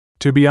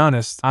To be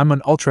honest, I'm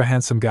an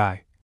ultra-handsome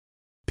guy.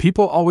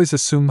 People always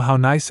assume how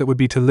nice it would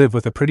be to live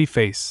with a pretty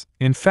face.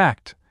 In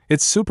fact,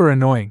 it's super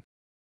annoying.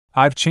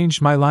 I've changed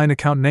my line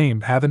account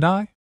name, haven't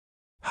I?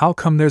 How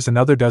come there's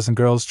another dozen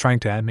girls trying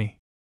to add me?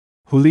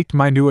 Who leaked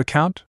my new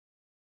account?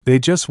 They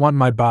just want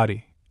my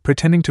body,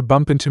 pretending to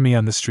bump into me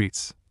on the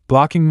streets,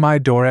 blocking my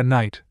door at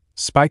night,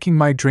 spiking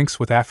my drinks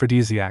with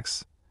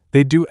aphrodisiacs.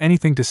 They'd do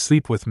anything to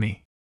sleep with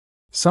me.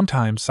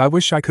 Sometimes I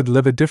wish I could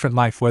live a different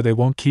life where they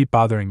won't keep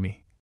bothering me.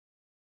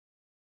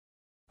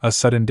 A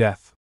sudden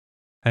death.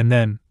 And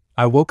then,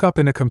 I woke up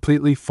in a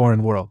completely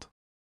foreign world.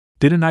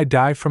 Didn't I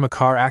die from a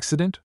car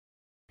accident?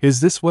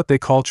 Is this what they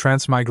call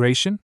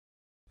transmigration?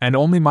 And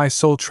only my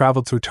soul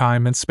traveled through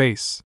time and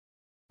space.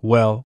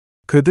 Well,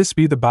 could this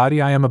be the body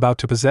I am about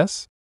to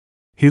possess?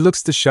 He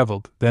looks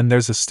disheveled, then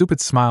there's a stupid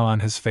smile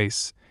on his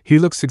face. He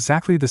looks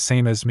exactly the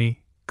same as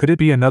me. Could it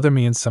be another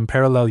me in some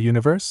parallel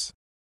universe?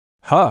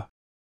 Huh!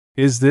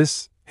 Is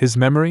this his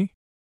memory?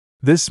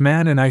 This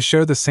man and I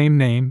share the same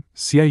name,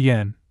 Xie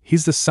Yan.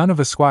 He's the son of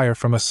a squire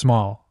from a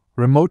small,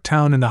 remote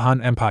town in the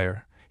Han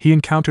Empire. He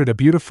encountered a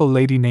beautiful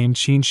lady named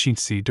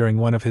Xin during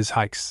one of his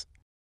hikes.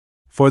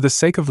 For the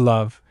sake of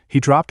love, he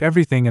dropped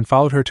everything and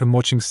followed her to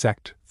Moqing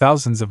sect,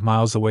 thousands of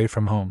miles away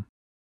from home.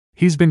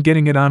 He's been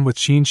getting it on with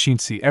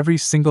Xin every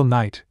single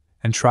night,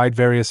 and tried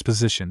various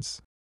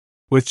positions.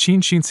 With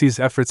Xin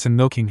efforts in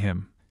milking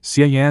him,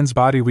 Xie Yan's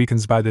body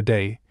weakens by the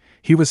day.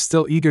 He was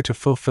still eager to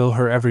fulfill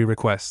her every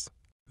request,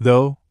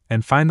 though,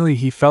 and finally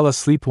he fell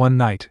asleep one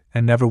night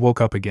and never woke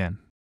up again.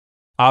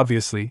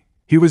 Obviously,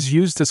 he was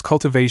used as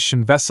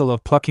cultivation vessel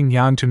of plucking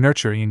yang to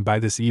nurturing by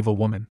this evil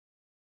woman.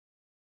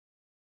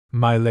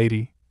 My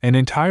lady, an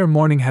entire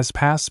morning has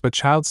passed but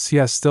Child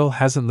Xie still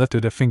hasn't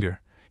lifted a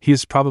finger. He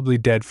is probably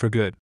dead for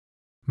good.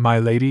 My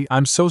lady,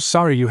 I'm so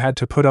sorry you had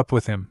to put up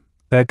with him.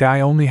 That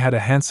guy only had a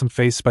handsome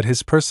face but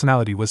his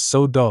personality was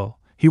so dull,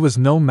 he was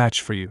no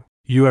match for you.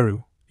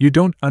 Yueru, you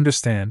don't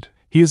understand,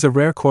 he is a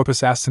rare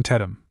corpus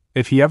ascentatum.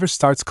 If he ever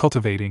starts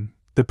cultivating,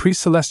 the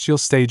pre-celestial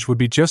stage would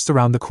be just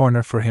around the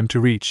corner for him to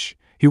reach.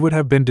 He would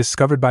have been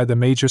discovered by the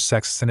major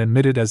sects and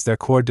admitted as their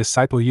core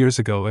disciple years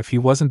ago if he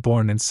wasn't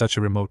born in such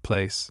a remote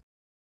place.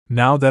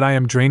 Now that I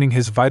am draining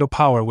his vital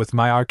power with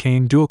my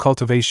arcane dual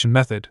cultivation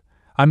method,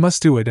 I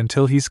must do it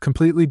until he's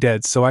completely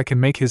dead so I can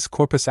make his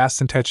corpus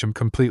ascentatum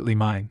completely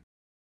mine.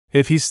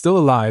 If he's still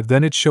alive,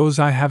 then it shows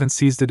I haven't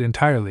seized it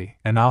entirely,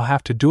 and I'll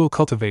have to dual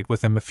cultivate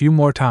with him a few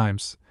more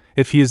times.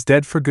 If he is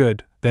dead for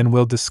good, then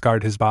we'll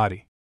discard his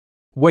body.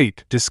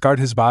 Wait, discard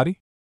his body?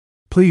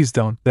 Please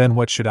don't, then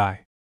what should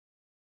I?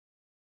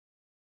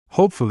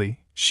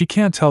 Hopefully, she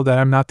can't tell that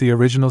I'm not the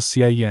original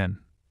Xie Yan.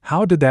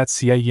 How did that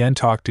Xie Yan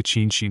talk to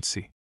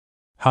Xin?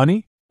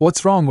 Honey,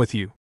 what's wrong with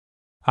you?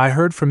 I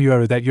heard from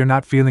you that you're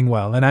not feeling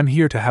well and I'm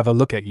here to have a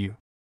look at you.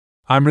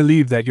 I'm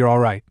relieved that you're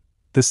alright.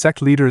 The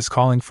sect leader is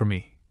calling for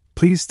me.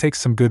 Please take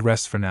some good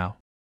rest for now.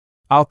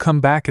 I'll come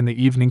back in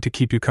the evening to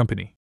keep you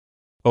company.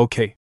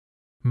 Okay.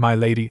 My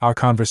lady, our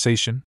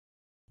conversation?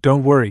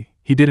 Don't worry,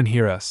 he didn't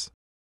hear us.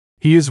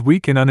 He is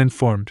weak and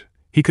uninformed.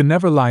 He could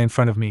never lie in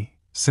front of me.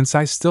 Since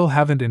I still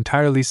haven't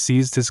entirely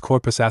seized his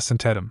corpus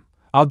ascentatum,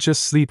 I'll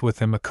just sleep with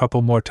him a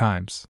couple more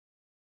times.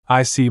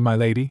 I see, my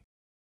lady.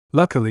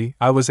 Luckily,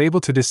 I was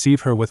able to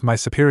deceive her with my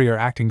superior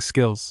acting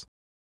skills.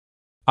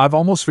 I've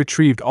almost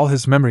retrieved all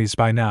his memories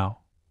by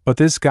now, but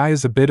this guy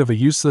is a bit of a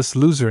useless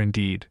loser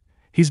indeed.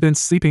 He's been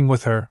sleeping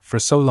with her for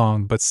so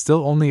long but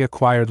still only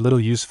acquired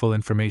little useful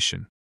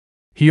information.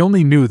 He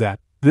only knew that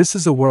this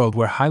is a world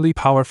where highly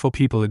powerful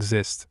people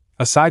exist.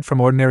 Aside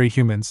from ordinary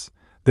humans,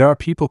 there are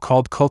people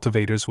called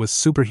cultivators with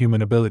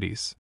superhuman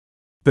abilities.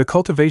 The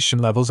cultivation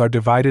levels are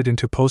divided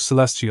into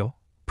post-celestial,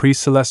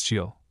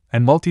 pre-celestial,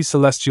 and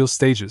multi-celestial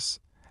stages,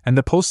 and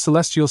the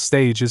post-celestial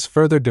stage is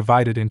further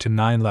divided into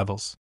 9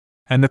 levels.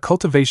 And the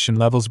cultivation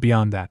levels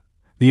beyond that,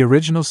 the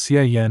original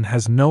Xie Yan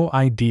has no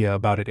idea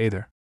about it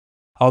either.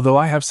 Although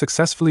I have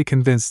successfully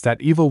convinced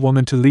that evil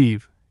woman to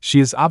leave, she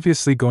is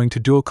obviously going to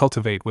dual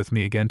cultivate with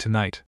me again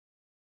tonight.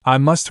 I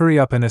must hurry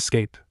up and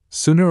escape.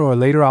 Sooner or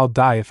later I'll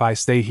die if I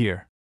stay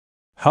here.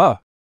 Huh!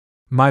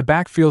 My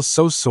back feels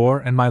so sore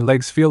and my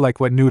legs feel like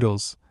wet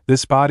noodles.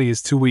 This body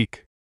is too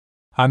weak.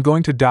 I'm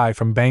going to die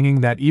from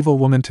banging that evil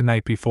woman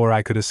tonight before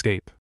I could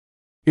escape.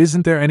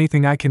 Isn't there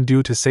anything I can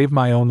do to save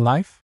my own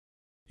life?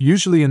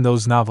 Usually in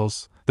those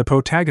novels, the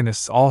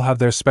protagonists all have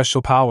their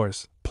special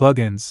powers,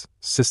 plugins,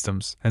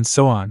 systems, and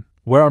so on.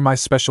 Where are my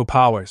special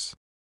powers?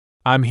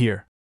 I'm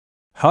here.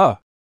 Huh!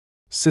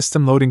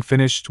 System loading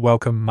finished.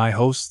 Welcome, my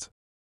host.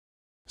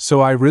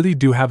 So I really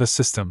do have a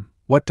system.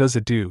 What does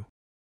it do?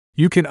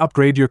 You can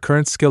upgrade your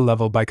current skill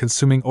level by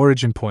consuming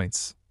origin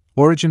points.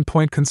 Origin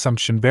point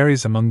consumption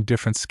varies among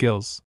different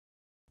skills.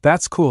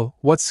 That's cool.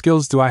 What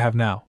skills do I have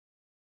now?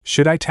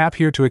 Should I tap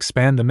here to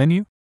expand the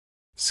menu?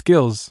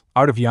 Skills,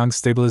 Art of Yang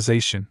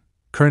Stabilization.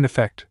 Current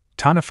effect,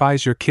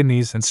 tonifies your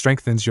kidneys and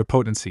strengthens your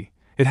potency.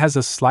 It has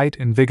a slight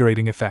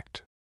invigorating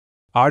effect.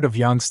 Art of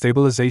Yang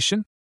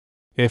Stabilization?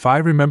 If I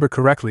remember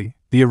correctly,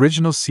 the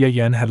original Xie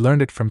Yan had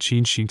learned it from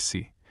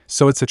Xin,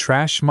 so it's a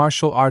trash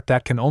martial art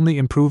that can only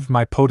improve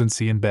my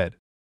potency in bed.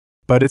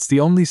 But it's the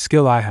only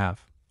skill I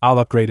have. I'll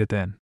upgrade it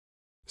then.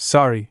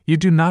 Sorry, you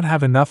do not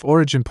have enough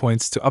origin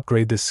points to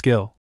upgrade this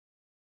skill.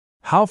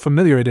 How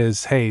familiar it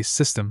is. Hey,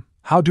 system,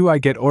 how do I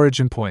get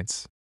origin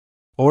points?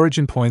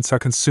 Origin points are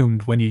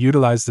consumed when you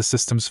utilize the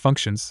system's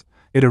functions.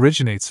 It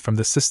originates from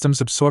the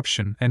system's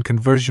absorption and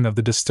conversion of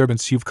the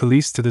disturbance you've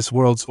released to this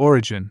world's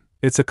origin.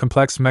 It's a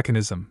complex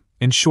mechanism.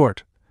 In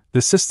short,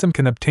 the system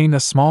can obtain a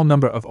small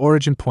number of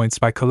origin points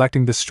by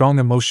collecting the strong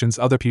emotions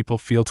other people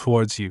feel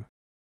towards you.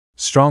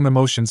 Strong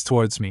emotions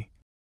towards me.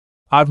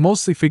 I've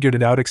mostly figured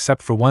it out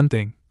except for one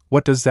thing.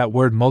 What does that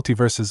word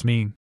multiverses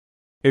mean?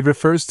 It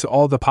refers to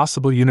all the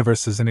possible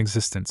universes in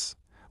existence.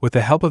 With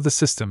the help of the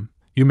system,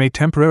 you may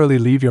temporarily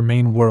leave your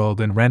main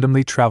world and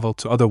randomly travel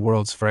to other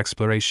worlds for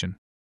exploration.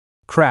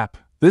 Crap,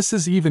 this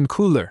is even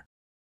cooler.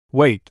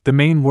 Wait, the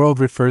main world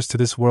refers to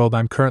this world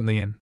I'm currently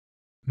in.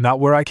 Not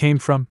where I came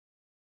from?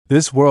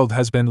 This world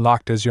has been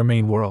locked as your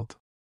main world.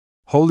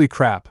 Holy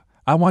crap,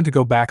 I want to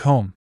go back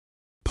home.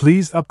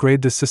 Please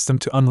upgrade the system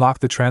to unlock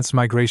the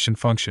transmigration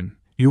function.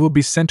 You will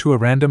be sent to a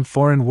random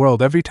foreign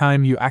world every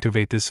time you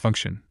activate this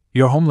function.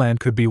 Your homeland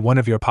could be one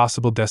of your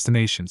possible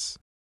destinations.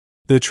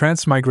 The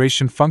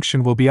transmigration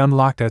function will be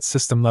unlocked at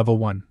system level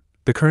 1.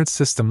 The current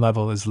system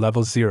level is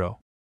level 0.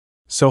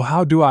 So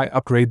how do I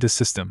upgrade the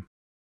system?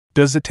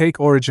 Does it take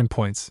origin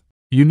points?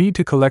 You need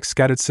to collect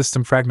scattered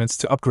system fragments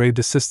to upgrade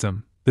the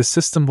system. The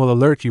system will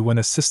alert you when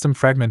a system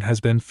fragment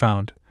has been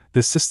found.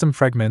 The system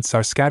fragments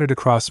are scattered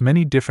across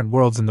many different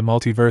worlds in the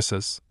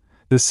multiverses.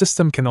 The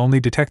system can only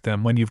detect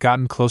them when you've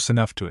gotten close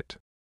enough to it.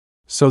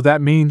 So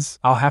that means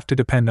I'll have to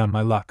depend on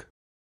my luck.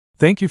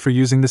 Thank you for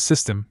using the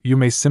system. You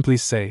may simply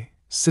say,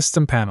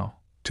 System Panel,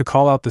 to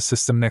call out the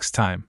system next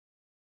time.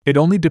 It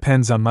only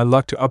depends on my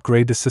luck to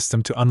upgrade the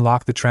system to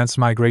unlock the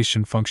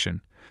transmigration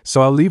function,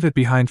 so I'll leave it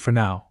behind for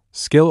now.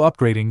 Skill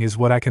upgrading is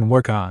what I can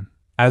work on.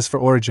 As for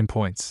origin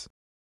points,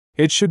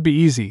 it should be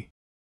easy.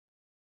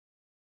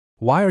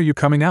 Why are you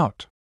coming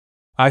out?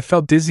 I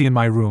felt dizzy in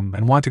my room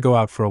and want to go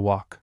out for a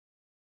walk.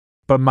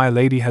 But my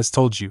lady has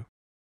told you.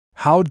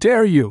 How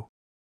dare you?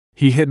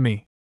 He hit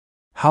me.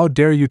 How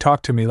dare you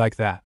talk to me like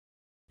that?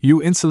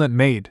 You insolent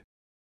maid.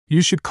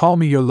 You should call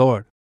me your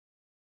lord.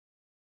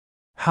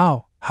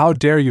 How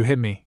dare you hit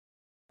me?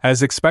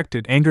 As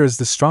expected, anger is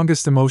the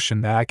strongest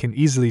emotion that I can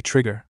easily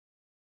trigger.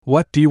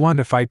 What, do you want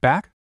to fight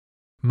back?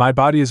 My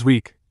body is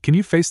weak. Can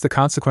you face the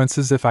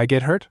consequences if I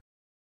get hurt?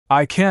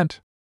 I can't.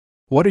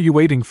 What are you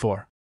waiting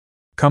for?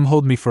 Come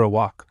hold me for a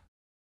walk.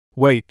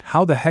 Wait,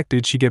 how the heck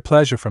did she get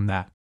pleasure from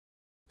that?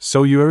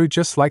 So Yueru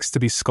just likes to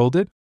be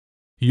scolded?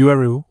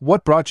 Yueru,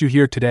 what brought you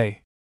here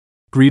today?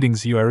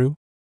 Greetings, Yueru.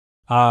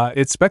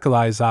 It's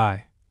Beckelai's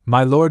eye.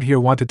 My lord here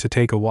wanted to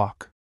take a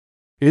walk.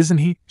 Isn't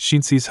he,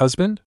 Shinsi's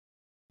husband?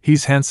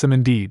 He's handsome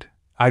indeed.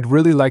 I'd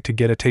really like to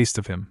get a taste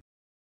of him.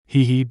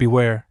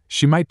 Beware,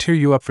 she might tear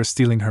you up for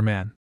stealing her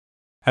man.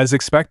 As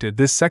expected,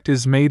 this sect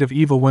is made of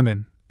evil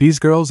women. These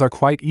girls are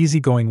quite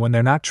easygoing when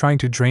they're not trying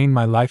to drain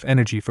my life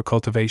energy for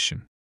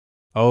cultivation.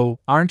 Oh,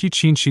 aren't you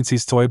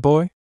Shinsi's toy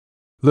boy?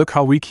 Look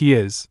how weak he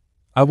is.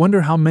 I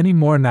wonder how many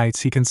more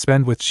nights he can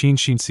spend with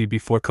Shinsi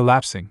before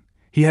collapsing.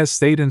 He has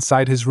stayed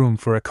inside his room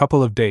for a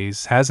couple of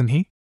days, hasn't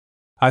he?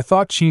 I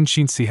thought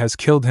Shinsi has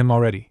killed him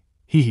already.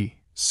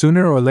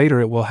 Sooner or later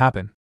it will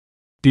happen.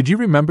 Did you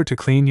remember to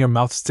clean your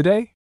mouths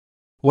today?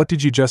 What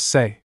did you just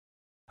say?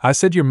 I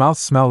said your mouth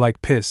smell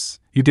like piss.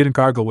 You didn't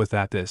gargle with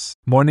that this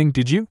morning,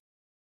 did you?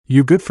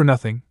 You good for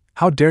nothing.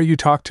 How dare you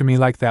talk to me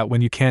like that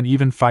when you can't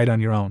even fight on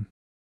your own?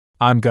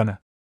 I'm gonna.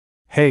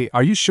 Hey,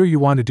 are you sure you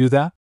want to do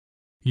that?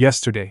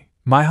 Yesterday,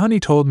 my honey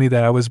told me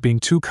that I was being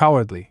too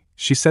cowardly.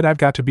 She said I've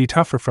got to be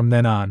tougher from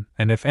then on,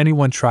 and if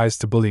anyone tries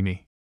to bully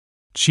me.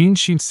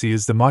 Shinsi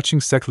is the marching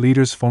sect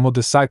leader's formal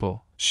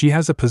disciple. She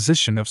has a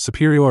position of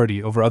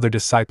superiority over other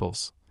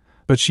disciples.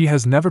 But she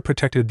has never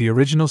protected the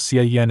original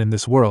Xie Yan in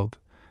this world.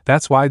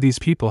 That's why these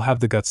people have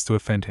the guts to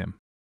offend him.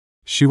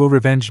 She will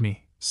revenge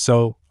me.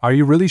 So, are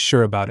you really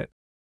sure about it?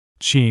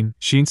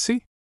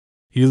 Shinsi?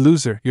 You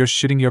loser, you're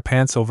shitting your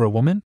pants over a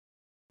woman?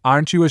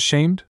 Aren't you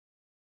ashamed?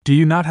 Do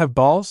you not have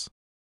balls?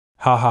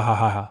 Ha ha ha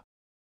ha ha.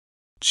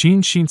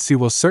 Shinsi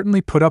will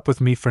certainly put up with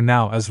me for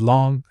now as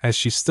long as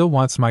she still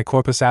wants my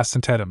corpus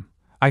assentetum.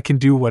 I can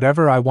do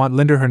whatever I want.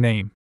 Linder her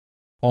name.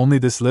 Only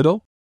this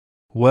little?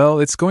 Well,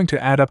 it's going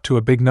to add up to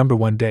a big number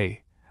one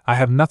day. I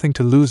have nothing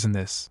to lose in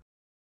this.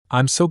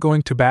 I'm so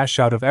going to bash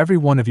out of every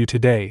one of you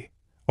today,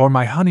 or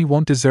my honey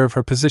won't deserve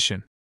her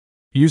position.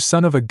 You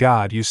son of a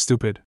god, you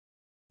stupid.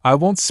 I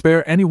won't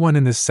spare anyone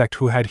in this sect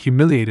who had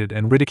humiliated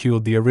and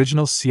ridiculed the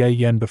original Xie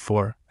Yan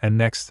before and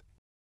next.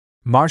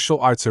 Martial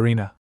arts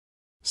arena.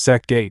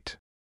 Sect gate.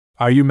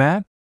 Are you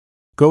mad?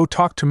 Go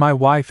talk to my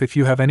wife if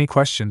you have any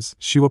questions,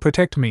 she will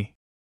protect me.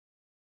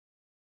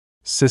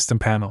 System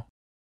panel.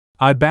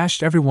 I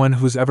bashed everyone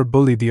who's ever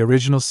bullied the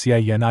original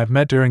Xie Yan I've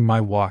met during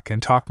my walk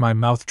and talked my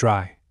mouth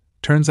dry.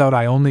 Turns out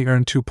I only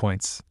earned 2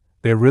 points.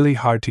 They're really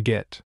hard to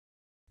get.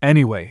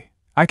 Anyway,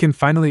 I can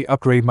finally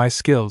upgrade my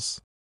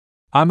skills.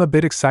 I'm a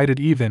bit excited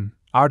even.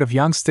 Art of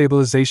Yang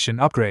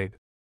stabilization upgrade.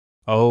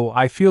 Oh,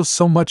 I feel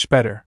so much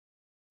better.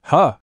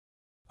 Huh.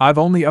 I've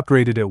only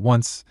upgraded it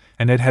once,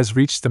 and it has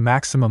reached the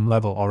maximum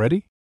level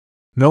already?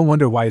 No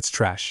wonder why it's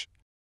trash.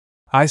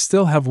 I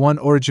still have one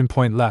origin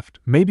point left,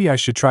 maybe I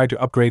should try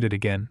to upgrade it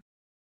again.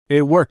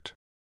 It worked.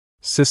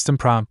 System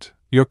prompt: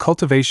 your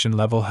cultivation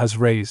level has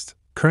raised.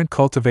 Current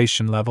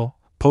cultivation level,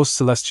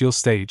 post-celestial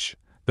stage,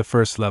 the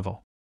first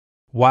level.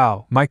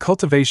 Wow, my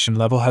cultivation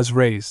level has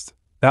raised.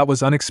 That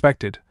was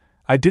unexpected.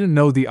 I didn't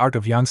know the art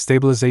of yang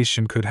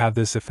stabilization could have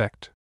this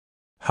effect.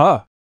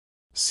 Huh.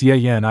 Xie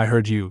Yan, I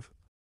heard you.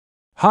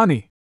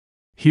 Honey!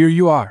 Here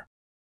you are.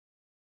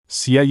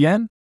 Xie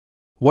Yan?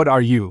 What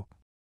are you?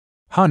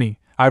 Honey,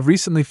 I've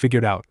recently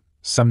figured out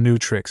some new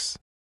tricks.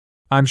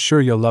 I'm sure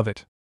you'll love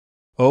it.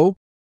 Oh?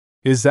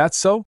 Is that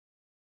so?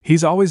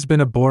 He's always been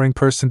a boring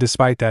person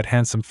despite that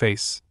handsome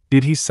face.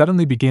 Did he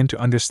suddenly begin to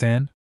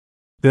understand?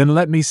 Then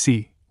let me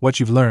see what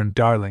you've learned,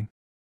 darling.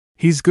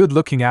 He's good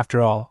looking after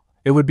all.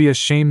 It would be a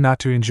shame not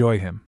to enjoy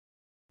him.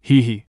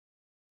 Hee hee.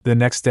 The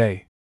next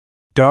day.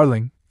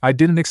 Darling, I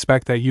didn't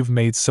expect that you've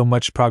made so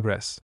much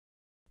progress.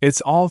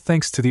 It's all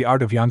thanks to the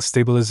art of yang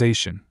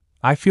stabilization.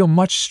 I feel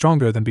much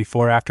stronger than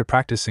before after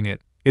practicing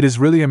it. It is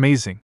really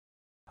amazing.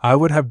 I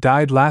would have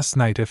died last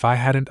night if I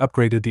hadn't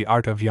upgraded the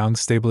art of yang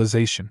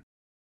stabilization.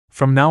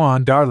 From now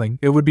on, darling,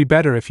 it would be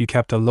better if you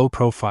kept a low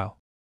profile.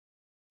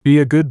 Be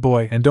a good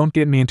boy and don't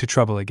get me into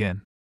trouble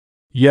again.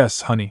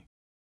 Yes, honey.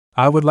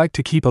 I would like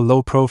to keep a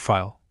low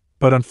profile,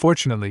 but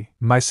unfortunately,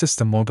 my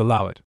system won't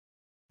allow it.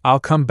 I'll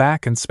come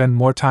back and spend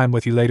more time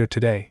with you later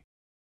today.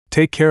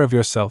 Take care of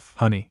yourself,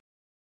 honey.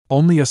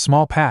 Only a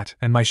small pat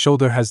and my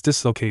shoulder has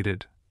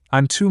dislocated.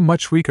 I'm too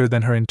much weaker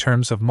than her in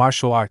terms of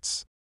martial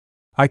arts.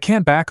 I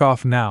can't back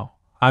off now.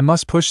 I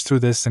must push through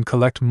this and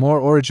collect more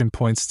origin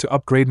points to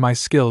upgrade my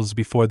skills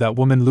before that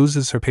woman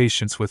loses her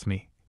patience with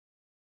me.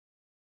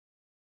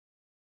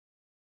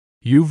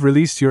 You've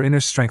released your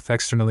inner strength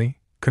externally.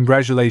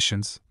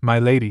 Congratulations, my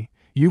lady.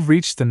 You've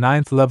reached the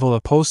 9th level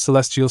of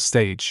post-celestial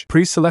stage.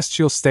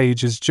 Pre-celestial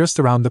stage is just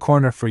around the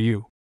corner for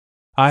you.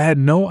 I had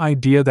no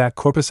idea that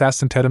corpus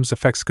ascentetum's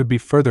effects could be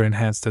further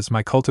enhanced as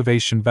my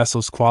cultivation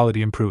vessel's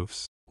quality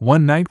improves.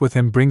 One night with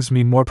him brings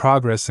me more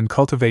progress in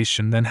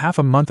cultivation than half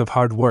a month of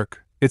hard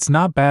work. It's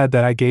not bad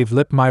that I gave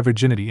Lip my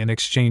virginity in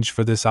exchange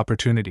for this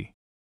opportunity.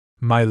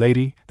 My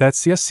lady, that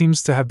Xie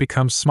seems to have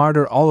become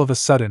smarter all of a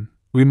sudden.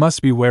 We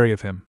must be wary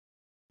of him.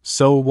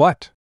 So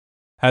what?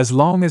 As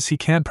long as he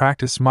can't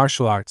practice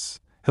martial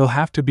arts, he'll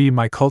have to be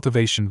my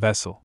cultivation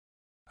vessel.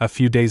 A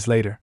few days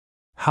later.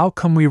 How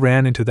come we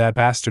ran into that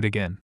bastard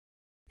again?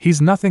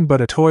 He's nothing but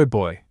a toy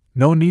boy,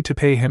 no need to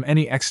pay him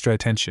any extra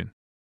attention.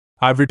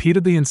 I've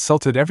repeatedly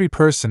insulted every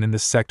person in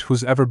this sect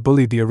who's ever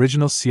bullied the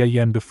original Xie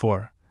Yan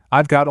before.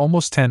 I've got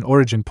almost 10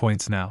 origin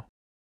points now.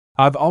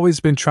 I've always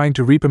been trying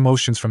to reap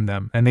emotions from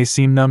them and they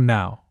seem numb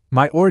now.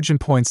 My origin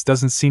points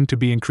doesn't seem to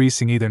be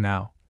increasing either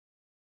now.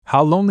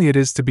 How lonely it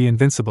is to be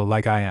invincible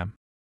like I am.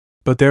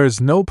 But there is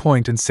no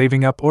point in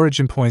saving up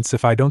origin points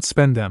if I don't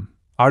spend them.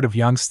 Art of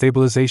yang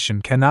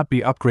stabilization cannot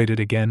be upgraded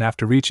again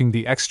after reaching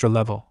the extra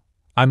level.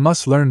 I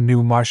must learn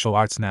new martial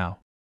arts now.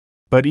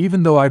 But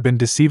even though I've been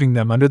deceiving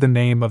them under the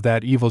name of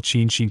that evil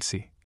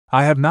Xie,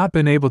 I have not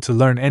been able to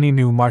learn any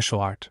new martial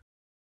art.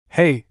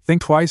 Hey,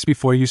 think twice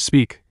before you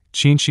speak.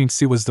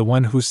 Xie was the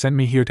one who sent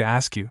me here to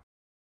ask you.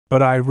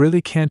 But I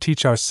really can't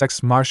teach our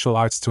sex martial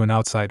arts to an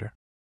outsider.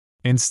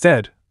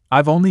 Instead,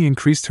 I've only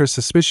increased her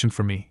suspicion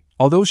for me.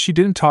 Although she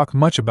didn't talk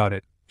much about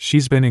it,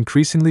 she's been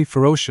increasingly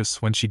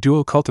ferocious when she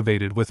dual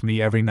cultivated with me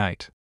every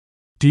night.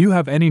 Do you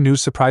have any new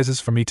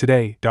surprises for me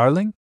today,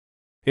 darling?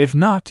 If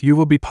not, you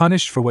will be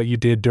punished for what you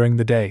did during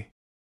the day.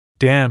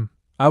 Damn,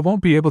 I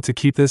won't be able to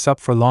keep this up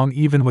for long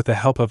even with the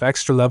help of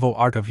extra-level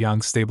art of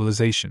yang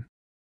stabilization.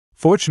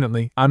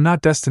 Fortunately, I'm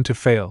not destined to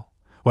fail.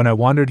 When I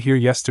wandered here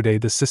yesterday,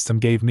 the system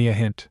gave me a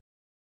hint.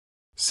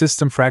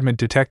 System fragment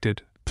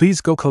detected.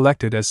 Please go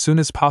collect it as soon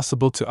as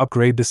possible to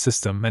upgrade the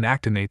system and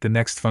activate the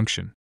next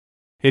function.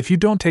 If you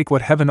don't take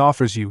what heaven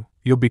offers you,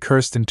 you'll be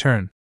cursed in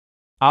turn.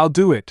 I'll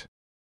do it.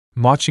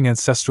 Marching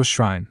Ancestral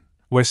Shrine,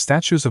 where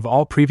statues of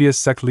all previous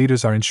sect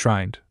leaders are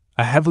enshrined,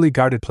 a heavily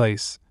guarded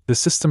place. The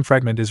system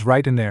fragment is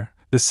right in there.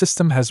 The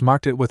system has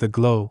marked it with a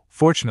glow.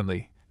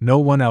 Fortunately, no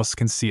one else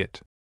can see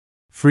it.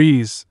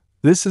 Freeze!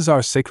 This is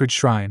our sacred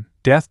shrine.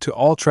 Death to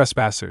all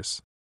trespassers.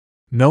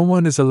 No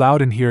one is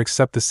allowed in here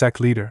except the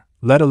sect leader,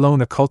 let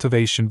alone a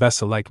cultivation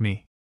vessel like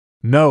me.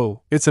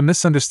 No, it's a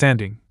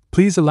misunderstanding.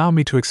 Please allow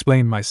me to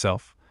explain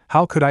myself.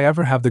 How could I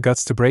ever have the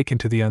guts to break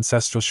into the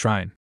ancestral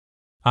shrine?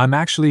 I'm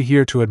actually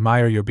here to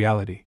admire your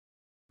reality.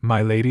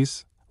 My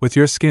ladies, with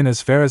your skin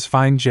as fair as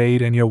fine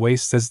jade and your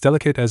waist as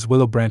delicate as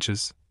willow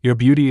branches, your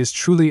beauty is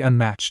truly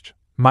unmatched.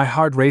 My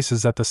heart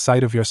races at the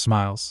sight of your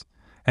smiles,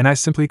 and I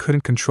simply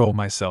couldn't control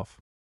myself.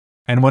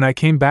 And when I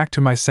came back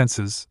to my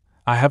senses,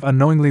 I have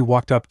unknowingly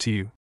walked up to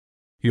you.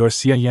 You're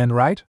Xie Yan,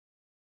 right?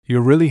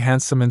 You're really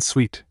handsome and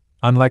sweet,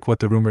 unlike what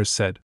the rumors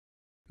said.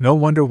 No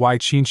wonder why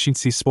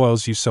Xie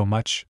spoils you so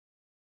much.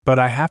 But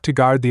I have to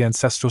guard the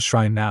ancestral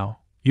shrine now.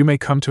 You may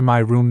come to my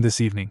room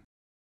this evening.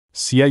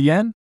 Xie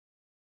Yan?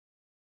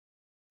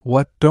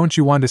 What, don't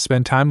you want to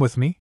spend time with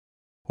me?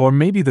 Or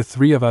maybe the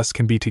three of us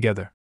can be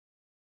together.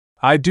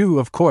 I do,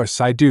 of course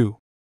I do.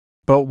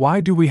 But why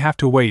do we have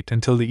to wait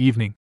until the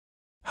evening?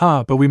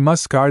 But we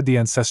must guard the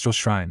ancestral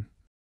shrine.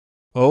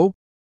 Oh?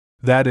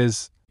 That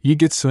is,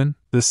 Yigitsun,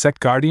 the sect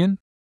guardian?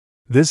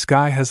 This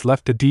guy has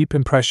left a deep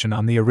impression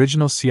on the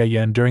original Xie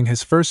Yan during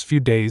his first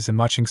few days in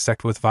watching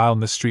sect with vile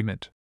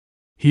mistreatment.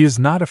 He is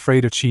not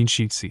afraid of Qin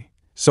Shitsi,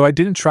 so I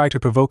didn't try to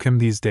provoke him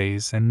these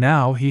days, and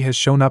now he has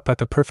shown up at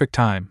the perfect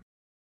time.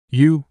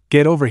 You,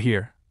 get over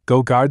here,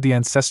 go guard the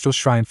ancestral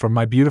shrine for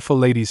my beautiful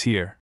ladies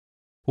here.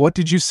 What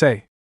did you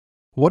say?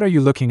 What are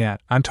you looking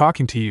at? I'm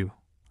talking to you.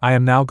 I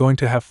am now going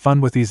to have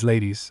fun with these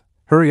ladies.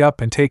 Hurry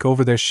up and take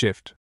over their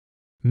shift.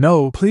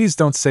 No, please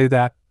don't say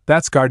that,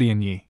 that's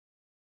Guardian Yi.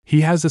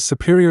 He has a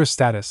superior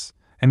status,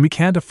 and we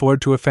can't afford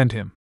to offend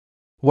him.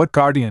 What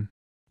guardian?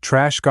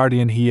 Trash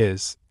guardian he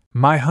is.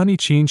 My honey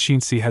Qin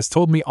Shitsi has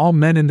told me all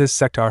men in this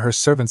sect are her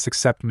servants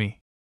except me.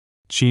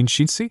 Qin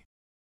Shitsi?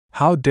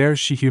 How dare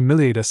she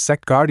humiliate a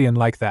sect guardian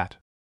like that?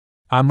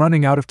 I'm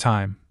running out of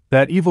time.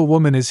 That evil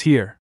woman is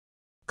here.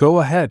 Go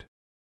ahead.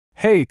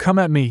 Hey, come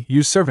at me,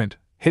 you servant.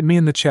 Hit me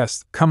in the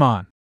chest, come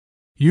on.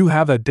 You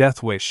have a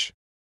death wish.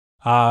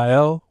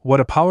 What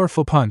a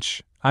powerful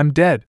punch. I'm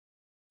dead.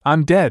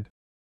 I'm dead.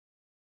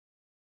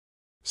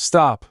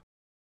 Stop.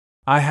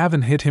 I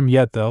haven't hit him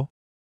yet, though.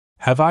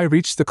 Have I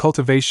reached the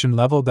cultivation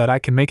level that I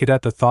can make it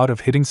at the thought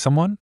of hitting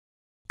someone?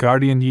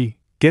 Guardian Yi,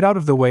 get out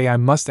of the way, I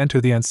must enter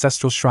the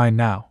ancestral shrine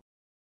now.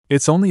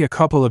 It's only a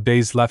couple of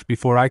days left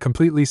before I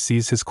completely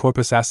seize his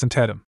corpus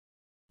ascentetum.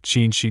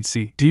 Qin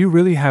Shitsi, do you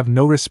really have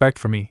no respect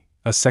for me,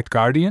 a sect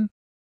guardian?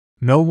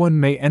 No one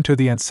may enter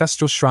the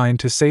ancestral shrine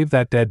to save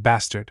that dead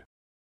bastard.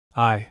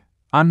 I'm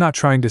not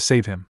trying to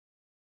save him.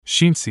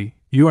 Shitsi,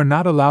 you are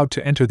not allowed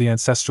to enter the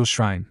ancestral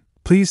shrine.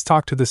 Please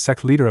talk to the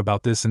sect leader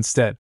about this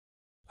instead.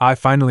 I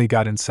finally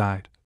got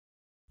inside.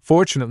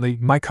 Fortunately,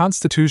 my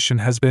constitution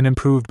has been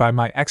improved by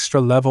my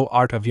extra-level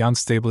art of yang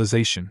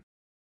stabilization.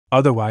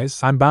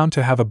 Otherwise, I'm bound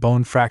to have a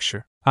bone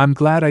fracture. I'm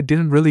glad I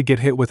didn't really get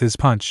hit with his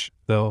punch,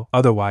 though,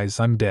 otherwise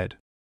I'm dead.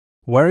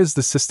 Where is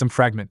the system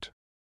fragment?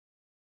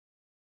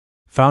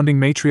 Founding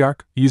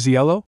Matriarch,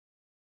 Uziello?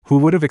 Who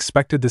would have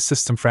expected the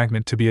system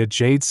fragment to be a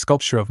jade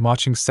sculpture of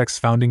Maching Sect's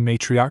founding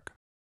matriarch?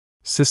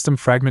 System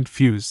fragment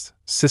fused,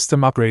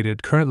 system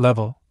upgraded, current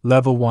level,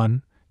 level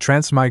 1,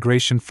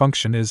 transmigration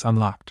function is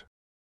unlocked.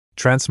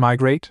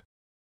 Transmigrate?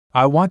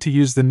 I want to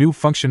use the new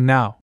function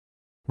now.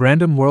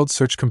 Random world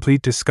search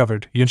complete,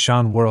 discovered,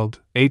 Yunshan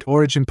world, 8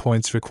 origin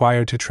points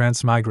required to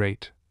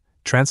transmigrate.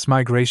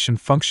 Transmigration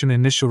function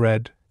initial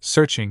read,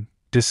 searching,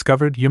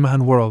 discovered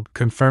Yumahan world,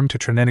 confirmed to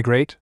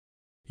transmigrate?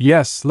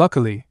 Yes,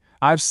 luckily,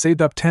 I've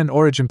saved up 10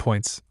 origin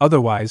points,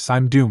 otherwise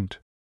I'm doomed.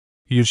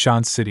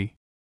 Yushan City.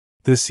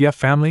 The Xie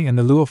family and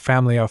the Luo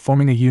family are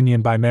forming a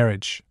union by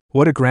marriage.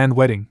 What a grand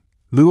wedding.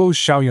 Luo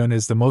Xiaoyun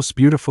is the most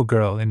beautiful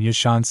girl in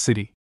Yushan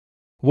City.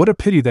 What a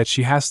pity that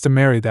she has to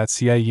marry that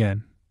Xie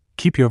Yan.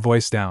 Keep your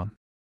voice down.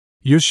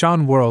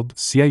 Yushan world,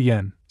 Xie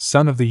Yan,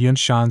 son of the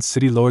Yunshan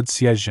City Lord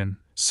Xie Yan,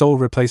 soul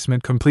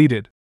replacement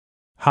completed.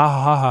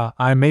 Ha,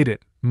 I made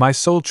it. My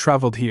soul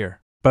traveled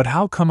here. But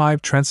how come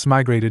I've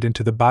transmigrated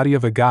into the body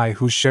of a guy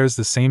who shares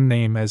the same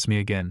name as me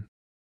again?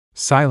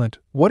 Silent,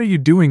 what are you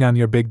doing on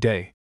your big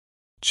day?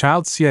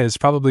 Child Xie is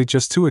probably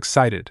just too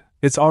excited.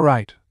 It's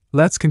alright,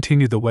 let's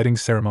continue the wedding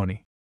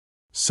ceremony.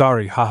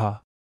 Sorry, haha.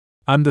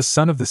 I'm the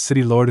son of the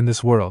city lord in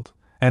this world,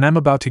 and I'm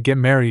about to get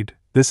married.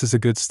 This is a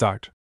good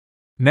start.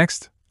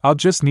 Next, I'll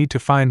just need to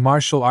find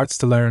martial arts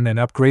to learn and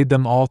upgrade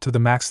them all to the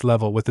max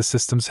level with the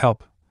system's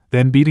help.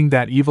 Then beating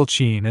that evil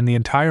Qin and the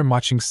entire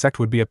Maching sect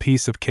would be a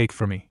piece of cake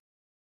for me.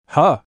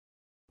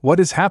 What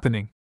is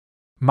happening?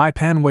 My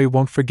Panwei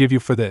won't forgive you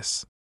for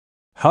this.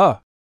 Am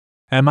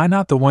I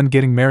not the one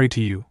getting married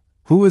to you?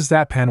 Who is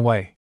that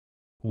Panwei?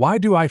 Why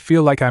do I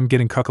feel like I'm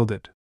getting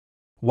cuckolded?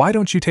 Why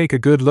don't you take a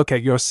good look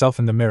at yourself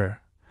in the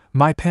mirror?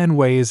 My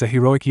Panwei is a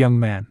heroic young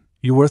man,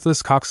 you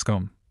worthless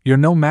coxcomb, you're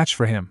no match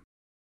for him.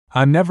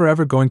 I'm never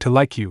ever going to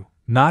like you,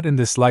 not in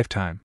this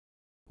lifetime.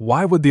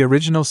 Why would the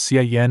original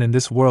Xie Yan in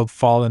this world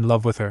fall in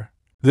love with her?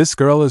 This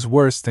girl is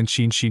worse than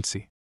Qin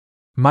Shitsi.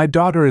 My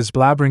daughter is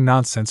blabbering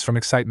nonsense from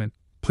excitement,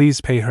 please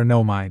pay her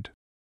no mind.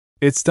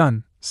 It's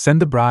done, send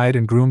the bride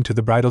and groom to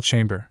the bridal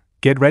chamber,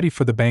 get ready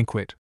for the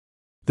banquet.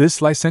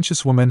 This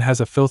licentious woman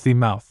has a filthy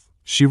mouth,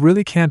 she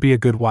really can't be a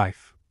good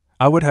wife.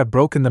 I would have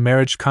broken the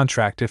marriage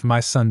contract if my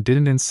son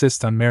didn't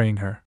insist on marrying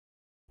her.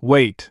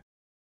 Wait.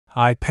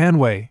 I,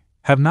 Panwei,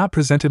 have not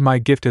presented my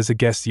gift as a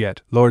guest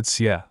yet, Lord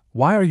Xie.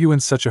 Why are you in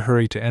such a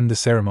hurry to end the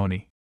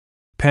ceremony?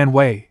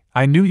 Panwei,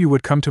 I knew you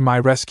would come to my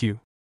rescue.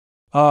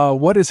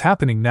 What is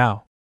happening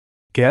now?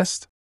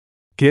 Guest?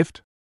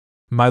 Gift?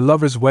 My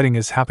lover's wedding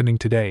is happening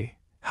today,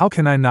 how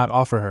can I not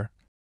offer her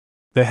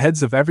the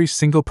heads of every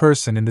single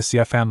person in the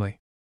Xie family?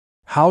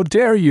 How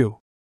dare you?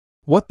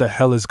 What the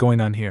hell is going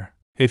on here?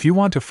 If you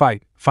want to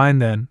fight, fine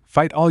then,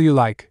 fight all you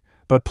like,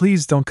 but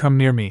please don't come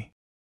near me.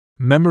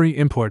 Memory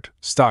import,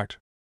 start.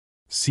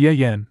 Xie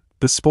Yan,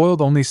 the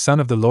spoiled only son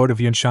of the Lord of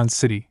Yunshan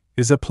City,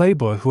 is a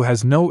playboy who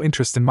has no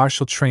interest in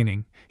martial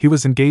training. He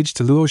was engaged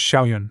to Luo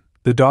Xiaoyun,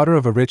 the daughter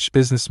of a rich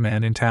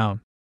businessman in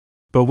town.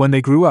 But when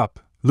they grew up,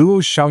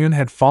 Luo Xiaoyun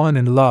had fallen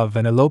in love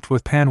and eloped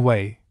with Pan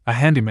Wei, a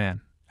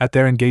handyman, at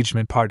their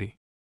engagement party.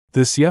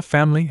 The Xie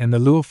family and the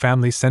Luo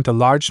family sent a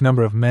large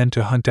number of men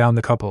to hunt down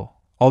the couple.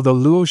 Although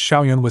Luo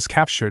Xiaoyun was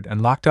captured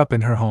and locked up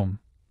in her home,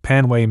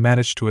 Pan Wei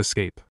managed to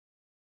escape.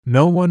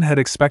 No one had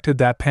expected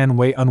that Pan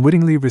Wei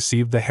unwittingly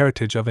received the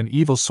heritage of an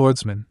evil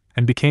swordsman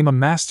and became a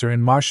master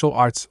in martial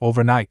arts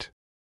overnight.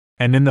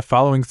 And in the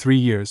following 3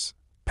 years,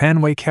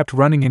 Pan Wei kept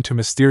running into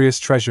mysterious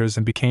treasures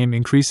and became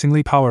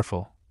increasingly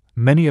powerful.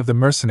 Many of the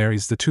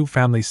mercenaries the two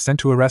families sent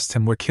to arrest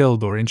him were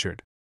killed or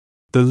injured.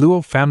 The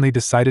Luo family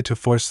decided to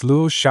force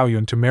Luo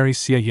Xiaoyun to marry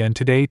Xie Yan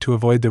today to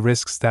avoid the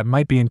risks that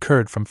might be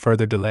incurred from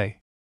further delay.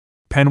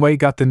 Pan Wei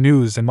got the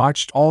news and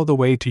marched all the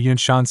way to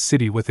Yunshan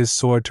City with his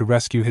sword to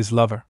rescue his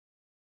lover.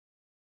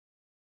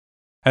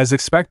 As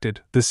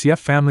expected, the Xie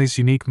family's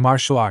unique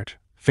martial art,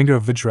 Finger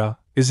of Vajra,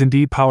 is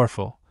indeed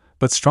powerful,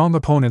 but strong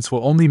opponents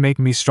will only make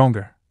me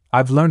stronger.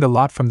 I've learned a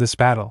lot from this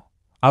battle.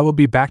 I will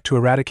be back to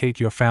eradicate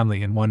your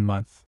family in 1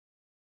 month.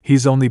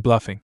 He's only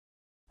bluffing.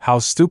 How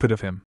stupid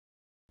of him.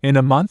 In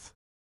a month?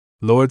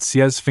 Lord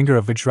Xie's Finger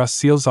of Vajra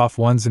seals off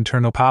one's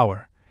internal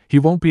power. He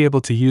won't be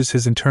able to use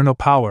his internal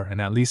power in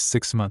at least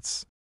 6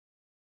 months.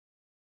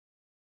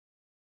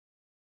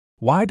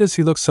 Why does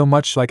he look so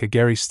much like a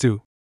Gary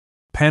Stu?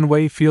 Pan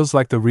Wei feels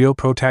like the real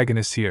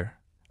protagonist here.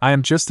 I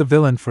am just a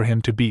villain for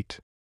him to beat.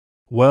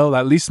 Well,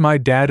 at least my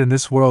dad in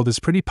this world is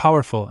pretty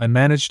powerful and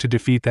managed to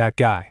defeat that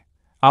guy.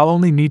 I'll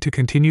only need to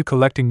continue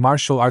collecting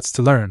martial arts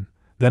to learn,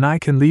 then I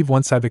can leave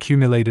once I've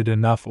accumulated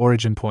enough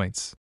origin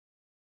points.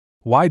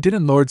 Why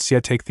didn't Lord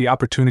Xie take the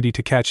opportunity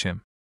to catch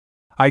him?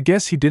 I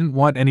guess he didn't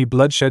want any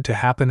bloodshed to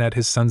happen at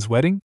his son's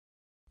wedding?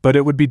 But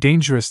it would be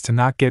dangerous to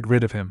not get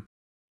rid of him.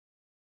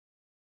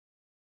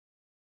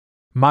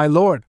 My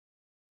lord!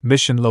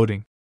 Mission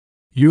loading.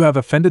 You have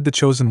offended the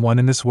chosen one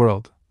in this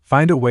world.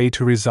 Find a way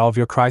to resolve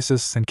your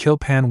crisis and kill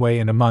Pan Wei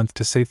in a month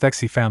to save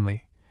Thexi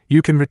family.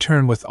 You can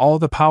return with all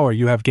the power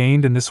you have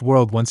gained in this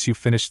world once you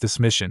finish this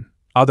mission.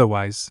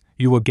 Otherwise,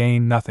 you will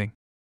gain nothing.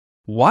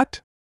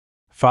 What?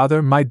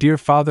 Father, my dear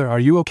father, are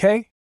you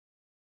okay?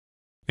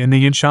 In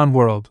the Yunshan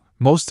world,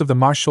 most of the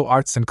martial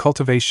arts and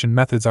cultivation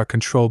methods are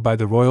controlled by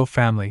the royal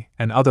family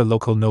and other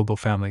local noble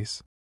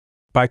families.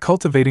 By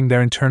cultivating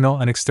their internal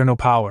and external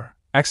power,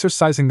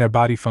 exercising their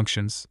body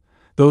functions,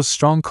 those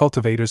strong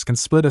cultivators can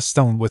split a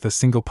stone with a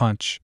single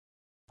punch.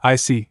 I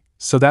see,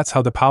 so that's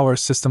how the power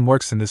system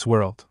works in this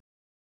world.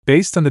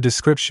 Based on the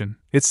description,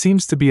 it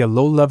seems to be a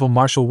low-level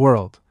martial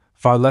world,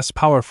 far less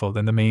powerful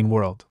than the main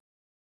world.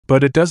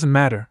 But it doesn't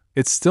matter,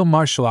 it's still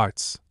martial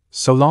arts.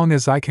 So long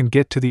as I can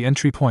get to the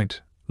entry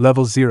point,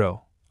 level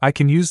 0, I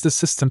can use the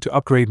system to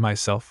upgrade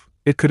myself.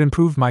 It could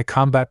improve my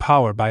combat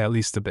power by at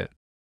least a bit.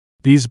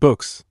 These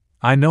books,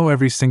 I know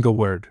every single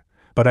word,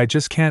 but I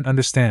just can't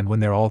understand when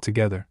they're all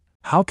together.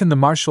 How can the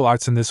martial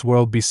arts in this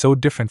world be so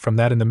different from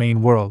that in the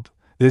main world?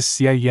 This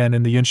Xie Yan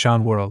in the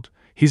Yunshan world,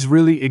 he's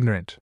really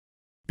ignorant.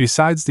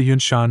 Besides the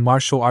Yunshan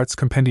Martial Arts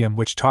Compendium,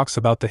 which talks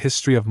about the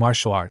history of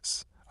martial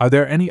arts, are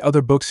there any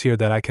other books here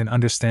that I can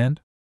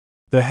understand?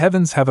 The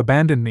heavens have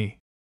abandoned me.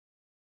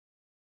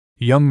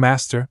 Young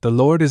master, the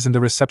Lord is in the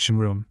reception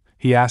room.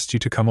 He asked you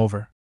to come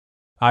over.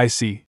 I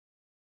see.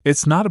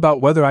 It's not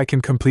about whether I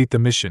can complete the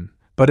mission,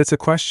 but it's a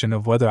question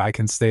of whether I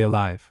can stay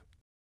alive.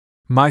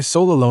 My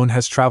soul alone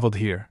has traveled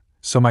here,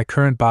 so my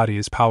current body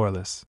is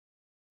powerless.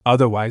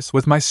 Otherwise,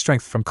 with my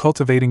strength from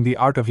cultivating the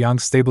art of yang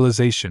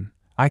stabilization,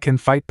 I can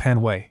fight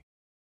Pan Wei.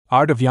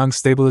 Art of yang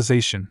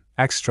stabilization,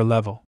 extra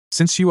level.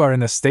 Since you are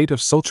in a state of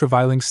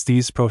ultraviolence,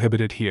 steez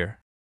prohibited here.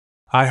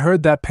 I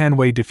heard that Pan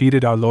Wei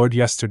defeated our lord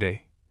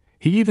yesterday.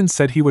 He even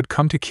said he would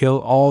come to kill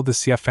all the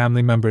Xie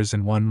family members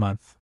in 1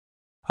 month.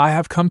 I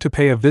have come to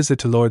pay a visit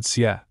to Lord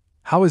Xie.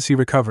 How is he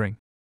recovering?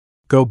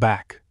 Go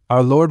back.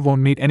 Our lord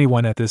won't meet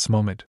anyone at this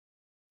moment.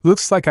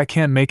 Looks like I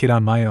can't make it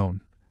on my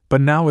own,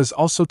 but now is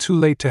also too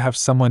late to have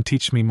someone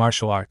teach me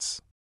martial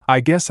arts. I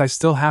guess I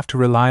still have to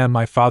rely on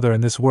my father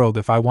in this world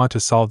if I want to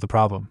solve the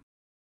problem.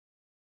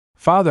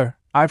 Father,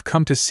 I've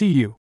come to see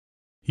you.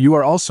 You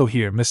are also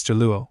here, Mr.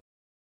 Luo.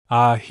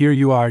 Ah, here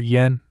you are,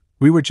 Yan.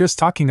 We were just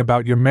talking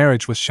about your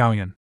marriage with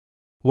Xiaoyan.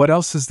 What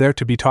else is there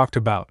to be talked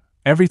about?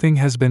 Everything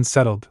has been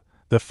settled.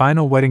 The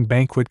final wedding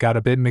banquet got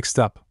a bit mixed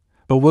up,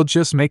 but we'll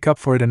just make up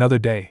for it another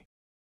day.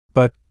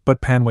 But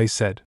Pan Wei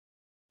said.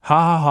 Ha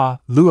ha ha,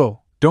 Luo,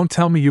 don't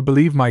tell me you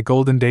believe my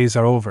golden days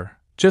are over,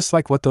 just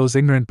like what those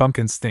ignorant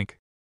bumpkins think.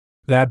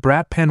 That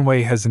brat Pan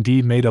Wei has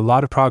indeed made a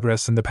lot of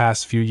progress in the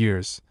past few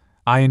years.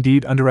 I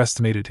indeed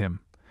underestimated him,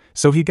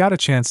 so he got a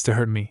chance to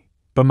hurt me,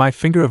 but my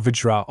Finger of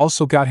Vajra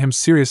also got him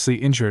seriously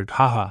injured,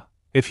 haha.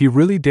 If he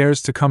really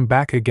dares to come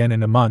back again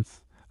in a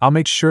month, I'll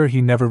make sure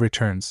he never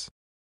returns.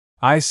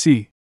 I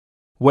see.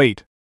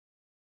 Wait.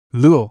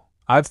 Luo,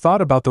 I've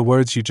thought about the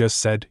words you just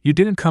said. You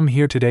didn't come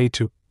here today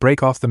to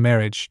break off the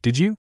marriage, did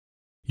you?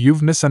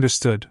 You've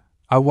misunderstood.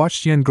 I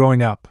watched Yan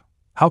growing up.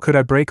 How could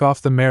I break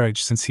off the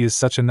marriage since he is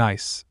such a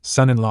nice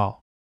son-in-law?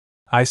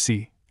 I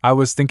see. I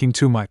was thinking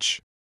too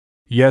much.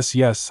 Yes,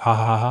 ha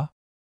ha ha.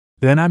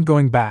 Then I'm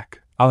going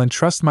back. I'll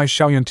entrust my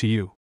Xiaoyan to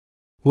you.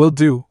 Will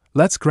do.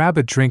 let's grab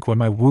a drink when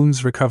my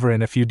wounds recover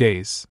in a few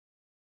days.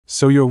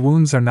 So your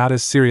wounds are not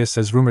as serious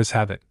as rumors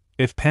have it.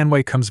 If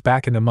Panwei comes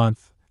back in a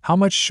month, how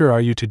much sure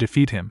are you to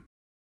defeat him?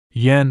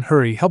 Yan,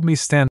 hurry, help me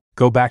stand.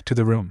 Go back to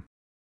the room.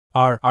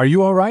 Are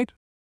you alright?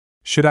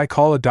 Should I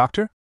call a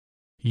doctor?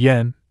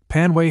 Yan,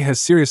 Panwei has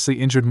seriously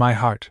injured my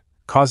heart,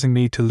 causing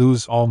me to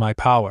lose all my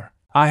power.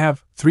 I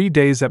have 3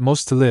 days at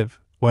most to live.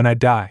 When I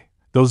die,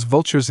 those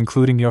vultures,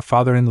 including your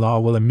father-in-law,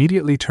 will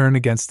immediately turn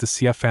against the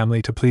Xie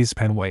family to please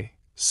Panwei.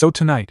 So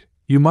tonight,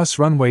 you must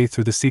run way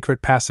through the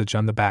secret passage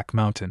on the back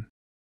mountain.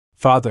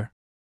 Father.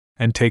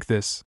 And take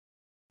this.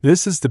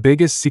 This is the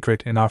biggest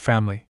secret in our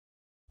family.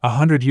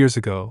 100 years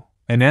ago,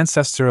 an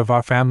ancestor of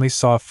our family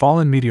saw a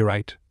fallen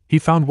meteorite. He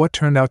found what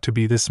turned out to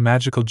be this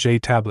magical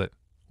jade tablet.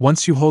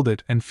 Once you hold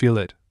it and feel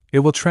it, it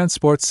will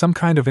transport some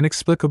kind of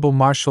inexplicable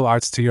martial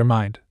arts to your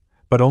mind,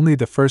 but only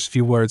the first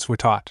few words were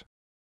taught.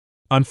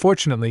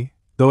 Unfortunately,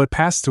 though it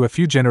passed through a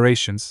few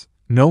generations,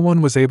 no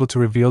one was able to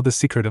reveal the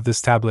secret of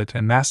this tablet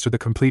and master the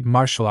complete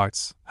martial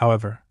arts.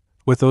 However,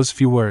 with those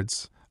few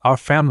words, our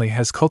family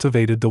has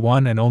cultivated the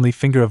one and only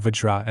finger of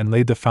Vajra and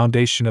laid the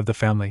foundation of the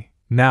family.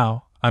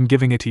 Now, I'm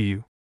giving it to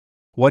you.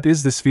 What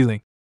is this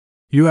feeling?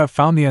 You have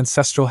found the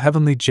ancestral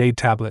heavenly jade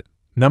tablet,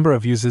 number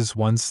of uses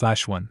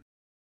 1/1.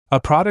 A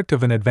product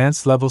of an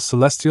advanced level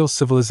celestial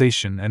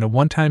civilization and a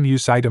one-time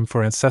use item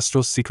for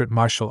ancestral secret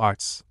martial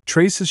arts.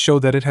 Traces show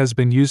that it has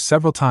been used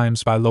several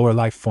times by lower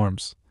life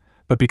forms,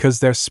 but because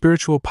their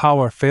spiritual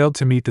power failed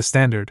to meet the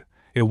standard,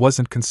 it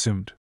wasn't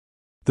consumed.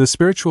 The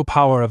spiritual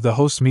power of the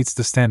host meets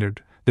the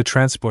standard, the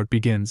transport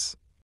begins.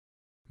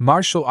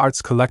 Martial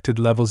arts collected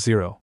level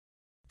 0.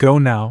 Go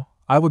now,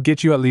 I will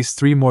get you at least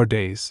 3 more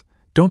days.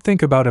 Don't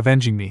think about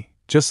avenging me,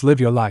 just live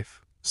your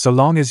life. So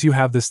long as you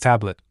have this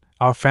tablet,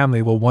 our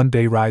family will one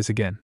day rise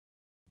again.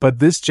 But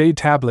this jade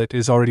tablet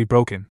is already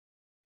broken.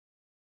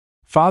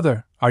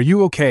 Father, are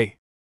you okay?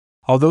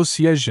 Although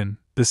Xie Yan,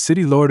 the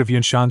city lord of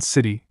Yunshan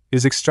City,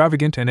 is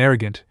extravagant and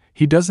arrogant,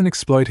 he doesn't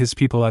exploit his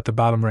people at the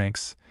bottom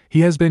ranks. He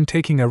has been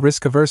taking a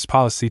risk-averse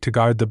policy to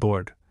guard the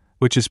board,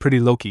 which is pretty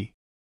low-key.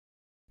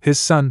 His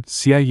son,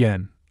 Xie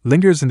Yan,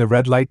 lingers in the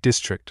red light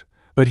district,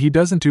 but he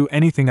doesn't do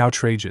anything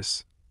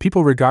outrageous.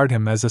 People regard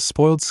him as a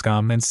spoiled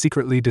scum and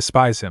secretly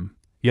despise him,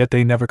 yet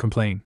they never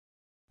complain.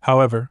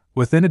 However,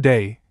 within a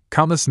day,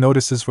 countless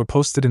notices were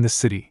posted in the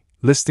city,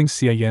 listing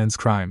Xie Yan's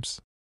crimes.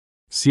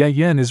 Xie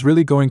Yan is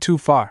really going too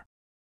far.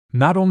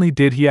 Not only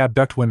did he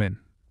abduct women,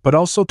 but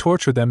also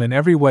torture them in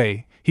every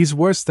way. He's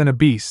worse than a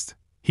beast.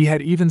 He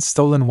had even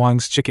stolen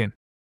Wang's chicken.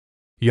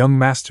 Young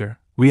master,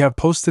 we have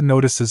posted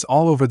notices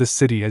all over the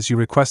city as you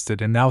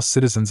requested, and now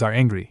citizens are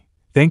angry.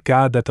 Thank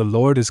God that the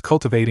Lord is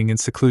cultivating in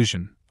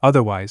seclusion,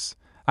 otherwise,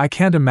 I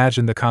can't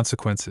imagine the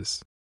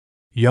consequences.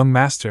 Young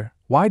master,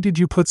 why did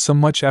you put so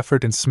much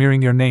effort in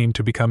smearing your name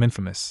to become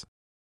infamous?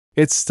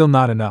 It's still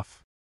not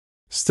enough.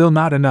 Still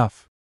not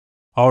enough.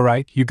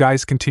 Alright, you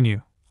guys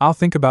continue. I'll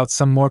think about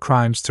some more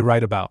crimes to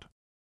write about.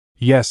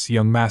 Yes,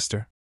 young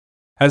master.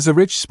 As a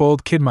rich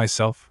spoiled kid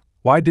myself,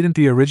 why didn't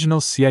the original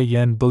Xie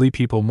Yan bully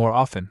people more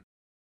often?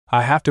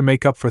 I have to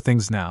make up for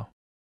things now.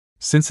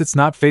 Since it's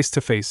not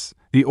face-to-face,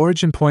 the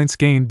origin points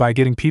gained by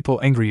getting people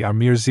angry are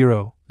mere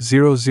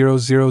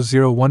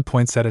 0.00001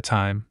 points at a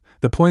time.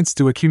 The points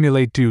do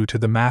accumulate due to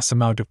the mass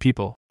amount of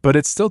people, but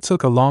it still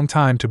took a long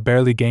time to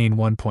barely gain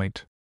 1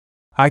 point.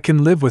 I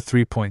can live with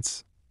 3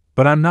 points,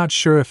 but I'm not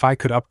sure if I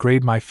could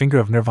upgrade my Finger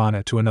of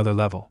Nirvana to another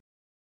level.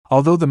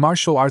 Although the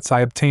martial arts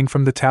I obtained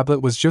from the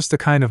tablet was just a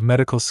kind of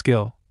medical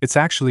skill, it's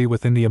actually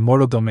within the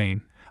immortal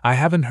domain. I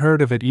haven't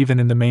heard of it even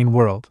in the main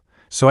world,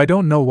 so I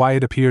don't know why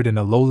it appeared in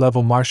a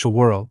low-level martial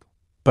world,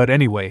 but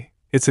anyway,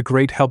 it's a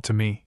great help to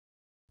me.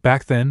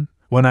 Back then,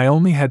 when I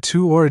only had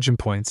 2 origin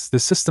points, the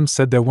system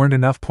said there weren't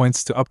enough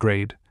points to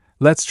upgrade.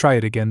 Let's try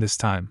it again this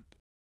time.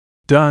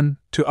 Done.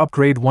 To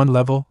upgrade 1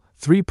 level,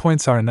 3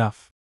 points are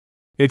enough.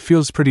 It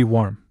feels pretty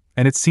warm,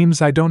 and it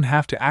seems I don't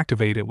have to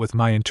activate it with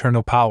my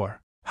internal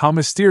power. How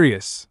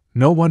mysterious!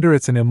 No wonder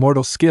it's an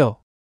immortal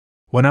skill.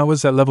 When I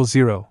was at level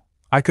 0,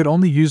 I could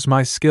only use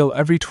my skill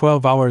every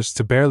 12 hours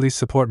to barely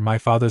support my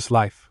father's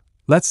life.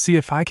 Let's see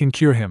if I can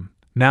cure him,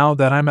 now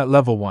that I'm at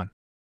level 1.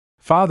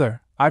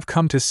 Father, I've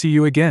come to see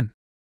you again.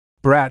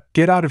 Brat,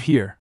 get out of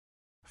here.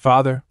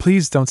 Father,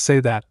 please don't say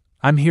that.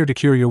 I'm here to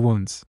cure your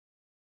wounds.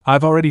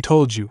 I've already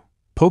told you,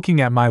 poking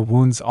at my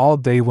wounds all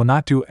day will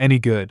not do any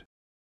good.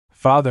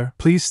 Father,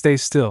 please stay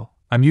still.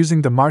 I'm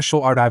using the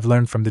martial art I've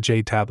learned from the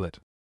Jade Tablet.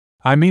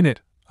 I mean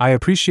it. I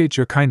appreciate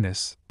your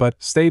kindness, but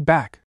stay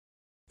back.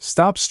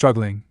 Stop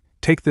struggling.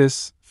 Take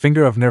this,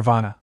 Finger of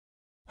Nirvana.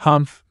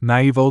 Humph,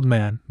 naive old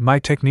man, my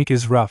technique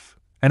is rough,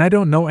 and I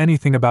don't know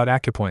anything about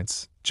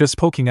acupoints, just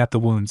poking at the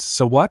wounds,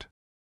 so what?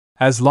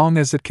 As long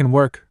as it can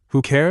work,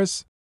 who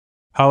cares?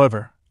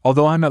 However,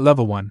 although I'm at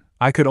level 1,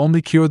 I could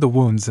only cure the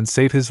wounds and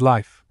save his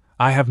life.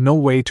 I have no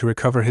way to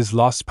recover his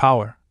lost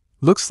power.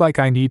 Looks like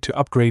I need to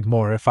upgrade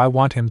more if I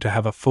want him to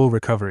have a full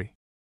recovery.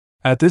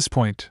 At this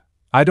point,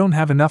 I don't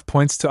have enough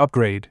points to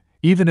upgrade.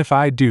 Even if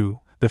I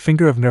do, the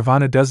Finger of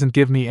Nirvana doesn't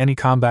give me any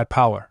combat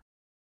power.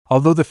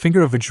 Although the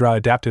finger of Vajra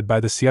adapted by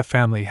the Xie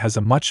family has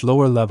a much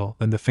lower level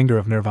than the finger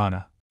of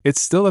Nirvana,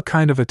 it's still a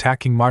kind of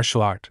attacking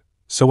martial art,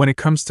 so when it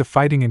comes to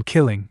fighting and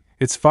killing,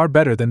 it's far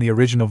better than the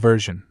original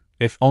version.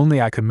 If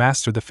only I could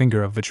master the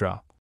finger of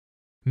Vajra.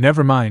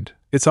 Never mind,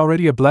 it's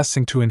already a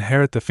blessing to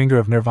inherit the finger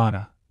of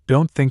Nirvana,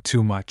 don't think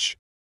too much.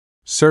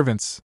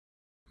 Servants.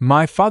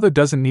 My father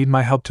doesn't need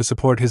my help to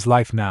support his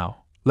life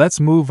now, let's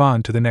move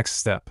on to the next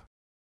step.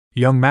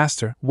 Young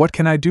master, what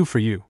can I do for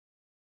you?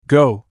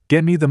 Go,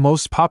 get me the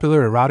most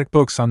popular erotic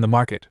books on the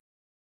market.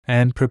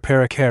 And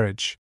prepare a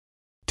carriage.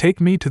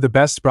 Take me to the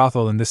best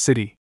brothel in the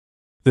city.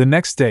 The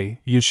next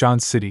day,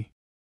 Yushan City.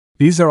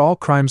 These are all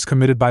crimes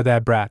committed by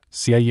that brat,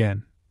 Xie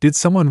Yan. Did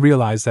someone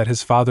realize that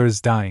his father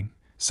is dying,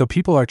 so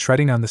people are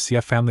treading on the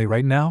Xie family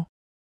right now?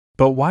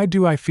 But why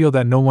do I feel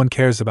that no one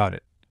cares about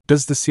it?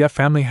 Does the Xie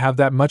family have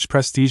that much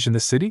prestige in the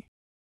city?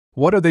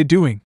 What are they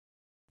doing?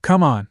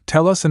 Come on,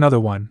 tell us another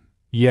one.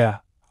 Yeah,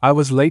 I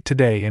was late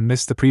today and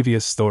missed the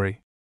previous story.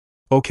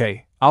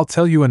 Okay, I'll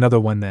tell you another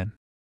one then.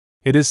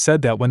 It is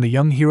said that when the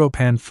young hero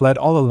Pan fled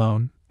all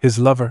alone, his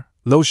lover,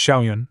 Lo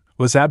Xiaoyun,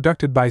 was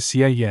abducted by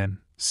Xie Yan.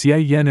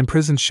 Xie Yan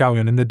imprisoned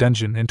Xiaoyun in the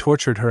dungeon and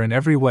tortured her in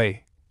every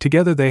way.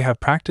 Together they have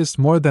practiced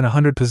more than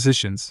 100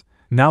 positions.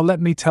 Now let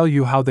me tell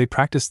you how they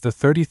practiced the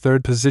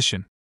 33rd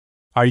position.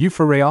 Are you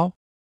for real?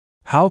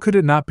 How could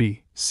it not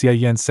be? Xie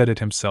Yan said it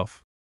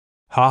himself.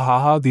 Ha ha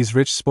ha, these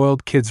rich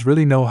spoiled kids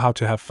really know how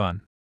to have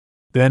fun.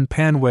 Then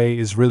Pan Wei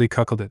is really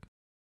cuckolded.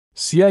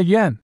 Xie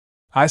Yan!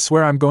 I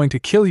swear I'm going to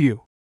kill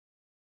you!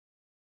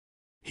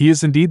 He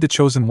is indeed the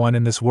chosen one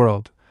in this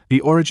world.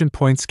 The origin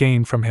points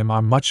gained from him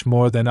are much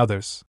more than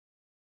others.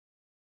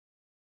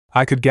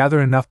 I could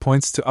gather enough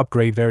points to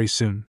upgrade very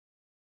soon.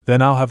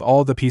 Then I'll have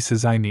all the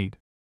pieces I need.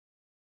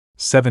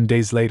 7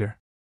 days later.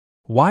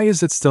 Why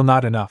is it still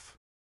not enough?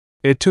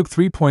 It took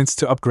 3 points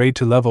to upgrade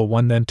to level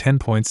 1, then 10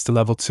 points to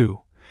level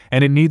 2,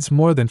 and it needs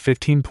more than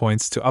 15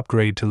 points to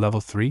upgrade to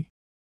level 3?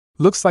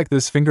 Looks like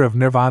this finger of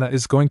Nirvana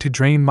is going to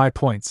drain my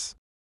points.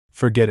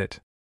 Forget it.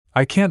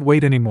 I can't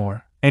wait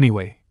anymore.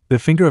 Anyway, the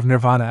finger of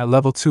Nirvana at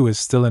level 2 is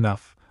still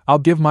enough. I'll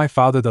give my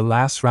father the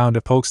last round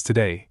of pokes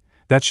today.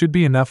 That should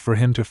be enough for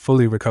him to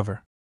fully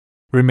recover.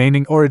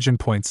 Remaining origin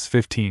points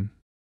 15.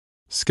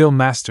 Skill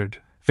mastered,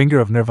 finger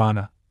of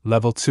Nirvana,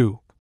 level 2.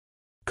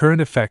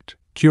 Current effect,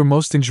 cure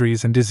most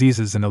injuries and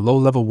diseases in a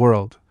low-level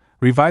world,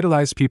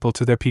 revitalize people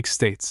to their peak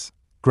states.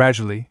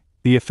 Gradually,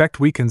 the effect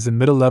weakens in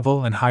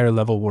middle-level and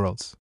higher-level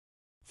worlds.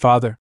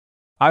 Father,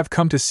 I've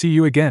come to see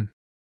you again.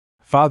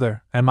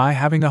 Father, am I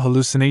having a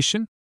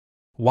hallucination?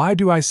 Why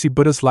do I see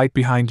Buddha's light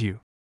behind you?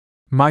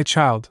 My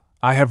child,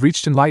 I have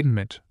reached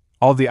enlightenment.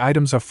 All the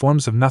items are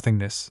forms of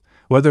nothingness,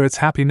 whether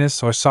it's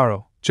happiness or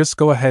sorrow, just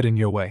go ahead in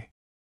your way.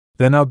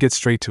 Then I'll get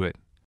straight to it.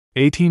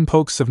 18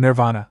 pokes of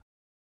Nirvana.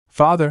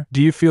 Father,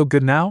 do you feel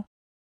good now?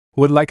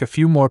 Would like a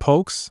few more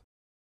pokes?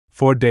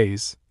 4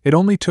 days. It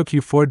only took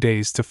you 4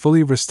 days to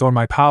fully restore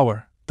my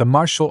power. The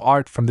martial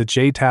art from the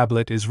Jade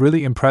Tablet is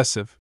really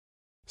impressive.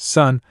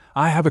 Son,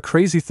 I have a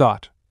crazy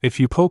thought. If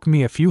you poke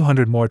me a few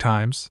hundred more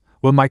times,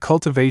 will my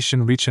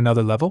cultivation reach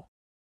another level?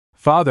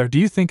 Father, do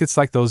you think it's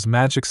like those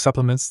magic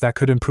supplements that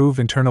could improve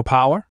internal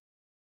power?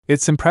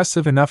 It's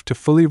impressive enough to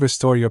fully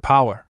restore your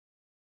power.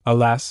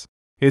 Alas,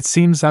 it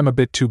seems I'm a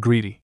bit too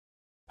greedy.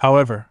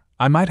 However,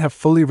 I might have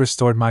fully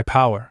restored my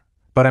power,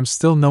 but I'm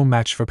still no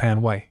match for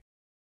Pan Wei.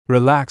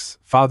 Relax,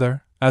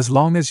 Father, as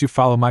long as you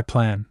follow my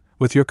plan,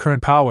 with your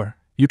current power,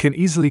 you can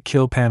easily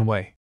kill Pan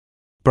Wei.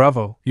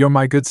 Bravo, you're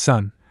my good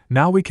son,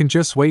 now we can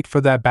just wait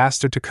for that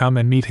bastard to come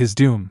and meet his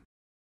doom.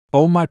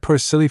 Oh my poor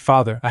silly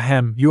father,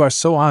 ahem, you are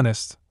so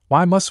honest,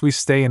 why must we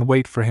stay and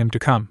wait for him to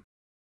come?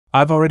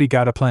 I've already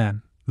got a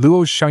plan.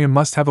 Luo Xiaoyan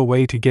must have a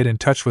way to get in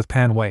touch with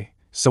Pan Wei,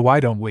 so why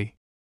don't we?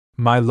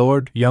 My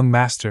lord, young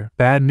master,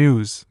 bad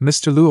news.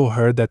 Mr. Luo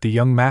heard that the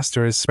young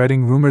master is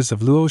spreading rumors of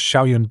Luo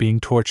Xiaoyan being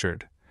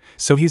tortured,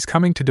 so he's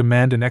coming to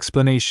demand an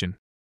explanation.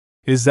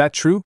 Is that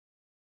true?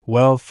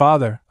 Well,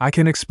 father, I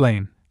can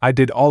explain. I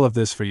did all of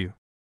this for you.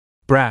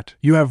 Brat,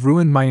 you have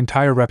ruined my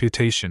entire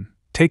reputation.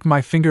 Take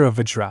my finger of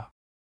Vajra.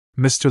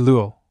 Mr.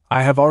 Luo,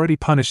 I have already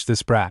punished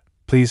this brat.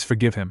 Please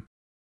forgive him.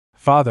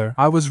 Father,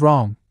 I was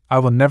wrong. I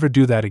will never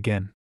do that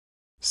again.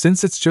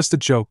 Since it's just a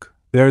joke,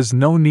 there is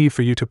no need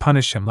for you to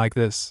punish him like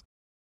this.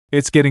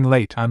 It's getting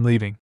late, I'm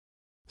leaving.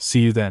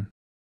 See you then.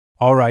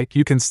 Alright,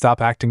 you can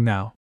stop acting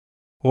now.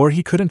 Or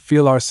he couldn't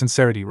feel our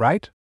sincerity,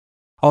 right?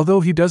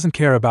 Although he doesn't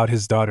care about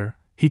his daughter,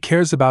 he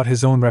cares about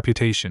his own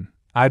reputation.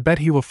 I bet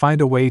he will find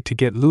a way to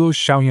get Luo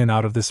Xiaoyan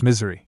out of this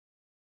misery.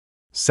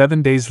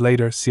 7 days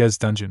later, Xie's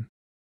dungeon.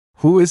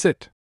 Who is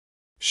it?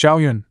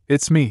 Xiaoyan,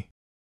 it's me.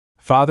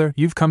 Father,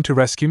 you've come to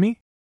rescue me?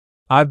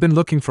 I've been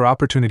looking for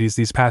opportunities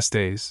these past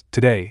days.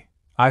 Today,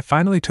 I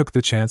finally took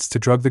the chance to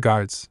drug the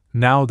guards.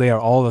 Now they are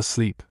all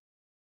asleep.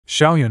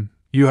 Xiaoyan,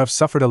 you have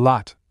suffered a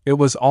lot. It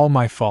was all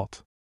my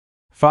fault.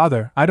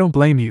 Father, I don't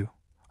blame you.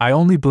 I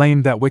only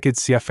blame that wicked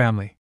Xie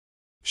family.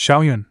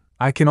 Xiaoyan,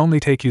 I can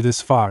only take you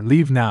this far.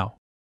 Leave now.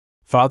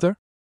 Father?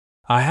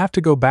 I have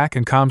to go back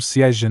and calm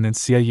Xie Yan and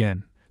Xie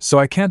Yan, so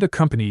I can't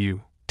accompany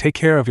you. Take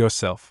care of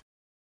yourself.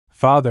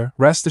 Father,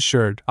 rest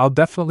assured, I'll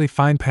definitely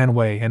find Pan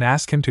Wei and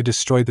ask him to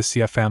destroy the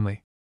Xie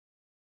family.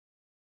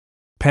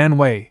 Pan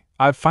Wei,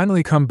 I've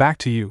finally come back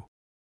to you.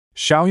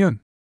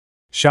 Xiaoyun!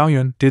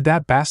 Xiaoyun, did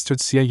that bastard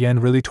Xie Yan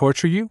really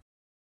torture you?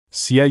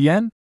 Xie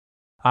Yan?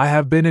 I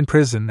have been in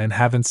prison and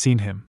haven't seen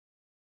him.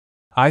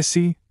 I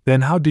see,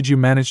 then how did you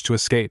manage to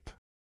escape?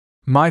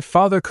 My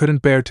father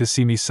couldn't bear to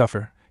see me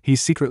suffer, he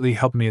secretly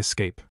helped me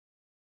escape.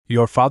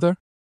 Your father?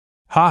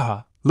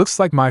 Haha, looks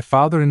like my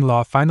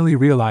father-in-law finally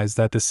realized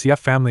that the Xie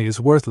family is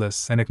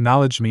worthless and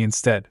acknowledged me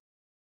instead.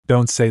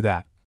 Don't say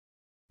that.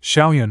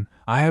 Xiaoyun,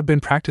 I have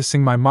been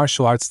practicing my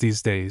martial arts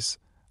these days.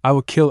 I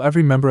will kill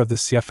every member of the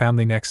Xie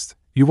family next.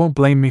 You won't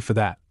blame me for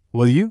that,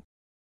 will you?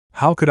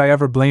 How could I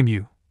ever blame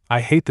you?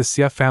 I hate the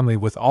Xie family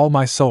with all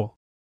my soul.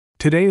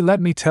 Today let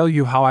me tell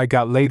you how I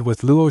got laid with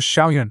Luo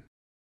Xiaoyun.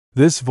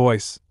 This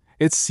voice,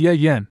 it's Xie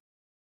Yan.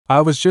 I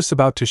was just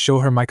about to show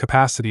her my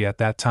capacity at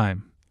that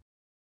time.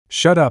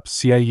 Shut up,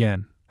 Xie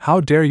Yan. How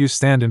dare you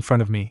stand in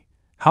front of me?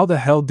 How the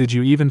hell did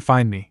you even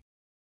find me?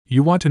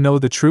 You want to know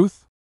the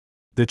truth?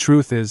 The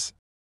truth is,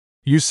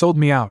 you sold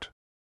me out.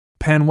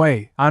 Pan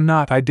Wei,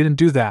 I didn't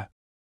do that.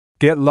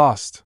 Get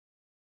lost.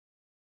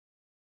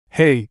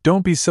 Hey,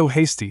 don't be so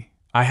hasty.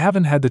 I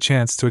haven't had the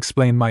chance to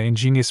explain my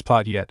ingenious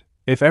plot yet.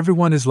 If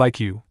everyone is like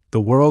you, the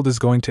world is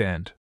going to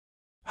end.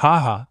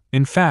 Haha,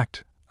 in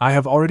fact, I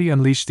have already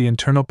unleashed the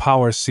internal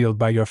power sealed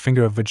by your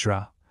finger of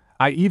Vajra.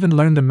 I even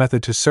learned the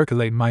method to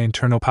circulate my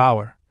internal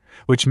power,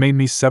 which made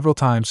me several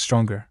times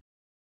stronger.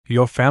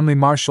 Your family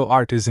martial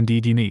art is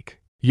indeed unique,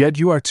 yet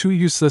you are too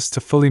useless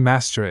to fully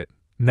master it.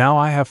 Now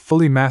I have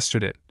fully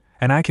mastered it,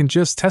 and I can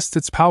just test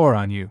its power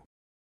on you.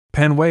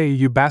 Pan Wei,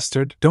 you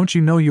bastard, don't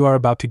you know you are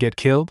about to get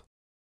killed?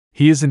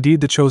 He is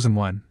indeed the chosen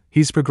one,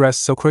 he's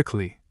progressed so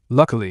quickly.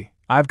 Luckily,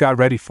 I've got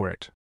ready for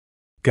it.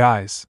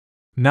 Guys,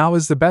 now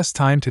is the best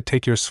time to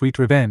take your sweet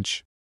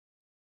revenge.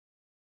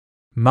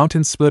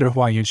 Mountain Splitter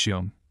Hua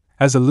Yunxiong,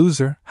 as a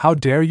loser, how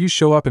dare you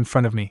show up in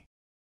front of me?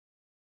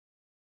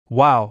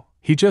 Wow,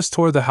 he just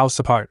tore the house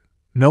apart.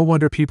 No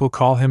wonder people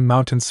call him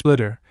Mountain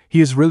Splitter, he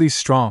is really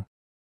strong.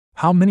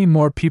 How many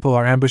more people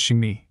are ambushing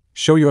me?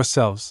 Show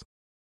yourselves.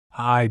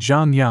 I,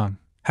 Zhang Yang,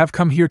 have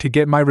come here to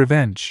get my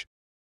revenge.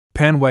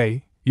 Pan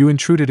Wei, you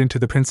intruded into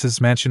the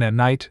prince's mansion at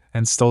night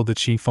and stole the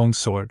Qi Feng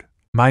sword.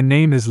 My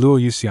name is Luo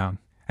Yuxiang,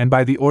 and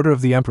by the order of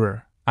the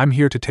emperor, I'm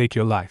here to take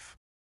your life.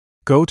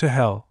 Go to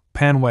hell,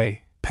 Pan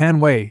Wei. Pan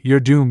Wei,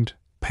 you're doomed.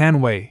 Pan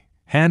Wei,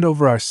 hand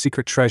over our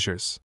secret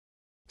treasures.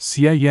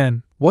 Xie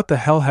Yan, what the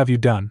hell have you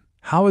done?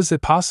 How is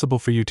it possible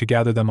for you to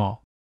gather them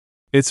all?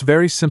 It's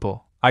very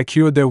simple. I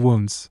cured their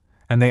wounds,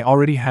 and they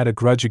already had a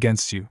grudge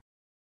against you.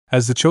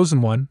 As the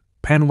chosen one,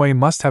 Pan Wei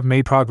must have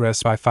made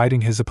progress by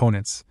fighting his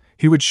opponents.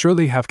 He would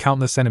surely have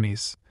countless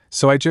enemies,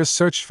 so I just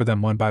searched for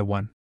them one by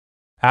one.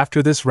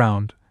 After this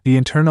round, the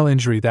internal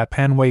injury that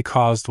Pan Wei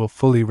caused will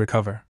fully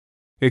recover.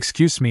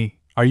 Excuse me,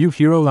 are you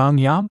Hero Lang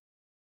Yam?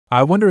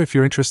 I wonder if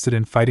you're interested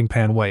in fighting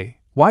Pan Wei.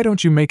 Why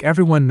don't you make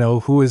everyone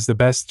know who is the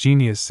best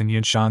genius in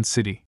Yunshan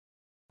City?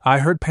 I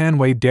heard Pan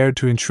Wei dared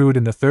to intrude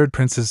in the third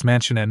prince's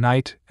mansion at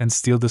night and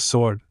steal the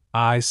sword.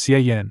 I,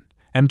 Xie Yan,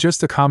 am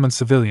just a common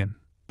civilian,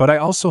 but I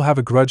also have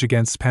a grudge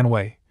against Pan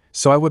Wei,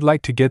 so I would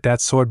like to get that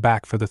sword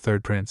back for the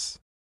third prince.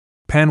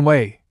 Pan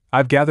Wei,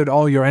 I've gathered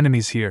all your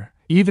enemies here.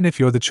 Even if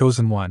you're the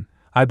chosen one,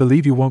 I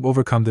believe you won't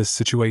overcome this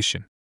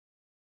situation.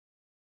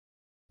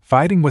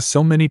 Fighting with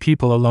so many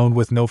people alone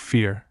with no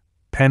fear,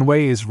 Pan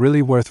Wei is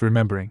really worth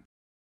remembering.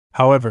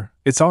 However,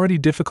 it's already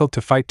difficult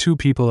to fight 2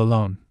 people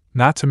alone,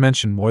 not to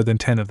mention more than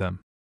 10 of them.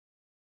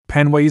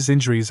 Pan Wei's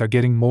injuries are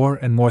getting more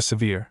and more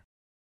severe.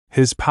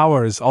 His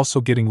power is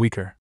also getting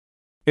weaker.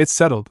 It's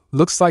settled,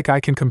 looks like I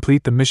can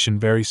complete the mission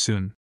very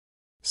soon.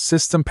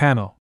 System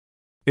panel.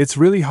 It's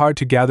really hard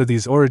to gather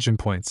these origin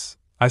points.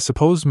 I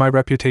suppose my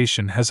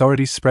reputation has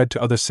already spread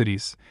to other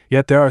cities,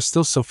 yet there are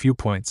still so few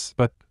points,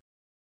 but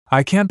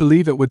I can't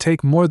believe it would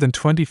take more than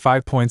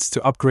 25 points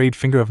to upgrade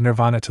Finger of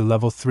Nirvana to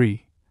level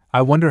 3.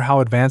 I wonder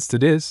how advanced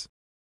it is?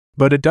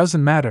 But it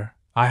doesn't matter,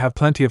 I have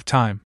plenty of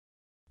time.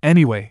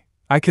 Anyway,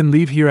 I can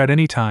leave here at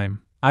any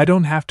time. I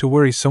don't have to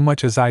worry so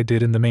much as I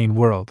did in the main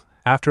world.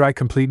 After I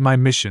complete my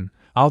mission,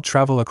 I'll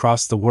travel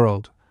across the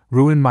world,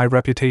 ruin my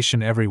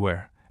reputation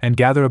everywhere, and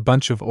gather a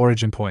bunch of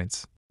origin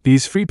points.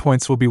 These free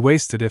points will be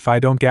wasted if I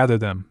don't gather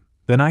them.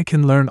 Then I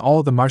can learn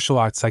all the martial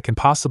arts I can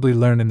possibly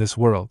learn in this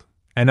world,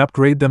 and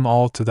upgrade them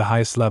all to the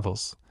highest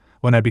levels.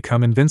 When I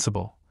become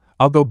invincible,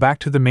 I'll go back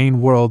to the main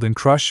world and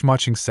crush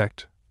Marching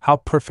Sect. How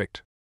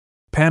perfect.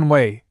 Pan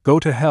Wei, go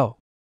to hell.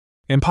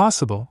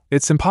 Impossible,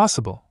 it's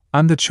impossible.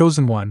 I'm the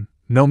chosen one.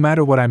 No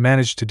matter what I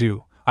managed to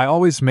do, I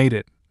always made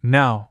it.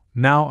 Now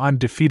I'm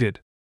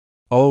defeated.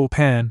 Oh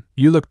Pan,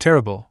 you look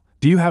terrible.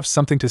 Do you have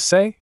something to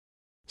say?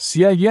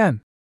 Xie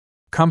Yan.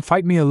 Come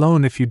fight me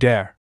alone if you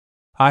dare.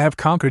 I have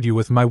conquered you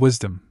with my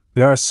wisdom.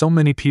 There are so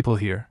many people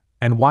here,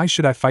 and why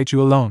should I fight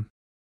you alone?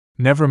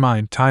 Never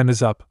mind, time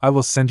is up, I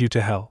will send you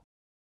to hell.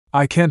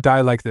 I can't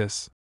die like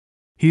this.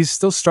 He's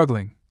still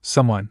struggling.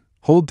 Someone,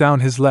 hold down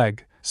his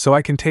leg, so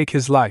I can take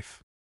his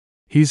life.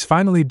 He's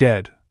finally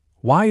dead.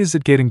 Why is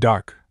it getting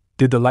dark?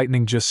 Did the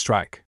lightning just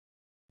strike?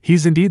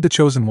 He's indeed the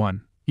chosen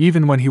one.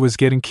 Even when he was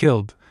getting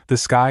killed, the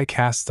sky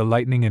cast the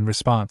lightning in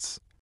response.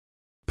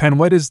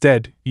 Panwet is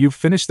dead, you've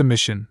finished the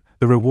mission,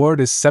 the reward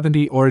is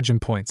 70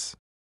 origin points.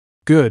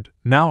 Good,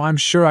 now I'm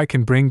sure I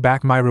can bring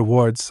back my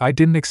rewards. I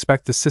didn't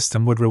expect the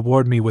system would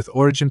reward me with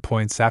origin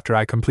points after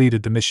I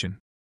completed the mission.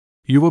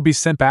 You will be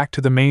sent back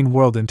to the main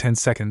world in 10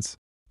 seconds.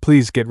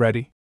 Please get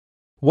ready.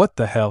 What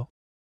the hell?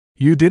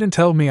 You didn't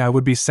tell me I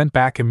would be sent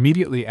back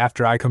immediately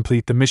after I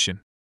complete the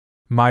mission.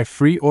 My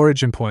free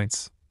origin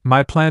points,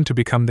 my plan to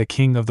become the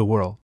king of the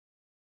world.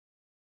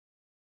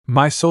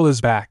 My soul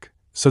is back,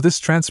 so this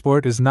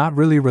transport is not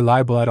really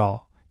reliable at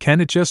all. Can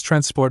it just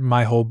transport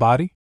my whole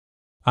body?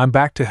 I'm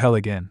back to hell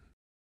again.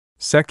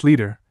 Sect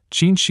leader,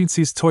 Qin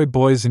Shinxi's toy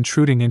boys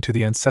intruding into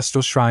the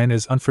ancestral shrine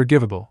is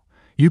unforgivable.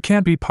 You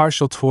can't be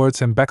partial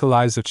towards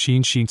Mbekali's of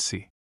Qin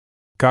Shinxi.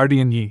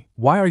 Guardian Yi,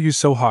 why are you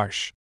so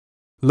harsh?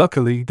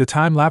 Luckily, the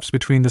time lapse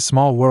between the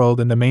small world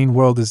and the main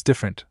world is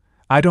different.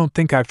 I don't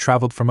think I've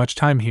traveled for much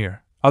time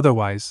here,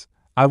 otherwise,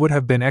 I would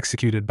have been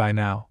executed by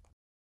now.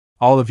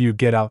 All of you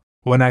get out.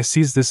 When I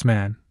seize this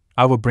man,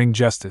 I will bring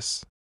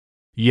justice.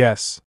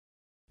 Yes.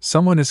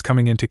 Someone is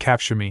coming in to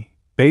capture me.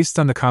 Based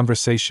on the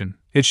conversation,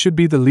 it should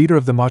be the leader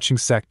of the marching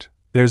sect.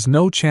 There's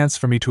no chance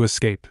for me to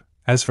escape.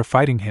 As for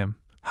fighting him,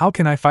 how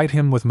can I fight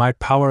him with my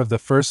power of the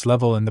first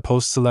level in the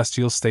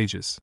post-celestial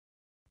stages?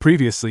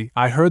 Previously,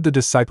 I heard the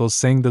disciples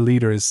saying the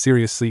leader is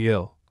seriously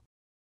ill.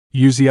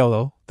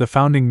 Yuzielo, the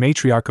founding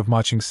matriarch of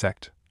marching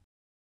sect.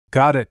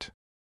 Got it.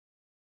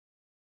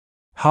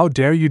 How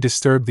dare you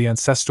disturb the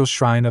ancestral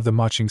shrine of the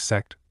marching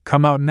sect?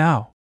 Come out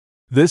now.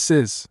 This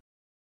is...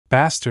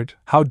 Bastard,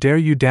 how dare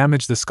you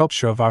damage the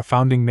sculpture of our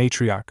founding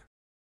matriarch?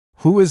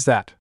 Who is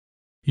that?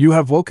 You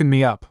have woken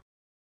me up.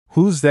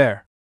 Who's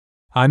there?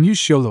 I'm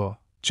Yushiolo,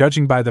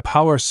 judging by the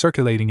power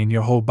circulating in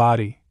your whole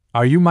body.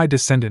 Are you my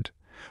descendant,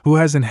 who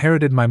has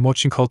inherited my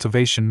mochi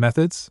cultivation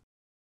methods?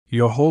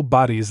 Your whole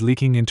body is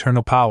leaking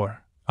internal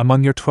power.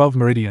 Among your 12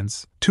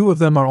 meridians, 2 of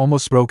them are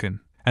almost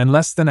broken, and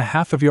less than a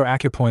half of your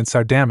acupoints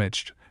are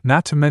damaged,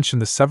 not to mention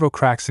the several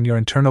cracks in your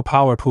internal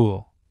power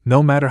pool.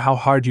 No matter how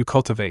hard you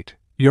cultivate,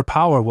 your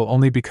power will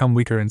only become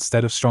weaker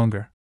instead of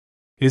stronger.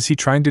 Is he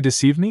trying to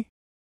deceive me?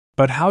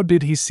 But how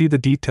did he see the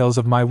details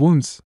of my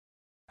wounds?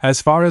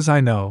 As far as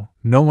I know,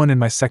 no one in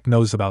my sect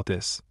knows about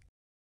this.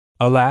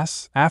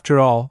 Alas, after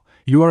all,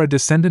 you are a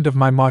descendant of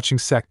my marching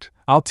sect.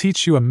 I'll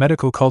teach you a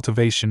medical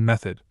cultivation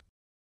method.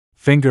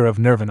 Finger of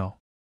Nirvana.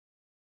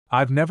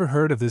 I've never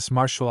heard of this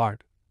martial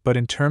art, but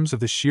in terms of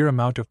the sheer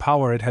amount of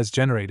power it has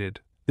generated,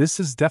 this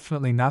is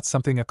definitely not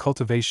something a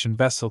cultivation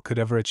vessel could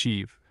ever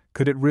achieve.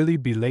 Could it really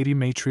be Lady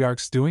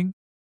Matriarch's doing?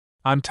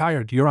 I'm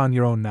tired, you're on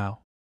your own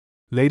now.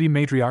 Lady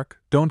Matriarch,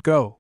 don't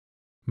go.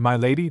 My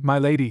lady, my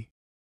lady.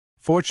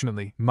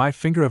 Fortunately, my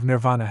finger of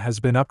Nirvana has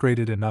been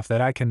upgraded enough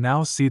that I can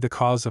now see the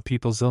cause of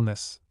people's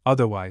illness.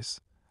 Otherwise,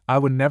 I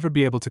would never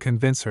be able to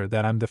convince her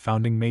that I'm the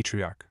founding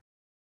matriarch.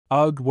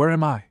 Ugh, where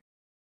am I?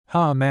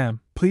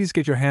 Ma'am, please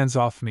get your hands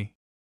off me.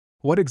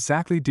 What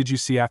exactly did you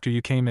see after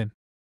you came in?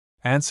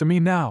 Answer me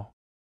now.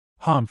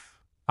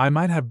 Humph. I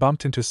might have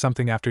bumped into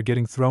something after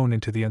getting thrown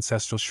into the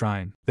ancestral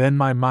shrine. Then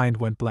my mind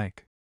went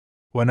blank.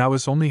 When I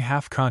was only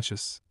half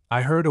conscious,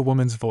 I heard a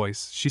woman's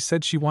voice. She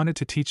said she wanted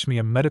to teach me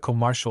a medical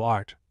martial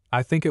art.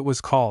 I think it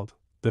was called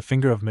the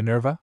Finger of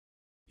Minerva?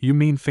 You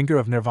mean Finger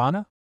of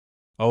Nirvana?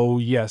 Oh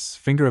yes,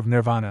 Finger of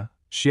Nirvana.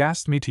 She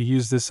asked me to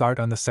use this art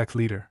on the sect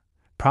leader,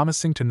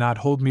 promising to not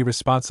hold me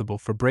responsible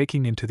for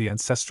breaking into the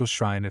ancestral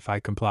shrine if I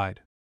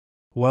complied.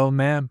 Well,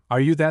 ma'am, are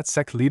you that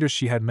sect leader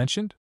she had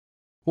mentioned?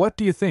 What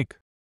do you think?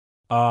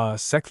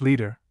 Sect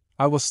leader,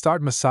 I will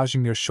start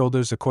massaging your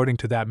shoulders according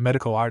to that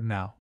medical art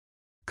now.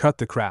 Cut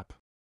the crap.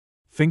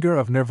 Finger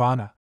of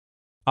Nirvana.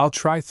 I'll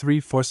try 3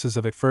 forces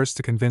of it first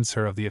to convince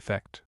her of the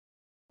effect.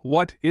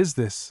 What is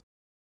this?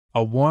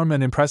 A warm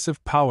and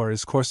impressive power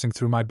is coursing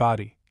through my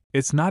body.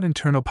 It's not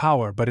internal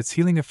power, but its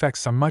healing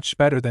effects are much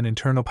better than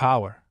internal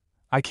power.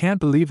 I can't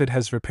believe it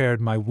has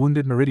repaired my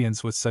wounded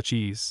meridians with such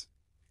ease.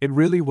 It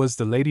really was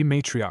the Lady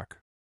Matriarch.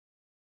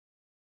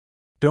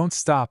 Don't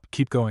stop,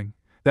 keep going.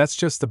 That's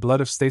just the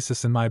blood of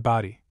stasis in my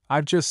body.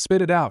 I've just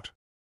spit it out.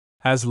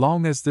 As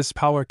long as this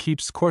power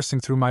keeps coursing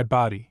through my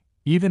body,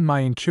 even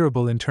my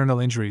incurable internal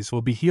injuries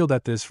will be healed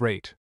at this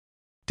rate.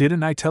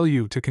 Didn't I tell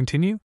you to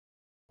continue?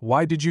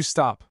 Why did you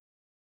stop?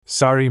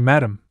 Sorry,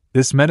 madam.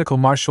 This medical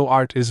martial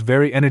art is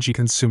very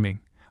energy-consuming.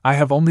 I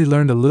have only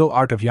learned a little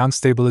art of yang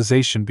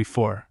stabilization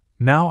before.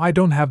 Now I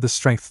don't have the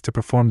strength to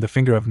perform the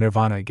Finger of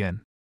Nirvana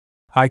again.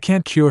 I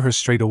can't cure her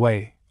straight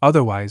away,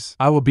 otherwise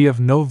I will be of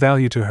no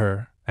value to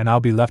her, and I'll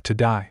be left to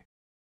die.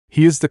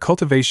 He is the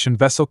cultivation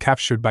vessel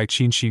captured by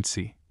Qin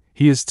Shinxi.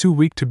 He is too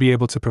weak to be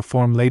able to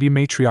perform Lady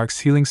Matriarch's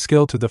healing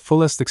skill to the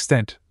fullest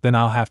extent, then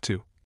I'll have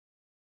to.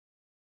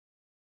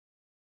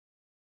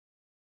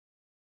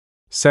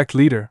 Sect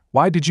leader,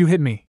 why did you hit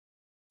me?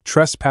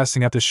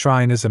 Trespassing at the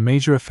shrine is a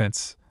major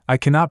offense. I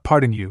cannot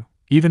pardon you.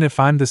 Even if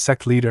I'm the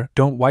sect leader,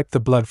 don't wipe the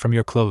blood from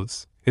your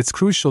clothes. It's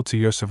crucial to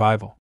your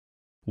survival.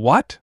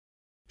 What?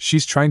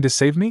 She's trying to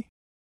save me?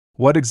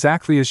 What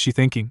exactly is she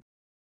thinking?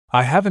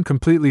 I haven't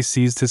completely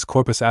seized his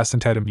corpus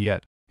ascentetum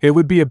yet. It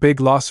would be a big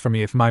loss for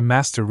me if my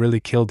master really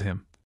killed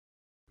him.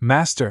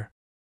 Master!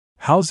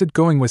 How's it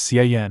going with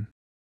Xie Yan?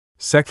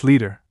 Sect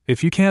leader,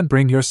 if you can't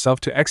bring yourself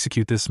to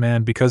execute this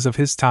man because of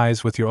his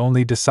ties with your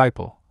only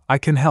disciple, I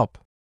can help.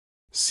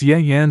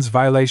 Xie Yan's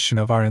violation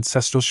of our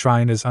ancestral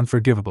shrine is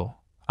unforgivable.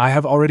 I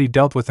have already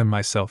dealt with him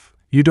myself.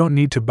 You don't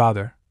need to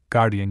bother,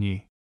 Guardian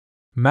Yi.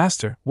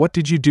 Master, what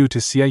did you do to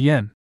Xie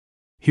Yan?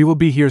 He will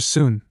be here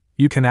soon,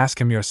 you can ask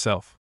him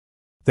yourself.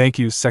 Thank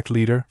you, sect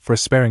leader, for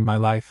sparing my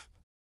life.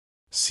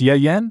 Xie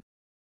Yan?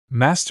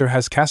 Master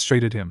has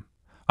castrated him.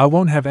 I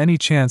won't have any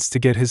chance to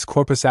get his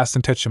corpus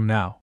ascentetum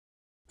now.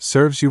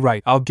 Serves you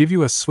right, I'll give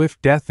you a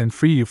swift death and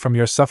free you from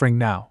your suffering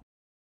now.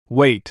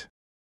 Wait.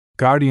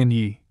 Guardian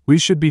Yi, we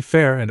should be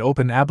fair and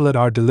open about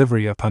our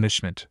delivery of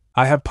punishment.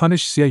 I have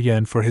punished Xie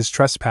Yan for his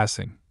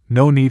trespassing,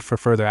 no need for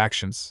further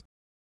actions.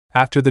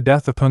 After the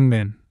death of Peng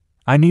Min,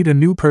 I need a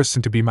new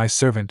person to be my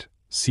servant.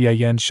 Xie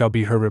Yan shall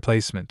be her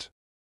replacement.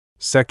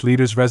 Sect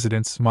leader's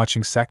residence,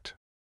 marching sect.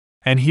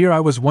 And here I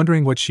was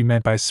wondering what she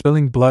meant by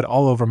spilling blood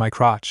all over my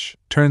crotch.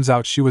 Turns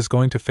out she was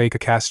going to fake a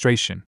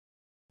castration.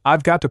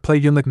 I've got to play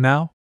eunuch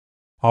now?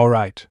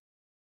 Alright.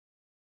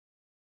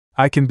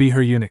 I can be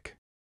her eunuch.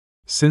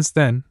 Since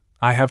then,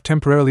 I have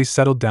temporarily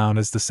settled down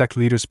as the sect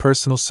leader's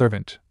personal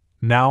servant.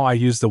 Now I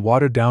use the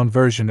watered-down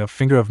version of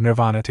Finger of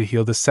Nirvana to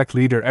heal the sect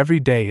leader every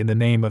day in the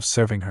name of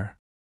serving her.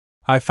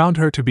 I found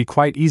her to be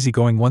quite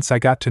easygoing once I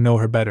got to know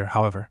her better,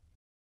 however.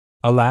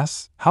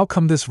 Alas, how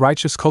come this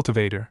righteous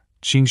cultivator,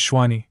 Qin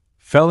Shuani,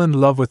 fell in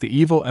love with the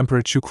evil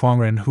Emperor Chu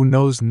Kuangren who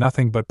knows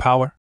nothing but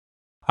power?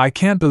 I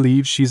can't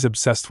believe she's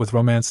obsessed with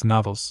romance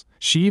novels.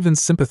 She even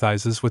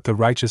sympathizes with the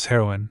righteous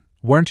heroine.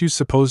 Weren't you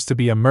supposed to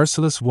be a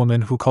merciless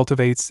woman who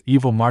cultivates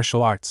evil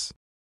martial arts?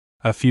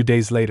 A few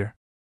days later.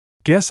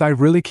 Guess I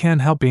really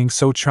can't help being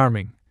so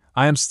charming.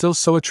 I am still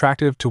so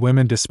attractive to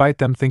women despite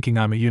them thinking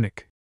I'm a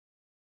eunuch.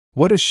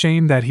 What a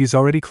shame that he's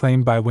already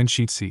claimed by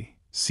Wenxi.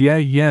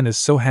 Xie Yan is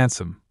so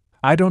handsome.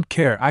 I don't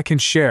care, I can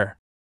share.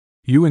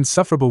 You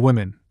insufferable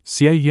women,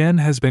 Xie Yan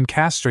has been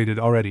castrated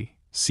already.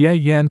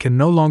 Xie Yan can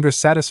no longer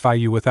satisfy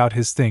you without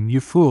his thing,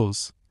 you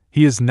fools.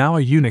 He is now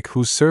a eunuch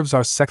who serves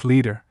our sect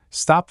leader.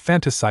 Stop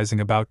fantasizing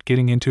about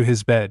getting into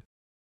his bed.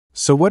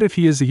 So what if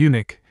he is a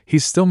eunuch?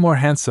 He's still more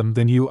handsome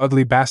than you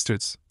ugly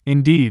bastards.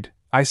 Indeed,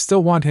 I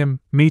still want him,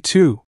 me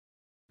too.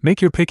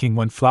 Make your picking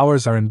when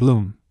flowers are in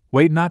bloom.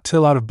 Wait not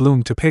till out of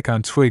bloom to pick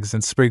on twigs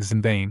and sprigs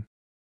in vain.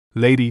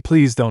 Lady,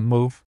 please don't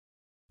move.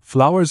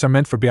 Flowers are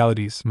meant for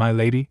realities, my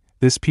lady.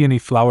 This peony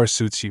flower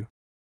suits you.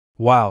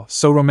 Wow,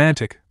 so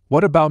romantic.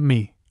 What about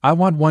me? I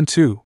want one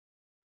too.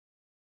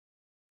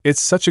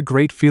 It's such a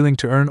great feeling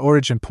to earn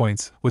origin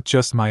points with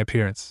just my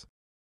appearance.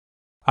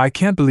 I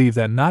can't believe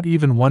that not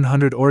even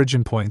 100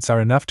 origin points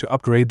are enough to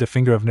upgrade the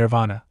Finger of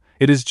Nirvana.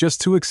 It is just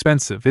too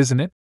expensive, isn't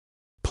it?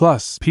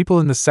 Plus, people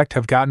in the sect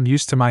have gotten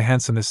used to my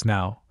handsomeness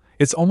now.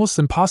 It's almost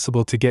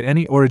impossible to get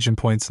any origin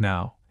points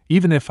now,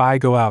 even if I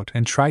go out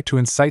and try to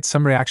incite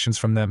some reactions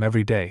from them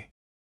every day.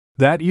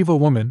 That evil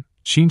woman,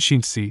 Qin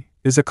Xinxi,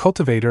 is a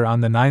cultivator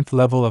on the 9th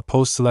level of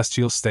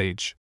post-celestial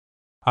stage.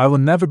 I will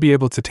never be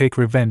able to take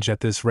revenge at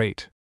this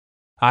rate.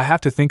 I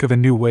have to think of a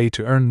new way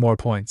to earn more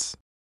points.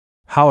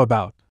 How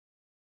about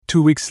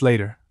 2 weeks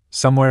later,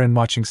 somewhere in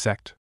Watching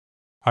Sect?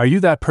 Are you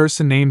that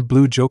person named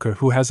Blue Joker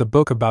who has a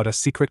book about a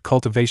secret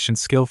cultivation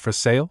skill for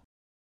sale?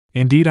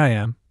 Indeed I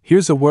am.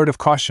 Here's a word of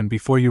caution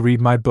before you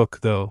read my book,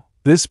 though.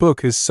 This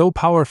book is so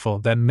powerful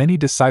that many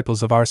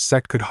disciples of our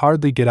sect could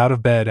hardly get out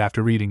of bed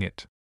after reading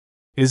it.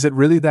 Is it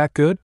really that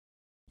good?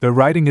 The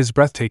writing is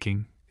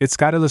breathtaking. It's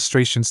got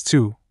illustrations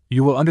too.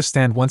 You will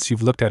understand once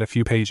you've looked at a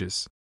few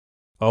pages.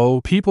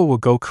 Oh, people will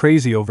go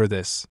crazy over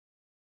this.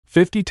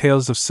 50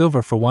 taels of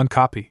silver for one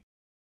copy.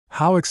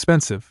 How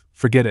expensive?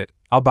 Forget it,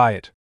 I'll buy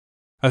it.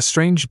 A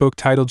strange book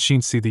titled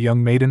Xinxi the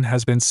Young Maiden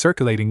has been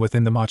circulating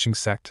within the Maching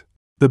sect.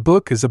 The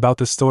book is about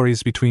the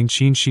stories between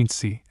Qin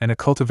Xinxi and a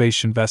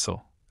cultivation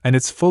vessel, and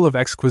it's full of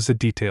exquisite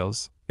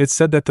details. It's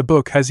said that the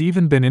book has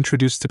even been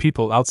introduced to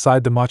people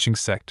outside the Maching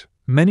sect.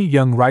 Many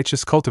young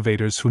righteous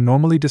cultivators who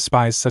normally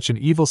despise such an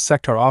evil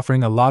sect are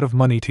offering a lot of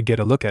money to get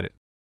a look at it.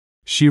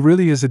 She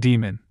really is a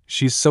demon.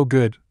 She's so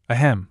good.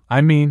 Ahem, I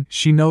mean,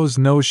 she knows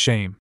no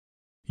shame.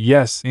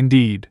 Yes,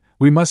 indeed,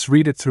 we must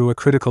read it through a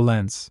critical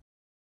lens.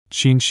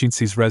 Qin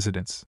Xinxi's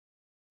residence.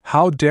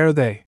 How dare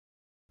they?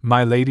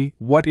 My lady,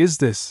 what is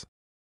this?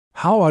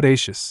 How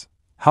audacious!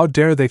 How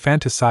dare they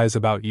fantasize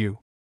about you?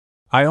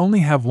 I only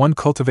have one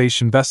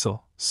cultivation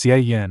vessel,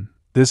 Xie Yan.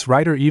 This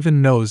writer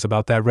even knows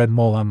about that red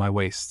mole on my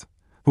waist.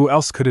 Who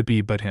else could it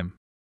be but him?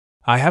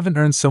 I haven't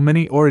earned so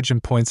many origin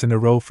points in a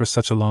row for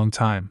such a long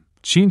time.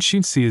 Qin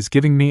Xinxi is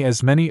giving me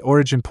as many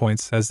origin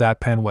points as that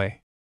Panwei.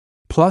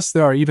 Plus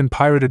there are even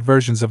pirated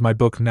versions of my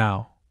book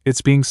now.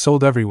 It's being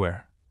sold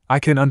everywhere. I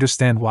can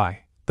understand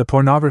why. The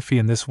pornography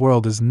in this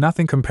world is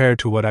nothing compared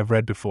to what I've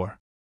read before.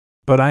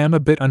 But I am a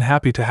bit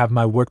unhappy to have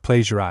my work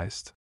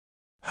plagiarized.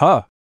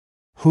 Huh!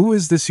 Who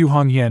is this Yu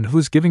Hongyan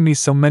who's giving me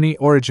so many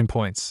origin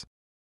points?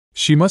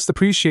 She must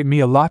appreciate me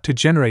a lot to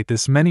generate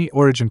this many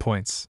origin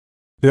points.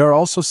 There are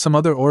also some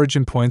other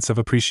origin points of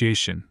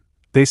appreciation.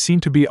 They seem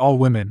to be all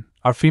women.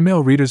 Are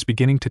female readers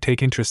beginning to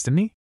take interest in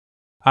me?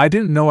 I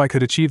didn't know I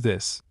could achieve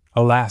this.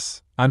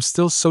 Alas, I'm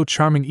still so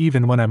charming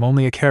even when I'm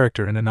only a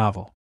character in a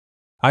novel.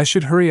 I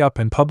should hurry up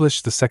and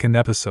publish the second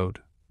episode.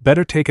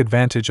 Better take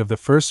advantage of the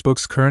first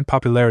book's current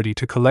popularity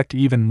to collect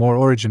even more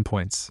origin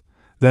points.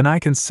 Then I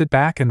can sit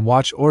back and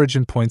watch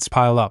origin points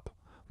pile up.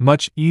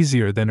 Much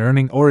easier than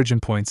earning origin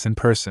points in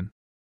person.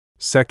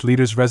 Sect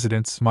leader's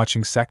residence,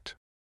 marching sect.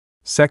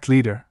 Sect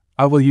leader,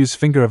 I will use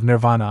Finger of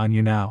Nirvana on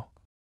you now.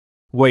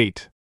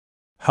 Wait.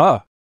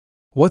 Huh.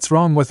 What's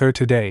wrong with her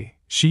today?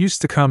 She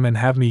used to come and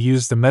have me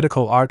use the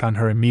medical art on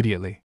her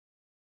immediately.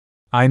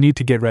 I need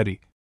to get ready.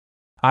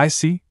 I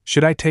see.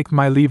 Should I take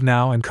my leave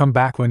now and come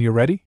back when you're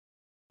ready?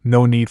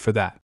 No need for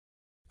that.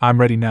 I'm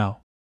ready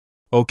now.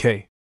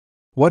 Okay.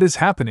 What is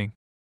happening?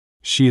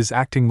 She is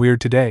acting weird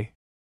today.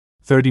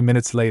 30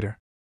 minutes later.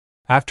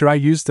 After I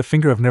used the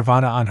Finger of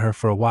Nirvana on her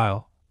for a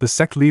while, the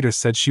sect leader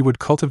said she would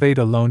cultivate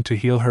alone to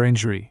heal her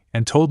injury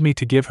and told me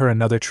to give her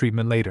another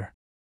treatment later.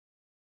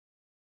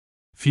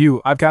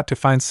 Phew, I've got to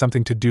find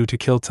something to do to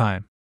kill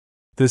time.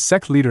 The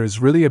sect leader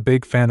is really a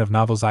big fan of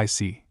novels. I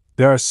see.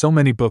 There are so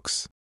many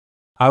books.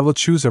 I will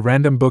choose a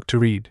random book to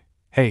read.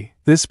 Hey,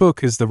 this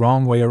book is the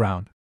wrong way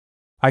around.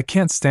 I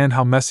can't stand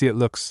how messy it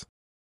looks.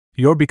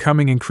 You're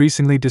becoming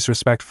increasingly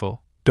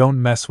disrespectful.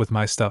 Don't mess with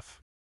my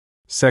stuff.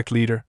 Sect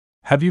leader,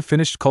 have you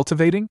finished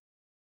cultivating?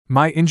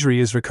 My injury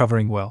is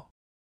recovering well.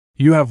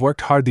 You have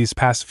worked hard these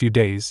past few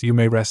days. You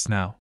may rest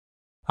now.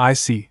 I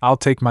see. I'll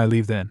take my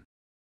leave then.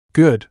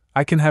 Good,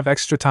 I can have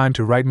extra time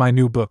to write my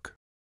new book.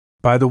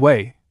 By the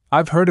way,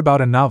 I've heard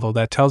about a novel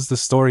that tells the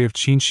story of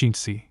Qin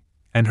Xinxi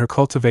and her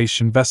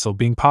cultivation vessel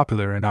being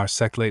popular in our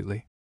sect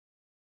lately.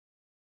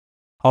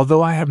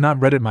 Although I have not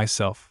read it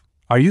myself,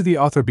 are you the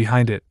author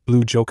behind it,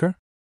 Blue Joker?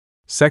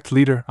 Sect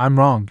leader, I'm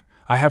wrong.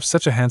 I have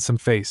such a handsome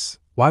face.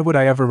 Why would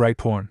I ever write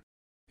porn?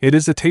 It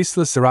is a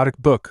tasteless erotic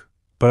book,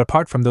 but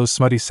apart from those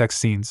smutty sex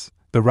scenes,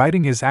 the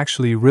writing is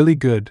actually really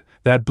good.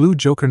 That Blue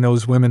Joker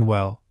knows women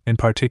well, in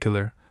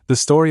particular, the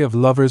story of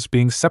lovers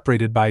being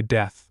separated by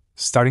death,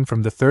 starting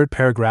from the third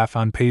paragraph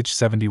on page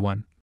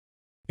 71.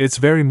 It's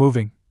very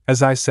moving.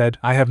 As I said,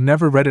 I have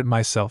never read it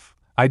myself,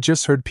 I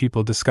just heard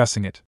people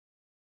discussing it.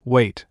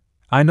 Wait,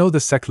 I know the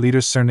sect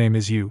leader's surname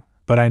is Yu,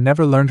 but I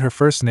never learned her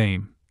first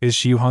name. Is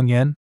she Xie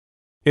Yan?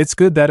 It's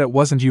good that it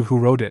wasn't you who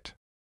wrote it.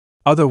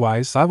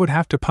 Otherwise, I would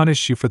have to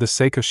punish you for the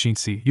sake of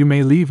Xinxi. You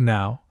may leave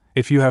now.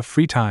 If you have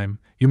free time,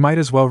 you might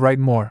as well write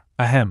more.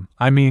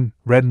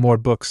 Read more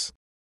books.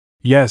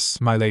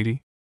 Yes, my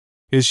lady.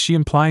 Is she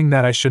implying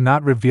that I should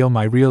not reveal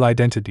my real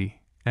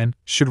identity, and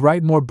should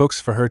write more books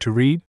for her to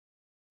read?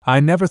 I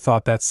never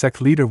thought that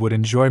sect leader would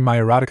enjoy my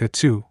erotica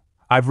too.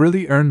 I've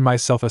really earned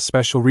myself a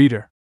special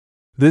reader.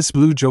 This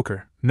Blue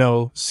Joker,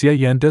 no, Xie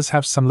Yan does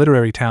have some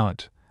literary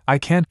talent. I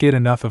can't get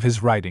enough of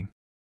his writing.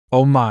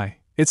 Oh my,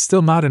 it's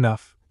still not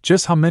enough.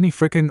 Just how many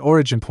frickin'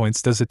 origin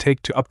points does it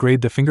take to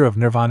upgrade the Finger of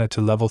Nirvana to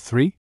level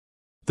 3?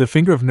 The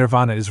Finger of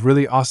Nirvana is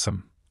really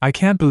awesome. I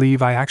can't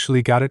believe I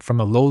actually got it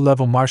from a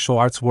low-level martial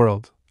arts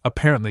world.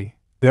 Apparently,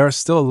 there are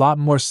still a lot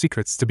more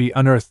secrets to be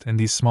unearthed in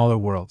these smaller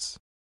worlds.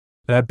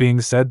 That being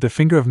said, the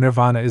Finger of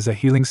Nirvana is a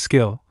healing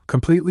skill,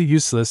 completely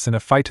useless in a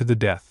fight to the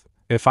death.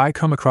 If I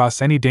come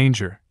across any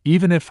danger,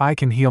 even if I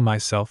can heal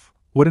myself,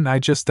 wouldn't I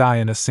just die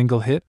in a single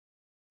hit?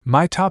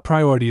 My top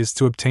priority is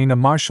to obtain a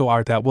martial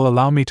art that will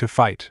allow me to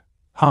fight.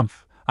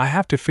 Humph, I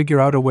have to figure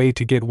out a way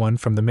to get one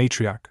from the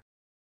matriarch.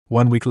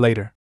 1 week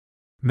later.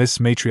 Miss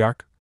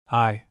Matriarch,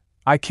 I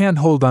can't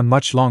hold on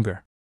much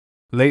longer.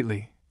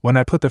 Lately, when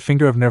I put the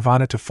Finger of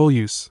Nirvana to full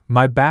use,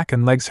 my back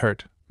and legs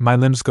hurt, my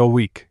limbs go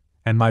weak,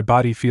 and my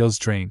body feels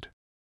drained.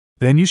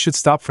 Then you should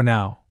stop for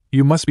now.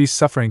 You must be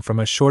suffering from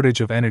a shortage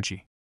of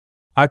energy.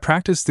 I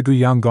practice the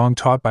Guyang Gong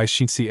taught by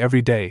Xinxi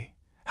every day.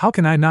 How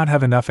can I not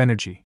have enough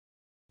energy?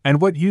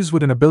 And what use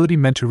would an ability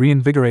meant to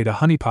reinvigorate a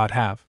honeypot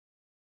have?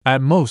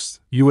 At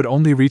most, you would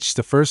only reach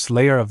the first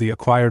layer of the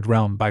acquired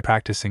realm by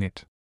practicing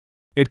it.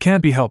 It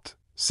can't be helped,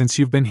 since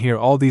you've been here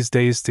all these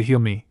days to heal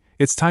me,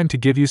 it's time to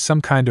give you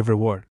some kind of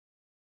reward.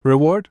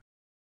 Reward?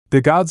 The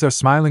gods are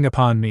smiling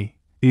upon me.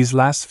 These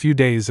last few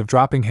days of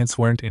dropping hints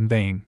weren't in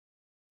vain.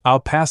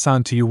 I'll pass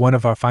on to you one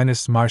of our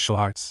finest martial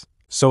arts,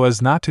 so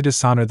as not to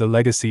dishonor the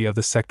legacy of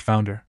the sect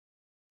founder.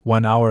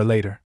 1 hour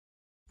later.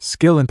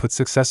 Skill input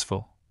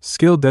successful.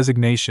 Skill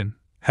designation,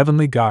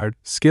 Heavenly Guard,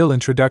 skill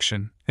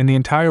introduction. In the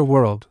entire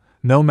world,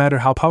 no matter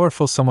how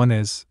powerful someone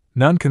is,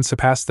 none can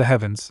surpass the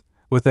heavens.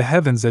 With the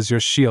heavens as your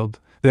shield,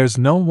 there's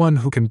no one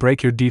who can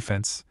break your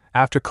defense.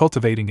 After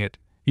cultivating it,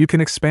 you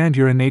can expand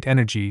your innate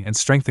energy and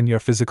strengthen your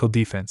physical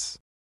defense.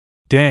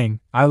 Dang,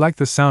 I like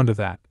the sound of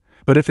that,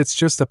 but if it's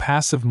just a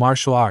passive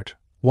martial art,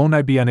 won't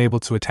I be unable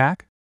to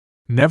attack?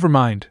 Never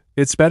mind,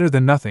 it's better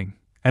than nothing,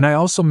 and I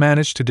also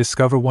managed to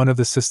discover one of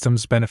the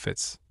system's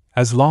benefits.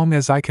 As long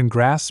as I can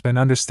grasp and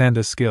understand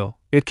a skill,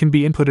 it can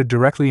be inputted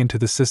directly into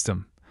the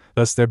system,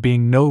 thus there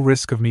being no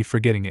risk of me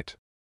forgetting it.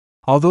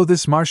 Although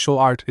this martial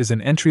art is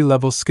an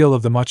entry-level skill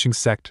of the marching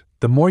sect,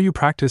 the more you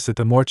practice it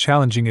the more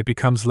challenging it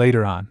becomes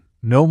later on.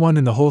 No one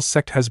in the whole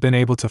sect has been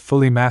able to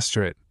fully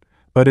master it,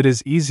 but it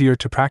is easier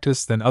to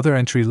practice than other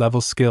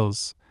entry-level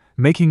skills,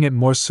 making it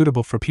more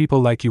suitable for people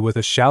like you with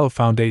a shallow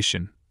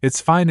foundation.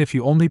 It's fine if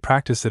you only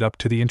practice it up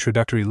to the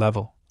introductory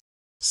level,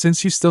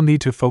 since you still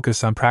need to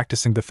focus on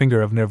practicing the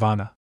finger of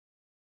nirvana.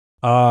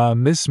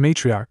 Miss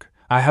Matriarch,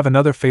 I have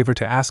another favor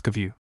to ask of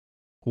you.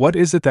 What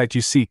is it that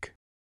you seek?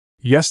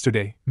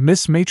 Yesterday,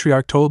 Miss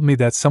Matriarch told me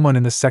that someone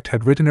in the sect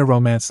had written a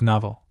romance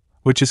novel,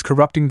 which is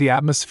corrupting the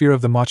atmosphere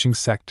of the marching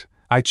sect.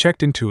 I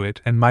checked into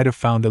it and might have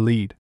found a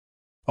lead.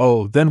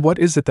 Oh, then what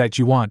is it that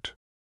you want?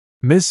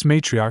 Miss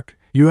Matriarch,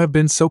 you have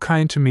been so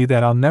kind to me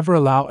that I'll never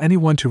allow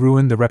anyone to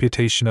ruin the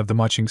reputation of the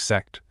marching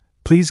sect.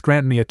 Please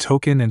grant me a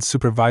token and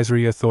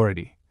supervisory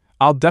authority.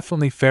 I'll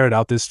definitely ferret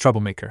out this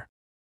troublemaker.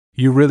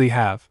 You really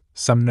have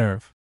some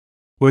nerve.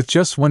 With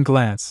just one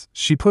glance,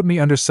 she put me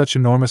under such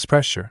enormous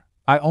pressure,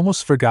 I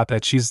almost forgot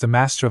that she's the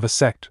master of a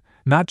sect,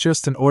 not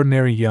just an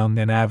ordinary young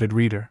and avid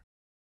reader.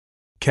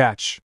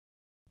 Catch.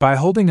 By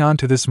holding on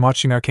to this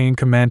marching arcane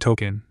command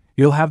token,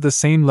 you'll have the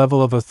same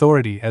level of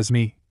authority as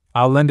me.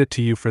 I'll lend it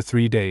to you for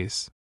 3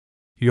 days.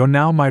 You're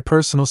now my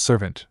personal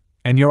servant,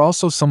 and you're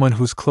also someone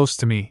who's close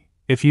to me.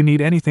 If you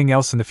need anything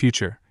else in the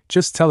future,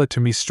 just tell it to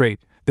me straight.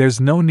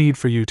 There's no need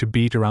for you to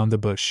beat around the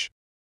bush.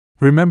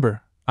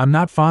 Remember, I'm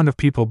not fond of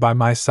people by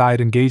my side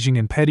engaging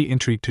in petty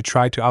intrigue to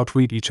try to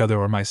outwit each other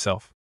or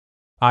myself.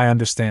 I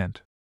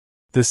understand.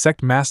 The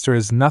sect master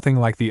is nothing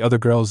like the other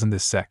girls in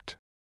this sect.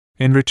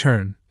 In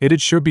return,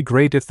 it'd sure be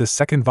great if the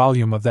second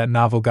volume of that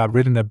novel got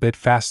written a bit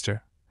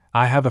faster.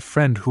 I have a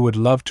friend who would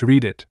love to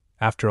read it,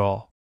 after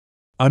all.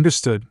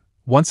 Understood.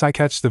 Once I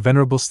catch the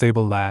venerable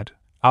stable lad,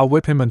 I'll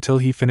whip him until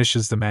he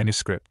finishes the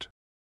manuscript.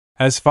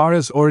 As far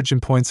as origin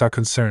points are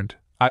concerned,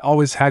 I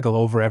always haggle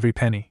over every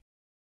penny.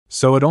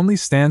 So it only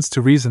stands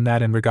to reason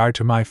that in regard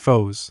to my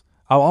foes,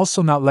 I'll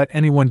also not let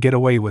anyone get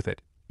away with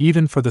it,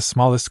 even for the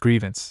smallest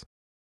grievance.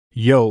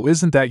 Yo,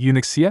 isn't that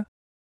Xie?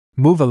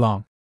 Move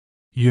along.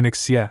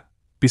 Xie,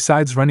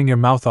 besides running your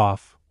mouth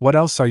off, what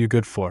else are you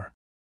good for?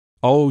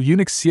 Oh,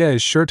 Xie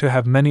is sure to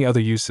have many other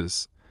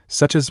uses,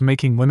 such as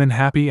making women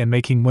happy and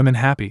making women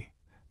happy.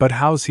 But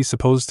how's he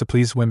supposed to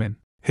please women?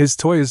 His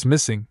toy is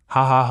missing,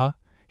 ha ha ha.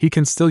 He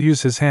can still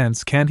use his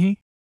hands, can he?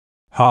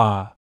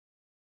 Ha.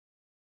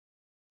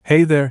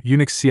 Hey there,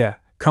 Xie,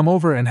 come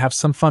over and have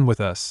some fun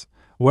with us.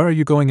 Where are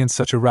you going in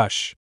such a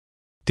rush?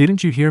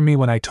 Didn't you hear me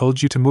when I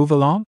told you to move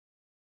along?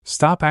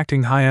 Stop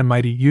acting high and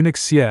mighty,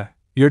 Xie.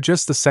 You're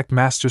just the sect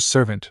master's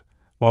servant.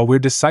 While we're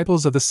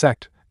disciples of the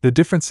sect, the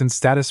difference in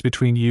status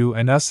between you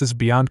and us is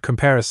beyond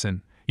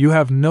comparison. You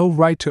have no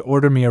right to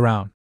order me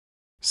around.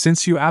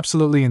 Since you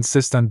absolutely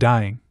insist on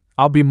dying,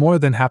 I'll be more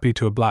than happy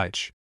to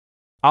oblige.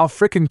 I'll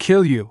frickin'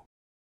 kill you!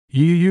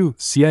 You,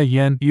 Xie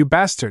Yan, you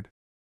bastard!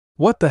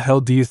 What the hell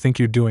do you think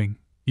you're doing?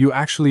 You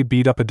actually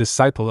beat up a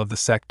disciple of the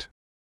sect.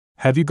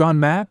 Have you gone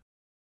mad?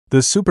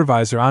 The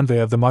supervisor envoy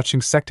of the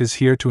marching sect is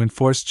here to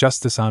enforce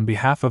justice on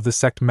behalf of the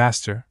sect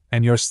master,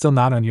 and you're still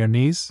not on your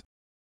knees?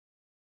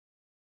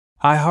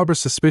 I harbor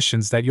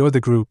suspicions that you're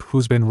the group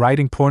who's been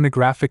writing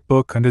pornographic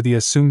book under the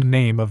assumed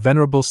name of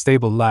Venerable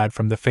Stable Lad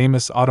from the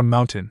famous Autumn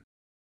Mountain.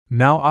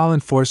 Now I'll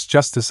enforce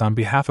justice on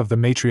behalf of the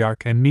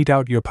matriarch and mete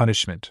out your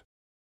punishment.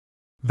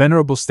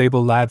 Venerable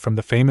Stable Lad from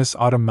the famous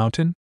Autumn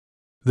Mountain?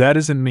 That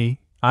isn't me,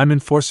 I'm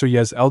Enforcer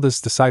Ye's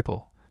eldest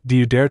disciple. Do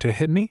you dare to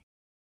hit me?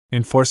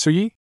 Enforcer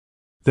Ye?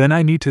 Then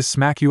I need to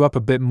smack you up a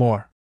bit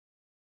more.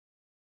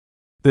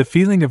 The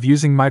feeling of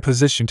using my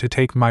position to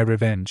take my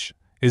revenge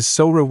is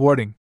so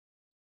rewarding.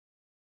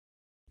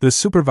 The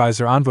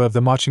supervisor envoy of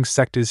the marching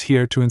sect is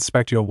here to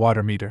inspect your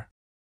water meter.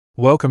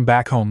 Welcome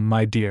back home,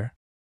 my dear.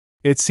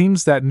 It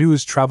seems that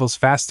news travels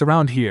fast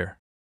around here.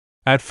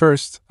 At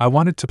first, I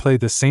wanted to play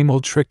the same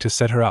old trick to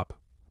set her up,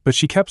 but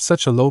she kept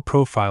such a low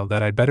profile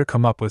that I'd better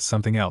come up with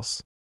something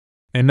else.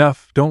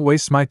 Enough, don't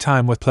waste my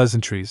time with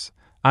pleasantries.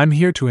 I'm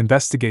here to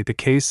investigate the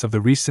case of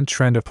the recent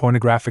trend of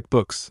pornographic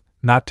books,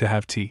 not to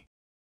have tea.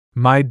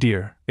 My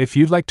dear, if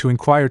you'd like to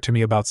inquire to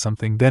me about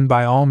something, then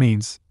by all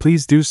means,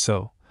 please do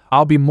so.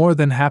 I'll be more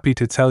than happy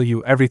to tell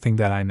you everything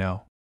that I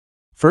know.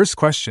 First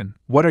question,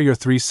 what are your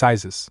 3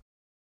 sizes?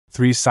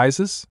 3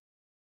 sizes?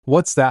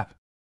 What's that?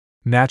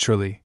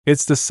 Naturally,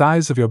 it's the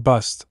size of your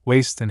bust,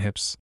 waist, and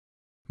hips.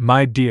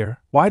 My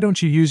dear, why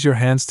don't you use your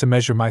hands to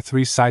measure my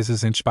 3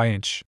 sizes inch by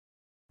inch?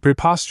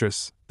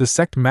 Preposterous, the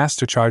sect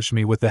master charged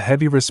me with the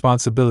heavy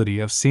responsibility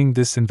of seeing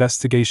this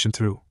investigation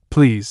through.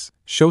 Please,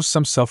 show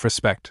some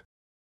self-respect.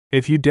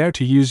 If you dare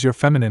to use your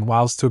feminine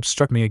wiles to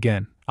obstruct me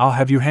again, I'll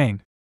have you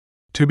hang.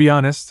 To be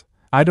honest,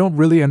 I don't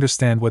really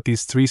understand what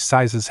these 3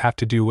 sizes have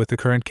to do with the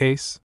current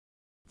case.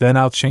 Then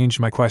I'll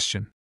change my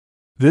question.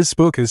 This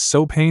book is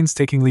so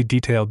painstakingly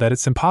detailed that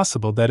it's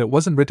impossible that it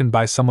wasn't written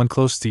by someone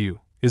close to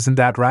you, isn't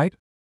that right?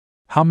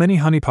 How many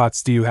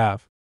honeypots do you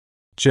have?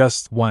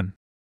 Just 1.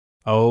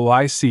 Oh,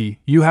 I see,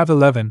 you have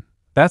 11.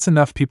 That's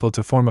enough people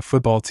to form a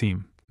football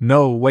team.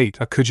 No, wait,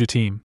 a kuju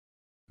team.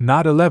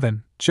 Not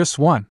 11, just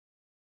 1.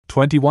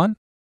 21?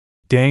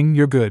 Dang,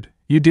 you're good.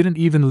 You didn't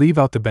even leave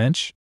out the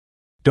bench?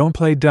 Don't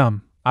play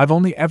dumb. I've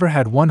only ever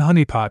had 1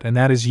 honeypot, and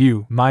that is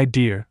you, my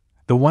dear.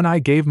 The one I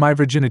gave my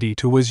virginity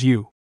to was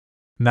you.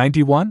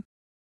 91?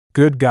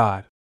 Good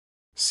God.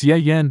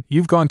 Xie Yan,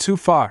 you've gone too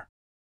far.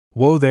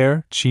 Whoa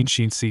there,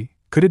 Qin.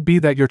 Could it be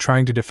that you're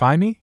trying to defy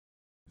me?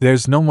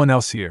 There's no one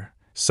else here,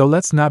 so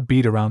let's not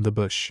beat around the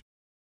bush.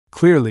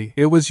 Clearly,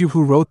 it was you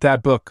who wrote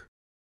that book.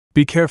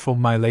 Be careful,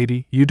 my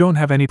lady, you don't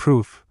have any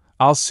proof.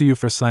 I'll sue you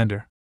for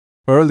slander.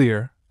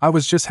 Earlier, I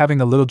was just having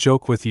a little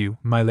joke with you,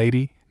 my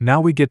lady, now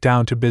we get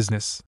down to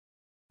business.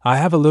 I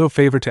have a little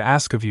favor to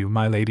ask of you,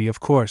 my lady, of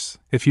course.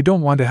 If you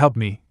don't want to help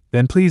me,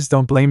 then please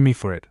don't blame me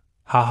for it.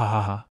 Ha ha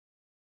ha ha.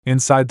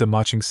 Inside the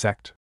Maching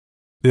sect,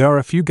 there are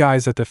a few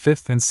guys at the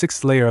 5th and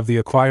 6th layer of the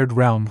acquired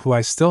realm who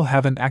I still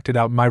haven't acted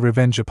out my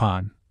revenge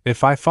upon.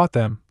 If I fought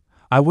them,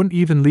 I wouldn't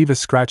even leave a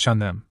scratch on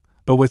them,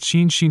 but with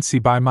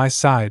Qin by my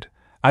side,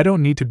 I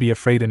don't need to be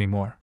afraid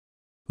anymore.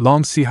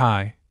 Long Si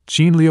Hai,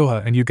 Qin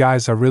Liuha, and you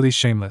guys are really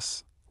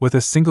shameless. With a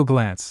single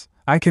glance,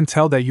 I can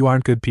tell that you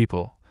aren't good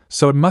people,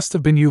 so it must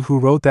have been you who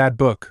wrote that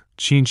book,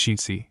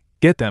 Qin.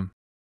 Get them.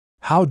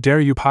 How dare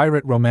you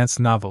pirate romance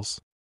novels?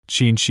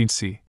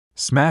 Qin.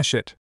 Smash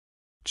it.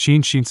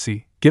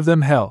 Qin. Give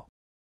them hell.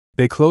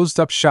 They closed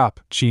up shop,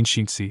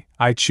 Qin.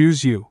 I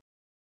choose you.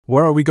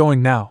 Where are we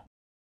going now?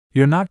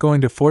 You're not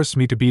going to force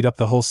me to beat up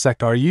the whole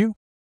sect, are you?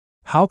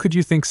 How could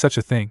you think such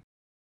a thing?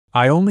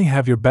 I only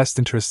have your best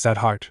interests at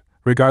heart,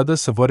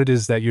 regardless of what it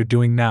is that you're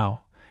doing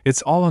now.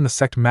 It's all on the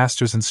sect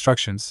master's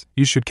instructions.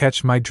 You should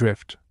catch my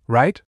drift,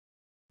 right?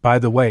 By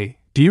the way,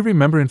 do you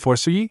remember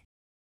Enforcer Yi?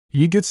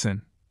 Yi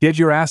Goodson, get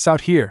your ass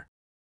out here.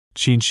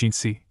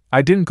 Qin.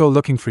 I didn't go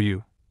looking for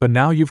you, but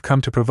now you've come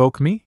to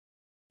provoke me?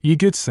 Yi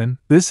Goodson,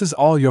 this is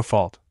all your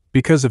fault.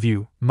 Because of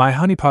you, my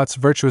honeypot's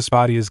virtuous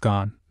body is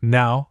gone.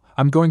 Now,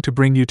 I'm going to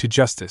bring you to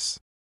justice.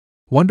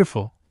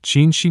 Wonderful.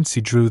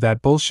 Qin drew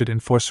that bullshit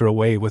enforcer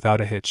away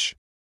without a hitch.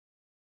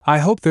 I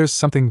hope there's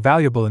something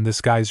valuable in this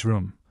guy's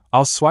room.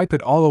 I'll swipe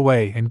it all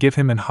away and give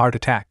him an heart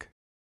attack.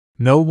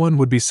 No one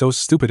would be so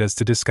stupid as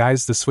to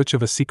disguise the switch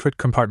of a secret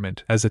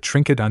compartment as a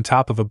trinket on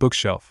top of a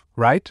bookshelf,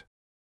 right?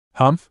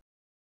 Humph?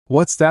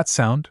 What's that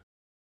sound?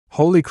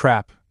 Holy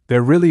crap,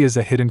 there really is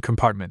a hidden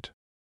compartment.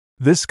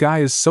 This guy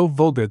is so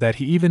vulgar that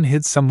he even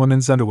hid some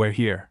women's underwear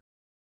here.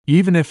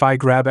 Even if I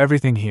grab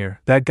everything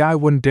here, that guy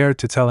wouldn't dare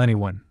to tell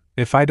anyone.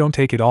 If I don't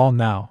take it all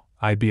now,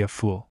 I'd be a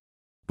fool.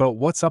 But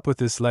what's up with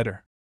this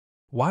letter?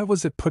 Why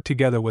was it put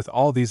together with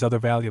all these other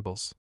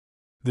valuables?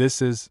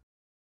 This is...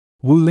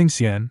 Wu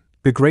Lingxian,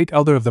 the great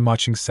elder of the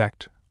Maching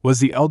sect, was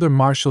the elder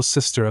martial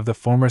sister of the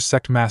former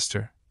sect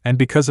master, and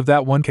because of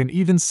that one can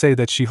even say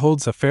that she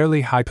holds a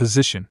fairly high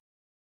position.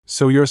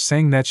 So you're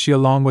saying that she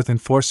along with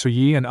Enforcer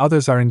Yi and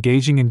others are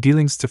engaging in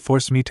dealings to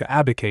force me to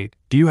abdicate.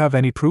 Do you have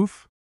any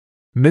proof?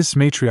 Miss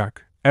Matriarch,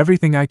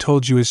 everything I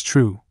told you is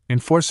true.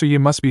 Enforcer Yi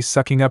must be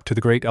sucking up to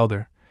the great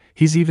elder.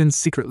 He's even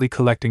secretly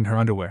collecting her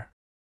underwear.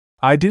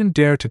 I didn't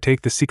dare to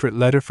take the secret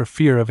letter for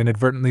fear of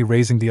inadvertently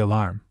raising the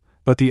alarm,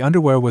 but the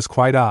underwear was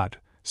quite odd,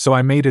 so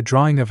I made a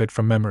drawing of it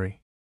from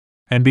memory.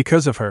 And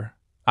because of her,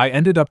 I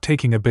ended up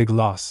taking a big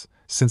loss,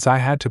 since I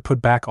had to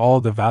put back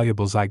all the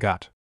valuables I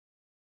got.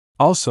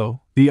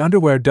 Also, the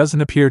underwear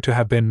doesn't appear to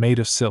have been made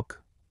of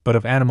silk, but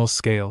of animal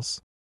scales.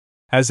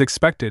 As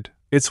expected,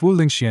 it's Wu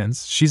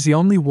Lingxian's. She's the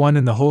only one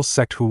in the whole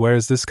sect who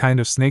wears this kind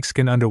of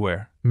snakeskin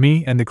underwear.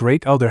 Me and the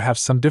great elder have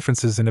some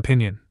differences in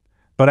opinion,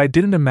 but I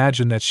didn't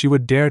imagine that she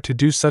would dare to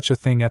do such a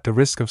thing at the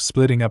risk of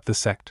splitting up the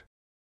sect.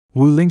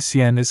 Wu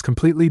Lingxian is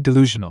completely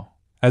delusional.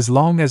 As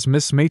long as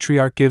Miss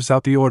Matriarch gives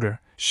out the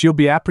order, she'll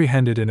be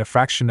apprehended in a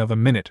fraction of a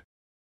minute.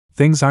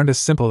 Things aren't as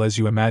simple as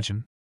you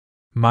imagine.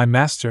 My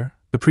master,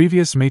 the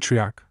previous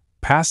matriarch,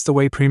 passed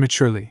away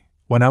prematurely.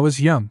 When I was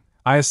young,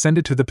 I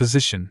ascended to the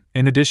position.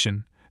 In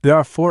addition, there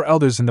are 4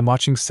 elders in the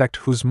Maching sect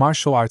whose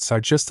martial arts are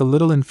just a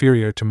little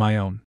inferior to my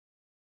own.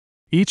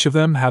 Each of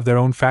them have their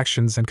own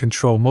factions and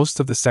control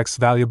most of the sect's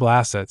valuable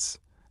assets.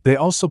 They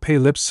also pay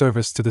lip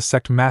service to the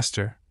sect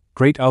master,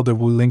 Great Elder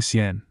Wu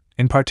Lingxian,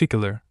 in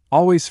particular,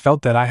 always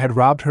felt that I had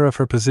robbed her of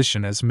her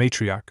position as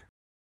matriarch.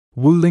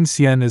 Wu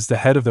Lingxian is the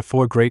head of the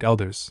 4 great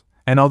elders,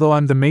 and although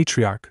I'm the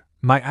matriarch,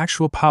 my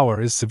actual power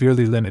is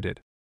severely limited.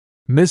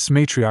 Miss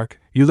Matriarch,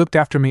 you looked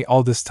after me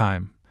all this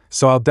time,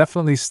 so I'll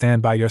definitely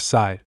stand by your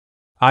side.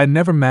 I'd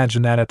never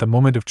imagined that at the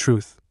moment of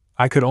truth,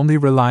 I could only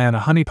rely on a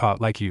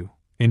honeypot like you.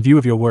 In view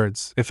of your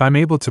words, if I'm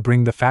able to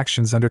bring the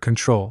factions under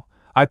control,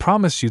 I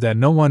promise you that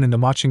no one in the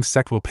Maching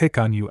sect will pick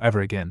on you ever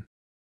again.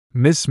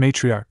 Miss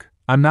Matriarch,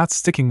 I'm not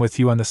sticking with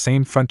you on the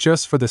same front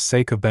just for the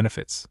sake of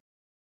benefits.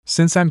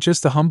 Since I'm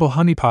just a humble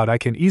honeypot, I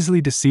can easily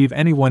deceive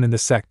anyone in the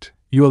sect.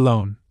 You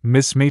alone,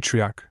 Miss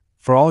Matriarch,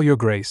 for all your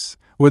grace,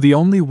 were the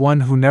only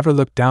one who never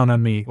looked down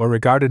on me or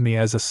regarded me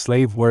as a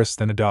slave worse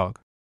than a dog.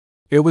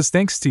 It was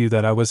thanks to you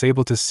that I was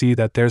able to see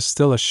that there's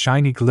still a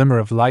shiny glimmer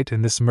of light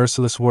in this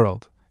merciless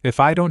world. If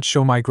I don't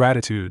show my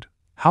gratitude,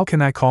 how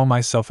can I call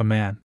myself a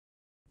man?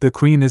 The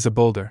queen is a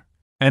boulder,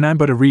 and I'm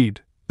but a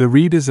reed. The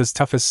reed is as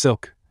tough as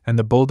silk, and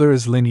the boulder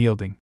is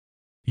unyielding.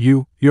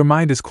 Your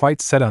mind is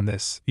quite set on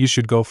this. You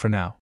should go for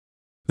now.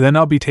 Then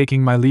I'll be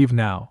taking my leave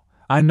now.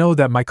 I know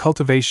that my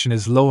cultivation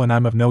is low and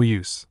I'm of no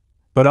use.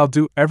 but I'll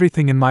do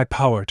everything in my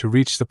power to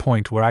reach the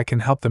point where I can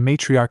help the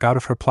matriarch out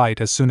of her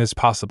plight as soon as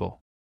possible.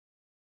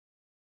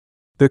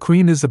 The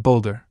queen is a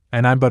boulder,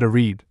 and I'm but a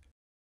reed.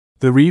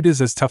 The reed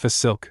is as tough as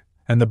silk,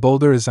 and the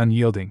boulder is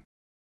unyielding.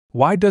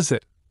 Why does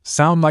it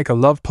sound like a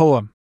love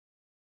poem?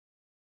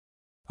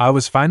 I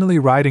was finally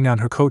riding on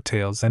her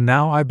coattails, and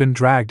now I've been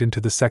dragged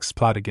into the sex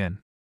plot again.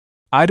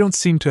 I don't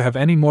seem to have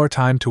any more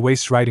time to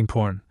waste writing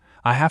porn.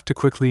 I have to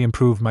quickly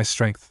improve my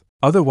strength,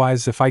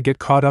 otherwise if I get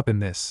caught up in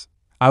this,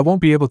 I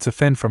won't be able to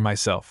fend for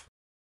myself.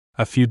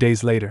 A few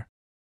days later.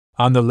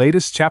 On the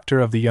latest chapter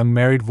of the young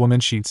married woman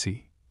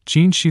Xie,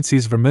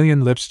 Xie's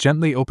vermilion lips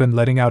gently opened,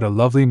 letting out a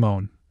lovely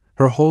moan.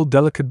 Her whole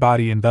delicate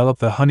body enveloped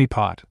the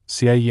honeypot,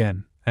 Xie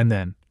Yan, and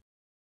then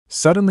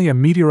suddenly a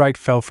meteorite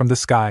fell from the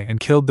sky and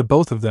killed the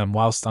both of them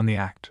whilst on the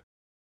act.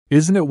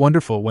 Isn't it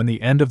wonderful when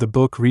the end of the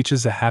book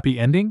reaches a happy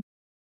ending?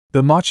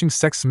 The matching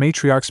sex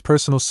matriarch's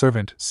personal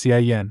servant,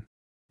 Xie Yan.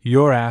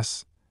 Your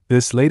ass,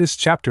 this latest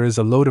chapter is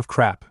a load of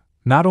crap.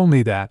 Not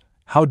only that,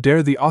 how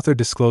dare the author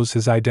disclose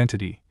his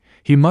identity?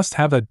 He must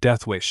have a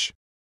death wish.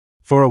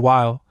 For a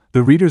while,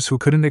 the readers who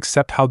couldn't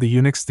accept how the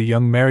eunuchs the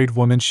young married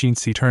woman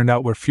Xie turned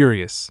out were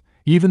furious.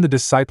 Even the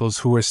disciples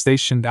who were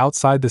stationed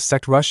outside the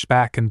sect rushed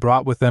back and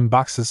brought with them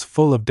boxes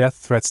full of death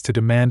threats to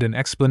demand an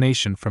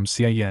explanation from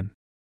Xie Yan.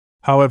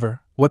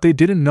 However, what they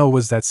didn't know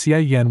was that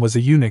Xie Yan was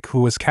a eunuch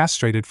who was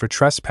castrated for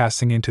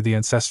trespassing into the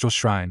ancestral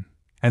shrine,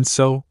 and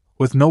so,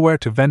 with nowhere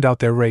to vent out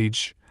their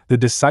rage, the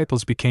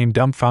disciples became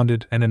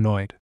dumbfounded and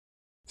annoyed.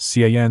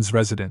 Xie Yan's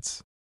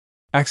residence.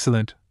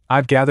 Excellent,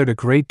 I've gathered a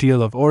great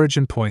deal of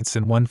origin points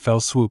in one fell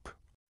swoop.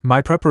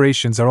 My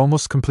preparations are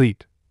almost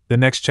complete. The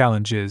next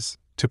challenge is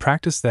to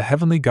practice the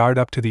Heavenly Guard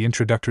up to the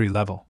introductory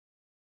level.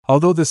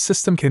 Although the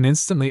system can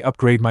instantly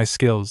upgrade my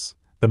skills,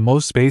 the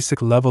most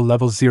basic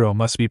level 0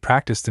 must be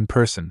practiced in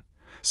person,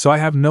 so I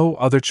have no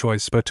other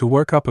choice but to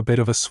work up a bit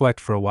of a sweat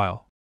for a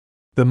while.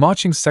 The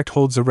Maching sect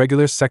holds a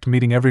regular sect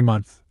meeting every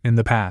month. In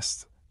the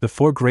past, the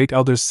 4 great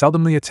elders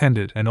seldomly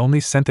attended and only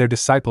sent their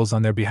disciples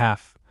on their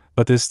behalf,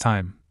 but this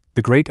time,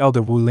 the great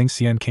elder Wu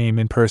Lingxian came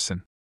in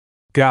person.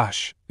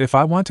 Gosh, if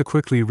I want to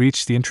quickly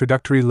reach the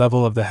introductory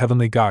level of the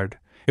Heavenly Guard,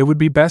 it would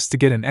be best to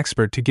get an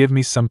expert to give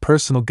me some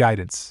personal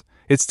guidance.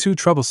 It's too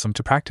troublesome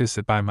to practice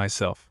it by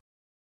myself.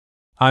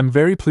 I'm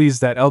very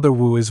pleased that Elder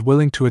Wu is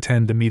willing to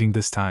attend the meeting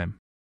this time.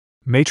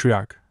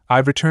 Matriarch,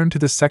 I've returned to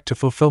the sect to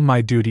fulfill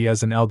my duty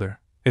as an elder.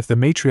 If the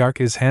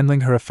matriarch is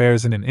handling her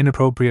affairs in an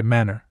inappropriate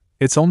manner,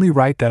 it's only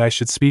right that I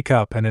should speak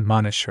up and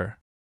admonish her.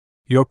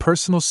 Your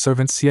personal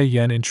servant Xie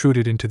Yan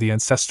intruded into the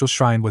ancestral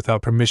shrine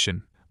without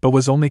permission, but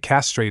was only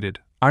castrated.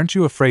 Aren't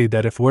you afraid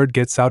that if word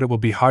gets out it will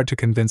be hard to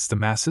convince the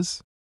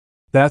masses?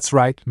 That's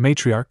right,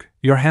 matriarch,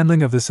 your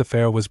handling of this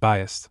affair was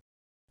biased.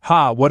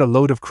 Ha, what a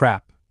load of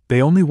crap.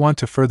 They only want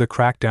to further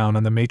crack down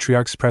on the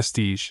matriarch's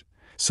prestige,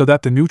 so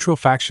that the neutral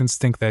factions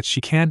think that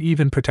she can't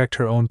even protect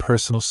her own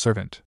personal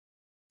servant.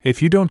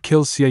 If you don't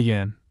kill Xie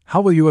Yan, how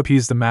will you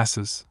appease the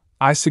masses?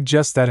 I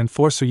suggest that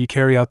enforcer ye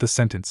carry out the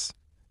sentence.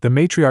 The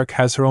matriarch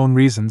has her own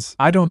reasons.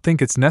 I don't think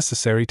it's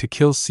necessary to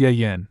kill Xie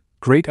Yan.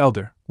 Great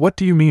elder, what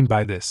do you mean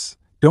by this?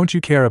 Don't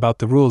you care about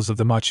the rules of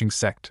the Maching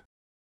sect?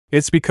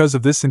 It's because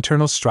of this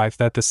internal strife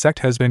that the sect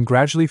has been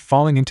gradually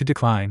falling into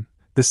decline.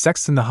 The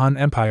sects in the Han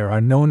Empire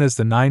are known as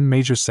the 9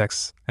 major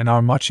sects, and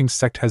our Maching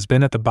sect has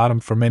been at the bottom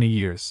for many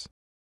years.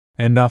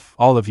 Enough,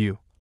 all of you.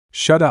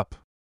 Shut up.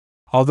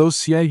 Although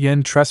Xie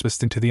Yan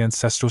trespassed into the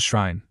ancestral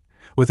shrine,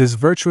 with his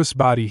virtuous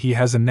body he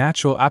has a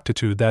natural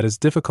aptitude that is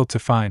difficult to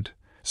find,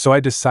 so I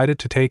decided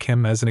to take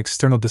him as an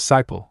external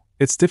disciple.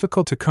 It's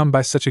difficult to come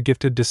by such a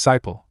gifted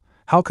disciple.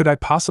 How could I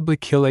possibly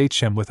kill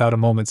HM without a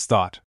moment's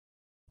thought?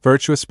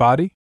 Virtuous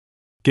body?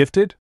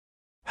 Gifted?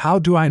 How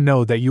do I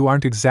know that you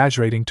aren't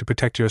exaggerating to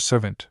protect your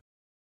servant?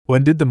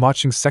 When did the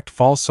Maching sect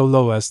fall so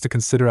low as to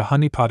consider a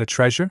honeypot a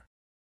treasure?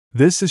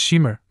 This is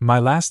Shimmer, my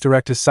last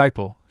direct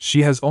disciple.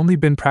 She has only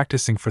been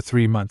practicing for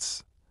 3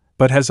 months,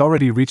 but has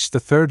already reached the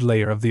 3rd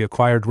layer of the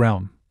acquired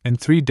realm. In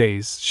 3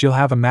 days she'll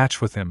have a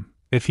match with him.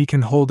 If he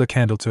can hold a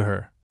candle to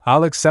her,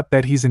 I'll accept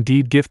that he's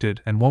indeed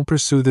gifted and won't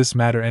pursue this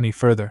matter any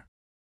further.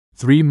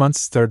 3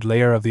 months 3rd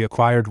layer of the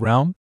acquired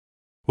realm?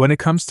 When it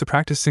comes to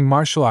practicing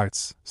martial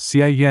arts,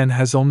 Xie Yan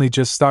has only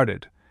just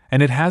started,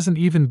 and it hasn't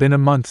even been a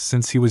month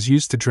since he was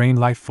used to drain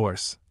life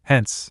force.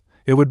 Hence,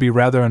 it would be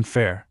rather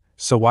unfair,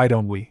 so why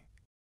don't we?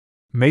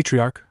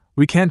 Matriarch,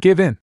 we can't give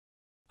in.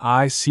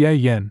 I,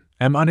 Xie Yan,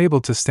 am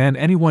unable to stand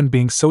anyone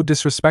being so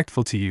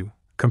disrespectful to you.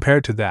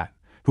 Compared to that,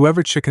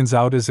 whoever chickens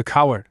out is a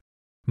coward.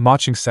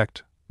 Maching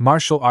sect,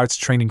 martial arts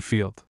training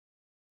field.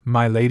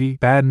 My lady,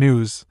 bad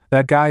news,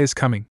 that guy is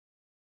coming.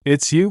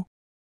 It's you?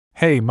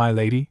 Hey, my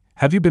lady,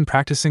 have you been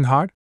practicing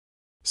hard?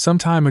 Some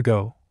time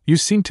ago, you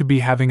seemed to be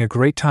having a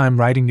great time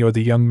writing You're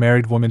the young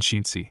married woman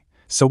Xie,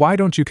 so why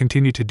don't you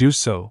continue to do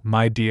so,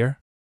 my dear?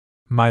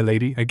 My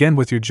lady, again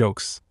with your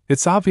jokes.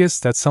 It's obvious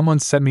that someone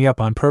set me up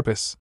on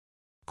purpose.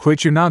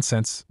 Quit your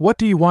nonsense, what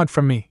do you want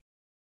from me?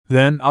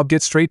 Then I'll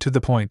get straight to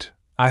the point.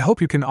 I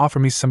hope you can offer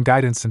me some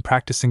guidance in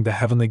practicing the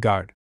Heavenly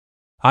Guard.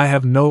 I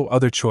have no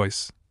other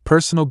choice.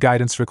 Personal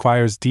guidance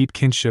requires deep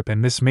kinship,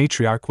 and Miss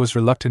Matriarch was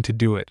reluctant to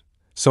do it,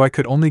 so I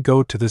could only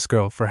go to this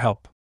girl for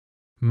help.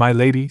 My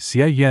lady,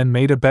 Xie Yan,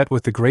 made a bet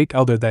with the Great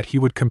Elder that he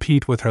would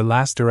compete with her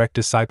last direct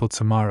disciple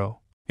tomorrow.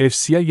 If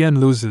Xie Yan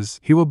loses,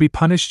 he will be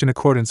punished in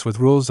accordance with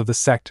rules of the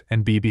sect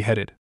and be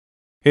beheaded.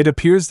 It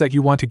appears that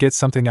you want to get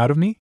something out of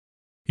me?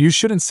 You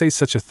shouldn't say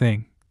such a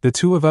thing. The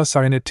two of us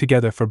are in it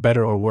together for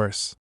better or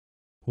worse.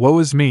 Woe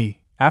is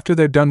me, after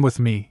they're done with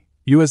me,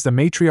 you as the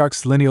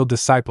matriarch's lineal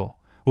disciple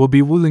will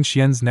be Wu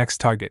Lingxian's next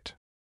target.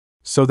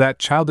 So that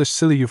childish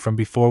silly you from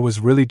before was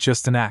really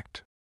just an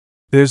act.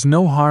 There's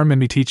no harm in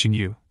me teaching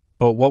you,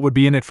 but what would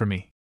be in it for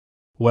me?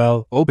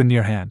 Well, open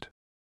your hand.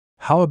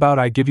 How about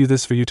I give you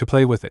this for you to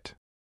play with it?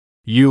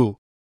 You!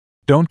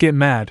 Don't get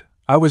mad,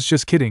 I was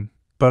just kidding,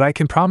 but I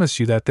can promise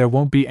you that there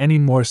won't be any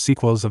more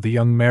sequels of the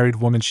young married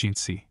woman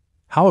Shinsi.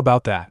 How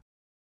about that?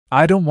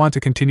 I don't want to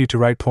continue to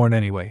write porn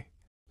anyway,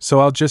 so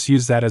I'll just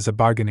use that as a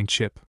bargaining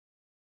chip.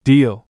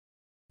 Deal.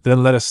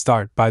 Then let us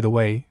start. By the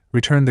way,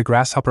 return the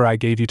grasshopper I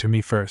gave you to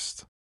me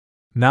first.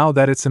 Now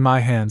that it's in my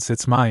hands,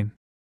 it's mine.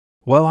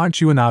 Well,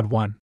 aren't you an odd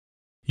one?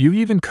 You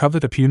even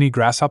covet a puny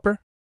grasshopper?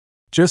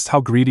 Just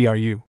how greedy are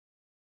you?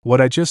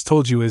 What I just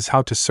told you is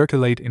how to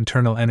circulate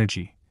internal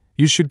energy.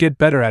 You should get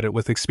better at it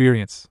with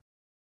experience.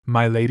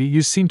 My lady,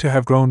 you seem to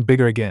have grown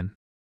bigger again.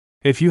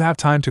 If you have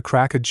time to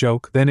crack a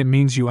joke, then it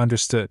means you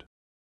understood.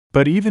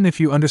 But even if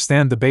you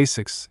understand the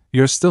basics,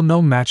 you're still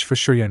no match for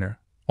Xie Yan.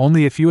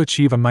 Only if you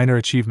achieve a minor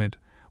achievement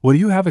will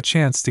you have a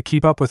chance to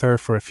keep up with her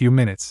for a few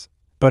minutes.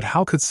 But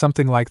how could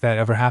something like that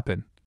ever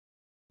happen?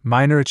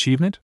 Minor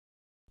achievement?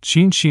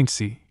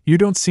 Shinsi, you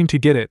don't seem to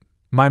get it.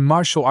 My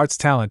martial arts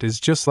talent is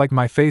just like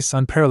my face,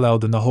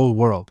 unparalleled in the whole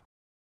world.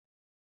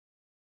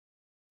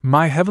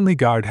 My heavenly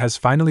guard has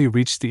finally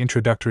reached the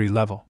introductory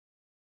level.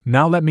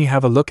 Now let me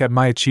have a look at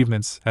my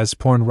achievements as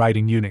porn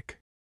writing eunuch.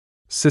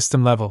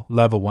 System level,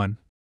 level 1.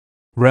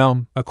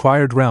 Realm,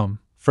 acquired realm,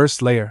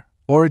 first layer,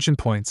 origin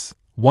points,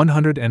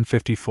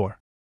 154.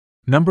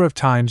 Number of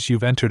times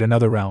you've entered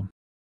another realm.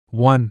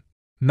 1.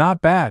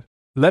 Not bad.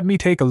 Let me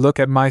take a look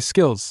at my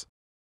skills.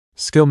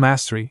 Skill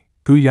Mastery,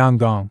 Gu Yang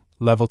Gong,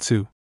 level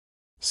 2.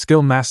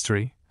 Skill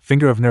Mastery,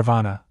 Finger of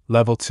Nirvana,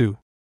 level 2.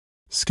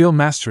 Skill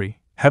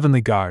Mastery,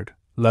 Heavenly Guard,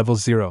 level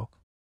 0.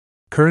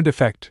 Current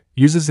effect,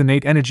 uses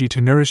innate energy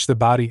to nourish the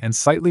body and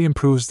slightly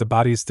improves the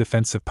body's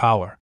defensive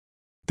power.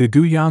 The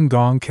Gu Yang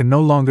Gong can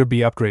no longer be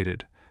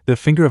upgraded. The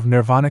Finger of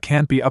Nirvana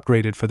can't be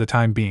upgraded for the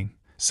time being,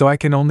 so I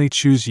can only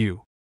choose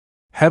you.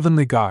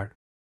 Heavenly Guard.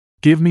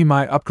 Give me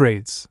my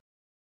upgrades.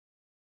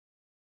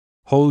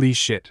 Holy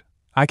shit,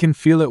 I can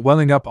feel it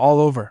welling up all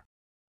over.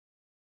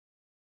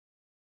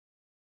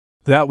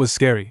 That was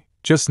scary.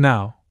 Just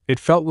now, it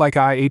felt like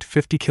I ate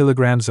 50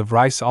 kilograms of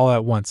rice all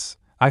at once.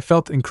 I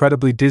felt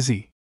incredibly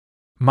dizzy.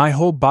 My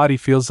whole body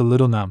feels a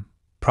little numb,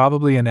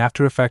 probably an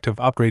after effect of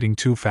upgrading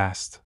too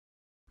fast.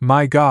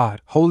 My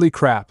god, holy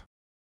crap.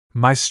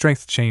 My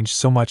strength changed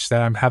so much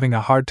that I'm having a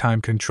hard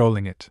time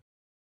controlling it.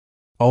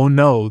 Oh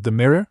no, the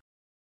mirror?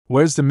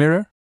 Where's the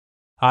mirror?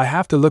 I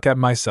have to look at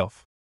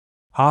myself.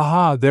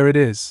 Haha, there it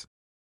is.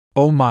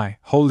 Oh my,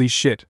 holy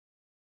shit.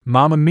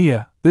 Mamma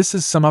mia, this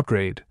is some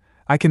upgrade.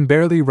 I can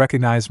barely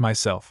recognize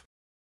myself.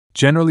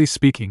 Generally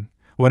speaking,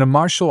 when a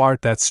martial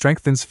art that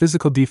strengthens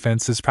physical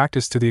defense is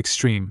practiced to the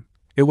extreme,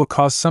 it will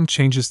cause some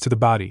changes to the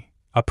body.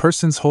 A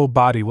person's whole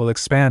body will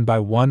expand by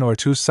 1 or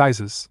 2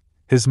 sizes.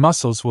 His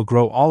muscles will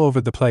grow all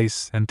over the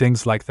place and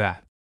things like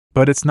that.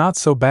 But it's not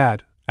so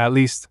bad, at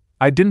least,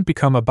 I didn't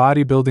become a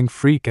bodybuilding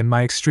freak and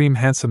my extreme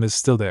handsome is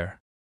still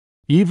there.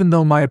 Even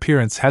though my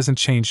appearance hasn't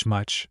changed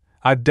much,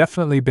 I've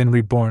definitely been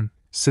reborn.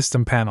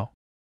 System panel.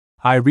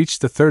 I reached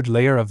the 3rd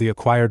layer of the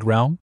acquired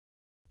realm?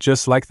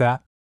 Just like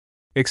that?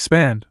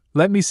 Expand,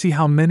 let me see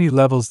how many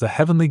levels the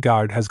Heavenly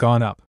Guard has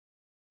gone up.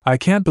 I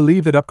can't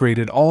believe it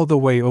upgraded all the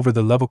way over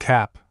the level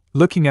cap.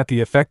 Looking at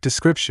the effect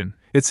description,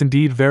 it's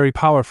indeed very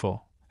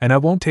powerful, and I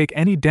won't take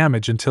any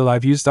damage until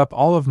I've used up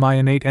all of my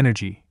innate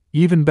energy.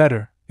 Even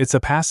better, it's a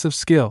passive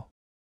skill.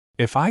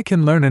 If I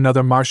can learn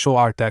another martial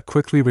art that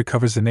quickly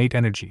recovers innate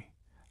energy,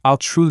 I'll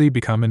truly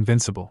become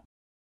invincible.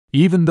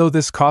 Even though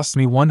this cost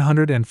me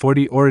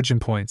 140 origin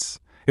points,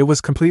 it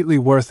was completely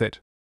worth it.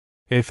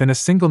 If in a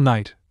single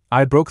night,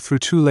 I broke through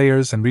 2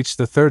 layers and reached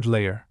the 3rd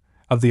layer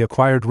of the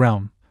acquired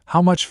realm,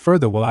 how much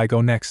further will I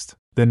go next?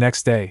 The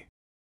next day.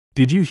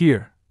 Did you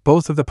hear?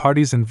 Both of the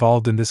parties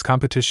involved in this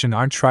competition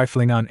aren't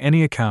trifling on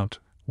any account.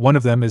 One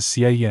of them is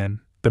Xie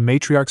Yan, the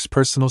matriarch's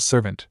personal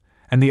servant,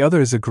 and the other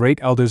is a great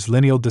elder's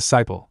lineal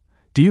disciple.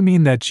 Do you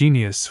mean that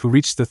genius who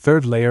reached the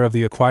 3rd layer of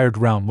the acquired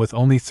realm with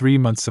only 3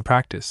 months of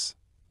practice?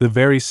 The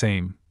very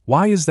same.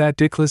 Why is that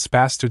dickless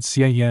bastard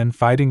Xie Yan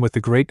fighting with the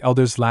great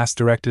elder's last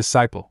direct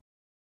disciple?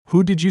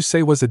 Who did you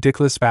say was a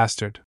dickless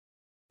bastard?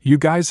 You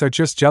guys are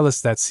just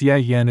jealous that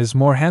Xie Yan is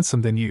more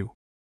handsome than you.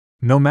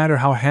 No matter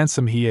how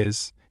handsome he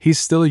is, he's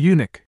still a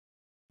eunuch.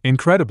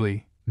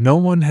 Incredibly, no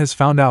one has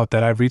found out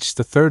that I've reached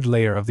the 3rd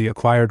layer of the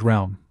acquired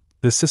realm.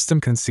 The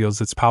system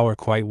conceals its power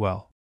quite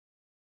well.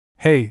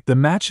 Hey, the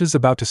match is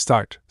about to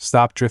start.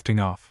 Stop drifting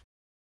off.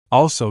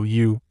 Also,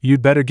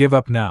 you'd better give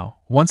up now.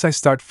 Once I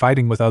start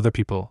fighting with other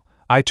people,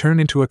 I turn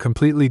into a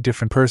completely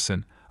different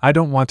person. I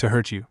don't want to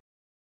hurt you.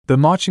 The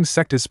marching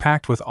sect is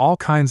packed with all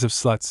kinds of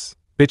sluts,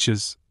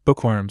 bitches,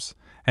 bookworms,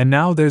 and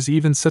now there's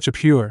even such a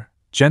pure,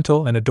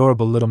 gentle, and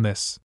adorable little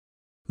miss.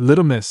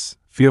 Little miss,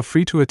 feel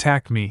free to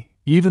attack me,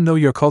 even though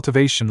your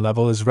cultivation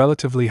level is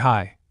relatively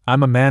high.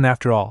 I'm a man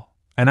after all,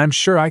 and I'm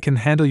sure I can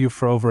handle you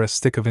for over a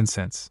stick of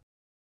incense.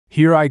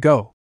 Here I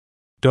go.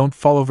 Don't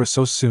fall over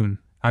so soon,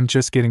 I'm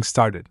just getting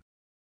started.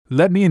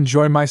 Let me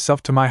enjoy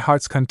myself to my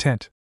heart's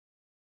content.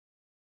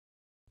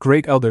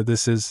 Great Elder,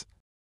 this is.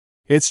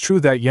 It's true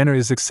that Yenner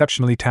is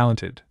exceptionally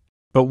talented,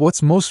 but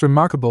what's most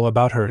remarkable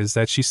about her is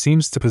that she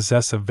seems to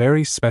possess a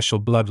very special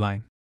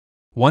bloodline.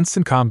 Once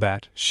in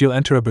combat, she'll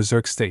enter a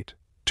berserk state,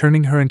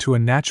 turning her into a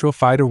natural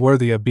fighter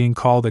worthy of being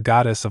called a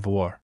goddess of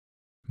war.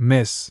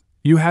 Miss,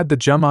 you had the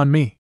jump on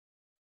me.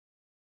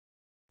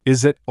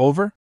 Is it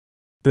over?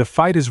 The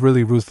fight is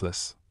really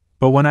ruthless,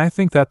 but when I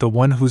think that the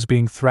one who's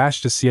being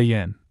thrashed is Xie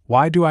Yan,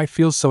 why do I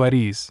feel so at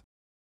ease?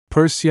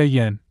 Per Xie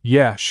Yan,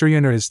 yeah, sure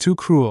Yenner is too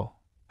cruel.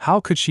 How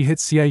could she hit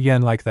Xie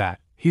Yan like that?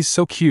 He's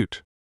so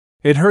cute.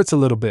 It hurts a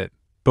little bit,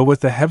 but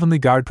with the Heavenly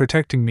Guard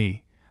protecting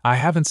me, I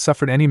haven't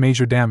suffered any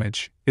major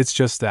damage. It's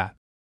just that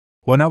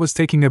when I was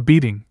taking a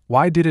beating,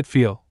 why did it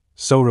feel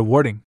so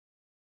rewarding?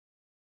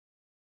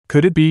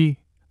 Could it be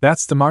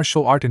that's the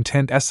martial art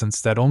intent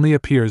essence that only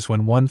appears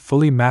when one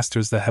fully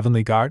masters the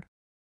Heavenly Guard?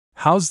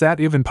 How's that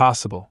even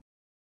possible?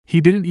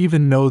 He didn't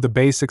even know the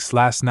basics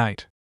last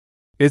night.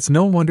 It's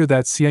no wonder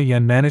that Xie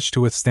Yan managed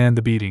to withstand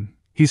the beating.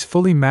 He's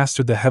fully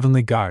mastered the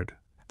Heavenly Guard.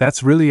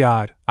 That's really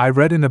odd. I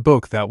read in a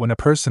book that when a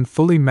person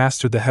fully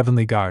mastered the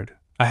Heavenly Guard,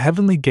 a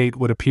heavenly gate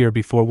would appear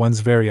before one's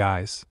very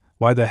eyes.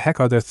 Why the heck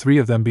are there 3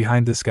 of them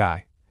behind this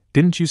guy?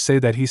 Didn't you say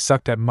that he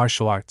sucked at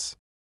martial arts?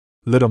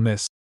 Little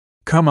miss.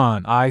 Come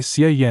on,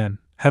 Xie Yan,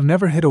 have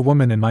never hit a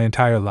woman in my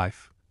entire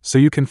life, so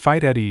you can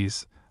fight at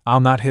ease.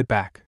 I'll not hit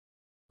back.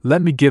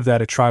 Let me give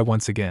that a try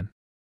once again.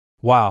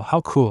 Wow,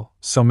 how cool,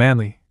 so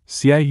manly.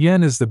 Xie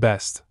Yan is the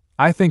best.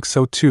 I think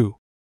so too.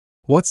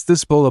 What's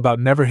this bull about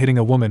never hitting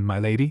a woman, my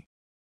lady?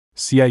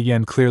 Xie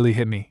Yan clearly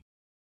hit me.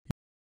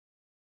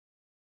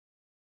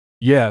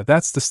 Yeah,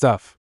 that's the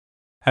stuff.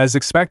 As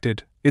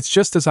expected, it's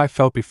just as I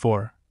felt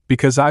before,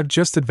 because I've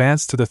just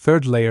advanced to the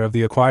 3rd layer of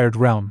the acquired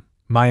realm.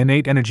 My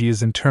innate energy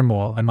is in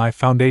turmoil and my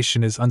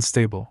foundation is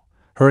unstable.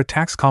 Her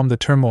attacks calm the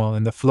turmoil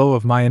in the flow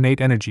of my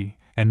innate energy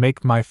and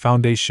make my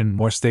foundation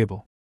more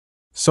stable.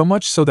 So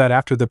much so that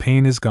after the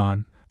pain is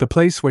gone, the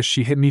place where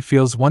she hit me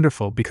feels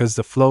wonderful because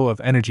the flow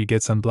of energy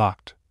gets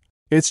unblocked.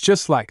 It's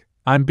just like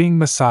I'm being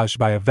massaged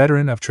by a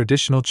veteran of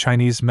traditional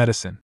Chinese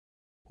medicine.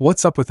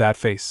 What's up with that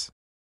face?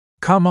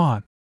 Come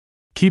on.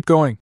 Keep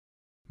going.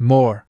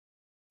 More.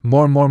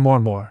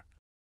 More.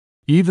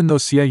 Even though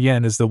Xie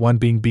Yan is the one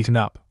being beaten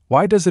up,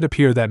 why does it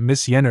appear that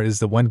Miss Yenner is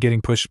the one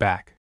getting pushed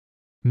back?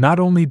 Not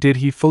only did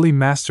he fully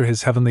master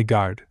his Heavenly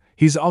Guard,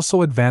 he's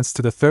also advanced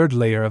to the 3rd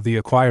layer of the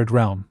acquired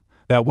realm.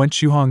 That went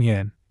Xuhong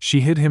Yan,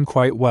 she hit him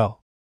quite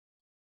well.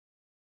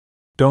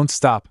 Don't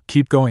stop,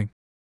 keep going.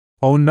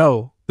 Oh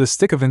no, the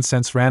stick of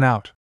incense ran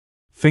out.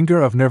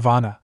 Finger of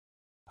Nirvana.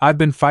 I've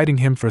been fighting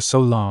him for so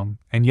long,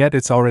 and yet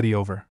it's already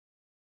over.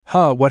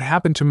 What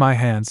happened to my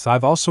hands?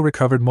 I've also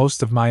recovered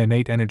most of my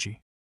innate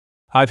energy.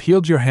 I've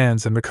healed your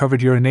hands and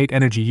recovered your innate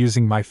energy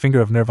using my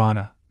finger of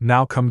Nirvana.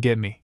 Now come get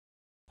me.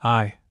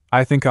 I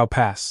think I'll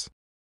pass.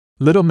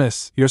 Little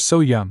miss, you're so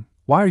young.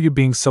 Why are you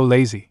being so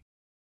lazy?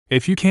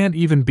 If you can't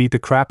even beat the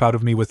crap out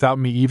of me without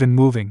me even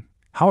moving,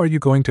 how are you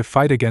going to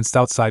fight against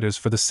outsiders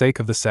for the sake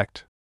of the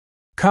sect?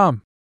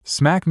 Come,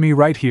 smack me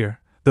right here.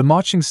 The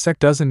marching sect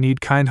doesn't need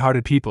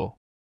kind-hearted people.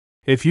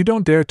 If you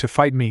don't dare to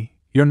fight me,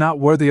 you're not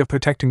worthy of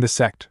protecting the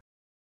sect.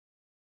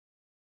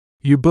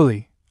 You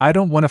bully, I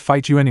don't want to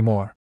fight you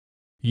anymore.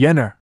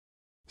 Yenner.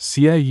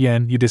 Xie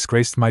Yan, you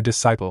disgraced my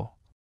disciple.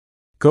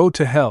 Go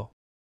to hell.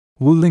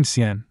 Wu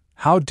Lingxian,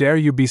 how dare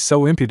you be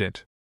so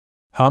impudent?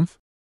 Humph?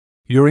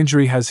 Your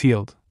injury has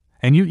healed,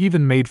 and you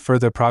even made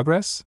further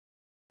progress?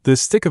 The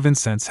stick of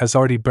incense has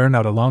already burned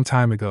out a long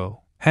time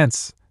ago,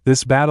 hence,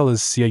 this battle is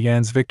Xie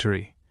Yan's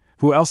victory.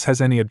 Who else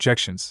has any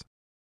objections?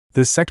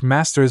 The sect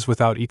master is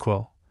without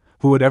equal.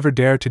 Who would ever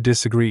dare to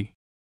disagree?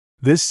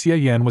 This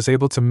Xie Yan was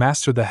able to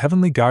master the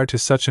Heavenly Guard to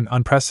such an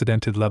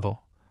unprecedented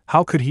level.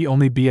 How could he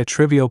only be a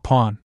trivial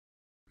pawn?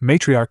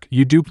 Matriarch,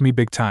 you duped me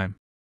big time.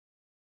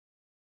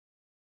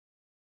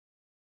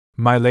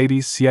 My lady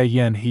Xie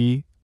Yan,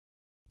 he...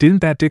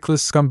 Didn't that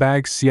dickless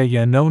scumbag Xie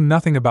Yan know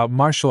nothing about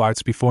martial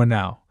arts before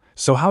now?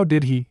 So how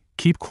did he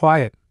keep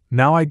quiet?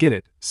 Now I get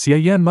it.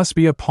 Xie Yan must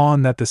be a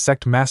pawn that the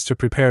sect master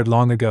prepared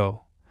long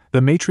ago. The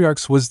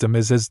matriarch's wisdom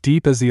is as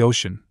deep as the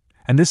ocean,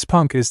 and this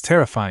punk is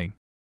terrifying.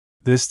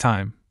 This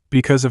time,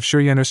 because of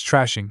Xie Yanner's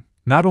trashing,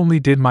 not only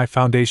did my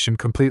foundation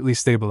completely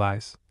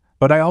stabilize,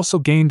 but I also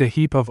gained a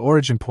heap of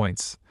origin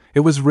points.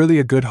 It was really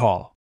a good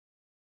haul.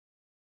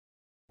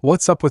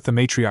 What's up with the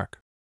matriarch?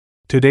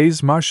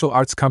 Today's martial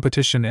arts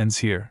competition ends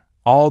here.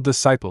 All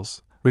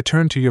disciples,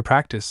 return to your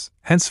practice.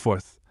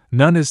 Henceforth,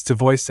 none is to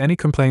voice any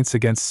complaints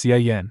against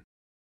Xie Yan.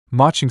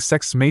 Watching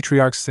sex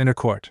matriarch's inner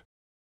court.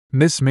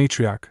 Miss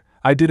Matriarch,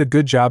 I did a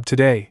good job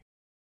today.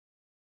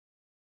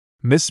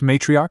 Miss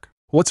Matriarch,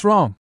 what's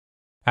wrong?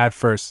 At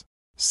first,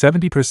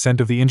 70%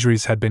 of the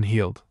injuries had been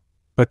healed,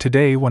 but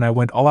today when I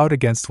went all out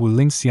against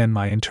Xie Yan,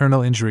 my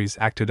internal injuries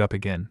acted up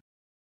again.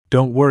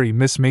 Don't worry,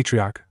 Miss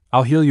Matriarch,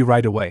 I'll heal you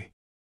right away.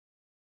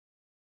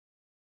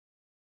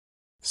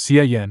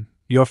 Xie Yan,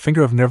 your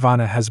finger of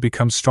nirvana has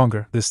become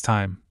stronger this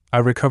time. I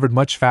recovered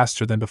much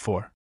faster than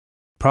before.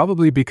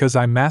 Probably because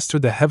I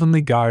mastered the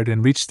heavenly guard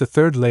and reached the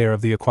third layer of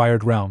the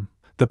acquired realm.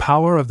 The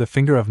power of the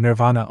finger of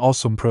nirvana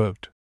also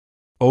improved.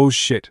 Oh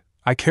shit,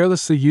 I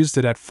carelessly used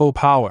it at full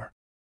power.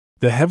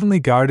 The heavenly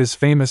guard is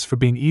famous for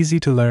being easy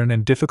to learn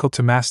and difficult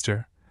to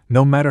master.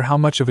 No matter how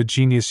much of a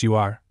genius you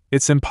are,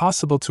 it's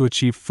impossible to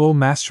achieve full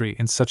mastery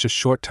in such a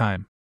short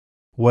time.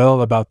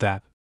 Well, about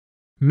that.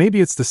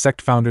 Maybe it's the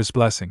sect founder's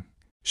blessing.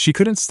 She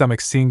couldn't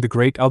stomach seeing the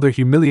great elder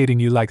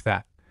humiliating you like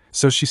that,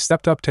 so she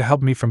stepped up to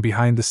help me from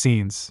behind the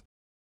scenes.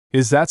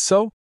 Is that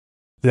so?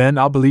 Then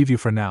I'll believe you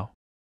for now.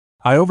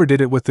 I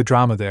overdid it with the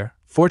drama there.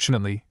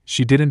 Fortunately,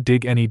 she didn't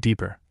dig any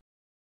deeper.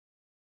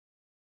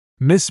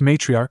 Miss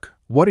Matriarch,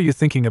 what are you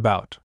thinking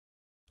about?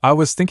 I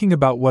was thinking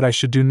about what I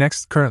should do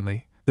next.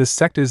 Currently, this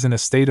sect is in a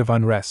state of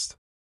unrest.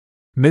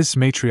 Miss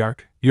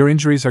Matriarch, your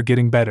injuries are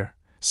getting better,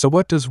 so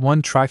what does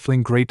one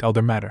trifling great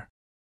elder matter?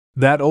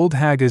 That old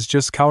hag is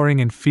just cowering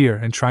in fear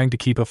and trying to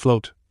keep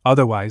afloat,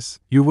 otherwise,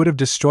 you would have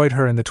destroyed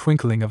her in the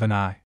twinkling of an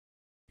eye.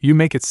 You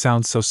make it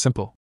sound so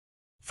simple.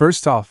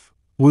 First off,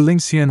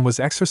 Xie Yan was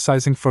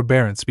exercising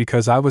forbearance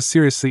because I was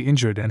seriously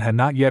injured and had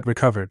not yet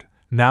recovered.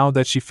 Now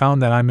that she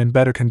found that I'm in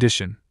better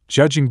condition,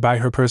 judging by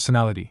her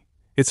personality,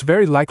 it's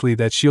very likely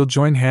that she'll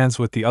join hands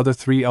with the other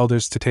 3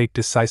 elders to take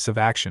decisive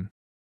action.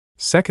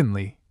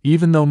 Secondly,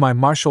 even though my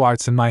martial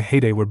arts in my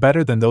heyday were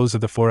better than those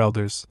of the 4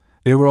 elders,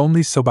 they were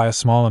only so by a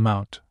small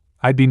amount.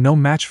 I'd be no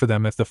match for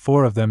them if the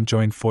 4 of them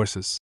joined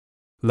forces.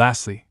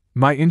 Lastly,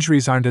 my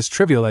injuries aren't as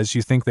trivial as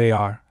you think they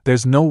are.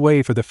 There's no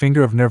way for the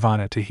finger of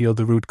nirvana to heal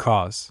the root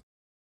cause.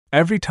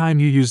 Every time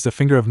you use the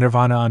finger of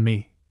nirvana on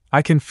me,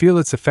 I can feel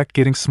its effect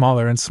getting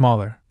smaller and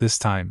smaller. This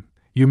time,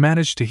 you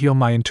managed to heal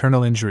my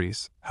internal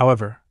injuries.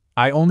 However,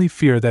 I only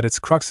fear that its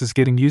crux is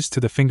getting used to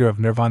the finger of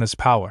nirvana's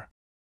power.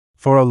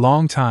 For a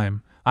long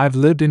time, I've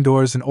lived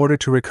indoors in order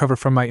to recover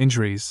from my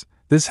injuries.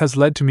 This has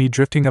led to me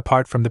drifting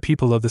apart from the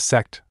people of the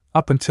sect.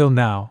 Up until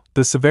now,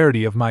 the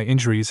severity of my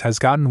injuries has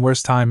gotten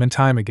worse time and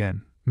time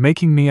again,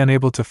 making me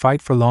unable to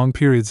fight for long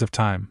periods of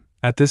time.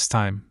 At this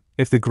time,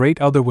 if the Great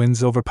Elder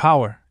wins over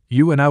power,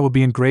 you and I will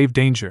be in grave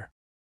danger.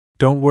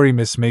 Don't worry,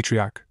 Miss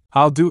Matriarch.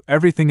 I'll do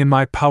everything in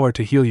my power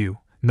to heal you,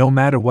 no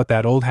matter what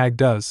that old hag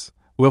does.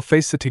 We'll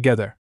face it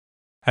together.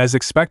 As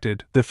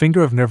expected, the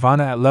finger of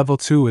nirvana at level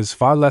 2 is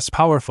far less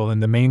powerful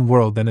in the main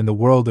world than in the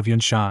world of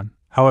Yunshan.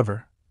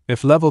 However,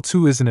 if level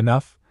 2 isn't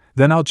enough,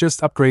 then I'll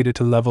just upgrade it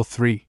to level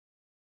 3.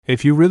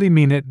 If you really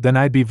mean it, then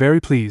I'd be very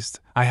pleased.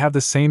 I have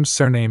the same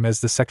surname as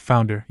the sect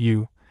founder,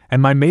 you,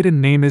 and my maiden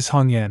name is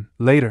Xie Yan.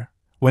 Later,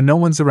 when no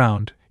one's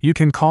around, you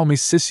can call me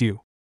Sis Yu.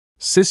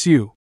 Sis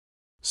Yu.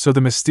 So the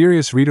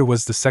mysterious reader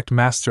was the sect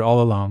master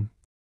all along.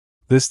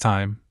 This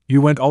time, you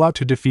went all out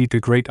to defeat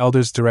the Great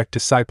Elder's direct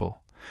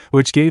disciple,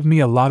 which gave me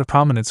a lot of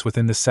prominence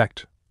within the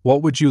sect.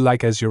 What would you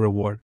like as your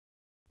reward?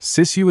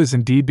 Sis Yu is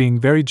indeed being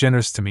very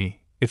generous to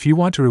me. If you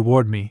want to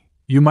reward me,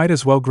 you might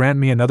as well grant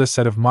me another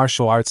set of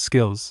martial arts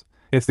skills.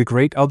 If the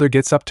Great Elder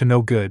gets up to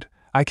no good,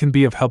 I can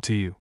be of help to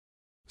you.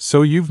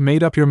 So you've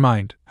made up your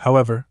mind.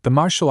 However, the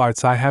martial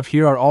arts I have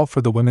here are all for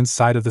the women's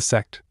side of the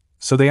sect,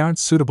 so they aren't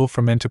suitable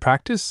for men to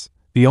practice.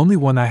 The only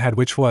one I had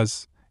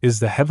is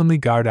the heavenly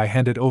guard I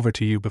handed over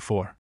to you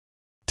before.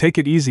 Take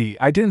it easy,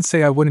 I didn't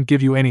say I wouldn't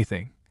give you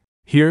anything.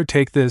 Here,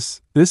 take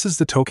this. This is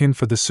the token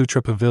for the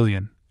Sutra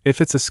Pavilion.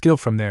 If it's a skill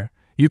from there,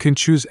 you can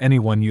choose any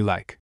one you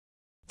like.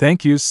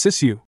 Thank you,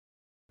 Sis Yu.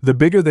 The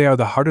bigger they are,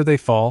 the harder they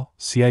fall.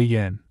 Xie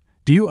Yan.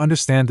 Do you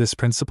understand this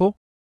principle?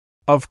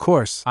 Of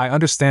course, I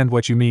understand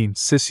what you mean,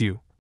 Sis Yu.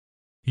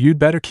 You'd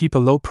better keep a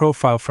low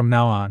profile from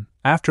now on.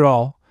 After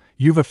all,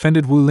 you've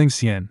offended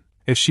Xie Yan.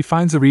 If she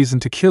finds a reason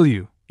to kill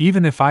you,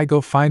 even if I go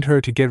find her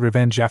to get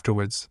revenge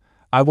afterwards,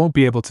 I won't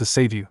be able to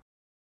save you.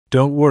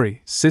 Don't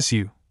worry, Sis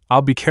Yu.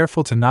 I'll be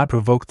careful to not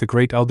provoke the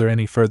Great Elder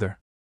any further.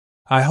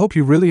 I hope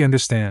you really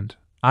understand.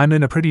 I'm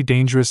in a pretty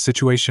dangerous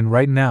situation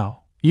right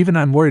now. Even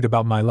I'm worried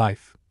about my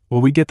life.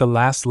 Will we get the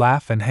last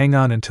laugh and hang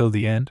on until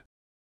the end?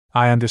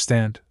 I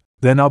understand.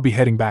 Then I'll be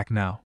heading back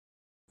now.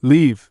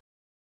 Leave.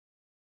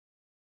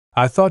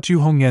 I thought Yu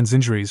Hongyan's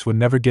injuries would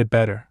never get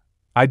better.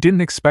 I didn't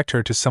expect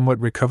her to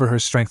somewhat recover her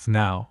strength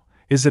now.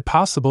 Is it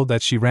possible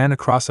that she ran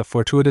across a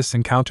fortuitous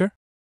encounter?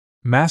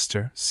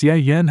 Master,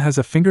 Xie Yan has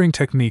a fingering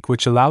technique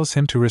which allows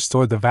him to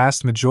restore the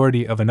vast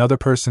majority of another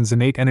person's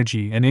innate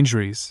energy and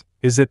injuries.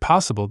 Is it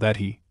possible that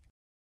he...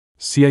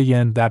 Xie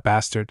Yan, that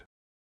bastard.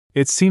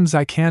 It seems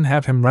I can't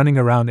have him running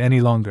around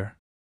any longer.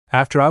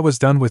 After I was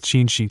done with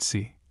Qin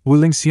Shixi,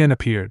 Xie Yan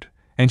appeared,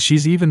 and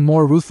she's even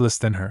more ruthless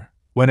than her.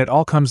 When it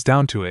all comes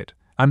down to it,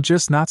 I'm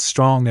just not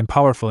strong and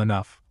powerful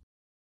enough.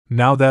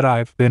 Now that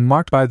I've been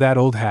marked by that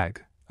old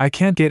hag, I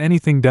can't get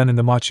anything done in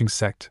the marching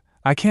sect,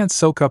 I can't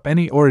soak up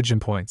any origin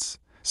points,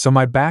 so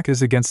my back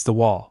is against the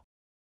wall.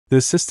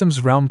 The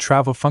system's realm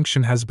travel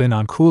function has been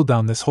on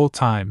cooldown this whole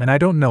time and I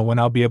don't know when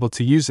I'll be able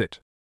to use it.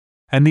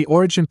 And the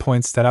origin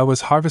points that I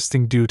was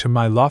harvesting due to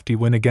my lofty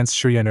win against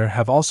Xie Yan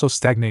have also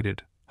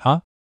stagnated, huh?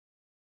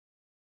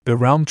 The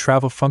realm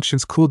travel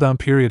function's cooldown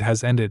period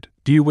has ended,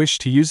 do you wish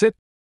to use it?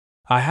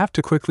 I have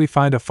to quickly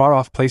find a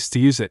far-off place to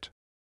use it.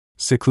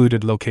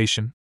 Secluded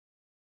location.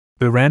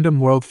 The random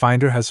world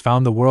finder has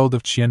found the world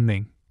of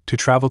Qianming. To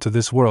travel to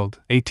this world,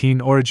 18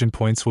 origin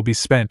points will be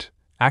spent,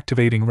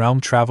 activating realm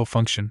travel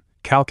function,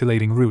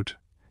 calculating route.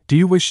 Do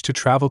you wish to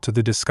travel to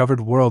the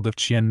discovered world of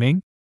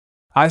Qianming?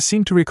 I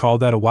seem to recall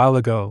that a while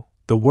ago,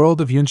 the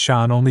world of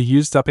Yunshan only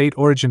used up 8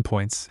 origin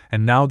points,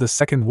 and now the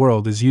second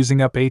world is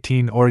using up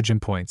 18 origin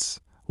points.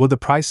 Will the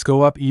price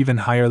go up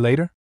even higher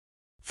later?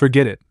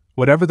 Forget it,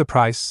 whatever the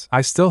price,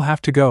 I still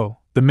have to go,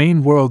 the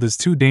main world is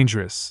too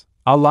dangerous.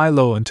 I'll lie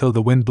low until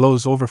the wind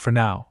blows over for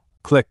now.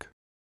 Click.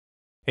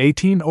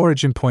 18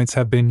 origin points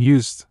have been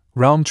used,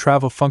 realm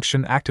travel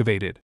function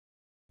activated.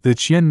 The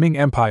Qianming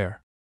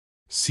Empire.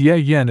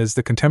 Xie Yan is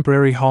the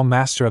contemporary hall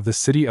master of the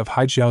city of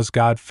Haijiao's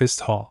God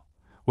Fist Hall,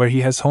 where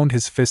he has honed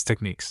his fist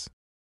techniques.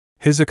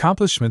 His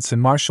accomplishments in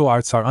martial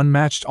arts are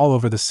unmatched all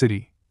over the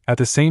city. At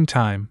the same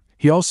time,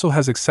 he also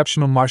has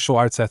exceptional martial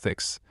arts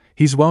ethics.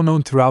 He's well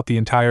known throughout the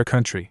entire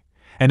country,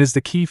 and is the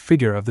key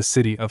figure of the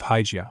city of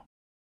Haijiao.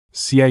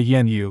 Xie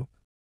Yan,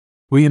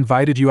 we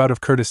invited you out of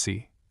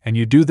courtesy, and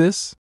you do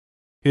this?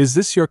 Is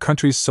this your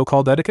country's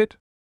so-called etiquette?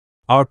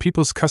 Our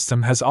people's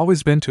custom has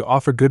always been to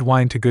offer good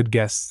wine to good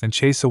guests and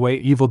chase away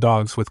evil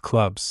dogs with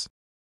clubs.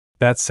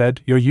 That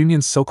said, your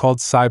union's so-called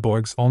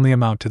cyborgs only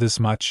amount to this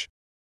much.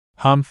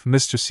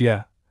 Mr.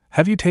 Xie,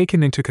 have you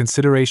taken into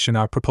consideration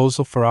our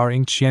proposal for our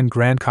Yingqian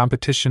Grand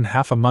Competition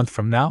half a month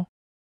from now?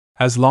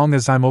 As long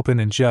as I'm open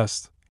and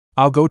just,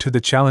 I'll go to the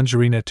challenge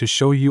arena to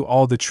show you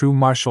all the true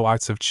martial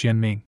arts of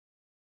Qianming.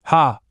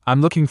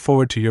 I'm looking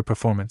forward to your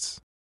performance.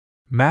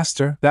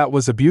 Master, that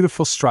was a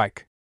beautiful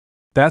strike.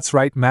 That's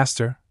right,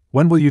 Master.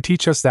 When will you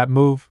teach us that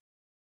move?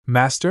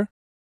 Master?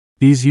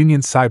 These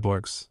Union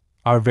cyborgs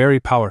are very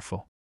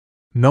powerful.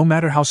 No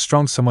matter how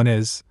strong someone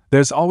is,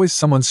 there's always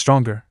someone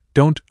stronger.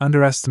 Don't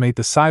underestimate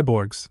the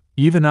cyborgs.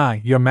 Even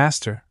I, your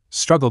master,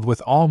 struggled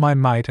with all my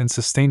might and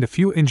sustained a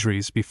few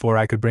injuries before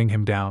I could bring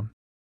him down.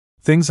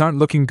 Things aren't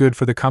looking good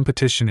for the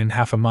competition in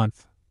half a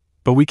month.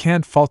 But we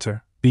can't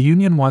falter. The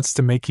Union wants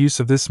to make use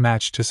of this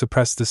match to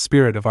suppress the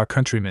spirit of our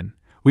countrymen.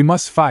 We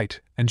must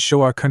fight and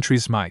show our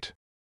country's might.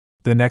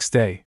 The next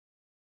day.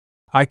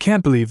 I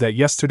can't believe that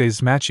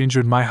yesterday's match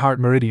injured my heart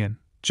meridian.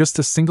 Just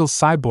a single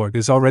cyborg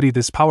is already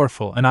this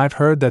powerful, and I've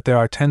heard that there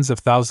are tens of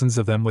thousands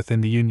of them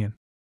within the Union.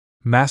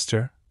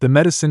 Master, the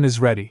medicine is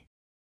ready.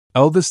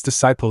 Eldest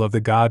disciple of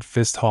the God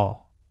Fist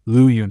Hall,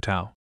 Lu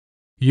Yuntao.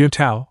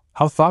 Yuntao,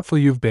 how thoughtful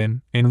you've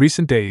been. In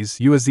recent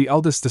days, you as the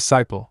eldest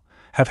disciple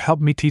have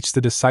helped me teach the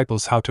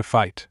disciples how to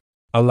fight.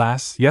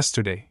 Alas,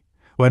 yesterday,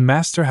 when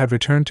Master had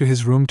returned to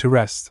his room to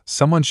rest,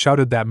 someone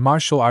shouted that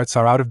martial arts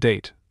are out of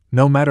date.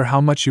 No matter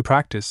how much you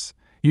practice,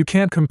 you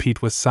can't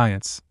compete with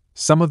science.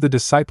 Some of the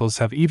disciples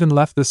have even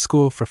left the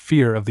school for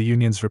fear of the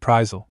Union's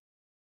reprisal.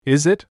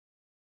 Is it?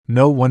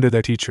 No wonder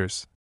they're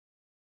teachers.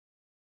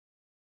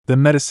 The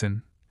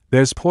medicine.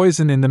 There's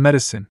poison in the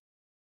medicine.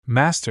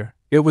 Master,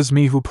 it was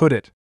me who put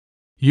it.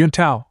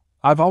 Yuntao,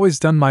 I've always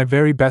done my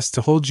very best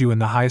to hold you in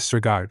the highest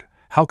regard.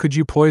 How could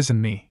you poison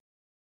me?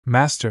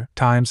 Master,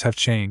 times have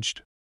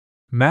changed.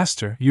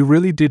 Master, you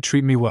really did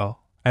treat me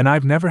well, and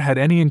I've never had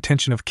any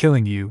intention of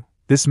killing you.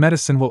 This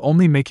medicine will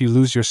only make you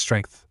lose your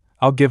strength.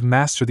 I'll give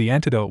Master the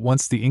antidote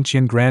once the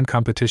Yingqian Grand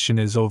Competition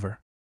is over.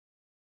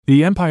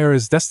 The Empire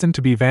is destined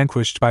to be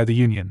vanquished by the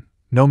Union.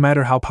 No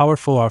matter how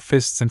powerful our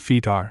fists and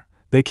feet are,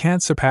 they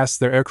can't surpass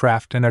their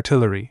aircraft and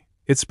artillery.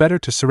 It's better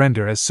to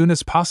surrender as soon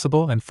as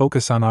possible and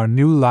focus on our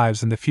new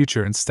lives in the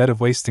future instead of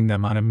wasting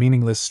them on a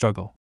meaningless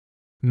struggle.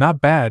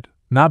 Not bad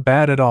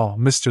at all,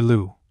 Mr.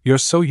 Lu. You're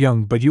so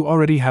young, but you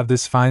already have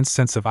this fine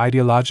sense of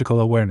ideological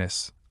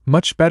awareness.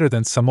 Much better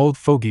than some old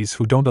fogies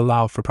who don't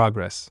allow for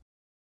progress.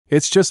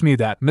 It's just me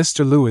that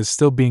Mr. Lu is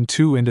still being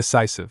too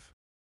indecisive.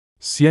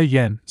 Xie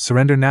Yan,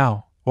 surrender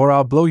now, or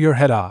I'll blow your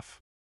head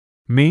off.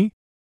 Me?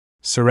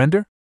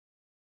 Surrender?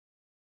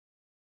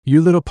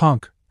 You little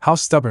punk, how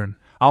stubborn,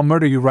 I'll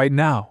murder you right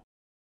now.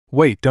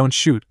 Wait, don't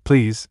shoot,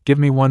 please, give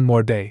me one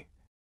more day.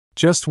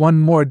 Just one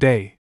more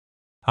day.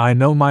 I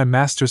know my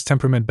master's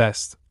temperament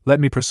best,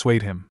 let me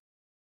persuade him.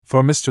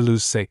 For Mr.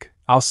 Lu's sake,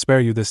 I'll spare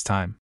you this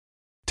time.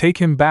 Take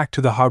him back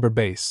to the harbor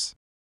base.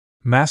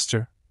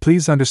 Master,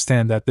 please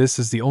understand that this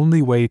is the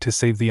only way to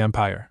save the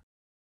Empire.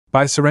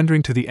 By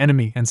surrendering to the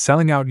enemy and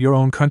selling out your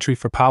own country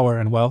for power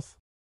and wealth?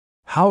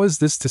 How is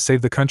this to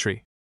save the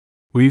country?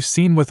 We've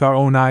seen with our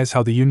own eyes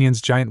how the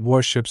Union's giant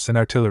warships and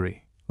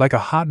artillery, like a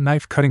hot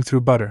knife cutting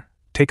through butter,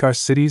 take our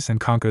cities and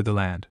conquer the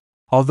land.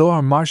 Although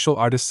our martial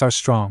artists are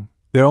strong,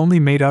 they're only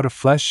made out of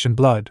flesh and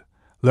blood.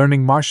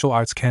 Learning martial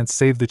arts can't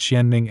save the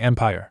Qianming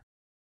Empire.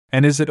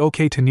 And is it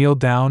okay to kneel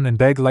down and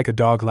beg like a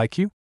dog like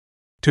you?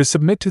 To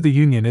submit to the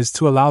Union is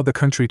to allow the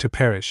country to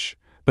perish,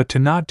 but to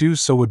not do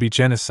so would be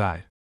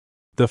genocide.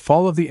 The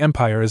fall of the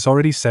empire is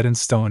already set in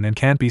stone and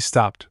can't be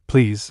stopped.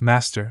 Please,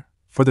 master,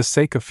 for the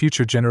sake of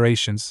future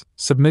generations,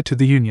 submit to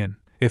the Union.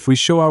 If we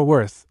show our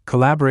worth,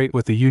 collaborate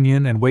with the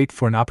Union and wait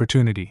for an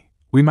opportunity,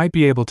 we might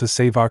be able to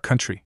save our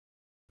country.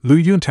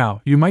 Lu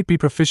Yuntao, you might be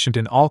proficient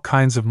in all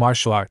kinds of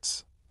martial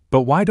arts,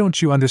 but why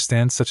don't you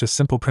understand such a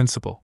simple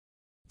principle?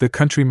 The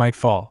country might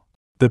fall,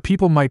 the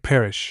people might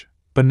perish,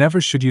 but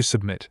never should you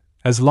submit.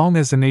 As long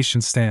as the nation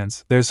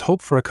stands, there's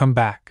hope for a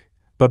comeback,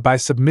 but by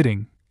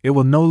submitting, it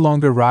will no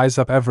longer rise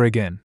up ever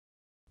again.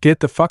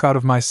 Get the fuck out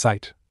of my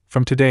sight.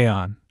 From today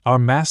on, our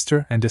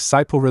master and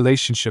disciple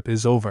relationship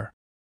is over.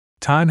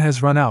 Time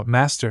has run out,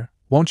 master.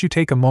 Won't you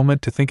take a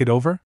moment to think it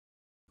over?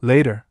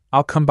 Later,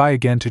 I'll come by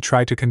again to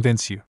try to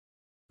convince you.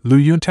 Lu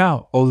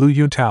Yuntao, oh Lu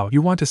Yuntao,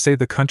 you want to save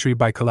the country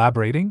by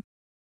collaborating?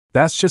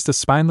 That's just a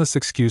spineless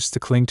excuse to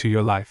cling to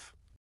your life.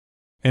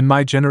 In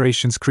my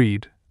generation's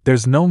creed,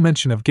 there's no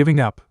mention of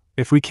giving up.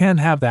 If we can't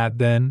have that,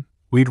 then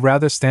we'd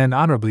rather stand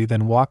honorably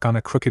than walk on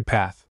a crooked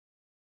path.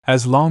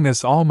 As long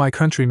as all my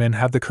countrymen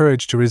have the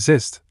courage to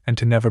resist and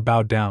to never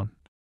bow down,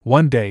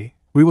 one day,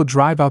 we will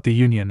drive out the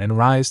Union and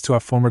rise to our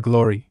former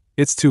glory.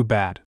 It's too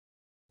bad.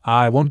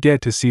 I won't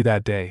get to see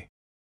that day.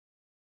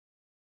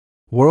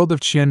 World of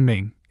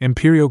Qianming,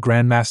 Imperial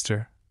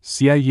Grandmaster,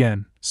 Xie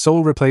Yan,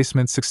 Soul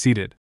Replacement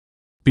succeeded.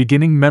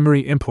 Beginning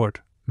memory import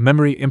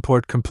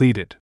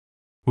completed.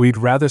 We'd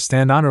rather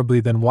stand honorably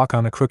than walk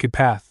on a crooked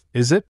path,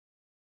 is it?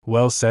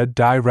 Well said,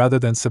 die rather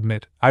than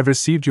submit. I've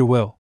received your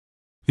will.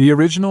 The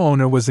original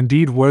owner was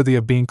indeed worthy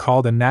of being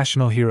called a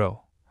national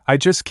hero. I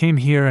just came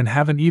here and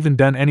haven't even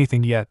done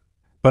anything yet,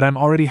 but I'm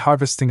already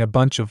harvesting a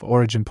bunch of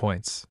origin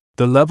points.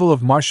 The level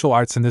of martial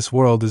arts in this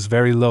world is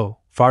very low,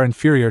 far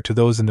inferior to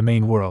those in the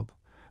main world,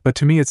 but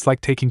to me it's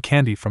like taking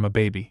candy from a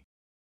baby.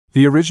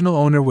 The original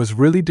owner was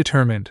really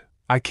determined.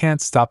 I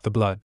can't stop the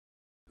blood.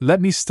 Let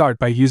me start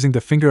by using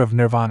the finger of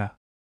Nirvana.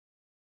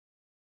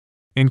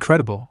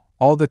 Incredible.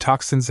 All the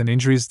toxins and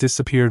injuries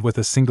disappeared with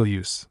a single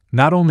use.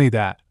 Not only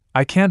that,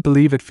 I can't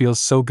believe it feels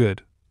so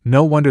good.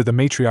 No wonder the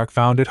matriarch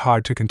found it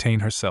hard to contain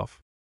herself.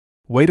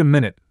 Wait a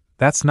minute,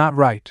 that's not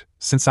right.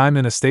 Since I'm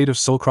in a state of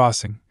soul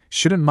crossing,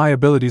 shouldn't my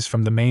abilities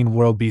from the main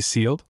world be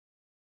sealed?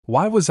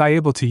 Why was I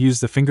able to use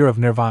the finger of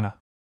Nirvana?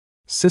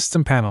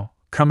 System panel,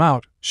 come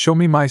out, show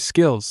me my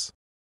skills.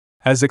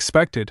 As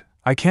expected,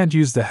 I can't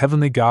use the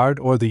Heavenly Guard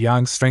or the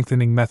Yang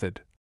Strengthening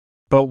method.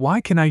 But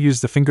why can I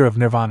use the finger of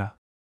Nirvana?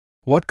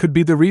 What could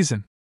be the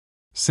reason?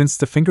 Since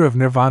the finger of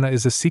Nirvana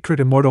is a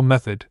secret immortal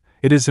method,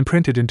 it is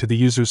imprinted into the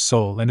user's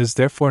soul and is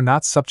therefore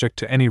not subject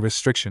to any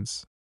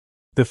restrictions.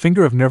 The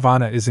finger of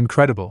Nirvana is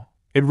incredible.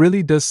 It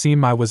really does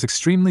seem I was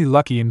extremely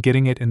lucky in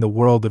getting it in the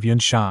world of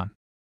Yunshan.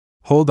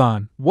 Hold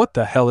on, what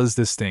the hell is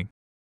this thing?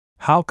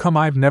 How come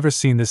I've never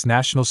seen this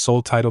national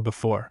soul title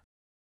before?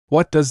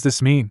 What does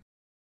this mean?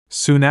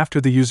 Soon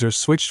after the user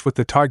switched with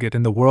the target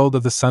in the world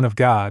of the Son of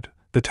God,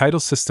 the title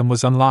system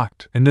was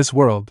unlocked. In this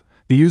world,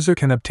 the user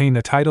can obtain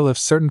a title if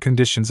certain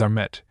conditions are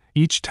met.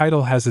 Each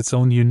title has its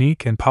own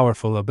unique and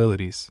powerful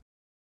abilities.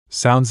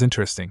 Sounds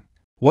interesting.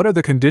 What are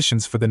the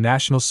conditions for the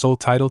National Soul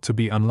title to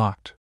be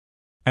unlocked?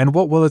 And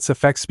what will its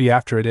effects be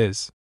after it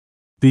is?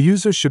 The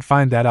user should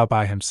find that out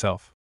by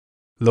himself.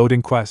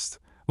 Loading quest.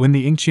 Win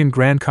the Yingqian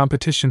Grand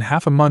Competition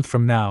half a month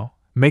from now.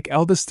 Make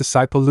eldest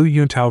disciple Lu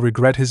Yuntao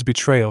regret his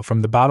betrayal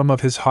from the bottom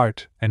of his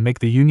heart and make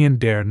the Union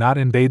dare not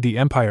invade the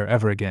Empire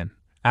ever again.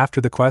 After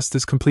the quest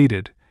is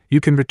completed, you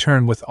can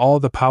return with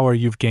all the power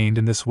you've gained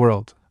in this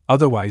world,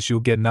 otherwise you'll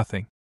get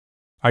nothing.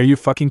 Are you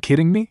fucking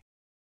kidding me?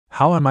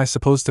 How am I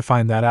supposed to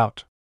find that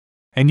out?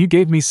 And you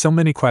gave me so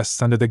many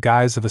quests under the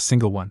guise of a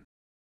single one.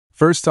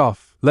 First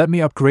off, let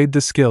me upgrade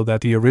the skill that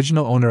the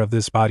original owner of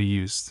this body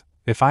used.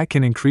 If I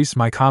can increase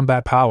my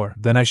combat power,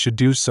 then I should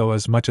do so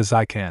as much as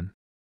I can.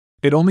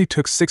 It only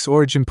took 6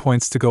 origin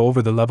points to go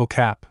over the level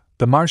cap.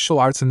 The martial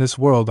arts in this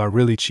world are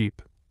really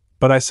cheap.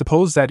 But I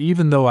suppose that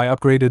even though I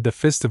upgraded the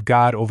Fist of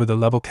God over the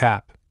level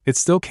cap, it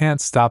still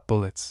can't stop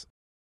bullets.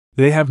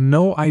 They have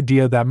no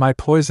idea that my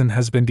poison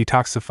has been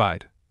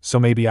detoxified, so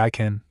maybe I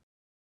can.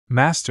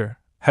 Master,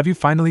 have you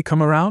finally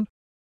come around?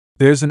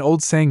 There's an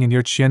old saying in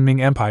your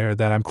Qianming Empire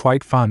that I'm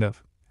quite fond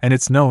of, and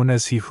it's known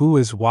as he who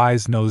is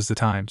wise knows the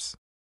times.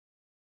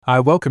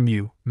 I welcome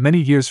you. Many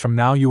years from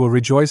now you will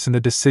rejoice in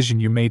the decision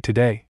you made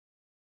today.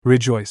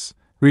 Rejoice.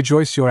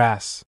 Rejoice your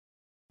ass.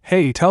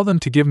 Hey, tell them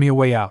to give me a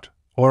way out,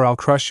 or I'll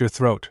crush your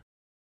throat.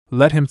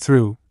 Let him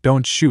through,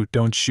 don't shoot,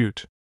 don't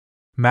shoot.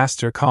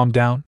 Master, calm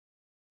down.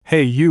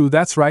 Hey you,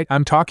 that's right,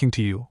 I'm talking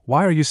to you.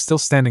 Why are you still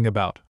standing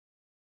about?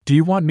 Do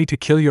you want me to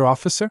kill your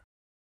officer?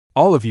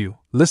 All of you,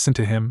 listen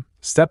to him,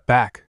 step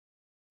back.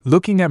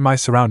 Looking at my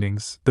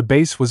surroundings, the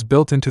base was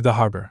built into the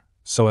harbor,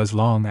 so as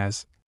long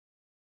as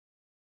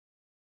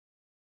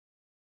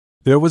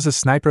there was a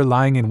sniper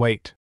lying in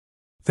wait.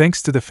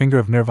 Thanks to the finger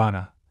of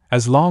Nirvana,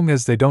 as long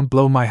as they don't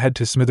blow my head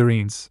to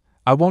smithereens,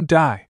 I won't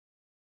die.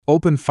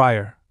 Open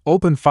fire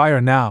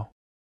now.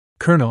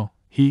 Colonel,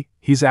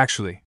 he's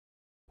actually.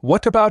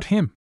 What about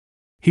him?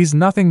 He's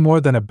nothing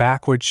more than a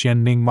backward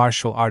Qianming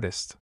martial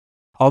artist.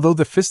 Although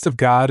the Fist of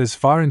God is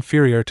far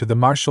inferior to the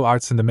martial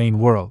arts in the main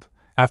world,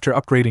 after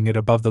upgrading it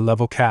above the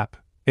level cap,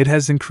 it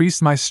has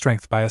increased my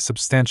strength by a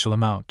substantial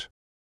amount.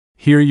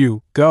 Here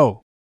you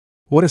go!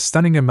 What a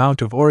stunning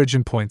amount of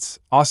origin points,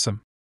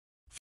 awesome!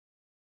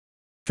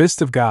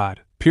 Fist of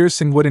God,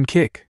 piercing wooden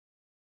kick.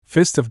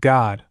 Fist of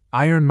God,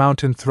 iron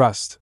mountain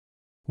thrust.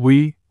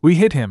 We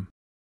hit him.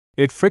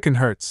 It frickin'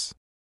 hurts.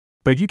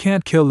 But you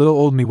can't kill little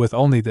old me with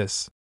only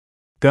this.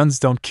 Guns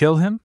don't kill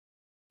him?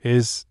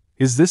 Is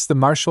this the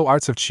martial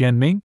arts of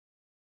Qianming?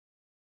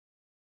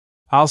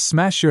 I'll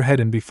smash your head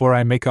in before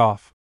I make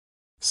off.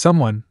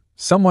 Someone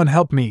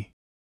help me.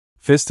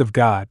 Fist of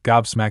God,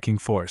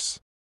 gobsmacking force.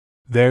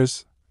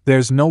 There's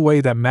no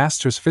way that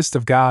Master's Fist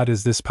of God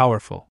is this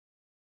powerful.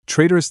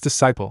 Traitorous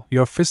disciple,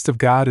 your Fist of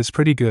God is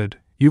pretty good,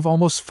 you've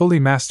almost fully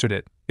mastered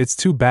it, it's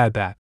too bad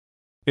that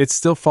it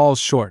still falls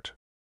short.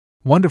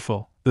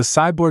 Wonderful, the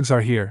cyborgs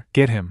are here,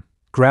 get him,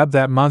 grab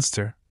that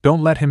monster,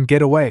 don't let him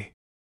get away.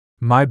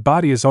 My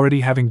body is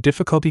already having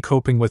difficulty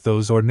coping with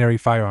those ordinary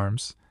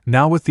firearms,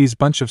 now with these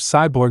bunch of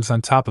cyborgs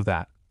on top of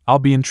that, I'll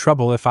be in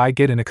trouble if I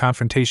get in a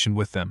confrontation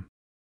with them.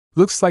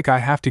 Looks like I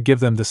have to give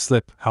them the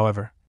slip,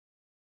 however.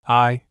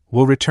 I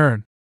will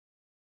return.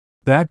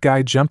 That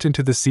guy jumped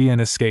into the sea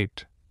and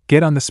escaped.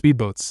 Get on the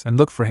speedboats and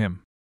look for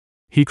him.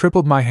 He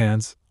crippled my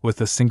hands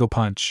with a single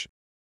punch.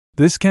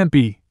 This can't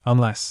be,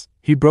 unless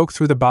he broke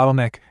through the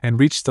bottleneck and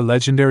reached the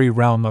legendary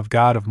realm of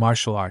God of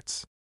Martial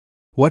Arts.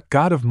 What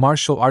God of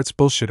Martial Arts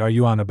bullshit are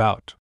you on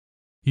about?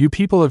 You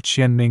people of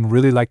Qianming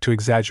really like to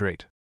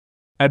exaggerate.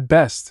 At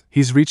best,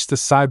 he's reached the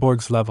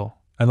cyborg's level,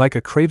 and like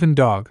a craven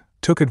dog,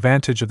 took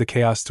advantage of the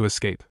chaos to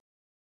escape.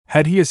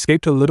 Had he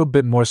escaped a little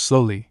bit more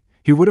slowly,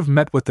 he would have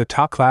met with the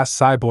top-class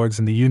cyborgs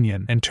in the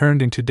Union and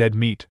turned into dead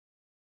meat.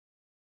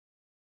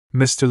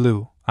 Mr.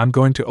 Liu, I'm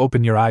going to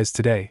open your eyes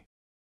today.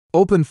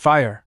 Open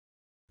fire!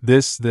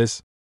 This.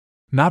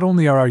 Not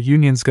only are our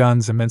Union's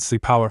guns immensely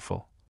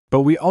powerful,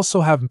 but we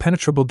also have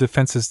impenetrable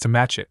defenses to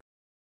match it.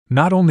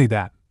 Not only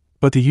that,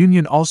 but the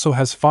Union also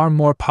has far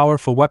more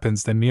powerful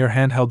weapons than mere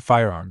handheld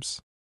firearms.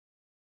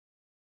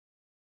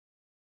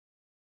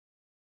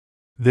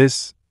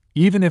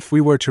 Even if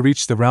we were to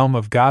reach the realm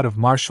of God of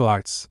Martial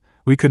Arts,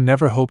 we could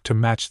never hope to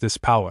match this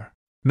power.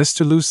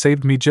 Mr. Liu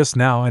saved me just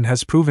now and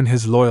has proven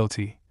his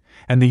loyalty,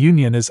 and the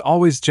Union is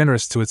always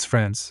generous to its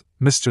friends.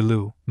 Mr.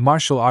 Liu,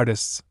 martial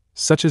artists,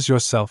 such as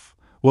yourself,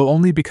 will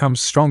only become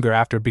stronger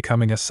after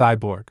becoming a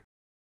cyborg.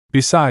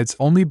 Besides,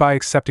 only by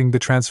accepting the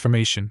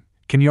transformation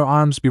can your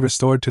arms be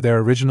restored to their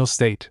original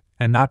state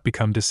and not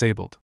become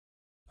disabled.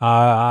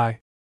 I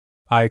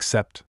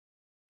accept.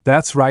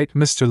 That's right,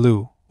 Mr.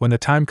 Liu. When the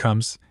time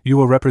comes, you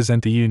will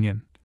represent the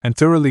Union and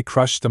thoroughly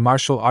crush the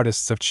martial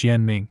artists of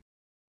Qianming.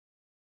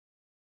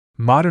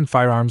 Modern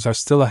firearms are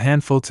still a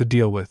handful to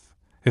deal with.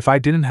 If I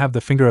didn't have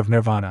the finger of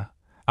Nirvana,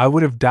 I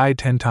would have died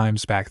 10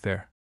 times back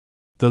there.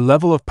 The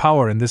level of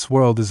power in this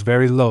world is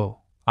very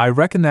low. I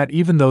reckon that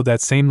even though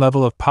that same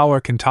level of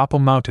power can topple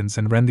mountains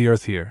and rend the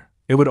earth here,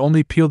 it would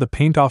only peel the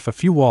paint off a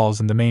few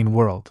walls in the main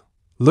world.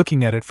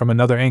 Looking at it from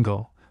another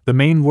angle, the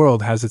main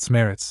world has its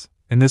merits.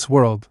 In this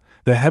world,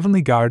 the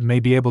Heavenly Guard may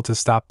be able to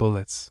stop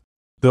bullets.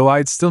 Though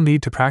I'd still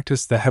need to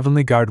practice the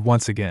Heavenly Guard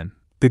once again.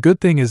 The good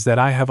thing is that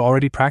I have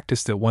already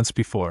practiced it once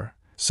before,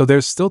 so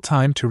there's still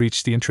time to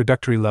reach the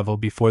introductory level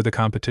before the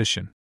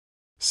competition.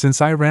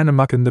 Since I ran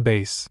amok in the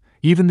base,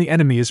 even the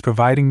enemy is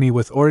providing me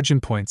with origin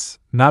points.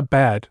 Not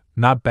bad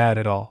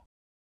at all.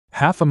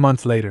 Half a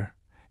month later,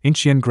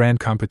 Incheon Grand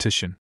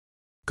Competition.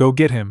 Go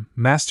get him,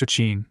 Master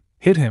Qin,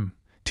 hit him,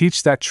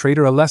 teach that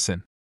traitor a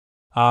lesson.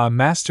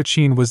 Master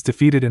Qin was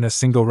defeated in a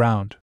single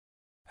round.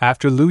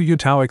 After Liu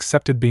Yutao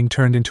accepted being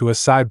turned into a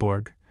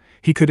cyborg,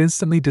 he could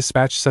instantly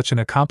dispatch such an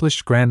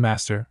accomplished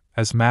grandmaster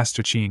as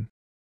Master Qin.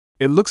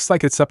 It looks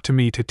like it's up to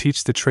me to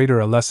teach the traitor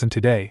a lesson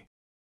today.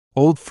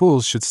 Old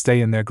fools should stay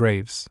in their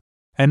graves,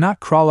 and not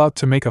crawl out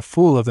to make a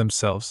fool of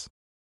themselves.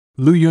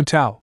 Liu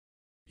Yutao.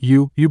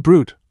 You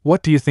brute,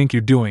 what do you think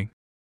you're doing?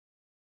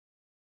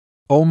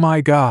 Oh my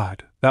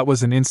god, that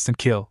was an instant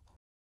kill.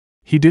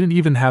 He didn't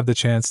even have the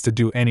chance to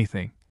do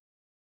anything.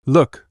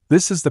 Look,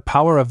 this is the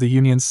power of the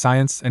Union's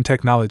science and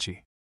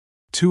technology.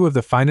 2 of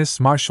the finest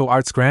martial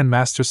arts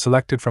grandmasters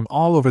selected from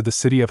all over the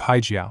city of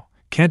Haijiao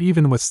can't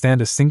even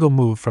withstand a single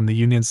move from the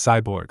Union's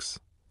cyborgs.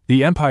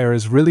 The Empire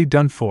is really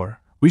done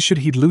for. We should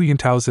heed Liu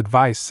Yuntao's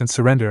advice and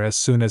surrender as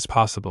soon as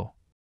possible.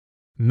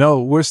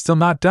 No, we're still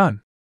not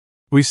done.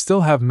 We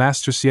still have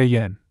Master Xie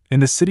Yan. In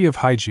the city of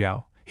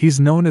Haijiao, he's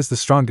known as the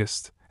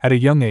strongest. At a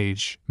young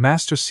age,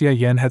 Master Xie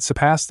Yan had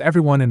surpassed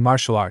everyone in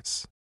martial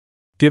arts.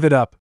 Give it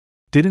up.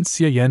 Didn't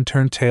Xie Yan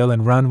turn tail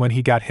and run when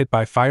he got hit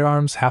by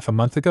firearms half a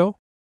month ago?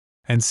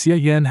 And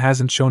Xie Yan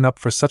hasn't shown up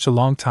for such a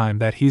long time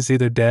that he's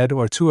either dead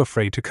or too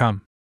afraid to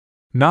come.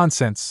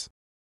 Nonsense.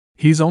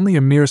 He's only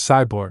a mere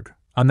cyborg.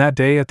 On that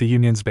day at the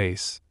Union's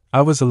base,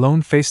 I was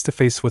alone face to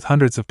face with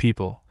hundreds of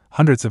people,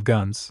 hundreds of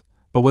guns,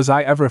 but was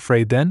I ever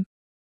afraid then?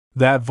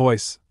 That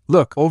voice,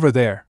 look over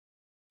there.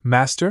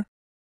 Master?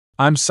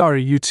 I'm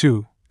sorry, you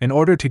too, In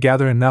order to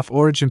gather enough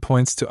origin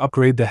points to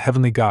upgrade the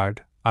Heavenly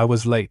Guard, I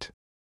was late.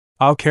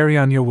 I'll carry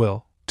on your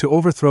will, to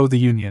overthrow the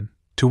Union,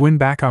 to win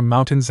back our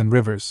mountains and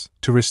rivers,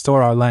 to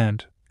restore our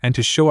land, and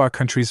to show our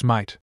country's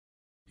might.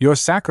 Your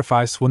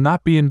sacrifice will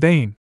not be in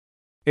vain.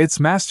 It's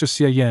Master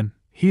Xie Yan,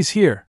 he's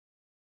here.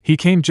 He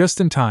came just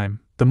in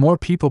time. The more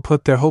people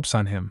put their hopes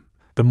on him,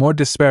 the more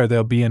despair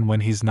there'll be in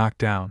when he's knocked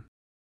down.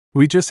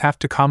 We just have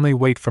to calmly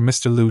wait for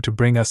Mr. Lu to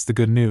bring us the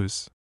good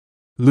news.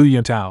 Lu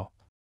Yantao.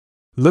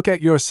 Look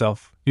at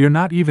yourself, you're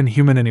not even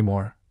human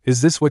anymore.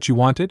 Is this what you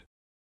wanted?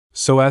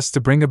 So as to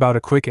bring about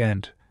a quick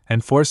end,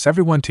 and force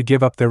everyone to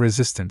give up their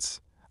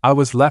resistance, I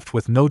was left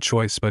with no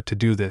choice but to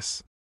do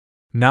this.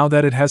 Now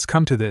that it has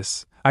come to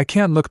this, I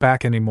can't look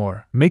back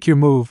anymore. Make your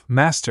move,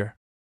 Master.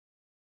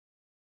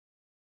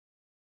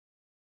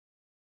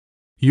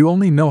 You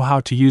only know how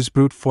to use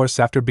brute force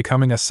after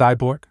becoming a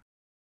cyborg?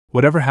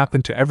 Whatever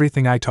happened to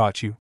everything I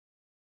taught you?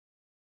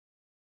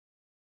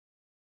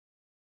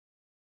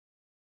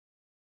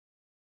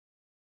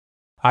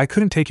 I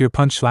couldn't take your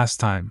punch last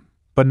time,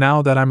 but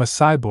now that I'm a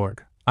cyborg,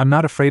 I'm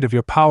not afraid of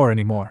your power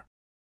anymore.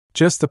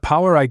 Just the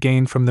power I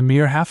gained from the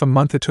mere half a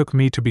month it took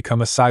me to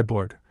become a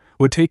cyborg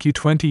would take you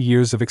 20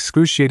 years of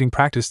excruciating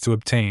practice to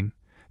obtain.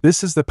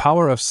 This is the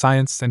power of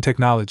science and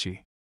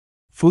technology.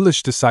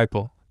 Foolish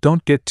disciple,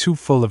 don't get too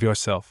full of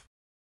yourself.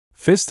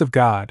 Fist of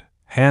God,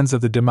 hands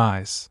of the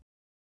demise.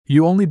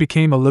 You only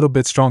became a little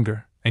bit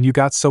stronger, and you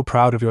got so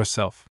proud of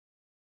yourself.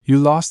 You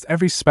lost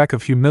every speck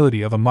of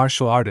humility of a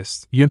martial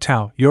artist.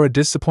 Yuntao, you're a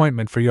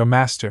disappointment for your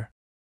master.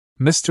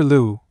 Mr.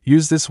 Lu,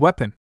 use this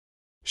weapon.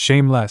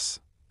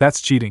 Shameless,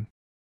 that's cheating.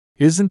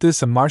 Isn't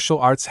this a martial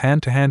arts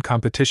hand-to-hand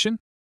competition?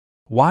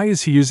 Why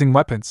is he using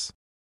weapons?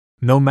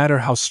 No matter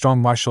how strong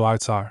martial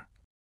arts are,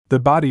 the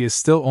body is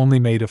still only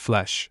made of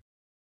flesh.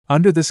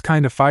 Under this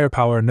kind of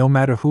firepower, no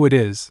matter who it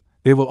is,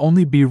 they will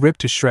only be ripped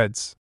to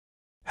shreds.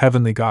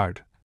 Heavenly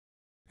Guard.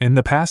 In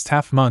the past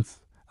half-month,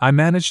 I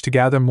managed to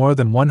gather more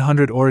than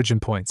 100 origin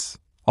points.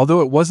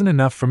 Although it wasn't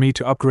enough for me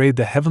to upgrade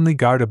the Heavenly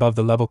Guard above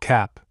the level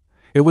cap,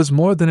 it was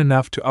more than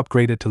enough to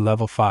upgrade it to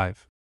level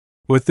 5.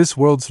 With this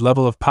world's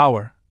level of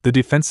power, the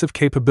defensive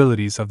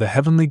capabilities of the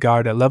Heavenly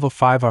Guard at level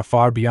 5 are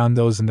far beyond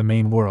those in the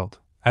main world.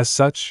 As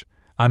such,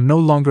 I'm no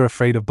longer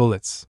afraid of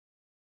bullets.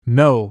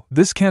 No,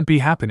 this can't be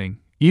happening.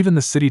 Even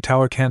the city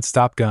tower can't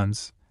stop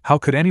guns. How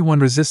could anyone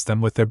resist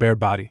them with their bare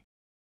body?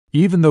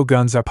 Even though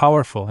guns are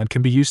powerful and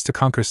can be used to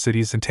conquer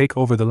cities and take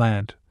over the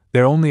land,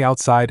 they're only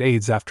outside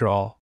aids after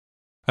all.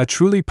 A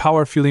truly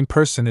power-feeling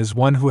person is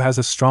one who has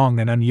a strong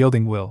and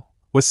unyielding will.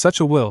 With such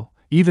a will,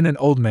 even an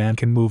old man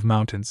can move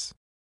mountains.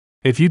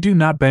 If you do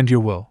not bend your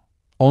will,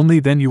 only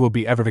then you will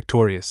be ever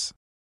victorious.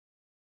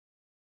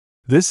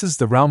 This is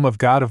the realm of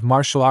God of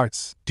martial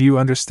arts, do you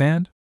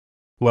understand?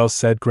 Well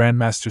said,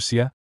 Grandmaster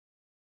Xie.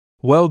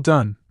 Well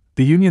done,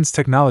 the Union's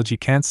technology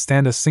can't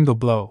stand a single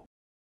blow.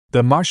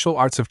 The martial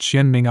arts of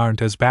Qianming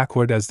aren't as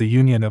backward as the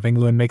Union of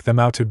England make them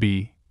out to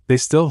be, they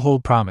still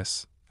hold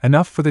promise,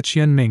 enough for the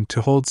Qianming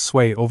to hold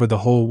sway over the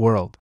whole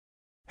world.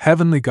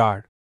 Heavenly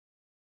Guard.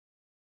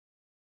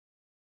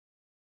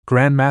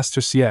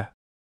 Grandmaster Xie.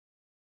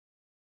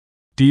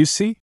 Do you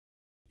see?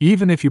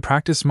 Even if you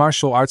practice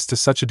martial arts to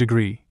such a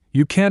degree,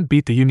 you can't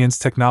beat the Union's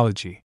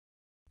technology.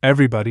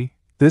 Everybody,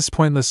 this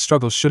pointless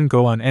struggle shouldn't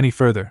go on any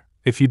further.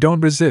 If you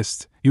don't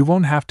resist, you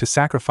won't have to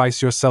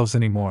sacrifice yourselves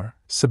anymore.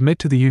 Submit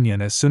to the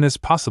Union as soon as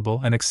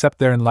possible and accept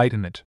their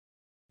enlightenment.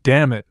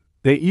 Damn it,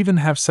 they even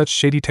have such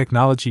shady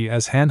technology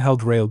as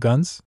handheld rail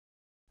guns?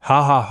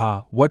 Ha ha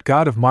ha, what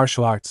god of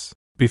martial arts?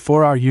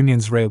 Before our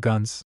Union's rail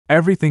guns,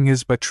 everything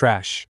is but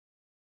trash.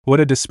 What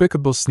a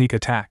despicable sneak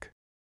attack.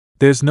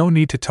 There's no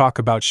need to talk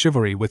about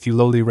chivalry with you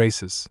lowly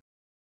races.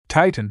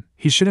 Titan,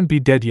 he shouldn't be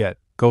dead yet,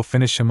 go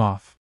finish him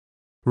off.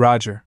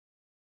 Roger.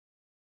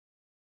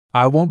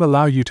 I won't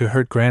allow you to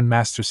hurt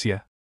Grandmaster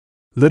Xie.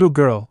 Little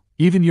girl,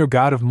 even your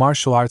god of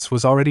martial arts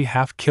was already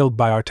half killed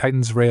by our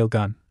Titan's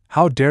railgun.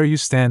 How dare you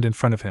stand in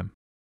front of him?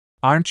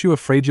 Aren't you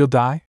afraid you'll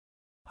die?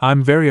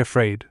 I'm very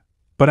afraid,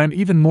 but I'm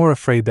even more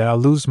afraid that I'll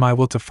lose my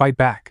will to fight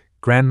back.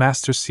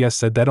 Grandmaster Xie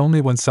said that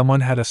only when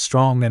someone had a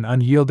strong and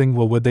unyielding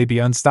will would they be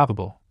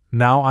unstoppable.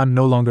 Now I'm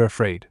no longer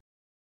afraid.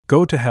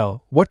 Go to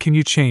hell, what can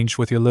you change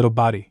with your little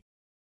body?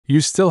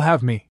 You still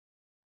have me.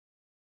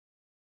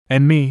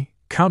 And me,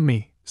 count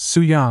me.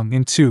 Su Yang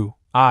in 2,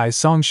 I,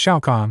 Song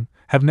Xiaokong,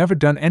 have never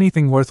done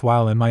anything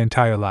worthwhile in my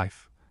entire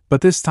life,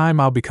 but this time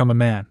I'll become a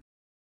man.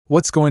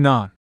 What's going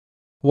on?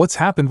 What's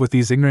happened with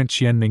these ignorant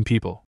Qianming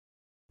people?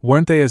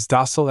 Weren't they as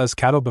docile as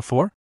cattle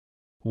before?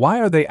 Why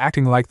are they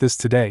acting like this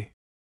today?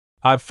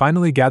 I've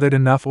finally gathered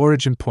enough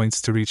origin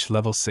points to reach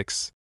level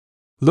 6.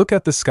 Look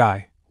at the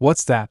sky,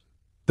 what's that?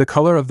 The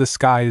color of the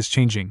sky is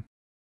changing.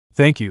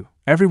 Thank you,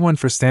 everyone,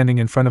 for standing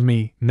in front of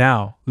me.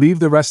 Now, leave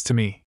the rest to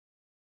me.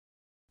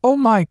 Oh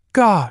my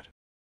God!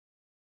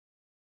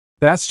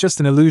 That's just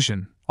an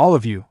illusion, all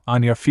of you,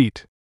 on your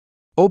feet.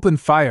 Open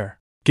fire,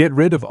 get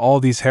rid of all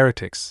these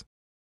heretics.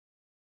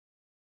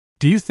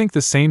 Do you think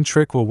the same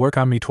trick will work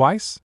on me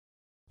twice?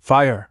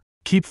 Fire,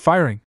 keep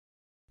firing.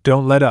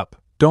 Don't let up,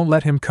 don't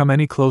let him come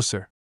any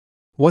closer.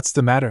 What's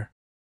the matter?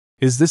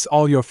 Is this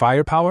all your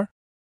firepower?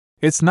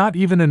 It's not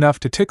even enough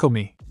to tickle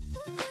me.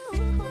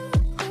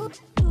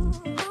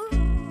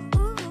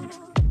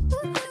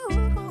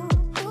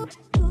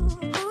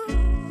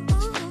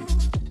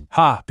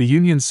 Ha, the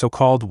Union's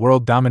so-called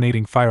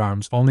world-dominating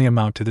firearms only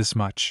amount to this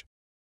much.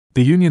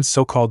 The Union's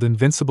so-called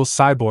invincible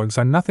cyborgs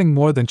are nothing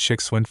more than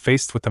chicks when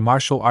faced with the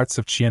martial arts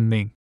of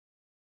Qianming.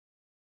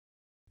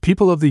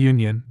 People of the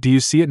Union, do you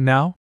see it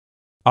now?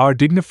 Our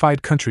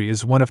dignified country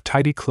is one of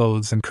tidy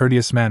clothes and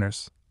courteous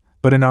manners,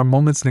 but in our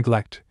moment's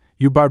neglect,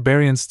 you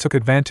barbarians took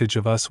advantage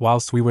of us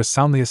whilst we were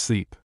soundly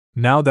asleep.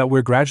 Now that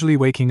we're gradually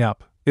waking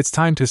up, it's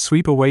time to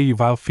sweep away you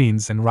vile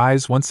fiends and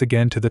rise once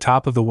again to the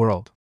top of the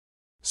world.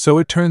 So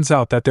it turns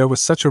out that there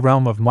was such a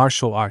realm of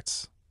martial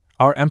arts.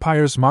 Our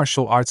empire's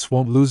martial arts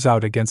won't lose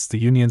out against the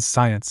Union's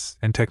science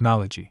and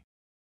technology.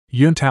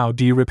 Yuntao,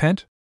 do you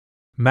repent?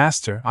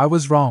 Master, I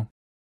was wrong.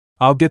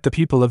 I'll get the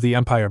people of the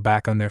empire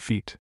back on their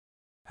feet.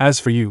 As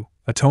for you,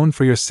 atone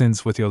for your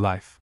sins with your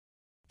life.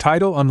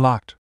 Title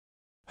unlocked.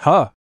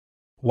 Huh!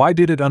 Why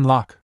did it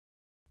unlock?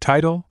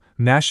 Title,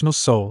 National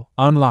Soul,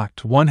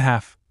 unlocked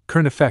 1/2.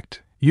 Current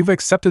effect, you've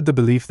accepted the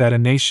belief that a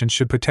nation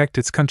should protect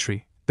its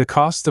country. The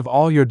cost of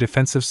all your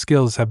defensive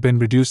skills have been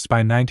reduced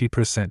by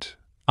 90%.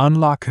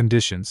 Unlock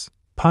conditions,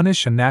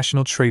 punish a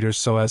national traitor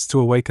so as to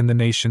awaken the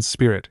nation's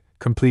spirit.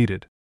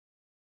 Completed.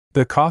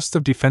 The cost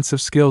of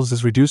defensive skills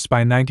is reduced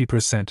by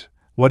 90%.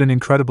 What an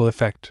incredible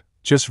effect.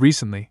 Just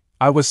recently,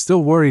 I was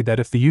still worried that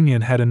if the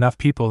Union had enough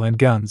people and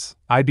guns,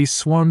 I'd be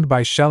swarmed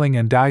by shelling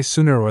and die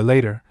sooner or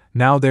later.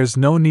 Now there's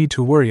no need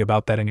to worry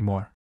about that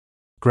anymore.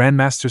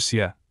 Grandmaster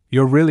Xie,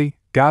 you're really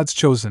God's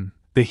chosen,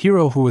 the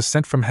hero who was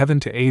sent from heaven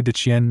to aid the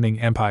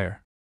Qianming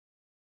Empire.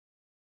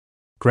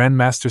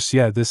 Grandmaster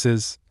Xie,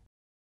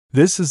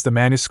 this is the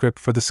manuscript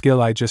for the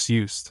skill I just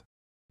used.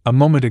 A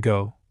moment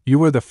ago, you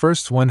were the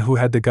first one who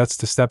had the guts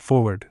to step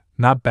forward.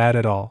 Not bad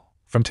at all.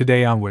 From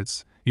today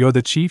onwards, you're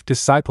the chief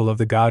disciple of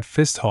the god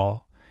Fist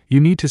Hall. You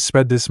need to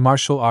spread this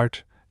martial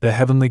art, the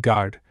Heavenly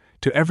Guard,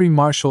 to every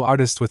martial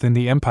artist within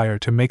the Empire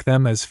to make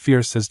them as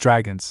fierce as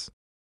dragons.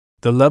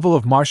 The level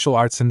of martial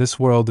arts in this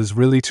world is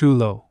really too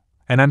low,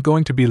 and I'm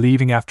going to be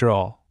leaving after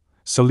all,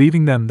 so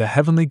leaving them the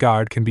Heavenly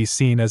Guard can be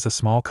seen as a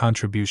small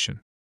contribution.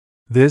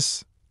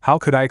 How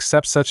could I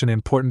accept such an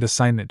important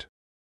assignment?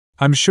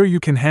 I'm sure you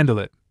can handle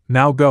it.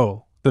 Now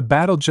go. The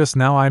battle just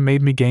now I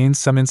made me gain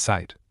some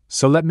insight,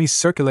 so let me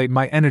circulate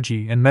my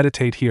energy and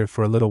meditate here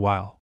for a little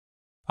while.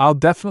 I'll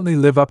definitely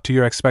live up to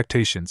your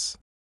expectations.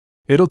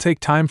 It'll take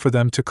time for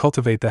them to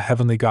cultivate the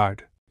Heavenly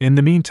Guard. In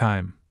the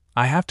meantime,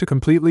 I have to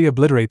completely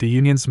obliterate the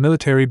Union's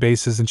military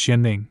bases in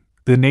Qianming.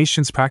 The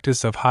nation's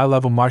practice of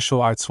high-level martial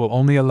arts will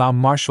only allow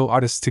martial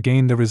artists to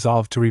gain the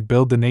resolve to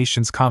rebuild the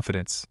nation's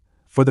confidence.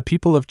 For the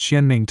people of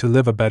Qianming to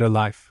live a better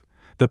life,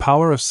 the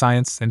power of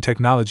science and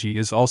technology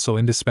is also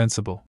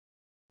indispensable.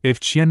 If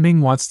Qianming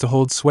wants to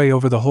hold sway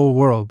over the whole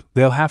world,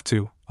 they'll have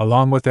to,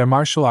 along with their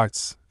martial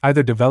arts,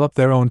 either develop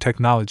their own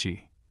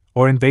technology,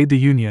 or invade the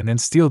Union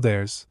and steal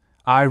theirs.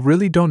 I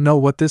really don't know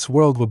what this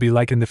world will be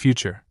like in the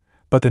future,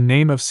 but the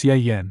name of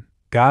Xie Yan,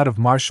 god of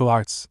martial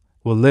arts,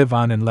 will live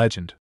on in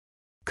legend.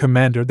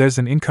 Commander, there's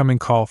an incoming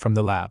call from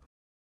the lab.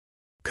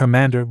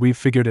 Commander, we've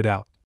figured it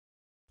out.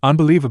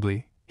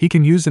 Unbelievably, he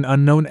can use an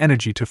unknown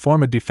energy to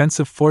form a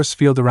defensive force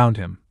field around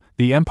him.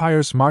 The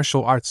Empire's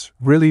martial arts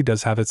really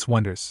does have its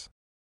wonders.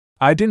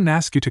 I didn't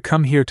ask you to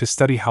come here to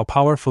study how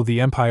powerful the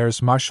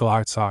Empire's martial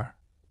arts are,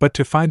 but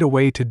to find a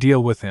way to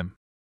deal with him.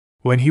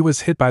 When he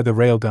was hit by the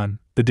railgun,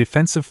 the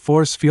defensive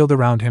force field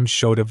around him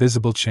showed a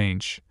visible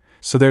change,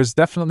 so there's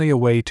definitely a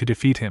way to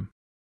defeat him.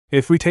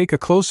 If we take a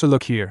closer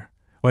look here,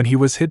 when he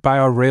was hit by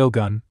our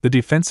railgun, the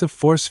defensive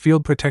force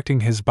field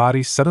protecting his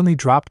body suddenly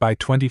dropped by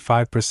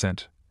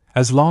 25%.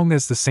 As long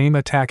as the same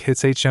attack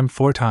hits HM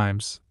 4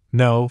 times,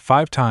 no,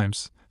 5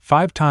 times,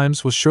 5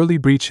 times will surely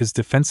breach his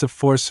defensive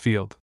force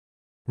field.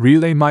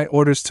 Relay my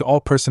orders to all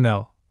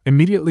personnel.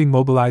 Immediately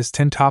mobilize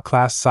 10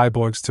 top-class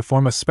cyborgs to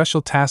form a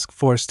special task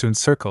force to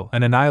encircle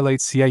and annihilate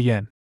Xie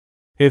Yan.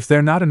 If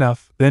they're not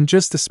enough, then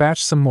just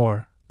dispatch some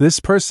more. This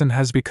person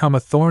has become a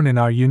thorn in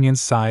our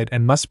Union's side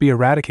and must be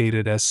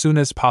eradicated as soon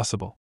as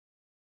possible.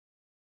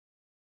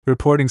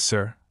 Reporting,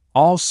 sir.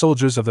 All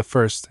soldiers of the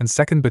 1st and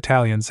 2nd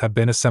battalions have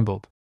been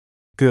assembled.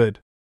 Good.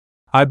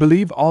 I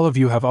believe all of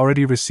you have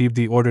already received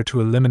the order to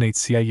eliminate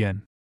Xie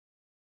Yan.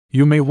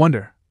 You may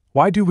wonder,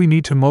 why do we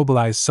need to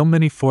mobilize so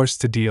many force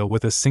to deal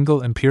with a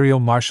single imperial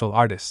martial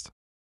artist?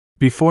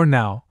 Before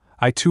now,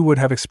 I too would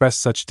have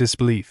expressed such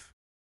disbelief.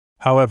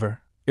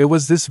 However, it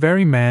was this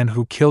very man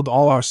who killed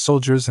all our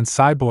soldiers and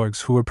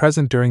cyborgs who were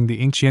present during the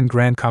Yingqian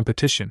Grand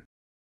Competition.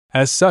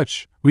 As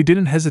such, we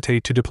didn't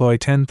hesitate to deploy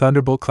 10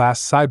 Thunderbolt-class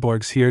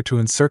cyborgs here to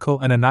encircle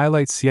and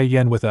annihilate Xie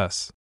Yan with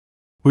us.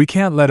 We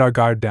can't let our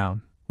guard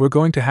down. We're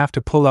going to have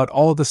to pull out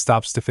all the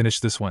stops to finish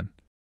this one.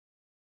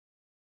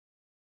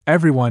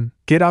 Everyone,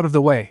 get out of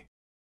the way.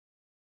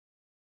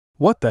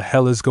 What the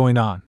hell is going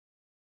on?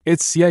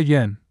 It's Xie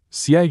Yan.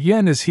 Xie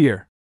Yan is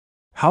here.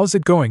 How's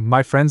it going,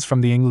 my friends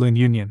from the England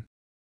Union?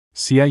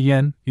 Xie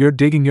Yan, you're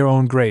digging your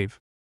own grave.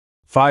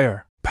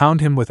 Fire,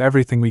 pound him with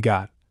everything we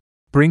got.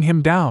 Bring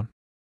him down.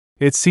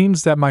 It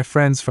seems that my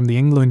friends from the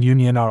England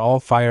Union are all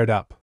fired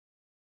up.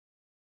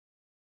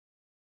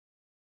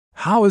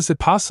 How is it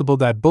possible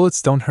that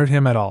bullets don't hurt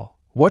him at all?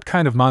 What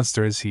kind of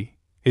monster is he?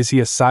 Is he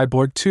a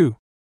cyborg too?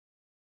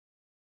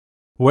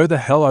 Where the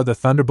hell are the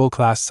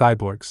Thunderbolt-class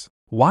cyborgs?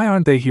 Why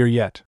aren't they here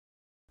yet?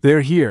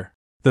 They're here.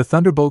 The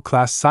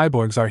Thunderbolt-class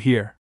cyborgs are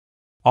here.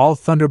 All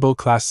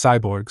Thunderbolt-class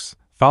cyborgs,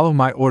 follow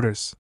my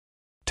orders.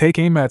 Take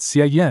aim at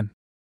Xie Yan.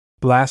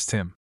 Blast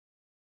him.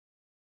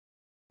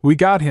 We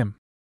got him.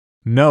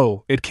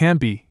 No, it can't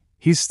be.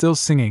 He's still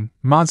singing,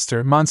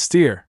 monster,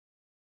 monster.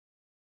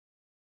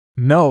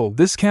 No,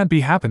 this can't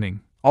be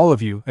happening. All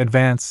of you,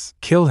 advance,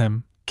 kill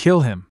him,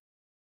 kill him.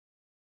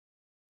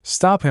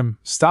 Stop him,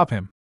 stop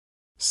him.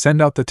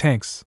 Send out the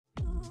tanks.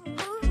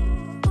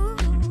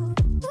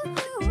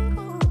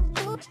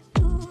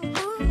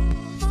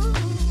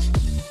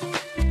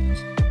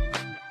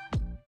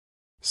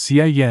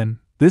 Xie Yan,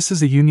 this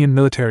is a Union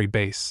military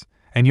base,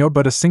 and you're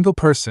but a single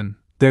person.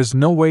 There's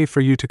no way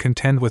for you to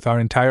contend with our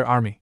entire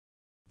army.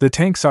 The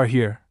tanks are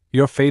here,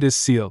 your fate is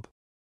sealed.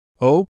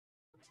 Oh?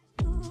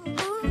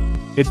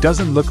 It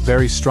doesn't look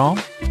very strong?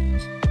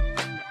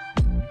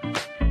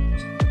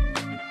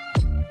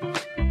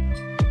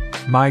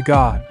 My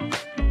God.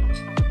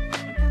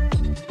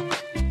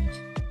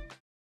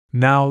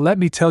 Now let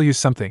me tell you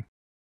something.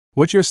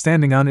 What you're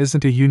standing on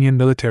isn't a Union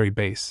military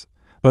base,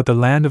 but the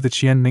land of the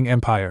Qianming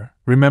Empire.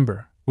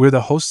 Remember, we're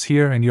the hosts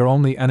here and you're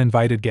only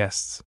uninvited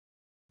guests.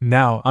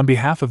 Now, on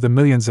behalf of the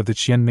millions of the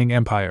Qianming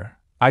Empire,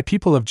 I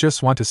people of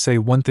just want to say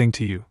one thing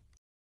to you.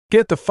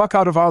 Get the fuck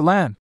out of our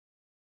land!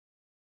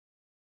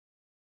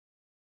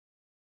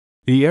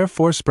 The Air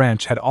Force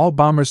branch had all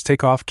bombers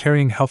take off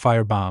carrying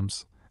Hellfire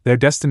bombs. Their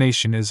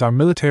destination is our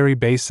military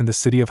base in the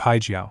city of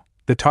Haijiao.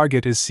 The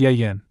target is Xie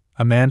Yan,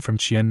 a man from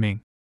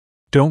Qianming.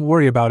 Don't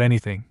worry about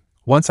anything.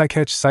 Once I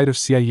catch sight of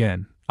Xie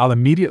Yan, I'll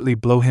immediately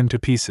blow him to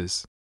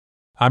pieces.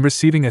 I'm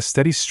receiving a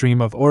steady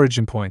stream of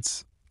origin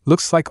points.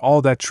 Looks like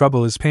all that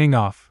trouble is paying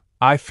off.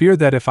 I fear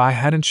that if I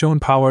hadn't shown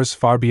powers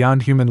far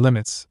beyond human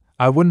limits,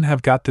 I wouldn't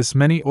have got this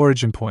many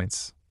origin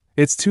points.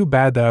 It's too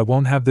bad that I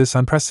won't have this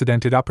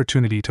unprecedented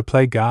opportunity to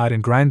play God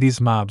and grind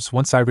these mobs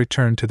once I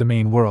return to the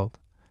main world.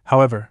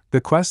 However,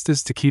 the quest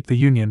is to keep the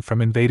Union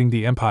from invading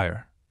the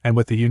Empire, and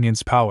with the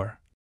Union's power,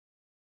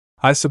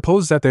 I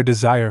suppose that their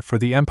desire for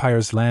the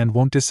Empire's land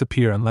won't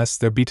disappear unless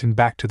they're beaten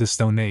back to the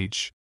Stone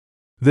Age.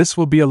 This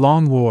will be a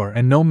long war,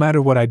 and no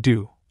matter what I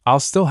do, I'll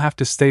still have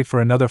to stay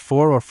for another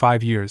 4 or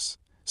 5 years,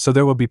 so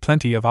there will be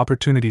plenty of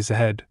opportunities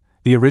ahead.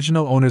 The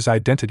original owner's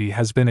identity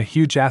has been a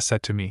huge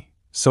asset to me,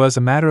 so as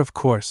a matter of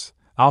course,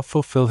 I'll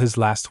fulfill his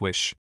last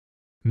wish.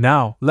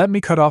 Now, let me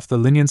cut off the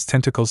Linion's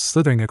tentacles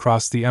slithering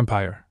across the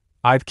Empire.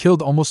 I've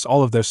killed almost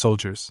all of their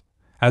soldiers.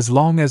 As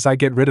long as I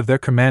get rid of their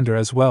commander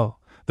as well,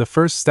 the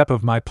first step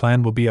of my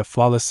plan will be a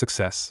flawless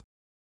success.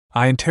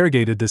 I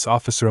interrogated this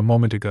officer a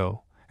moment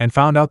ago, and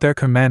found out their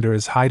commander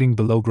is hiding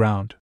below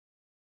ground.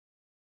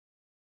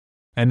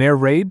 An air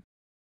raid?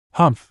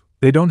 Humph,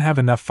 they don't have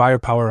enough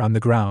firepower on the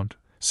ground,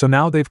 so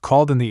now they've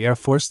called in the Air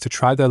Force to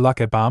try their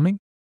luck at bombing?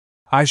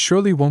 I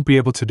surely won't be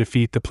able to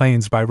defeat the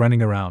planes by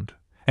running around,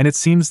 and it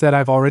seems that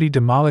I've already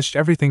demolished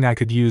everything I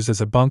could use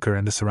as a bunker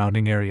in the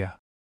surrounding area.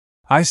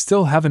 I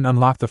still haven't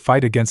unlocked the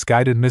fight against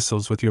guided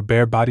missiles with your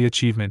bare body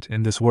achievement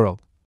in this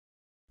world.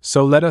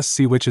 So let us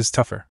see which is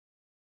tougher.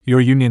 Your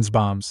Union's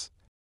bombs.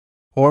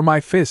 Or my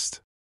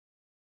fist.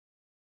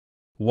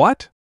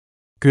 What?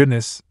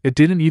 Goodness, it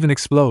didn't even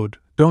explode.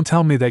 Don't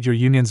tell me that your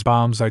Union's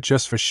bombs are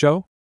just for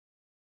show?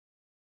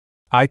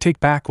 I take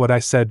back what I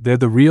said, they're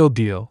the real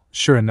deal.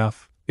 Sure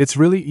enough, it's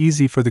really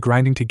easy for the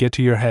grinding to get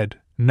to your head.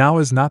 Now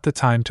is not the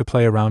time to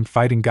play around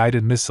fighting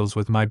guided missiles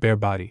with my bare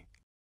body.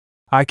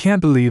 I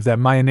can't believe that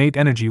my innate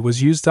energy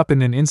was used up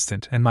in an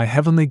instant and my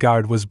heavenly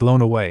guard was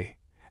blown away.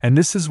 And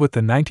this is with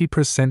the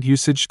 90%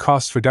 usage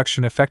cost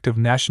reduction effect of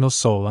National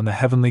Soul on the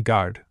heavenly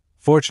guard.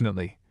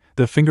 Fortunately,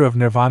 the Finger of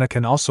Nirvana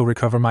can also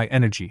recover my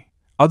energy.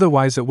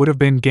 Otherwise it would have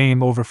been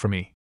game over for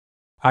me.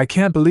 I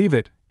can't believe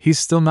it, he's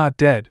still not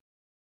dead.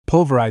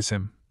 Pulverize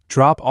him.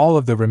 Drop all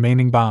of the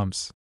remaining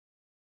bombs.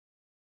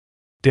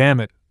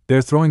 Damn it,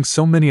 they're throwing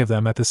so many of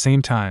them at the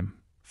same time.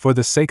 For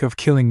the sake of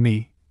killing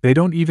me, they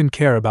don't even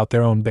care about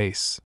their own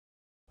base.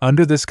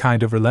 Under this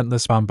kind of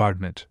relentless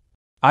bombardment,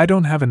 I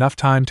don't have enough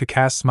time to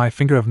cast my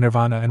Finger of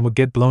Nirvana and will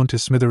get blown to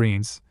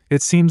smithereens.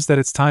 It seems that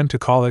it's time to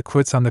call it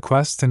quits on the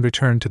quest and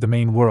return to the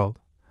main world.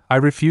 I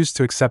refuse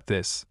to accept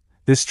this.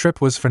 This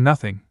trip was for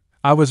nothing.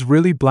 I was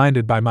really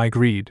blinded by my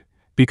greed.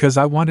 Because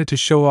I wanted to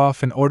show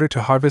off in order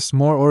to harvest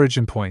more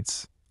origin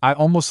points, I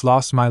almost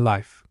lost my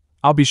life.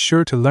 I'll be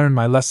sure to learn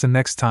my lesson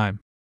next time.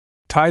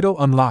 Title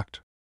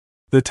unlocked.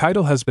 The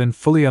title has been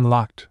fully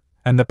unlocked,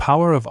 and the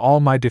power of all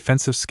my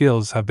defensive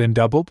skills have been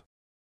doubled?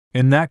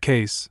 In that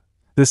case,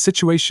 the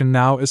situation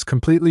now is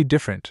completely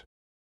different.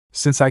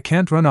 Since I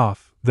can't run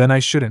off, then I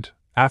shouldn't.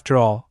 After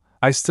all,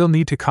 I still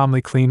need to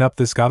calmly clean up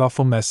this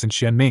god-awful mess in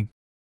Qianming.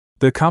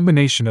 The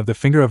combination of the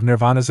Finger of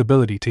Nirvana's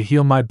ability to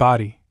heal my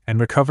body and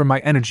recover my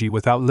energy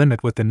without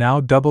limit with the now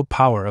doubled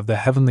power of the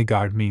Heavenly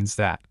Guard means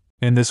that,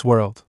 in this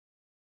world,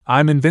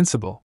 I'm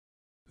invincible.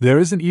 There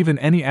isn't even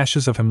any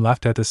ashes of him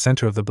left at the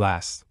center of the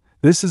blast.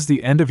 This is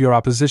the end of your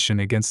opposition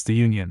against the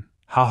Union.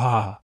 Ha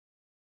ha ha.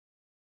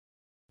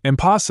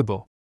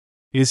 Impossible.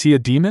 Is he a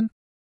demon?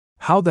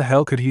 How the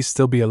hell could he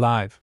still be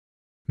alive?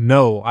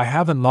 No, I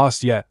haven't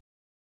lost yet.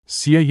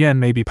 Xie Yan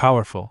may be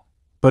powerful,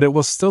 but it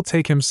will still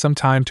take him some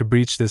time to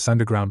breach this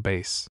underground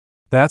base.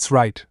 That's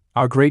right,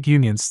 our great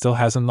Union still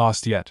hasn't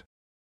lost yet.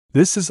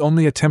 This is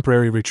only a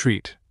temporary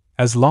retreat.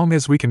 As long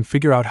as we can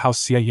figure out how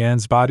Xie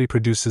Yan's body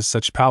produces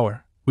such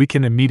power, we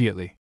can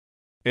immediately.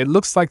 It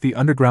looks like the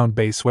underground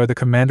base where the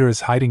commander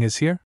is hiding is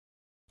here.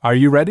 Are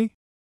you ready?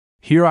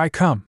 Here I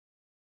come.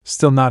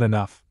 Still not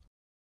enough.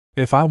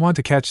 If I want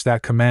to catch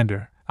that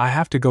commander, I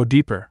have to go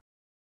deeper.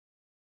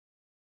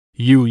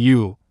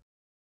 You.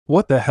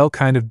 What the hell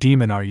kind of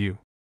demon are you?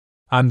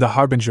 I'm the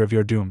harbinger of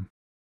your doom.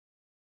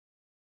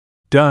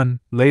 Done.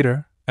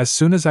 Later, as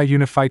soon as I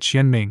unify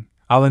Qianming,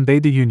 I'll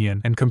invade the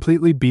Union and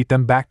completely beat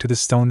them back to the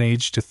Stone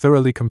Age to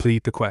thoroughly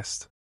complete the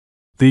quest.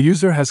 The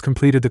user has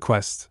completed the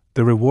quest.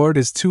 The reward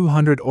is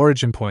 200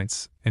 origin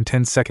points. In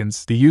 10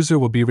 seconds, the user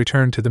will be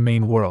returned to the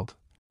main world.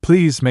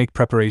 Please make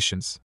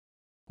preparations.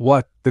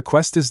 What? The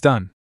quest is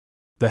done.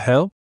 The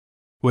hell?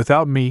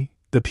 Without me,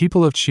 the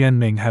people of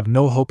Qianming have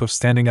no hope of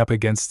standing up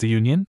against the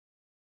Union?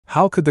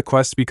 How could the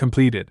quest be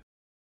completed?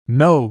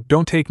 No,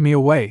 don't take me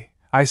away.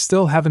 I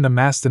still haven't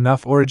amassed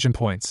enough origin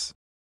points.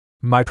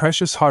 My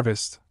precious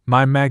harvest,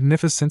 my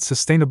magnificent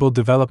sustainable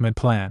development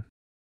plan.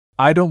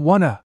 I don't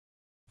wanna.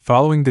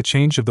 Following the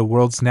change of the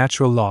world's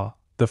natural law,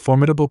 the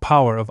formidable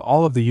power of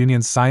all of the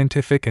Union's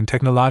scientific and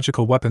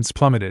technological weapons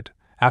plummeted.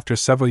 After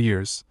several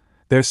years,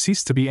 there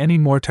ceased to be any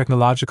more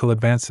technological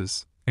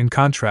advances. In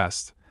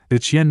contrast, the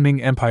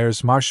Qianming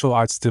Empire's martial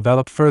arts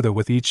developed further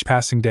with each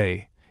passing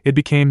day. It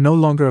became no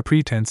longer a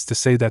pretense to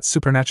say that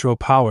supernatural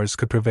powers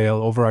could prevail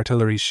over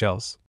artillery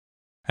shells,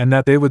 and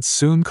that they would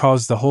soon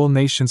cause the whole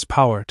nation's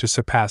power to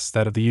surpass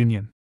that of the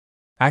Union.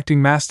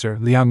 Acting Master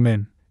Liang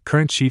Min,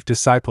 current chief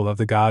disciple of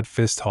the God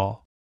Fist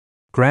Hall.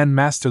 Grand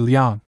Master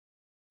Liang.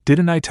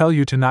 Didn't I tell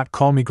you to not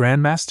call me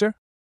Grand Master?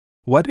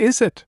 What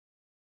is it?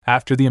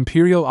 After the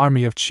Imperial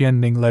Army of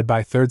Qianming led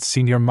by 3rd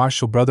Senior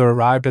Marshal Brother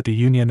arrived at the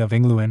Union of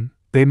Ingluan,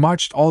 they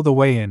marched all the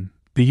way in.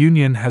 The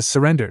Union has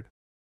surrendered.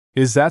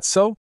 Is that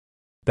so?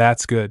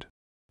 That's good.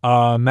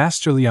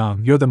 Master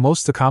Liang, you're the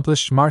most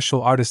accomplished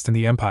martial artist in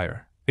the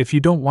Empire. If you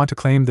don't want to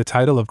claim the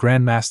title of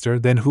Grand Master,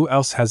 then who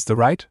else has the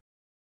right?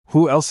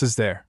 Who else is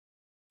there?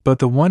 But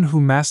the one who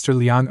Master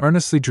Liang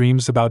earnestly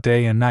dreams about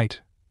day and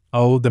night.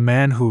 Oh, the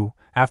man who,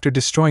 after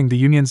destroying the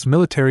Union's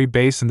military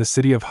base in the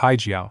city of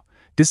Haijiao,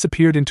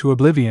 disappeared into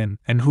oblivion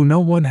and who no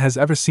one has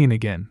ever seen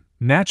again.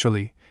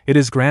 Naturally, it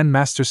is Grand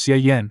Master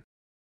Xie Yan.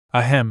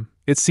 Ahem,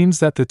 it seems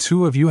that the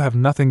two of you have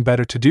nothing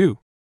better to do.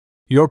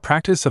 Your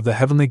practice of the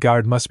Heavenly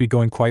Guard must be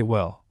going quite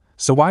well,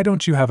 so why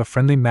don't you have a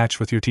friendly match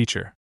with your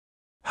teacher?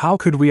 How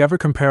could we ever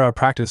compare our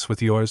practice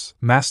with yours,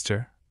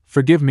 Master?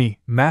 Forgive me,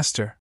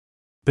 Master.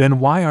 Then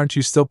why aren't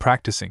you still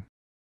practicing?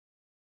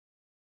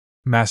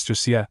 Master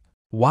Xie,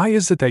 why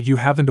is it that you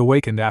haven't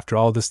awakened after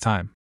all this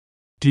time?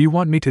 Do you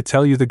want me to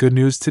tell you the good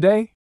news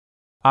today?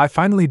 I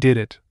finally did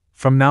it.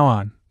 From now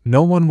on,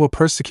 no one will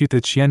persecute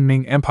the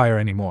Qianming Empire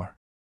anymore.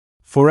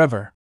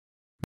 Forever.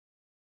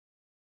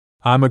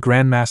 I'm a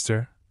Grand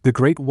Master, the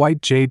great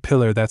white jade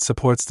pillar that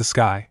supports the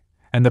sky,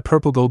 and the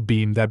purple gold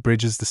beam that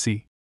bridges the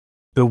sea.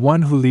 The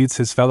one who leads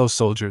his fellow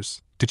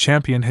soldiers to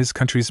champion his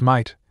country's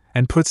might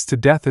and puts to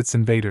death its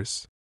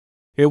invaders.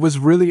 It was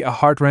really a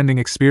heart-rending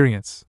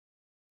experience.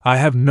 I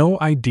have no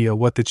idea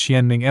what the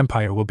Qianming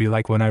Empire will be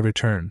like when I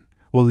return.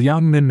 Will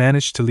Liang Min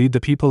manage to lead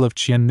the people of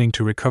Qianming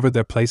to recover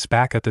their place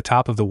back at the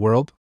top of the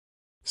world?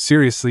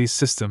 Seriously,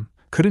 system,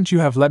 couldn't you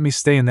have let me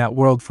stay in that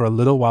world for a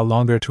little while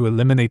longer to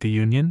eliminate the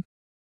Union?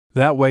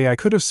 That way I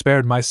could have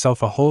spared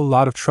myself a whole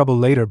lot of trouble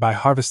later by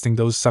harvesting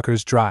those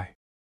suckers dry.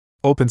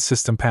 Open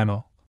system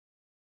panel.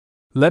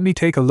 Let me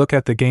take a look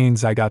at the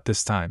gains I got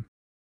this time.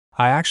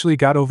 I actually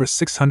got over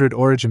 600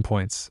 origin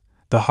points.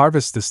 The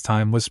harvest this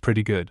time was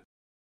pretty good.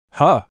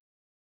 Huh?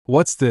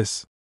 What's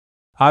this?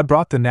 I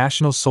brought the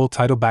National Soul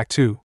title back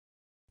too.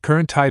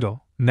 Current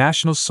title,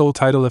 National Soul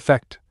title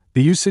effect.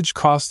 The usage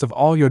cost of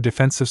all your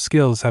defensive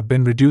skills have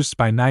been reduced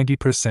by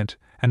 90%,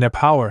 and their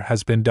power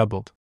has been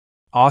doubled.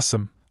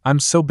 Awesome, I'm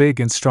so big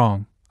and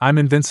strong, I'm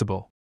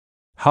invincible.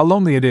 How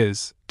lonely it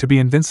is, to be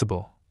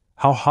invincible.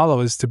 How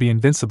hollow is to be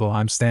invincible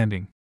I'm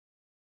standing.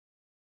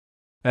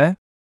 Eh?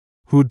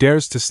 Who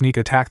dares to sneak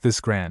attack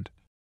this Grand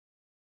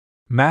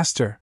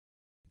Master?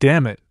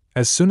 Damn it,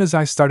 as soon as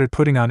I started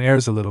putting on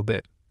airs a little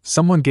bit,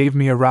 someone gave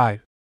me a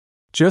ride.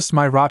 Just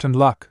my rotten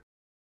luck.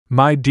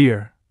 My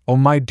dear, oh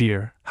my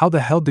dear, how the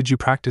hell did you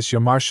practice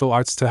your martial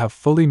arts to have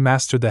fully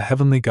mastered the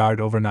Heavenly Guard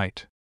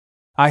overnight?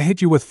 I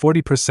hit you with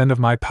 40% of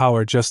my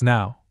power just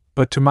now,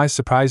 but to my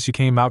surprise you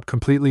came out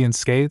completely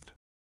unscathed?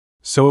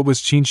 So it was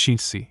Qin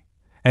Shixi,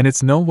 and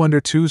it's no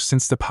wonder too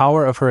since the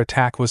power of her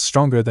attack was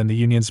stronger than the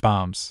Union's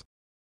bombs.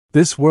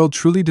 This world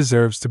truly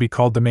deserves to be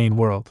called the main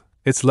world.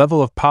 Its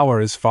level of power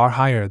is far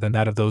higher than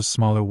that of those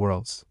smaller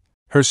worlds.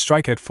 Her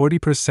strike at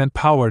 40%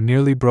 power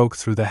nearly broke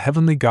through the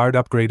Heavenly Guard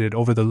upgraded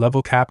over the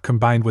level cap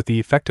combined with the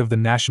effect of the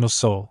National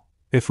Soul.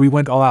 If we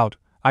went all out,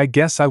 I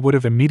guess I would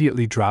have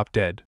immediately dropped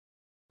dead.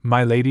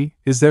 My lady,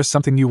 is there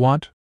something you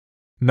want?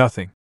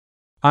 Nothing.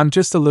 I'm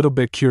just a little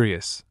bit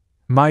curious.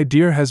 My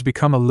dear has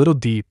become a little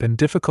deep and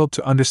difficult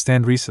to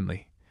understand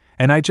recently,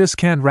 and I just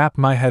can't wrap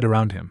my head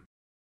around him.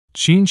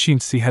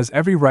 Xie has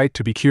every right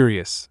to be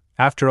curious.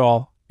 After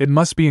all, it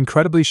must be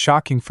incredibly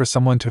shocking for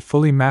someone to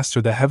fully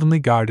master the Heavenly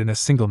Guard in a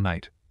single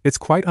night. It's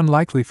quite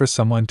unlikely for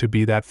someone to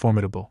be that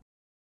formidable.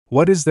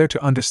 What is there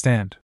to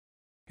understand?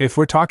 If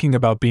we're talking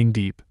about being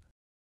deep,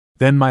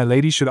 then my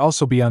lady should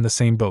also be on the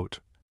same boat.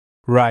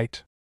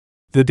 Right.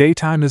 The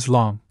daytime is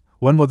long.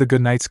 When will the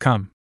good nights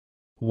come?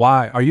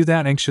 Why, are you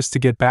that anxious to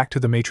get back to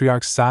the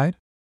matriarch's side?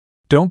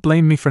 Don't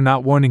blame me for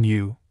not warning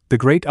you. The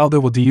Great Elder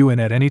will do you in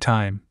at any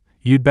time.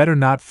 You'd better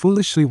not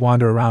foolishly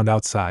wander around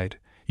outside.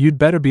 You'd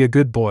better be a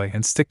good boy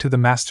and stick to the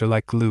master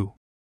like glue.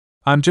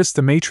 I'm just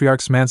the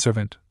matriarch's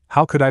manservant.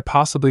 How could I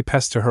possibly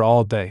pester her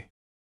all day?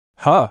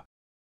 Huh?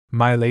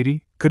 My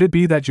lady, could it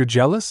be that you're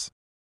jealous?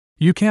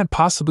 You can't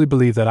possibly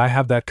believe that I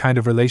have that kind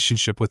of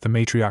relationship with the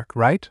matriarch,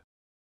 right?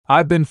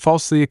 I've been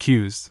falsely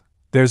accused.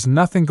 There's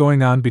nothing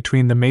going on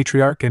between the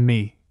matriarch and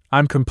me.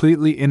 I'm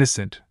completely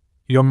innocent.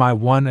 You're my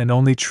one and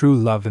only true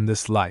love in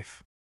this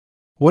life.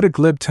 What a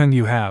glib tongue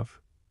you have.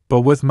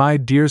 But with my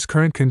dear's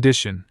current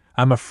condition,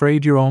 I'm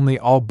afraid you're only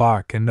all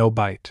bark and no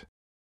bite.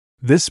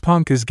 This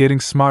punk is getting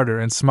smarter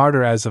and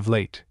smarter as of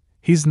late.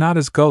 He's not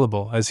as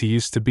gullible as he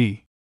used to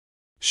be.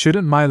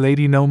 Shouldn't my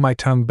lady know my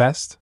tongue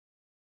best?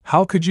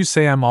 How could you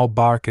say I'm all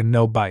bark and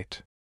no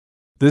bite?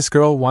 This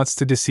girl wants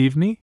to deceive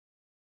me?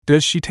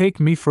 Does she take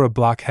me for a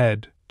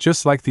blockhead,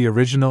 just like the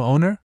original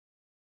owner?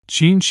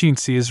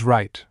 Xie is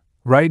right.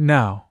 Right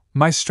now,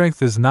 my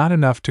strength is not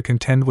enough to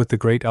contend with the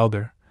Great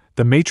Elder.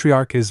 The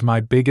matriarch is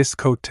my biggest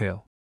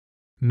coattail.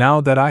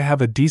 Now that I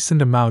have a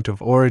decent amount of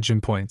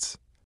origin points,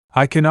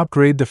 I can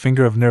upgrade the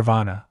Finger of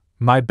Nirvana.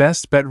 My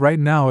best bet right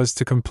now is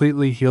to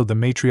completely heal the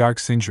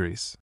matriarch's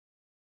injuries.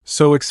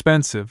 So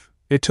expensive,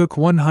 it took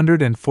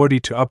 140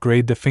 to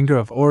upgrade the Finger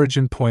of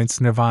Origin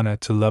Points Nirvana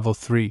to level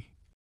 3.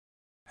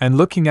 And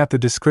looking at the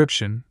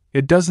description,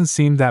 it doesn't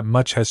seem that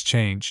much has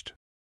changed.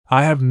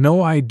 I have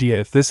no idea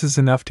if this is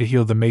enough to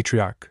heal the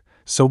matriarch,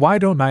 so why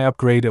don't I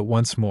upgrade it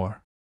once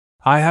more?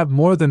 I have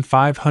more than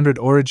 500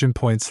 origin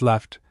points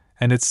left,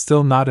 and it's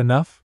still not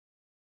enough?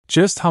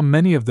 Just how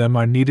many of them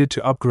are needed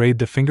to upgrade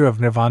the Finger of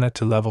Nirvana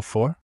to level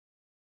 4?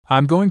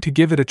 I'm going to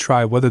give it a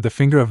try whether the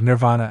Finger of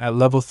Nirvana at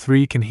level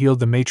 3 can heal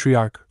the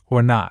matriarch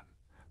or not,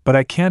 but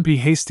I can't be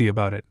hasty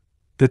about it.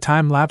 The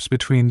time lapse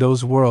between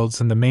those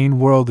worlds and the main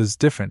world is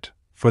different.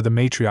 For the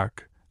matriarch,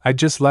 I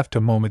just left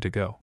a moment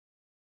ago.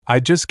 I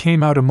just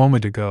came out a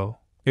moment ago.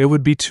 It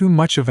would be too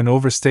much of an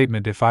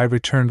overstatement if I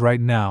returned right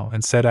now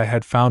and said I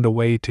had found a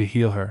way to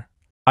heal her.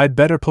 I'd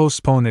better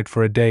postpone it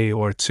for a day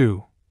or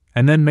two,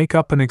 and then make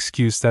up an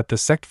excuse that the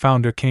sect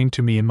founder came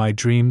to me in my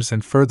dreams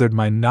and furthered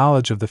my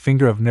knowledge of the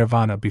Finger of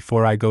Nirvana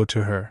before I go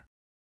to her.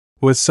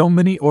 With so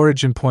many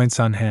origin points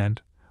on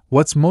hand,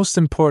 what's most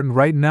important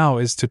right now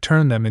is to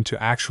turn them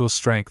into actual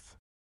strength.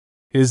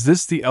 Is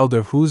this the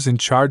elder who's in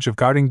charge of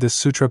guarding this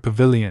Sutra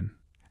Pavilion,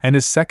 and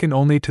is second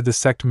only to the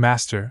sect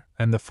master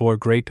and the 4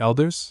 great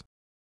elders?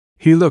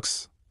 He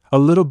looks a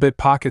little bit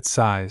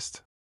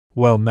pocket-sized.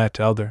 Well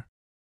met, elder.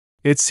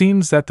 It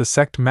seems that the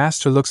sect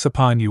master looks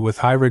upon you with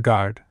high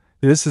regard.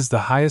 This is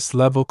the highest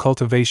level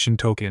cultivation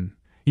token.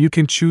 You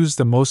can choose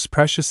the most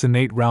precious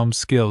innate realm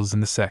skills in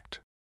the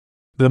sect.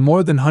 The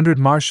more than 100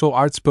 martial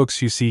arts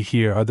books you see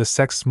here are the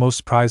sect's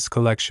most prized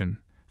collection.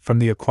 From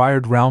the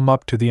acquired realm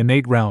up to the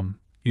innate realm,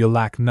 you'll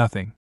lack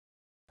nothing.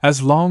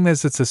 As long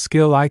as it's a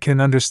skill I can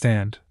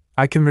understand,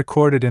 I can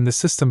record it in the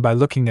system by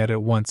looking at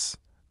it once.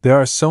 There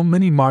are so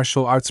many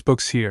martial arts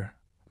books here.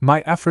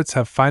 My efforts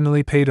have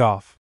finally paid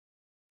off.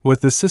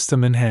 With the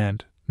system in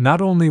hand,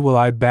 not only will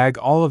I bag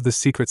all of the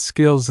secret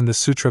skills in the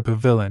Sutra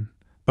Pavilion,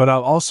 but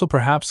I'll also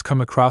perhaps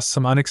come across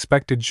some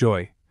unexpected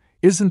joy.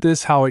 Isn't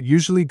this how it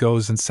usually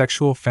goes in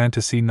sexual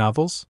fantasy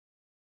novels?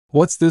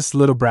 What's this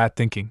little brat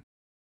thinking?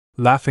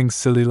 Laughing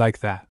silly like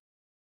that.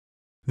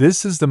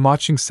 This is the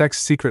Marching Sect's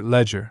secret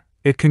ledger.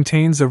 It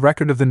contains a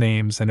record of the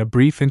names and a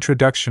brief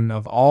introduction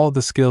of all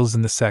the skills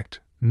in the sect.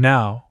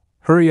 Now,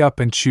 hurry up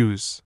and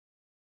choose.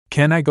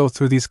 Can I go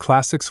through these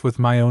classics with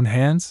my own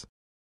hands?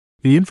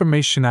 The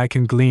information I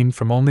can glean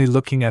from only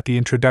looking at the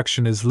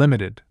introduction is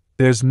limited.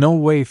 There's no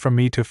way for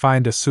me to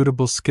find a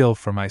suitable skill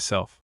for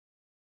myself.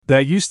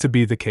 That used to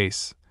be the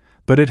case,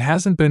 but it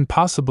hasn't been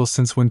possible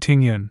since when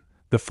Xie Yan,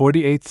 the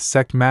 48th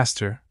sect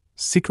master,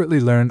 secretly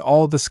learned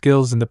all the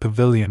skills in the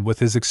pavilion with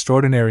his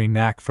extraordinary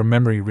knack for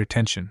memory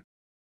retention.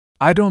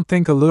 I don't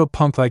think a little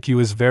punk like you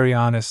is very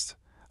honest.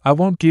 I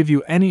won't give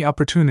you any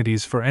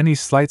opportunities for any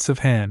sleights of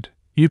hand.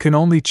 You can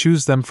only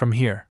choose them from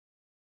here.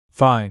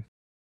 Fine.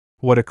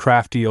 What a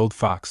crafty old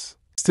fox.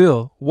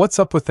 Still, what's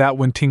up with that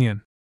one, Xie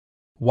Yan?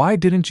 Why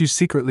didn't you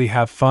secretly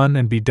have fun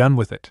and be done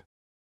with it?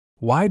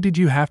 Why did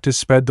you have to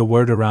spread the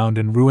word around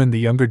and ruin the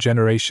younger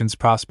generation's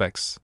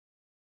prospects?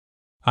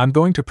 I'm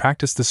going to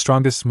practice the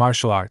strongest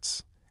martial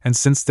arts, and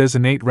since there's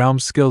innate realm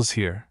skills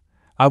here,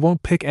 I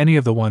won't pick any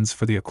of the ones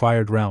for the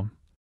acquired realm.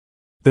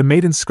 The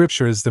maiden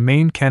scripture is the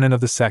main canon of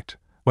the sect.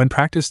 When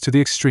practiced to the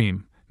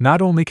extreme,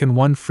 not only can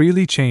one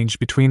freely change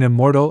between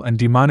immortal and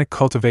demonic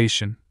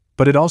cultivation,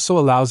 but it also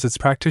allows its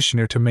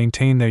practitioner to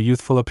maintain their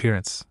youthful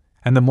appearance,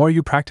 and the more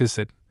you practice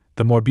it,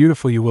 the more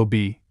beautiful you will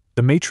be.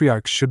 The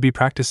matriarch should be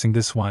practicing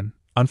this one.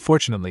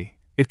 Unfortunately,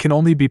 it can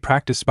only be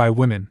practiced by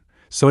women,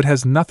 so it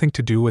has nothing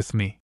to do with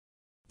me.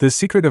 The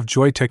secret of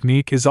joy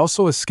technique is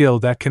also a skill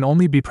that can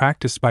only be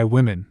practiced by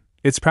women.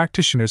 Its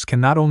practitioners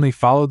can not only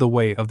follow the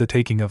way of the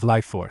taking of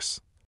life force,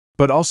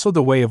 but also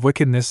the way of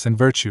wickedness and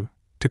virtue,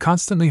 to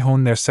constantly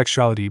hone their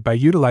sexuality by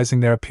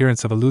utilizing their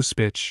appearance of a loose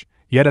bitch,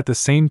 yet at the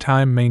same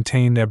time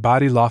maintain their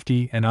body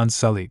lofty and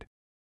unsullied.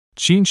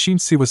 Qin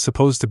Shinsi was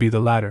supposed to be the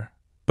latter,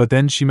 but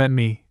then she met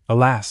me.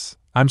 Alas,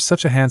 I'm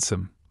such a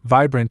handsome,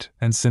 vibrant,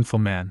 and sinful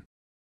man.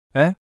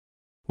 Wen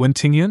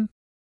Tingyun?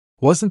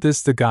 Wasn't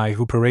this the guy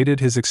who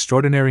paraded his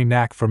extraordinary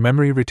knack for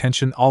memory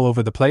retention all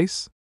over the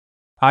place?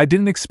 I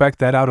didn't expect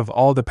that out of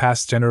all the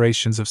past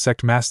generations of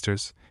sect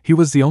masters, he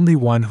was the only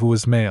one who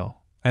was male,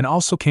 and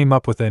also came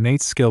up with an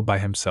innate skill by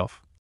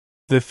himself.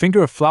 The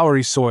finger of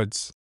flowery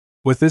swords.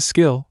 With this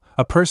skill,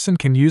 a person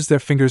can use their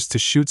fingers to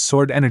shoot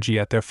sword energy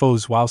at their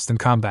foes whilst in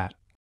combat.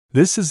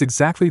 This is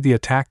exactly the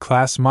attack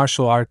class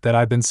martial art that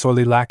I've been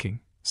sorely lacking.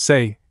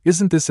 Say,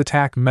 isn't this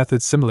attack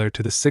method similar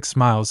to the 6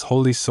 miles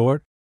holy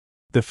sword?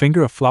 The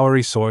finger of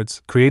flowery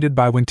swords, created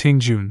by Wen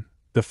Tingjun,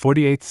 the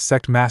 48th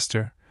sect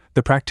master.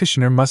 The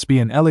practitioner must be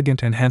an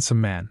elegant and handsome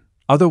man,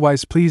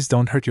 otherwise please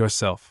don't hurt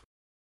yourself.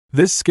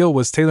 This skill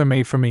was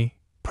tailor-made for me.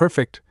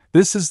 Perfect,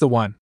 this is the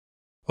one.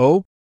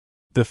 Oh?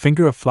 The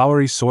finger of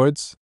flowery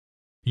swords?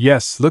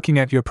 Yes, looking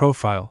at your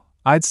profile,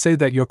 I'd say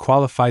that you're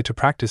qualified to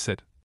practice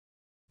it.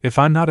 If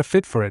I'm not a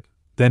fit for it,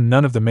 then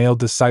none of the male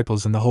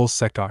disciples in the whole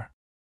sect are.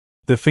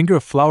 The finger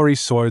of flowery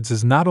swords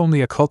is not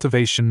only a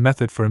cultivation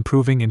method for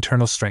improving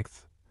internal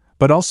strength,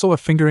 but also a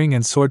fingering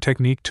and sword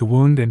technique to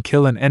wound and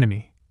kill an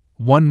enemy.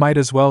 One might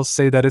as well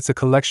say that it's a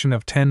collection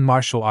of 10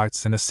 martial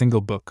arts in a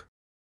single book.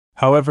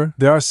 However,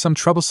 there are some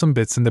troublesome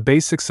bits in the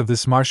basics of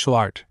this martial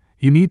art.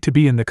 You need to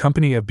be in the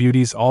company of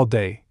beauties all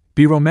day,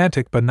 be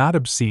romantic but not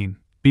obscene,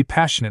 be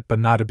passionate but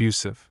not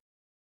abusive.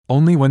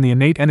 Only when the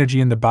innate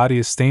energy in the body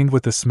is stained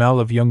with the smell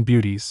of young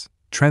beauties,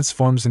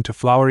 transforms into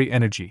flowery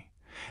energy,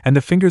 and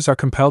the fingers are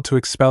compelled to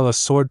expel a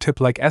sword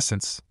tip-like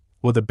essence,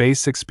 will the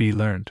basics be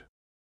learned.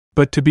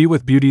 But to be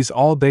with beauties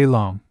all day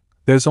long,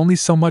 there's only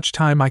so much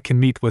time I can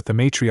meet with the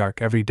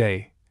matriarch every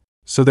day,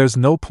 so there's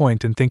no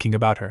point in thinking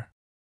about her.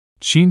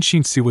 Qin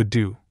Shinsi would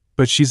do,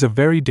 but she's a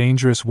very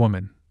dangerous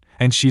woman,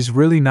 and she's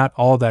really not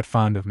all that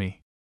fond of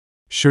me.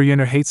 Xie Yan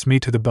hates me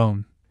to the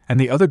bone, and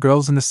the other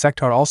girls in the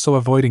sect are also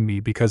avoiding me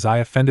because I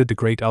offended the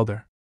great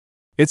elder.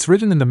 It's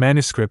written in the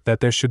manuscript that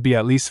there should be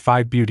at least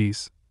 5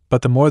 beauties,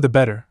 but the more the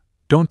better.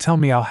 Don't tell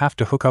me I'll have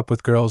to hook up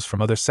with girls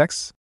from other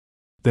sects?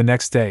 The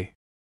next day.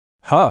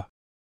 Huh!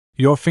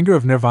 Your finger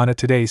of nirvana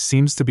today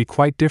seems to be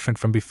quite different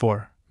from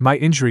before. My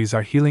injuries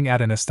are healing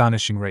at an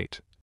astonishing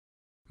rate.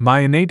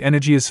 My innate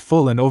energy is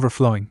full and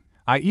overflowing.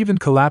 I even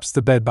collapsed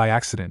the bed by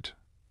accident.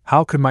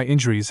 How could my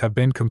injuries have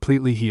been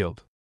completely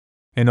healed?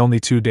 In only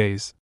 2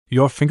 days,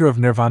 your finger of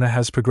nirvana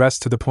has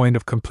progressed to the point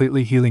of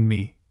completely healing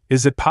me.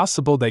 Is it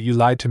possible that you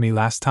lied to me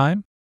last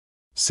time?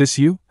 Sis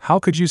you, how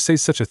could you say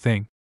such a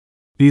thing?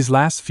 These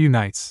last few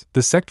nights,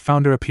 the sect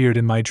founder appeared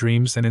in my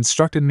dreams and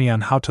instructed me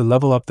on how to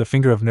level up the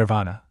finger of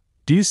nirvana.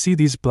 Do you see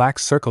these black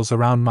circles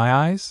around my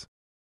eyes?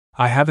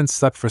 I haven't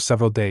slept for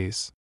several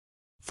days.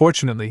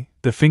 Fortunately,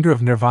 the finger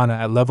of nirvana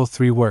at level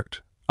 3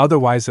 worked,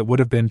 otherwise it would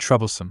have been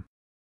troublesome.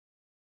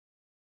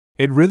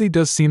 It really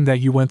does seem that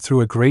you went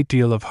through a great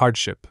deal of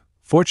hardship.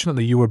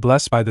 Fortunately, you were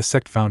blessed by the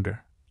sect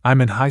founder.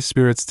 I'm in high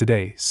spirits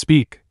today.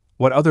 Speak,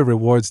 what other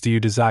rewards do you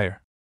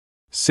desire?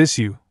 Sis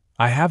you,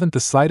 I haven't the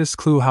slightest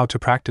clue how to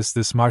practice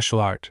this martial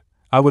art.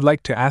 I would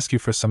like to ask you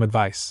for some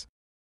advice.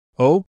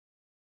 Oh?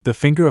 The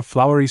finger of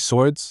flowery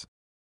swords?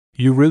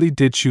 You really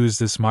did choose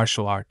this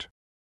martial art.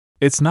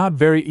 It's not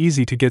very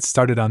easy to get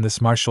started on this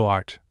martial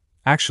art.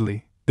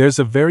 Actually, there's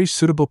a very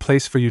suitable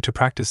place for you to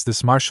practice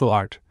this martial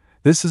art.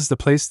 This is the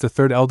place the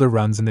third elder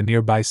runs in the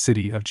nearby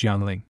city of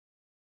Jianling.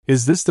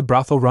 Is this the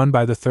brothel run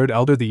by the third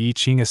elder, the I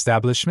Ching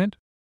establishment?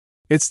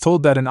 It's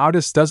told that an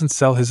artist doesn't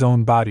sell his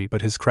own body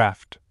but his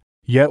craft.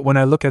 Yet when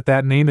I look at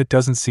that name it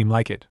doesn't seem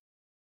like it.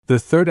 The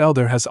third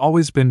elder has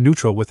always been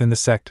neutral within the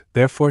sect,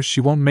 therefore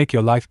she won't make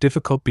your life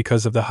difficult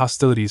because of the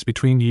hostilities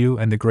between you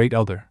and the great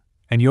elder,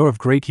 and you're of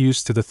great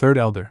use to the third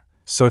elder,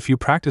 so if you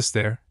practice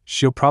there,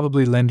 she'll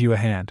probably lend you a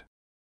hand.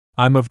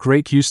 I'm of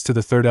great use to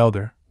the third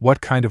elder.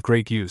 What kind of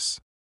great use?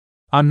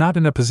 I'm not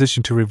in a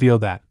position to reveal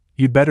that.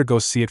 You'd better go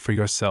see it for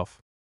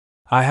yourself.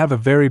 I have a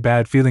very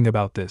bad feeling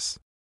about this.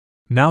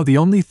 Now the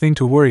only thing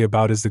to worry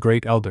about is the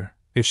great elder.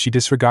 If she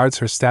disregards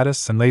her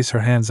status and lays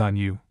her hands on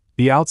you,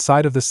 the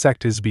outside of the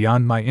sect is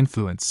beyond my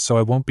influence, so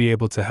I won't be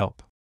able to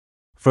help.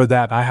 For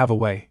that I have a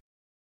way.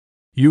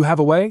 You have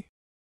a way?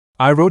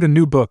 I wrote a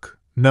new book.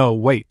 No,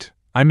 wait.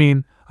 I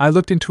I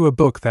looked into a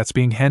book that's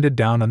being handed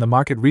down on the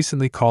market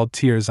recently called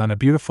Tears on a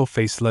Beautiful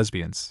Face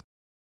Lesbians.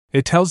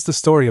 It tells the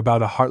story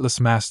about a heartless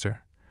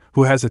master,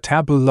 who has a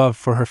taboo love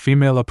for her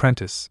female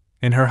apprentice.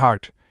 In her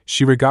heart,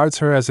 she regards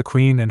her as a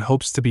queen and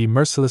hopes to be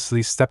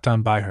mercilessly stepped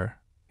on by her.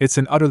 It's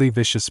an utterly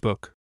vicious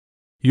book.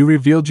 You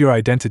revealed your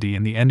identity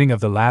in the ending of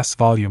the last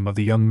volume of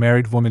The Young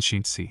Married Woman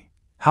Xie.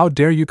 How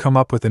dare you come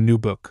up with a new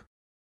book?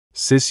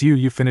 Sis,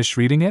 you finished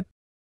reading it?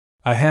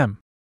 Ahem.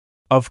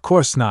 Of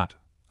course not.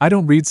 I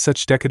don't read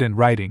such decadent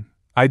writing.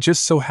 I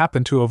just so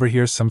happened to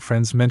overhear some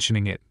friends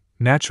mentioning it.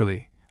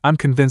 Naturally, I'm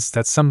convinced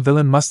that some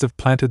villain must have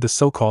planted the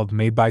so-called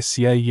made by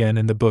Xie Yan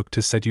in the book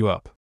to set you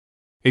up.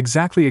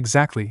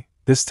 Exactly.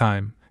 This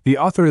time, the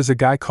author is a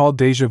guy called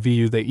Deja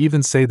Vu. They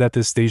even say that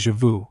this Deja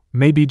Vu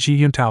may be Xie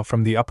Yan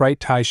from the upright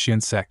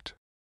Taishan sect.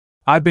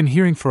 I've been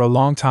hearing for a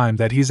long time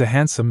that he's a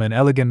handsome and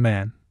elegant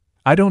man.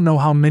 I don't know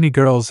how many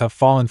girls have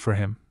fallen for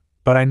him,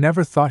 but I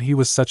never thought he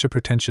was such a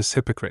pretentious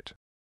hypocrite.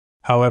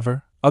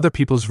 However, other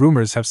people's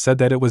rumors have said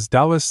that it was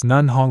Taoist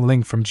nun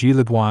Hongling from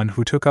Jileduan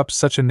who took up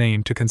such a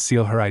name to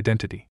conceal her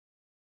identity.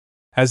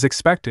 As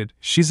expected,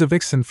 she's a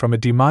vixen from a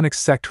demonic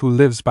sect who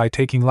lives by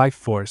taking life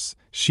force.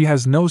 She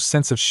has no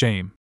sense of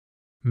shame.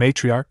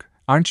 Matriarch,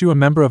 aren't you a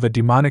member of a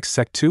demonic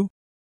sect too?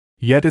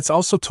 Yet it's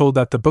also told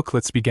that the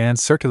booklets began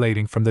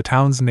circulating from the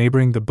towns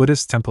neighboring the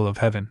Buddhist Temple of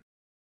Heaven.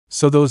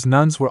 So those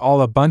nuns were all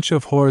a bunch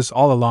of whores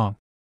all along.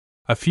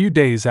 A few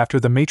days after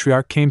the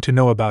matriarch came to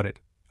know about it,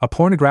 a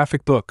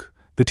pornographic book,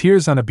 The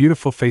Tears on a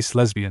Beautiful Face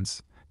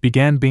Lesbians,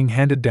 began being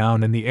handed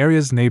down in the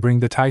areas neighboring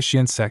the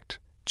Taishan sect,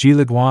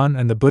 Jileduan,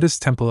 and the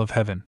Buddhist Temple of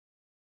Heaven.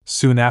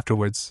 Soon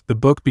afterwards, the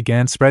book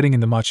began spreading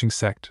in the Maching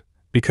sect.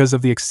 Because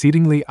of the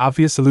exceedingly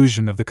obvious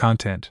illusion of the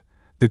content,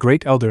 the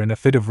great elder, in a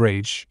fit of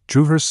rage,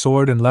 drew her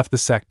sword and left the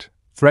sect,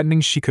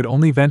 threatening she could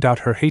only vent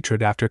out her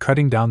hatred after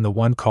cutting down the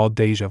one called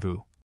Deja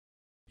Vu.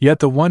 Yet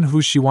the one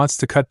who she wants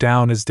to cut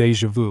down is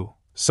Deja Vu,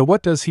 so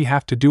what does he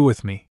have to do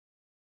with me?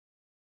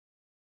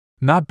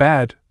 Not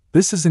bad.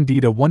 This is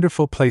indeed a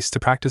wonderful place to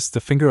practice the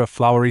finger of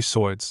flowery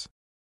swords.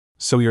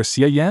 So you're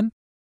Xie Yan?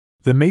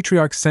 The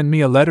matriarch sent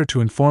me a letter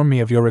to inform me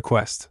of your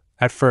request.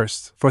 At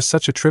first, for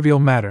such a trivial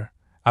matter,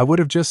 I would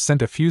have just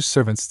sent a few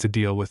servants to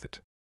deal with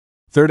it.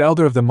 Third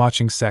elder of the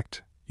Maching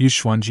sect, Yu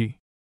Xuanji.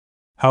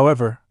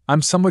 However,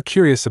 I'm somewhat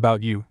curious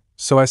about you,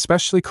 so I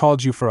specially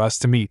called you for us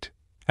to meet.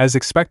 As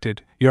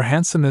expected, your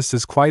handsomeness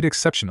is quite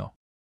exceptional.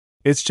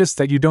 It's just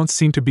that you don't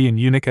seem to be an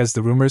eunuch as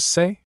the rumors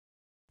say.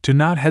 Do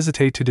not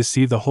hesitate to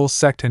deceive the whole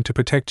sect and to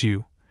protect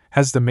you.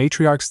 Has the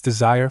matriarch's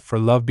desire for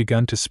love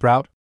begun to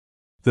sprout?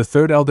 The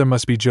third elder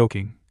must be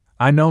joking.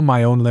 I know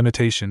my own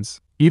limitations.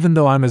 Even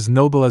though I'm as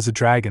noble as a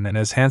dragon and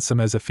as handsome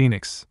as a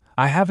phoenix,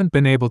 I haven't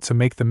been able to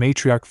make the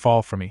matriarch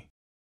fall for me.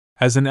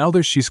 As an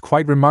elder, she's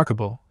quite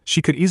remarkable.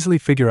 She could easily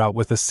figure out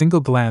with a single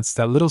glance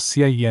that little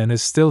Xie Yan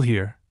is still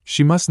here.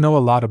 She must know a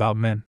lot about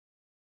men.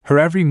 Her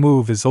every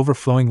move is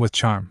overflowing with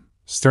charm,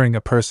 stirring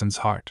a person's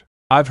heart.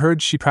 I've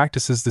heard she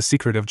practices the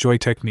secret of joy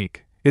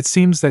technique. It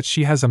seems that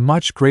she has a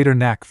much greater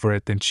knack for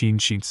it than Qin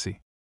Xinzi.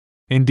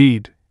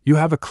 Indeed, you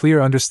have a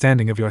clear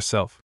understanding of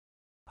yourself.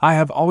 I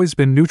have always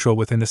been neutral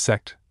within the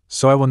sect,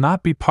 so I will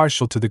not be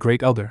partial to the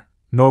great elder,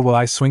 nor will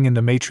I swing in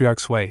the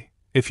matriarch's way.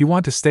 If you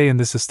want to stay in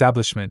this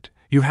establishment,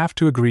 you have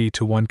to agree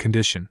to one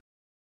condition.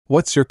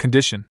 What's your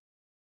condition?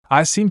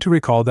 I seem to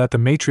recall that the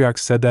matriarch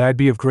said that I'd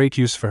be of great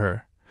use for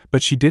her,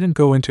 but she didn't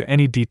go into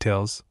any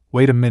details.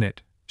 Wait a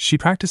minute. She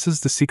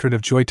practices the secret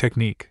of joy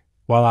technique,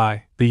 while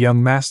I, the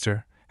young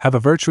master, have a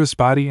virtuous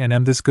body and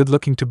am this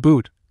good-looking to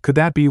boot. Could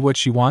that be what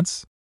she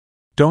wants?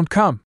 Don't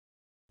come!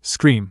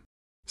 Scream.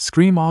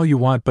 Scream all you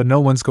want, but no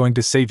one's going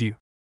to save you.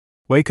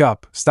 Wake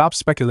up, stop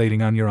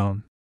speculating on your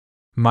own.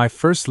 My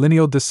first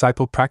lineal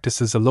disciple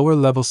practices a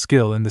lower-level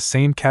skill in the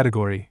same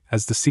category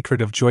as the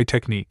secret of joy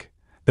technique,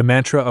 the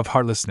mantra of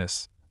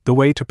heartlessness. The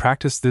way to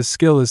practice this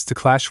skill is to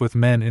clash with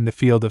men in the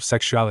field of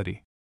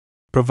sexuality.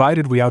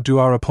 Provided we outdo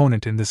our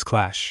opponent in this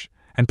clash,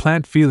 and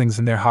plant feelings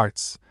in their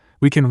hearts,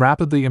 we can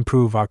rapidly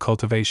improve our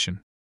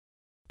cultivation.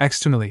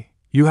 Externally,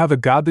 you have a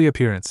godly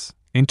appearance.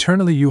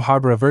 Internally, you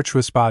harbor a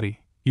virtuous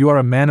body. You are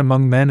a man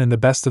among men and the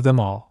best of them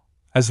all.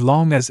 As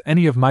long as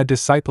any of my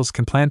disciples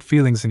can plant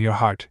feelings in your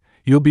heart,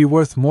 you'll be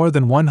worth more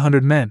than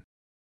 100 men.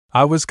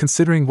 I was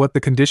considering what the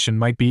condition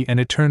might be,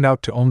 and it turned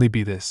out to only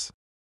be this.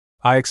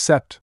 I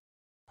accept.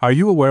 Are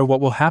you aware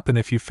what will happen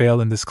if you fail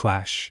in this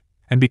clash,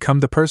 and become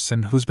the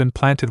person who's been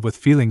planted with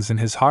feelings in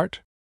his heart?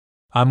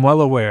 I'm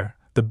well aware.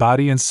 The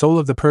body and soul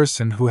of the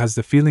person who has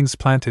the feelings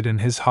planted in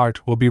his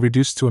heart will be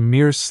reduced to a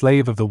mere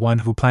slave of the one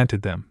who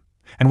planted them,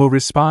 and will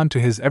respond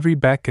to his every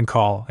beck and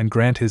call and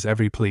grant his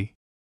every plea.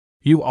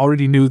 You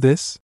already knew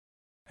this?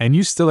 And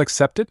you still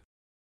accept it?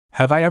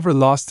 Have I ever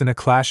lost in a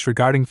clash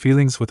regarding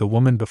feelings with a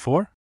woman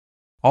before?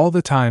 All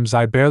the times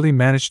I barely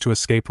managed to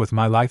escape with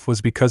my life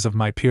was because of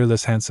my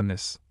peerless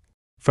handsomeness.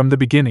 From the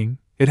beginning,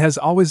 it has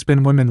always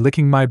been women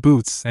licking my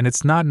boots, and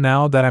it's not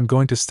now that I'm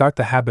going to start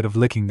the habit of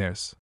licking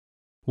theirs.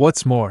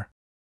 What's more,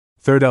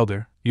 Third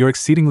Elder, you're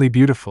exceedingly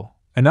beautiful,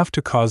 enough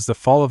to cause the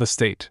fall of a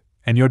state,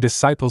 and your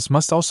disciples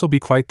must also be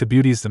quite the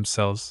beauties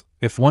themselves.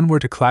 If one were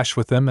to clash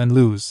with them and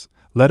lose,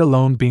 let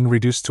alone being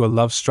reduced to a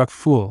love-struck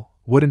fool,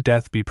 wouldn't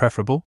death be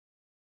preferable?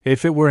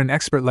 If it were an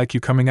expert like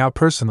you coming out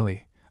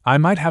personally, I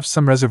might have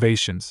some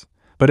reservations,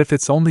 but if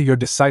it's only your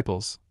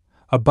disciples,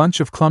 a bunch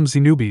of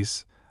clumsy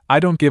newbies, I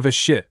don't give a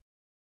shit.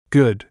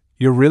 Good,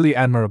 you're really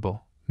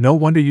admirable. No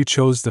wonder you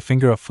chose the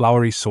finger of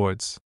flowery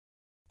swords.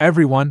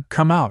 Everyone,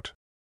 come out.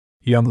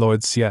 Young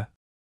Lord Xie.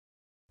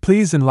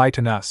 Please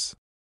enlighten us.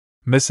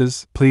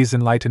 Mrs., please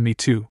enlighten me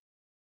too.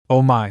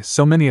 Oh my,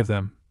 so many of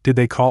them. Did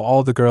they call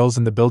all the girls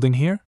in the building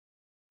here?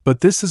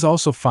 But this is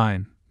also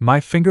fine. My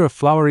finger of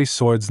flowery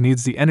swords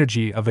needs the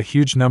energy of a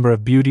huge number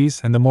of beauties,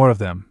 and the more of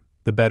them,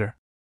 the better.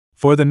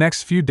 For the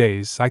next few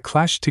days I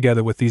clashed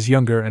together with these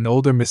younger and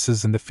older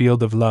misses in the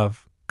field of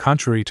love.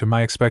 Contrary to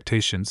my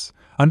expectations,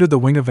 under the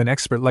wing of an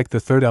expert like the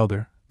third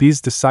elder,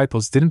 these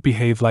disciples didn't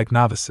behave like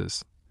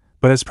novices,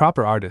 but as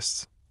proper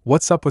artists.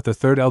 What's up with the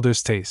third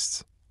elder's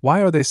tastes?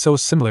 Why are they so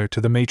similar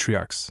to the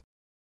matriarchs?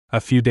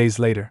 A few days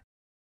later.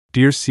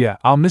 Dear Xie,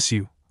 I'll miss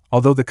you.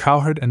 Although the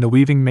cowherd and the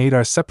weaving maid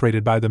are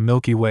separated by the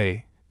Milky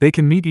Way, they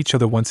can meet each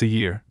other once a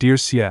year. Dear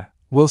Xie,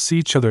 we'll see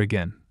each other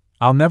again.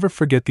 I'll never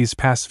forget these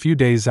past few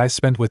days I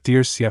spent with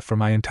dear Xie for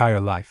my entire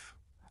life.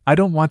 I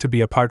don't want to be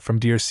apart from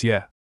dear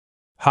Xie.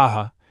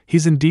 Haha,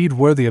 he's indeed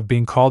worthy of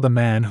being called a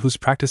man who's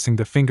practicing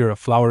the finger of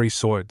flowery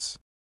swords.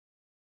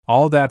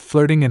 All that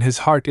flirting in his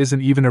heart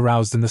isn't even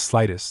aroused in the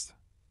slightest.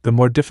 The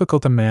more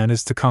difficult a man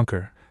is to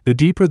conquer, the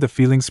deeper the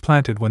feelings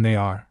planted when they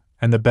are,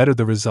 and the better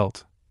the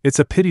result. It's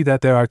a pity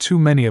that there are too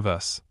many of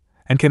us,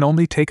 and can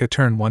only take a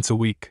turn once a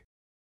week.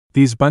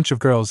 These bunch of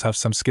girls have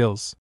some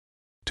skills.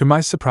 To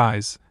my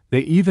surprise,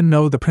 they even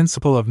know the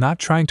principle of not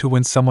trying to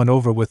win someone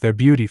over with their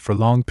beauty for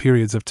long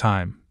periods of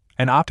time,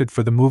 and opted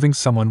for the moving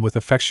someone with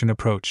affection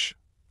approach.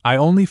 I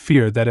only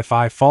fear that if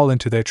I fall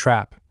into their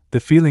trap,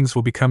 the feelings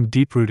will become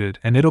deep-rooted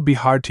and it'll be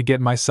hard to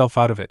get myself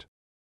out of it.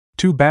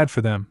 Too bad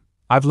for them.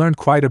 I've learned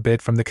quite a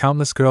bit from the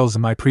countless girls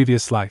in my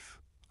previous life.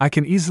 I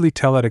can easily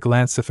tell at a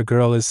glance if a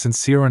girl is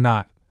sincere or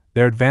not.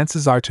 Their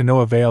advances are to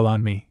no avail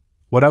on me.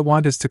 What I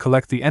want is to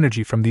collect the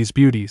energy from these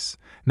beauties,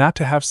 not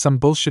to have some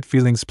bullshit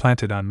feelings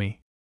planted on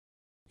me.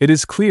 It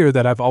is clear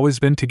that I've always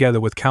been together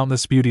with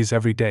countless beauties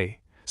every day,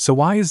 so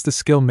why is the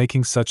skill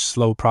making such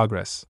slow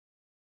progress?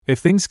 If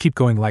things keep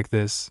going like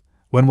this,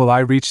 when will I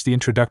reach the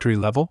introductory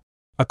level?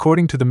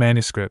 According to the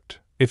manuscript,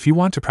 if you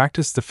want to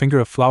practice the finger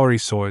of flowery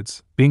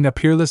swords, being a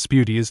peerless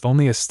beauty is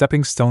only a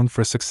stepping stone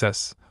for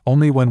success.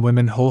 Only when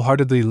women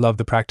wholeheartedly love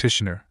the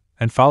practitioner,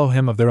 and follow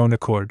him of their own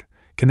accord,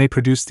 can they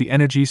produce the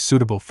energy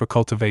suitable for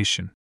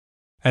cultivation.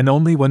 And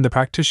only when the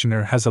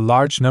practitioner has a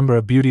large number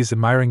of beauties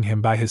admiring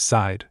him by his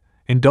side,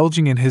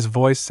 indulging in his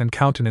voice and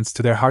countenance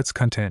to their heart's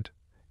content,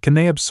 can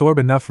they absorb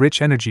enough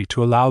rich energy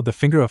to allow the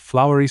finger of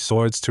flowery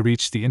swords to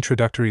reach the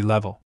introductory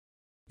level.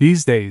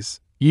 These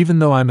days, even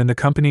though I'm in the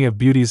company of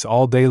beauties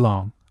all day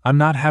long, I'm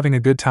not having a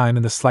good time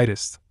in the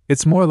slightest.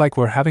 It's more like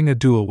we're having a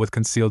duel with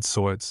concealed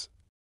swords.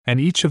 And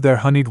each of their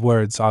honeyed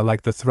words are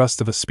like the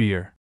thrust of a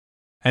spear.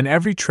 And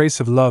every trace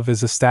of love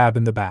is a stab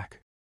in the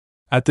back.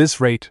 At this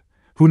rate,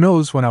 who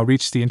knows when I'll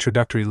reach the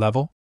introductory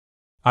level?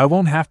 I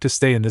won't have to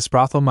stay in this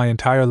brothel my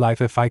entire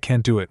life if I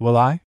can't do it, will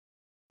I?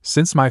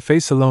 Since my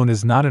face alone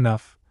is not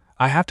enough,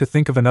 I have to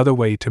think of another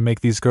way to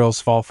make these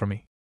girls fall for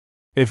me.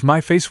 If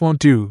my face won't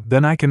do,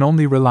 then I can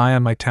only rely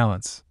on my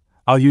talents.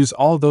 I'll use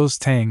all those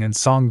Tang and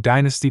Song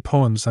dynasty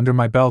poems under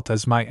my belt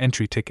as my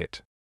entry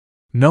ticket.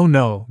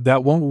 No,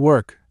 that won't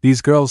work.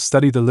 These girls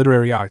study the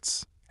literary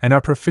arts, and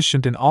are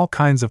proficient in all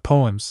kinds of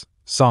poems,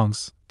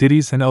 songs,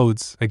 ditties and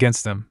odes.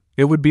 Against them,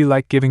 it would be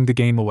like giving the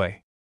game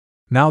away.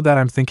 Now that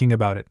I'm thinking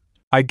about it,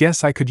 I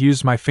guess I could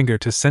use my finger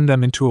to send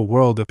them into a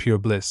world of pure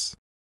bliss.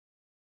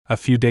 A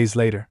few days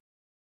later.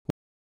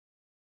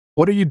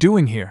 What are you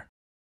doing here?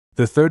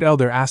 The third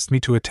elder asked me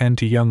to attend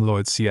to young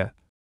Lord Xie.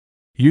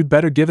 You'd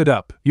better give it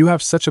up, you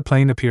have such a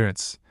plain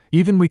appearance.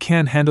 Even we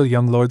can't handle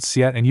young Lord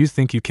Xie and you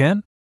think you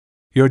can?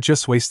 You're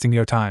just wasting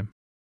your time.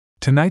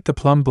 Tonight the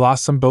Plum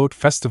Blossom Boat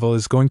Festival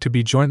is going to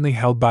be jointly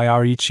held by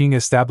our I Ching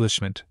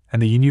establishment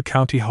and the Yinyu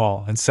County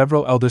Hall, and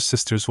several elder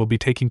sisters will be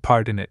taking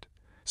part in it.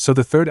 So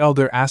the third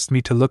elder asked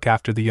me to look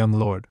after the young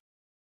lord.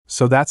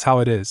 So that's how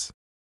it is.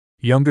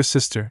 Younger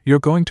sister, you're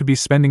going to be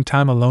spending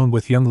time alone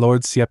with young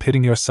Lord Xie,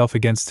 pitting yourself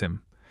against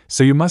him.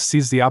 So you must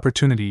seize the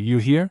opportunity, you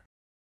hear?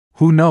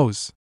 Who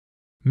knows?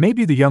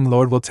 Maybe the young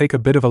lord will take a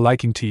bit of a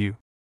liking to you.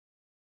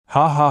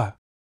 Ha ha!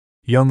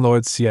 Young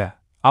Lord Xie,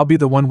 I'll be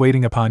the one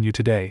waiting upon you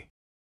today.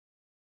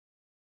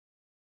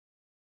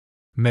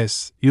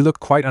 Miss, you look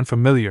quite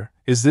unfamiliar.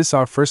 Is this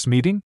our first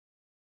meeting?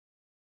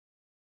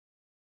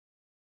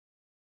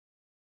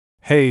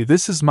 Hey,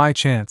 this is my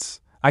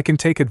chance. I can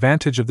take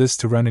advantage of this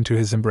to run into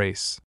his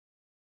embrace.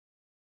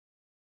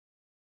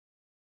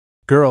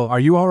 Girl, are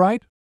you all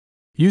right?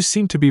 You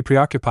seem to be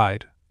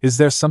preoccupied. Is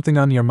there something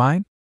on your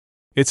mind?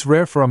 It's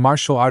rare for a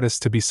martial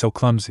artist to be so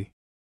clumsy.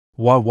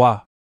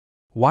 Wah.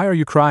 Why are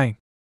you crying?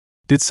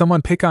 Did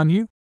someone pick on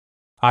you?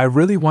 I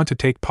really want to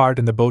take part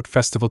in the boat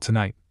festival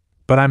tonight,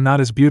 but I'm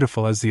not as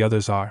beautiful as the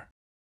others are.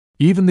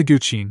 Even the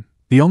Guqin,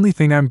 the only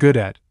thing I'm good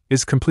at,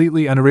 is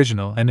completely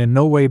unoriginal and in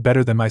no way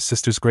better than my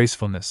sister's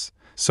gracefulness,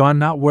 so I'm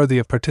not worthy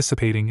of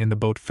participating in the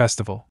boat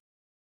festival.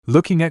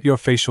 Looking at your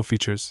facial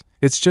features,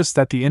 it's just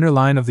that the inner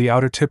line of the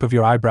outer tip of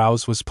your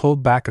eyebrows was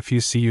pulled back a few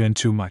cm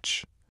too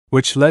much,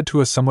 which led to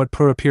a somewhat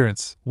poor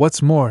appearance.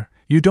 What's more,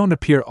 you don't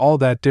appear all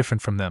that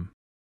different from them.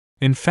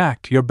 In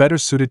fact, you're better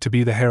suited to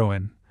be the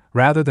heroine,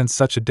 rather than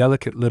such a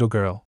delicate little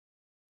girl.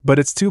 But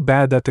it's too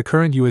bad that the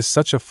current you is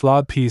such a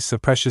flawed piece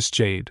of precious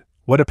jade.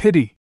 What a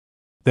pity!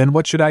 Then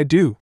what should I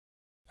do?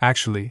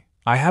 Actually,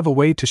 I have a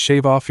way to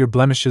shave off your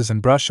blemishes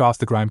and brush off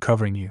the grime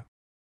covering you.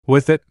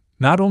 With it,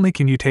 not only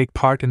can you take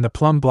part in the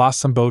Plum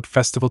Blossom Boat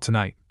Festival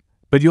tonight,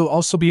 but you'll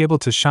also be able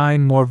to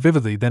shine more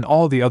vividly than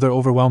all the other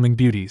overwhelming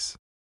beauties.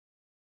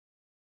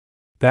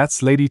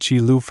 That's Lady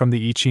Qi Lu from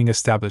the I Ching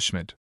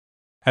establishment.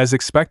 As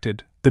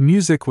expected, the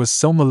music was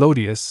so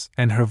melodious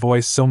and her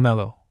voice so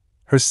mellow.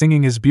 Her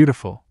singing is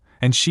beautiful,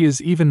 and she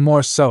is even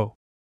more so.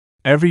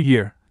 Every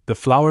year, the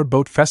Flower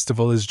Boat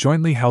Festival is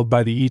jointly held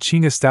by the I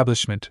Ching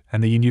establishment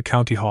and the Yinyu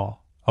County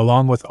Hall,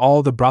 along with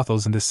all the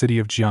brothels in the city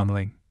of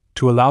Jiangling,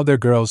 to allow their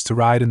girls to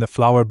ride in the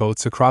flower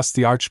boats across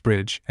the arch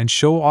bridge and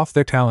show off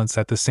their talents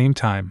at the same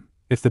time.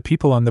 If the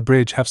people on the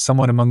bridge have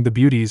someone among the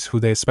beauties who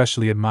they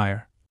especially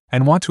admire,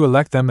 and want to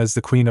elect them as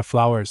the Queen of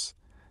Flowers,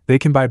 they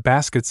can buy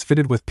baskets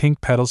fitted with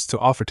pink petals to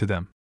offer to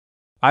them.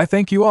 I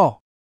thank you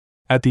all!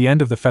 At the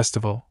end of the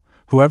festival,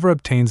 whoever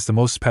obtains the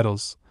most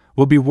petals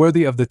will be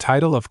worthy of the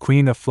title of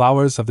Queen of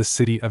Flowers of the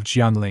city of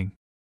Jiangling.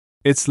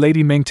 It's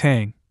Lady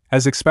Mengtang.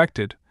 As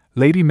expected,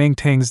 Lady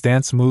Mengtang's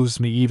dance moves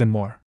me even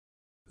more.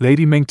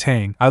 Lady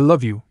Mengtang, I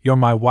love you, you're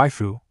my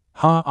waifu.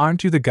 Huh,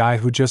 aren't you the guy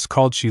who just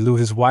called Qi Lu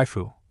his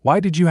waifu? Why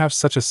did you have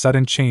such a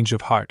sudden change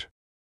of heart?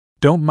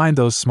 Don't mind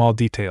those small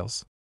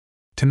details.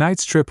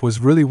 Tonight's trip was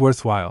really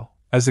worthwhile.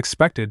 As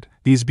expected,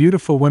 these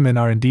beautiful women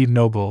are indeed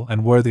noble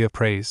and worthy of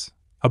praise.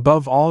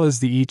 Above all is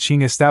the I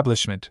Ching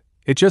establishment.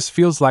 It just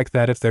feels like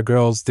that if their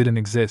girls didn't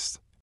exist,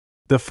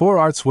 the four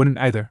arts wouldn't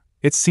either.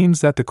 It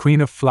seems that the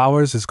Queen of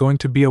Flowers is going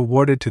to be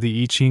awarded to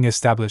the I Ching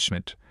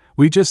establishment.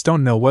 We just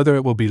don't know whether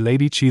it will be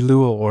Lady Qi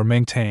Lu or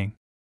Mengtang.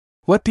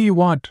 What do you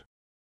want?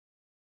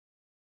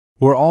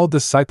 We're all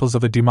disciples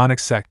of a demonic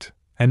sect,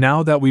 and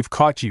now that we've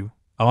caught you,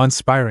 a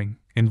uninspiring,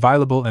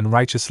 inviolable and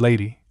righteous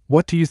lady,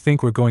 what do you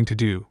think we're going to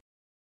do?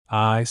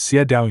 I,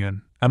 Xie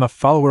Yan, am a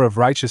follower of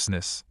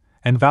righteousness,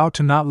 and vow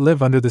to not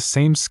live under the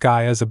same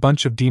sky as a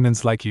bunch of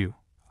demons like you.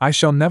 I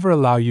shall never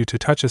allow you to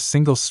touch a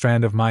single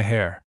strand of my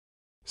hair.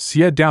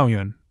 Xie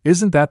Yan,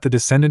 isn't that the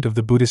descendant of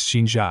the Buddhist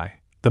Xinjai,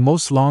 the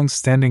most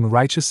long-standing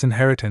righteous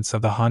inheritance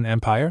of the Han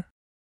Empire?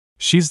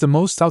 She's the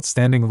most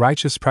outstanding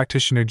righteous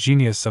practitioner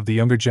genius of the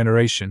younger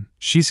generation.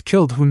 She's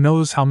killed who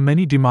knows how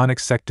many demonic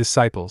sect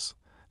disciples.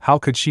 How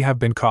could she have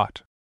been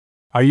caught?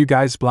 Are you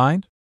guys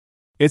blind?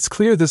 It's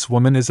clear this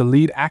woman is a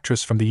lead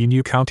actress from the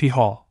Yinyu County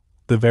Hall,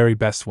 the very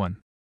best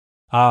one.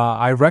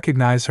 I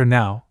recognize her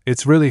now,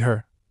 it's really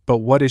her, but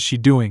what is she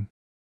doing?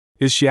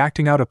 Is she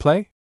acting out a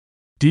play?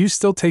 Do you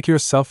still take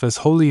yourself as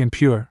holy and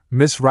pure,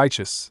 Miss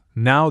Righteous?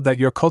 Now that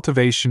your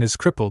cultivation is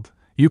crippled,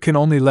 you can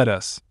only let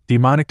us,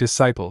 demonic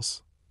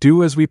disciples,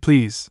 do as we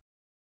please.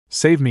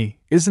 Save me,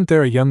 isn't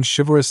there a young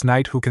chivalrous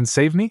knight who can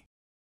save me?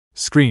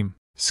 Scream,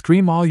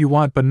 scream all you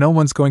want, but no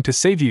one's going to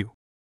save you.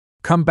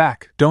 Come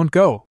back, don't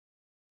go.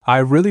 I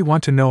really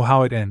want to know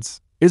how it ends.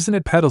 Isn't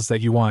it petals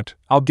that you want?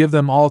 I'll give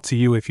them all to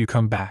you if you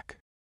come back.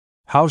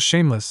 How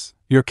shameless,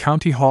 your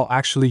county hall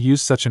actually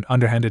used such an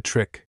underhanded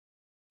trick.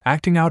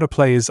 Acting out a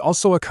play is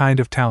also a kind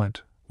of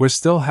talent. We're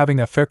still having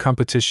a fair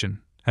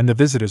competition, and the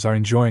visitors are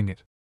enjoying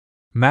it.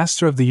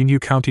 Master of the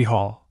Yinyu County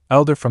Hall,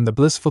 Elder from the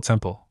Blissful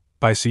Temple,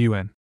 by Xie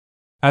Yan.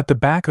 At the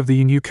back of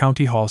the Yinyu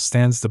County Hall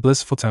stands the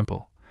Blissful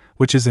Temple,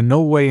 which is in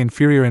no way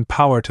inferior in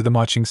power to the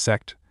Maching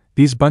sect.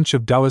 These bunch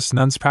of Taoist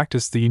nuns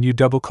practice the Yinyu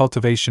double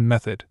cultivation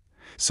method,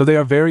 so they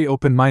are very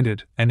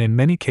open-minded and in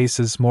many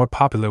cases more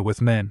popular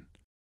with men.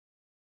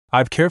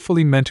 I've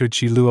carefully mentored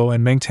Qi Luo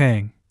and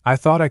Mengtang. I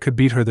thought I could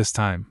beat her this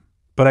time,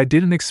 but I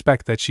didn't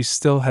expect that she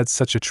still had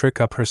such a trick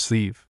up her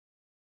sleeve.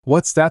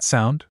 What's that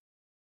sound?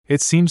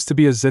 It seems to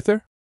be a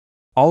zither?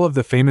 All of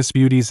the famous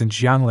beauties in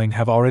Jiangling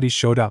have already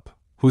showed up.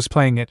 Who's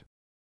playing it?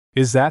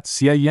 Is that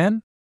Xie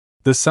Yan?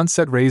 The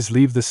sunset rays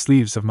leave the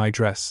sleeves of my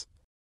dress.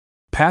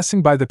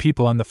 Passing by the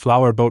people on the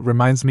flower boat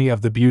reminds me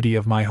of the beauty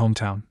of my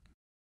hometown.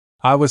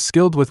 I was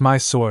skilled with my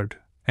sword,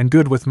 and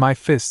good with my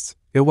fists.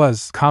 It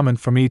was common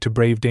for me to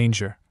brave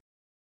danger.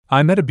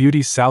 I met a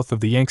beauty south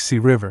of the Yangtze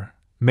River,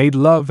 made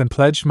love and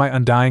pledged my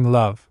undying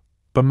love,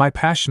 but my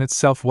passion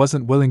itself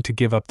wasn't willing to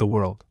give up the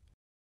world.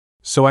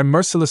 So I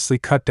mercilessly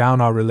cut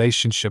down our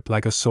relationship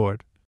like a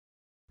sword.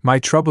 My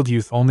troubled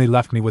youth only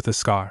left me with a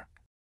scar.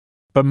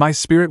 But my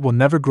spirit will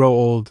never grow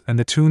old and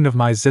the tune of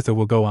my zither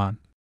will go on.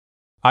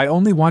 I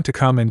only want to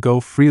come and go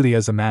freely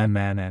as a man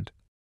and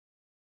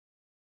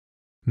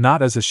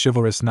not as a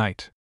chivalrous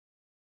knight.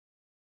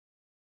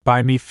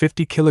 Buy me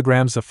 50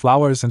 kilograms of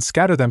flowers and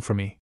scatter them for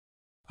me.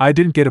 I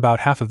didn't get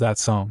about half of that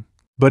song,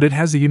 but it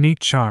has a unique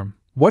charm.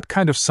 What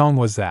kind of song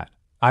was that?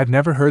 I've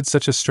never heard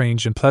such a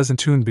strange and pleasant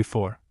tune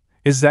before.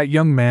 Is that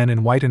young man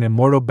in white an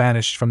immortal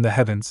banished from the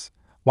heavens,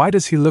 Why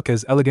does he look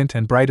as elegant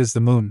and bright as the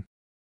moon?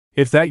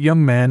 If that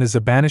young man is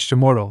a banished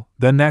immortal,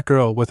 then that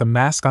girl with a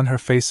mask on her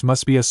face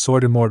must be a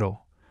sword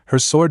immortal. Her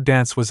sword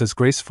dance was as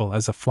graceful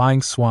as a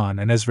flying swan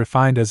and as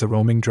refined as a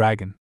roaming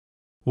dragon.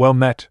 Well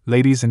met,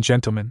 ladies and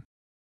gentlemen.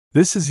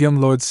 This is young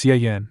Lord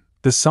Xie Yan.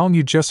 The song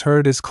you just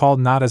heard is called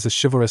Not as a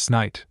Chivalrous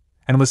Knight,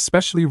 and was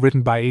specially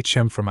written by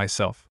HM for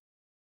myself.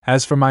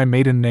 As for my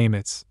maiden name,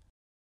 it's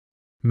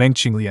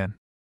Xie.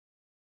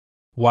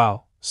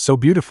 Wow, so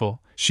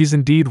beautiful, she's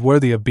indeed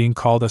worthy of being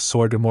called a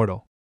sword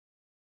immortal.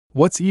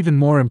 What's even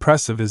more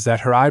impressive is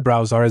that her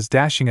eyebrows are as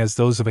dashing as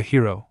those of a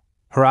hero,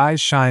 her eyes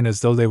shine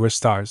as though they were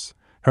stars,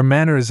 her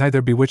manner is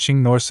neither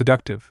bewitching nor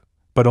seductive,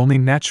 but only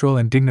natural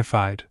and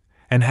dignified,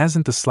 and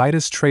hasn't the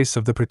slightest trace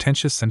of the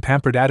pretentious and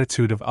pampered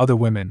attitude of other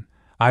women.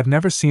 I've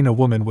never seen a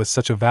woman with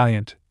such a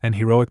valiant and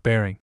heroic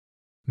bearing.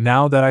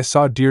 Now that I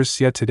saw dear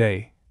Xie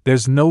today,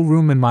 there's no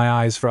room in my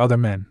eyes for other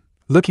men.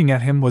 Looking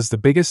at him was the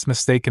biggest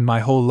mistake in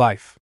my whole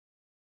life.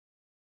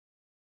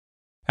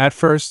 At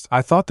first,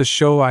 I thought the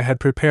show I had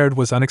prepared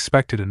was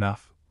unexpected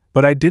enough,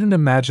 but I didn't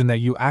imagine that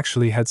you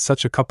actually had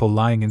such a couple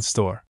lying in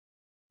store.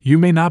 You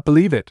may not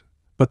believe it,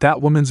 but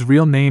that woman's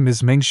real name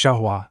is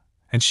manhwa,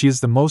 and she is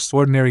the most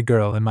ordinary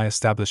girl in my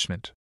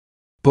establishment.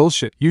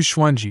 Bullshit, you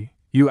Xuanji,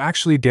 you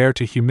actually dare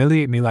to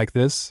humiliate me like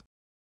this?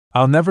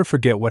 I'll never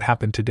forget what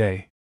happened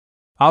today.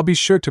 I'll be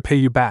sure to pay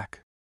you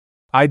back.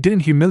 I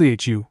didn't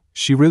humiliate you,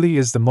 she really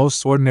is the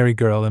most ordinary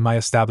girl in my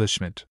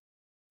establishment.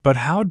 But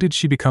how did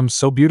she become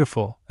so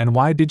beautiful, and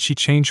why did she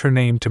change her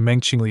name to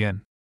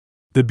Xie?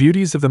 The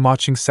beauties of the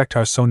Maching sect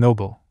are so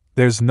noble,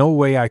 there's no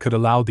way I could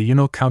allow the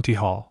Yuno County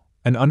Hall,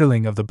 an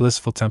underling of the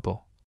Blissful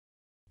Temple,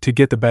 to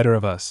get the better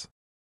of us.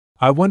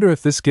 I wonder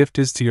if this gift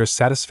is to your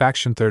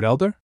satisfaction, Third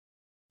Elder?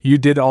 You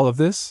did all of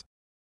this?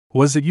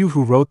 Was it you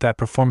who wrote that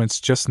performance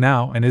just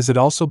now, and is it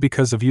also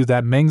because of you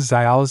that Meng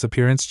Xiaola's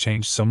appearance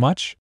changed so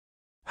much?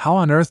 How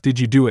on earth did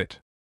you do it?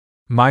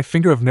 My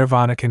finger of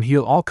nirvana can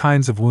heal all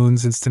kinds of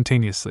wounds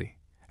instantaneously,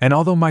 and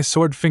although my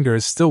sword finger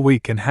is still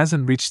weak and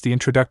hasn't reached the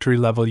introductory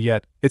level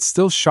yet, it's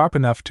still sharp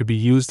enough to be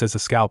used as a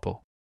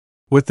scalpel.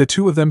 With the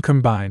two of them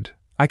combined,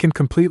 I can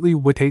completely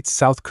withate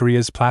South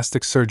Korea's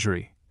plastic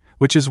surgery,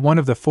 which is one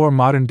of the 4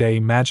 modern-day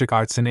magic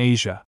arts in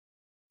Asia.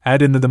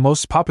 Add in the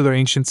most popular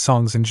ancient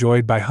songs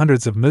enjoyed by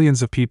hundreds of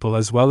millions of people,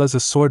 as well as a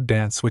sword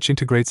dance which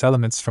integrates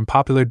elements from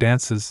popular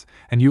dances,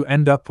 and you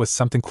end up with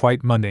something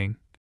quite mundane.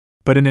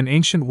 But in an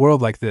ancient world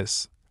like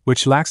this,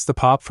 which lacks the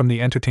pop from the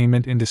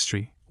entertainment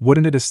industry,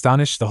 wouldn't it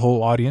astonish the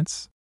whole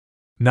audience?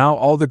 Now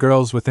all the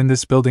girls within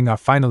this building are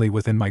finally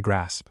within my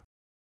grasp.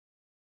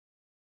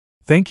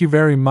 Thank you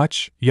very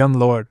much, young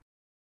lord.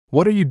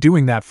 What are you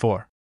doing that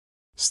for?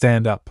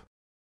 Stand up.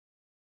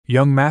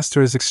 Young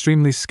master is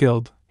extremely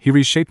skilled. He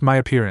reshaped my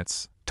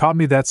appearance, taught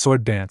me that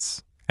sword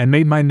dance, and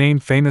made my name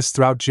famous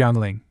throughout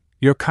Jiangling.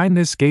 Your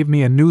kindness gave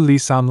me a new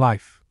lease on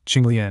life.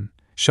 Xie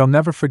shall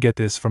never forget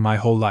this for my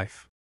whole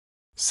life.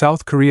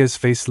 South Korea's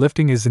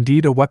face-lifting is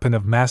indeed a weapon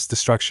of mass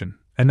destruction,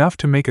 enough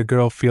to make a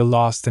girl feel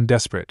lost and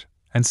desperate,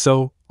 and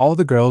so, all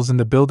the girls in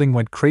the building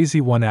went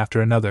crazy one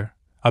after another,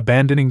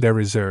 abandoning their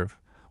reserve,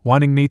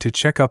 wanting me to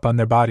check up on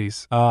their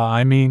bodies,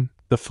 the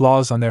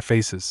flaws on their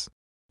faces.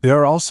 There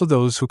are also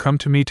those who come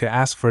to me to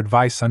ask for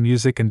advice on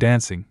music and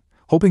dancing,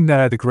 hoping that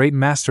I, the great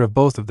master of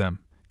both of them,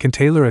 can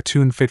tailor a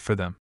tune fit for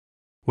them.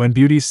 When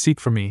beauties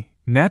seek for me,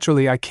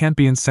 naturally I can't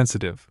be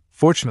insensitive.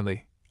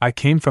 Fortunately, I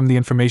came from the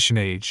information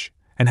age,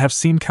 and have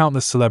seen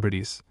countless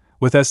celebrities,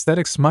 with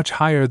aesthetics much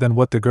higher than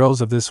what the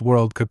girls of this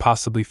world could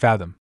possibly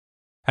fathom.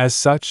 As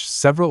such,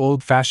 several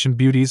old-fashioned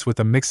beauties with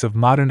a mix of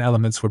modern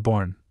elements were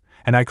born,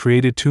 and I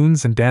created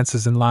tunes and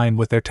dances in line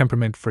with their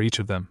temperament for each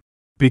of them.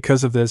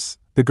 Because of this,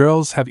 the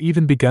girls have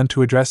even begun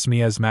to address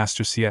me as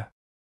Master Xie.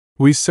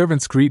 We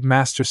servants greet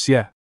Master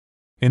Xie.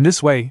 In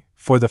this way,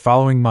 for the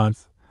following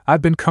month,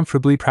 I've been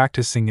comfortably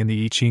practicing in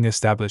the I Ching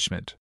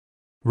establishment,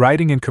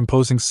 writing and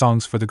composing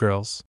songs for the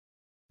girls,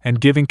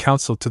 and giving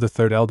counsel to the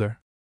Third Elder.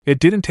 It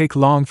didn't take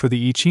long for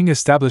the I Ching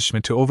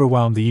establishment to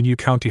overwhelm the Yinyu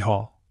County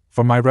Hall,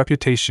 for my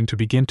reputation to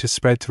begin to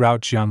spread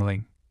throughout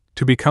Jiangling,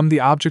 to become the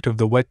object of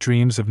the wet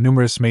dreams of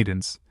numerous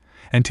maidens,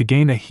 and to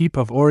gain a heap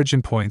of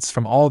origin points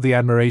from all the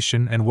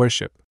admiration and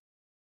worship.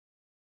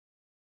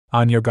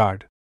 On your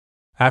guard.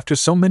 After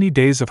so many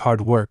days of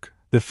hard work,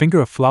 the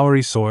finger of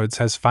flowery swords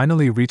has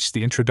finally reached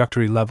the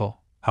introductory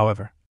level,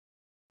 however.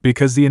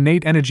 Because the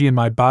innate energy in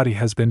my body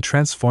has been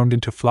transformed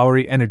into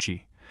flowery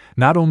energy,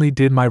 not only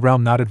did my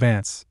realm not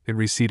advance, it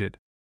receded.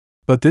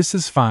 But this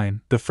is fine.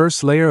 The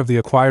first layer of the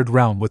acquired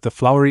realm with the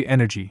flowery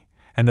energy,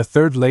 and the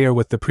third layer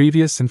with the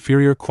previous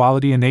inferior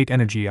quality innate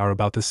energy are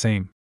about the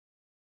same.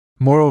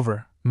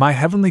 Moreover, my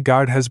heavenly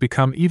guard has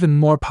become even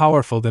more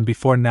powerful than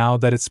before now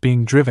that it's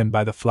being driven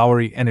by the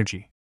flowery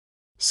energy.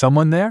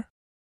 Someone there?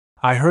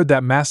 I heard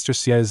that Master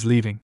Xie is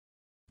leaving.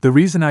 The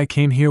reason I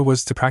came here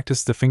was to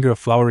practice the finger of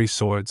flowery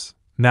swords.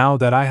 Now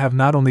that I have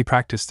not only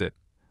practiced it,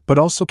 but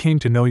also came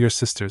to know your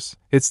sisters,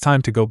 it's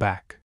time to go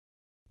back.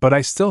 But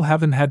I still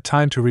haven't had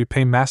time to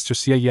repay Master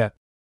Xie yet.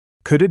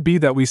 Could it be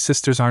that we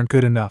sisters aren't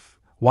good enough?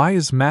 Why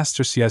is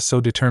Master Xie so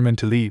determined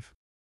to leave?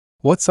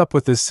 What's up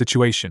with this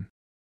situation?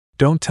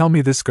 Don't tell me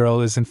this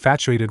girl is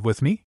infatuated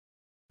with me?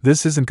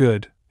 This isn't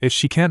good. If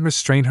she can't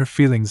restrain her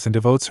feelings and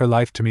devotes her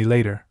life to me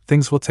later,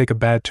 things will take a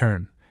bad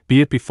turn, be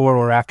it before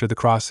or after the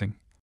crossing.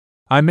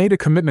 I made a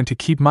commitment to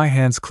keep my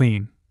hands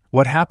clean.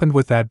 What happened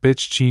with that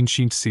bitch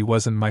Xie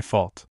wasn't my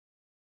fault.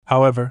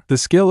 However, the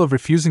skill of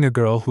refusing a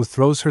girl who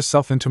throws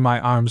herself into my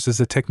arms is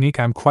a technique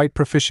I'm quite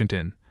proficient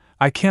in.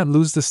 I can't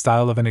lose the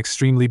style of an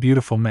extremely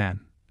beautiful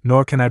man,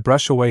 nor can I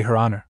brush away her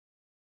honor.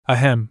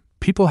 Ahem,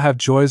 people have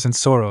joys and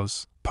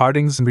sorrows,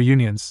 partings and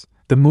reunions,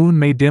 the moon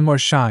may dim or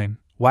shine,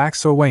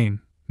 wax or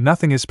wane,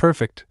 nothing is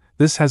perfect,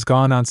 this has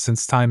gone on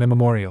since time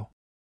immemorial.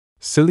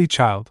 Silly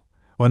child,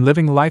 when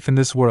living life in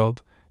this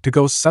world, to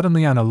go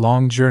suddenly on a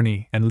long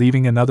journey and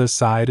leaving another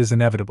side is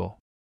inevitable.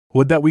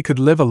 Would that we could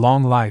live a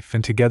long life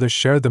and together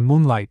share the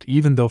moonlight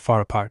even though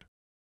far apart.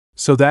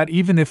 So that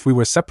even if we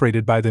were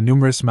separated by the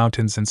numerous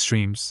mountains and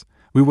streams,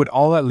 we would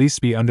all at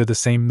least be under the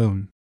same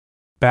moon,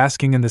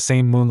 basking in the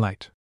same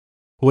moonlight.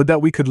 Would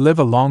that we could live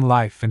a long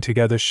life and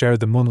together share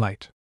the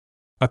moonlight.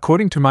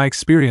 According to my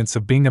experience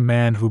of being a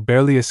man who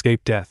barely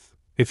escaped death,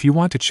 if you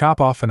want to chop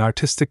off an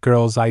artistic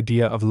girl's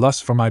idea of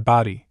lust for my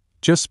body,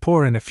 just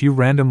pour in a few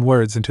random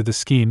words into the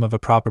scheme of a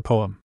proper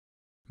poem.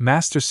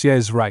 Master Xie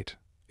is right.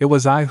 It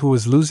was I who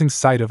was losing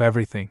sight of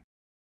everything.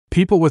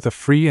 People with a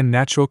free and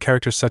natural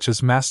character such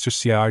as Master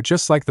Xie are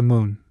just like the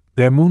moon.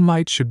 Their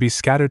moonlight should be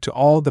scattered to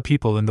all the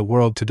people in the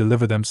world to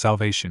deliver them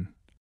salvation.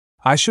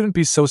 I shouldn't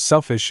be so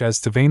selfish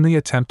as to vainly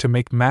attempt to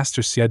make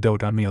Master Xie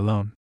dote on me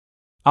alone.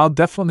 I'll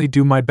definitely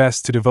do my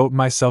best to devote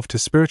myself to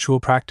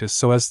spiritual practice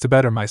so as to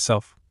better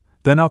myself.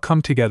 Then I'll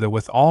come together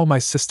with all my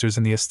sisters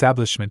in the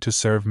establishment to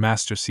serve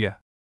Master Xie.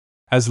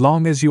 As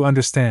long as you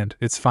understand,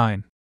 it's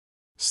fine.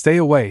 Stay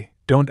away,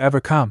 don't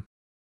ever come.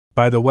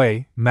 By the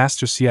way,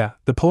 Master Xie,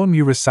 the poem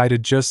you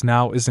recited just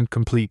now isn't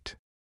complete.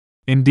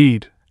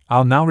 Indeed,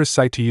 I'll now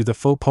recite to you the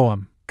full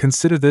poem.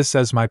 Consider this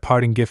as my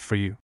parting gift for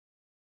you.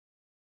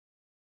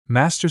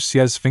 Master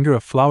Xie's finger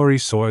of flowery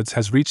swords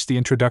has reached the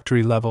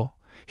introductory level.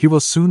 He will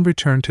soon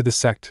return to the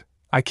sect.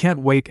 I can't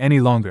wait any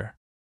longer.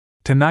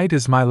 Tonight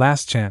is my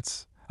last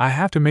chance. I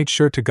have to make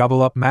sure to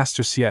gobble up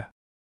Master Xie.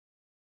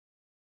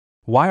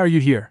 Why are you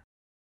here?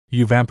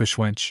 You vampish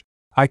wench.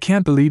 I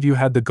can't believe you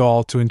had the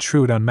gall to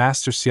intrude on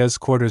Master Xie's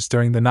quarters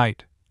during the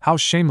night. How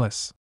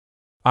shameless.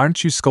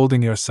 Aren't you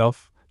scolding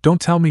yourself?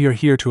 Don't tell me you're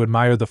here to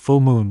admire the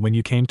full moon when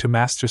you came to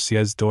Master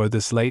Xie's door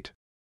this late.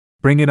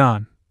 Bring it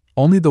on.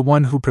 Only the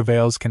one who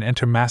prevails can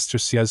enter Master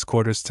Xie's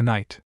quarters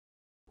tonight.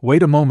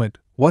 Wait a moment,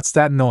 what's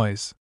that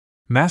noise?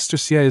 Master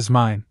Xie is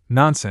mine.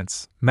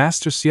 Nonsense.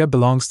 Master Xie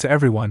belongs to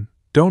everyone.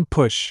 Don't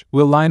push,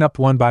 we'll line up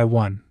one by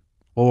one.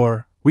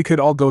 Or, we could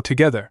all go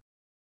together.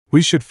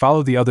 We should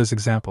follow the other's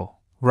example,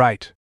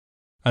 right?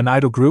 An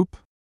idol group?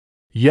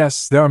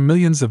 Yes, there are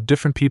millions of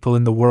different people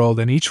in the world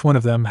and each one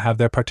of them have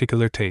their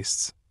particular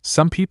tastes.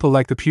 Some people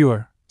like the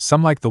pure,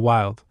 some like the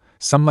wild,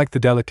 some like the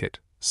delicate,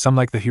 some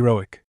like the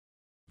heroic.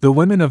 The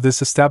women of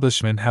this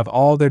establishment have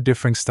all their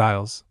differing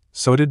styles,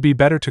 so it'd be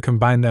better to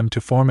combine them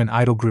to form an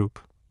idol group,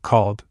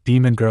 called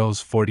Demon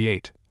Girls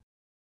 48.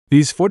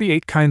 These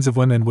 48 kinds of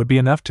women would be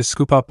enough to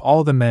scoop up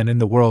all the men in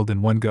the world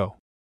in one go.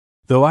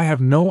 Though I have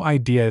no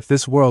idea if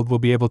this world will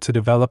be able to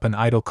develop an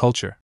idol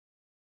culture.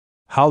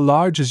 How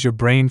large is your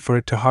brain for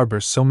it to harbor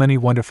so many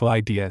wonderful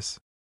ideas?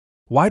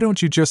 Why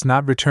don't you just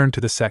not return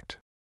to the sect?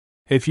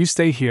 If you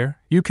stay here,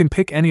 you can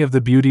pick any of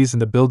the beauties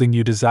in the building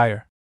you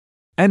desire.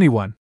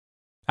 Anyone.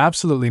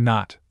 Absolutely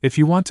not. If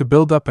you want to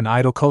build up an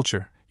idol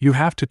culture, you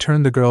have to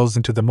turn the girls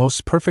into the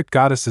most perfect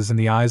goddesses in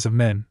the eyes of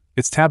men.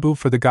 It's taboo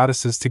for the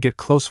goddesses to get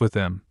close with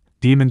them.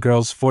 Demon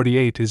Girls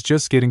 48 is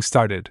just getting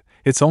started.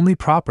 It's only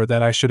proper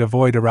that I should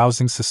avoid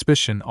arousing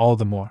suspicion all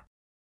the more.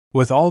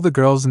 With all the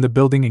girls in the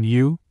building and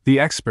you, the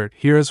expert,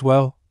 here as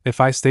well,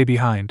 if I stay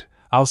behind,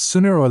 I'll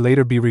sooner or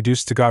later be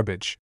reduced to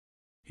garbage.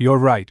 You're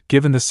right,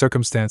 given the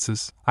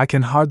circumstances, I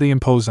can hardly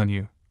impose on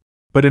you.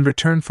 But in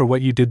return for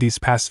what you did these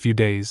past few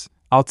days,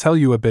 I'll tell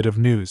you a bit of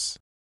news.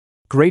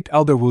 Great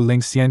Elder Wu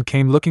Lingxian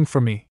came looking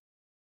for me.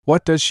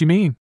 What does she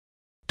mean?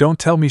 Don't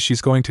tell me she's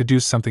going to do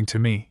something to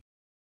me.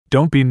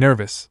 Don't be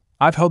nervous.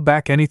 I've held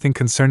back anything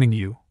concerning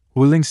you.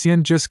 Wu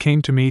Lingxian just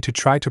came to me to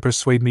try to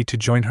persuade me to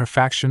join her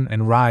faction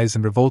and rise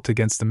in revolt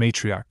against the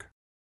matriarch.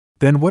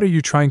 Then what are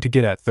you trying to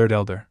get at, Third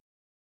Elder?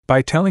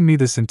 By telling me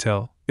this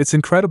intel, it's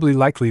incredibly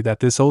likely that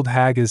this old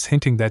hag is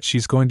hinting that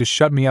she's going to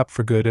shut me up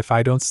for good if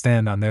I don't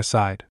stand on their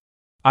side.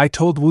 I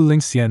told Wu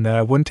Lingxian that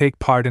I wouldn't take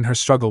part in her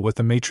struggle with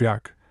the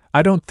matriarch.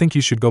 I don't think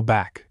you should go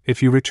back.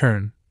 If you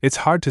return,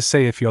 it's hard to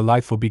say if your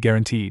life will be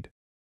guaranteed.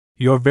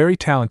 You're very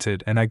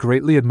talented and I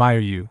greatly admire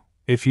you.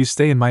 If you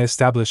stay in my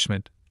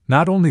establishment,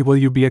 not only will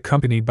you be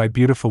accompanied by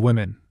beautiful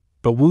women,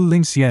 but Wu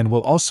Lingxian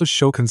will also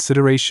show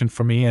consideration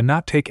for me and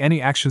not take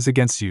any actions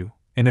against you.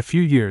 In a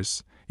few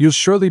years, you'll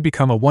surely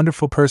become a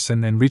wonderful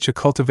person and reach a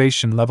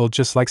cultivation level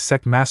just like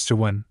Sect Master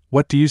Wen.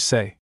 What do you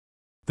say?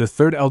 The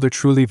Third Elder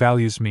truly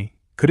values me.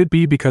 Could it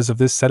be because of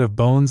this set of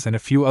bones and a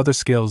few other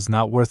skills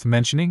not worth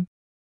mentioning?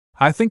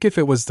 I think if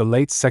it was the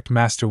late Sect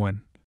Master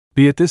Wen,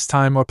 be it this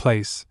time or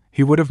place,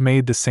 he would have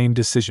made the same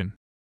decision.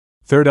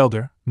 Third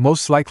elder,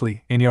 most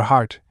likely, in your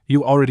heart,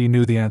 you already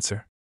knew the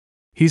answer.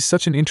 He's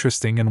such an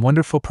interesting and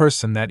wonderful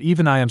person that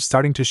even I am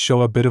starting to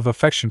show a bit of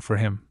affection for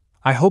him.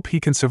 I hope he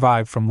can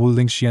survive from Wu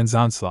Lingxian's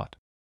onslaught.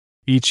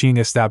 I Ching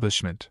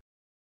establishment.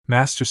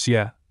 Master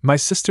Xie, my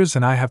sisters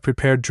and I have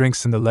prepared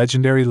drinks in the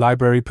legendary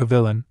library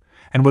pavilion,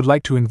 and would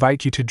like to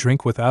invite you to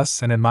drink with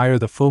us and admire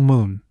the full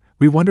moon.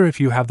 We wonder if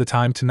you have the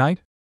time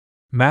tonight?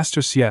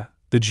 Master Xie,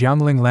 the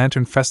Jiangling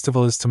Lantern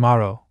Festival is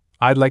tomorrow.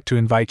 I'd like to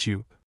invite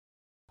you.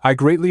 I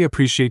greatly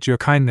appreciate your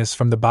kindness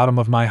from the bottom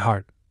of my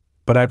heart,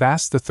 but I've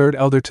asked the third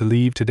elder to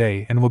leave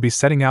today and will be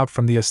setting out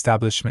from the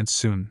establishment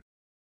soon.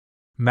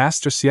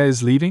 Master Xie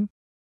is leaving?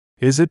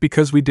 Is it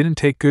because we didn't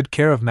take good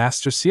care of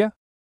Master Xie?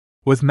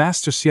 With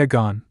Master Xie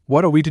gone,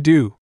 what are we to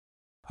do?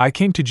 I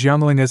came to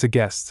Jiangling as a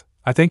guest.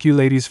 I thank you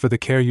ladies for the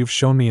care you've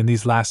shown me in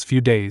these last few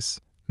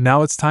days.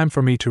 Now it's time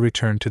for me to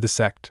return to the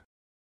sect.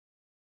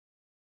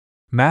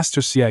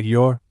 Master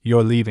Xie,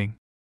 you're leaving.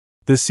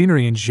 The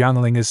scenery in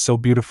Jiangling is so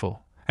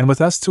beautiful, and with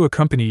us to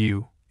accompany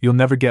you, you'll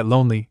never get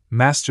lonely.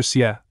 Master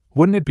Xie,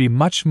 wouldn't it be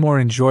much more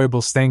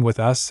enjoyable staying with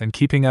us and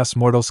keeping us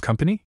mortals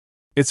company?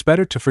 It's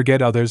better to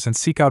forget others and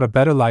seek out a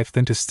better life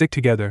than to stick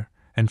together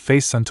and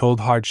face untold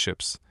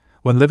hardships.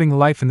 When living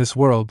life in this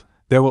world,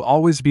 there will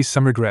always be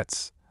some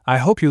regrets. I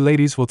hope you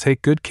ladies will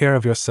take good care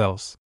of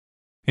yourselves.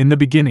 In the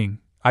beginning,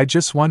 I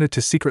just wanted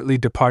to secretly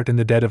depart in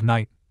the dead of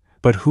night,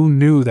 but who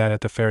knew that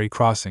at the ferry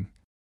crossing?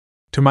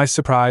 To my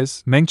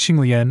surprise, Meng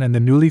Qinglian and the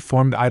newly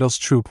formed Idols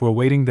troupe were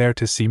waiting there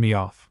to see me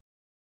off.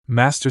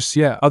 Master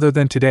Xie, other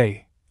than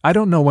today, I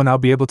don't know when I'll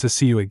be able to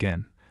see you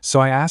again, so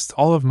I asked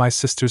all of my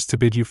sisters to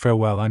bid you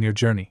farewell on your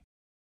journey.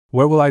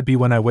 Where will I be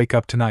when I wake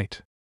up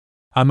tonight?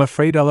 I'm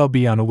afraid I'll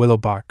be on a willow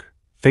bark,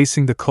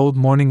 facing the cold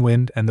morning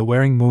wind and the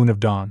wearing moon of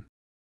dawn.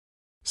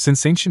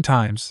 Since ancient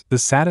times, the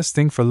saddest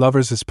thing for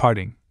lovers is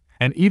parting,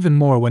 and even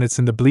more when it's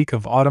in the bleak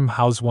of autumn.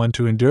 How's one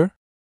to endure?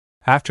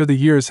 After the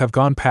years have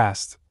gone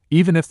past,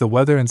 even if the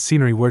weather and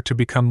scenery were to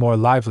become more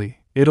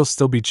lively, it'll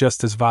still be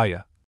just as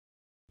via.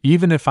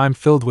 Even if I'm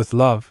filled with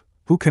love,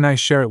 who can I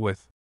share it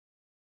with?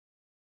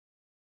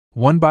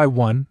 One by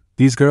one,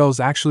 these girls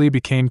actually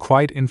became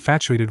quite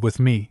infatuated with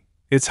me.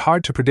 It's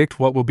hard to predict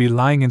what will be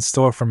lying in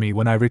store for me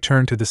when I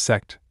return to the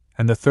sect,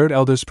 and the third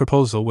elder's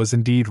proposal was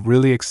indeed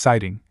really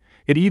exciting.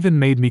 It even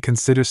made me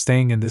consider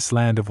staying in this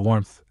land of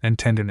warmth and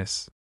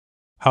tenderness.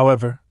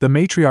 However, the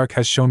matriarch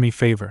has shown me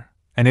favor,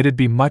 and it'd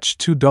be much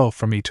too dull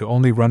for me to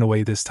only run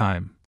away this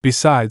time.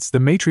 Besides, the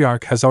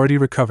matriarch has already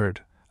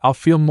recovered. I'll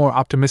feel more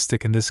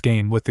optimistic in this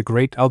game with the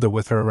great elder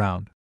with her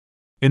around.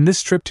 In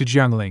this trip to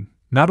Jiangling,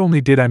 not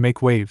only did I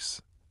make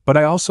waves, but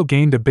I also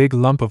gained a big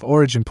lump of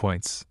origin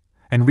points,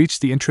 and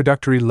reached the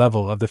introductory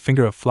level of the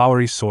Finger of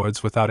Flowery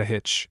Swords without a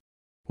hitch.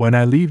 When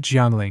I leave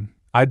Jiangling,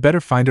 I'd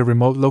better find a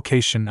remote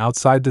location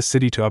outside the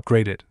city to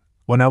upgrade it.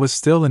 When I was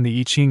still in the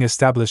I Ching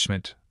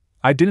establishment,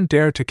 I didn't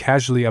dare to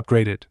casually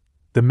upgrade it.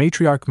 The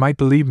matriarch might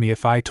believe me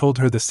if I told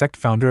her the sect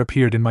founder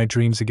appeared in my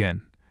dreams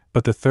again,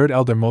 but the third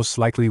elder most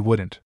likely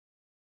wouldn't.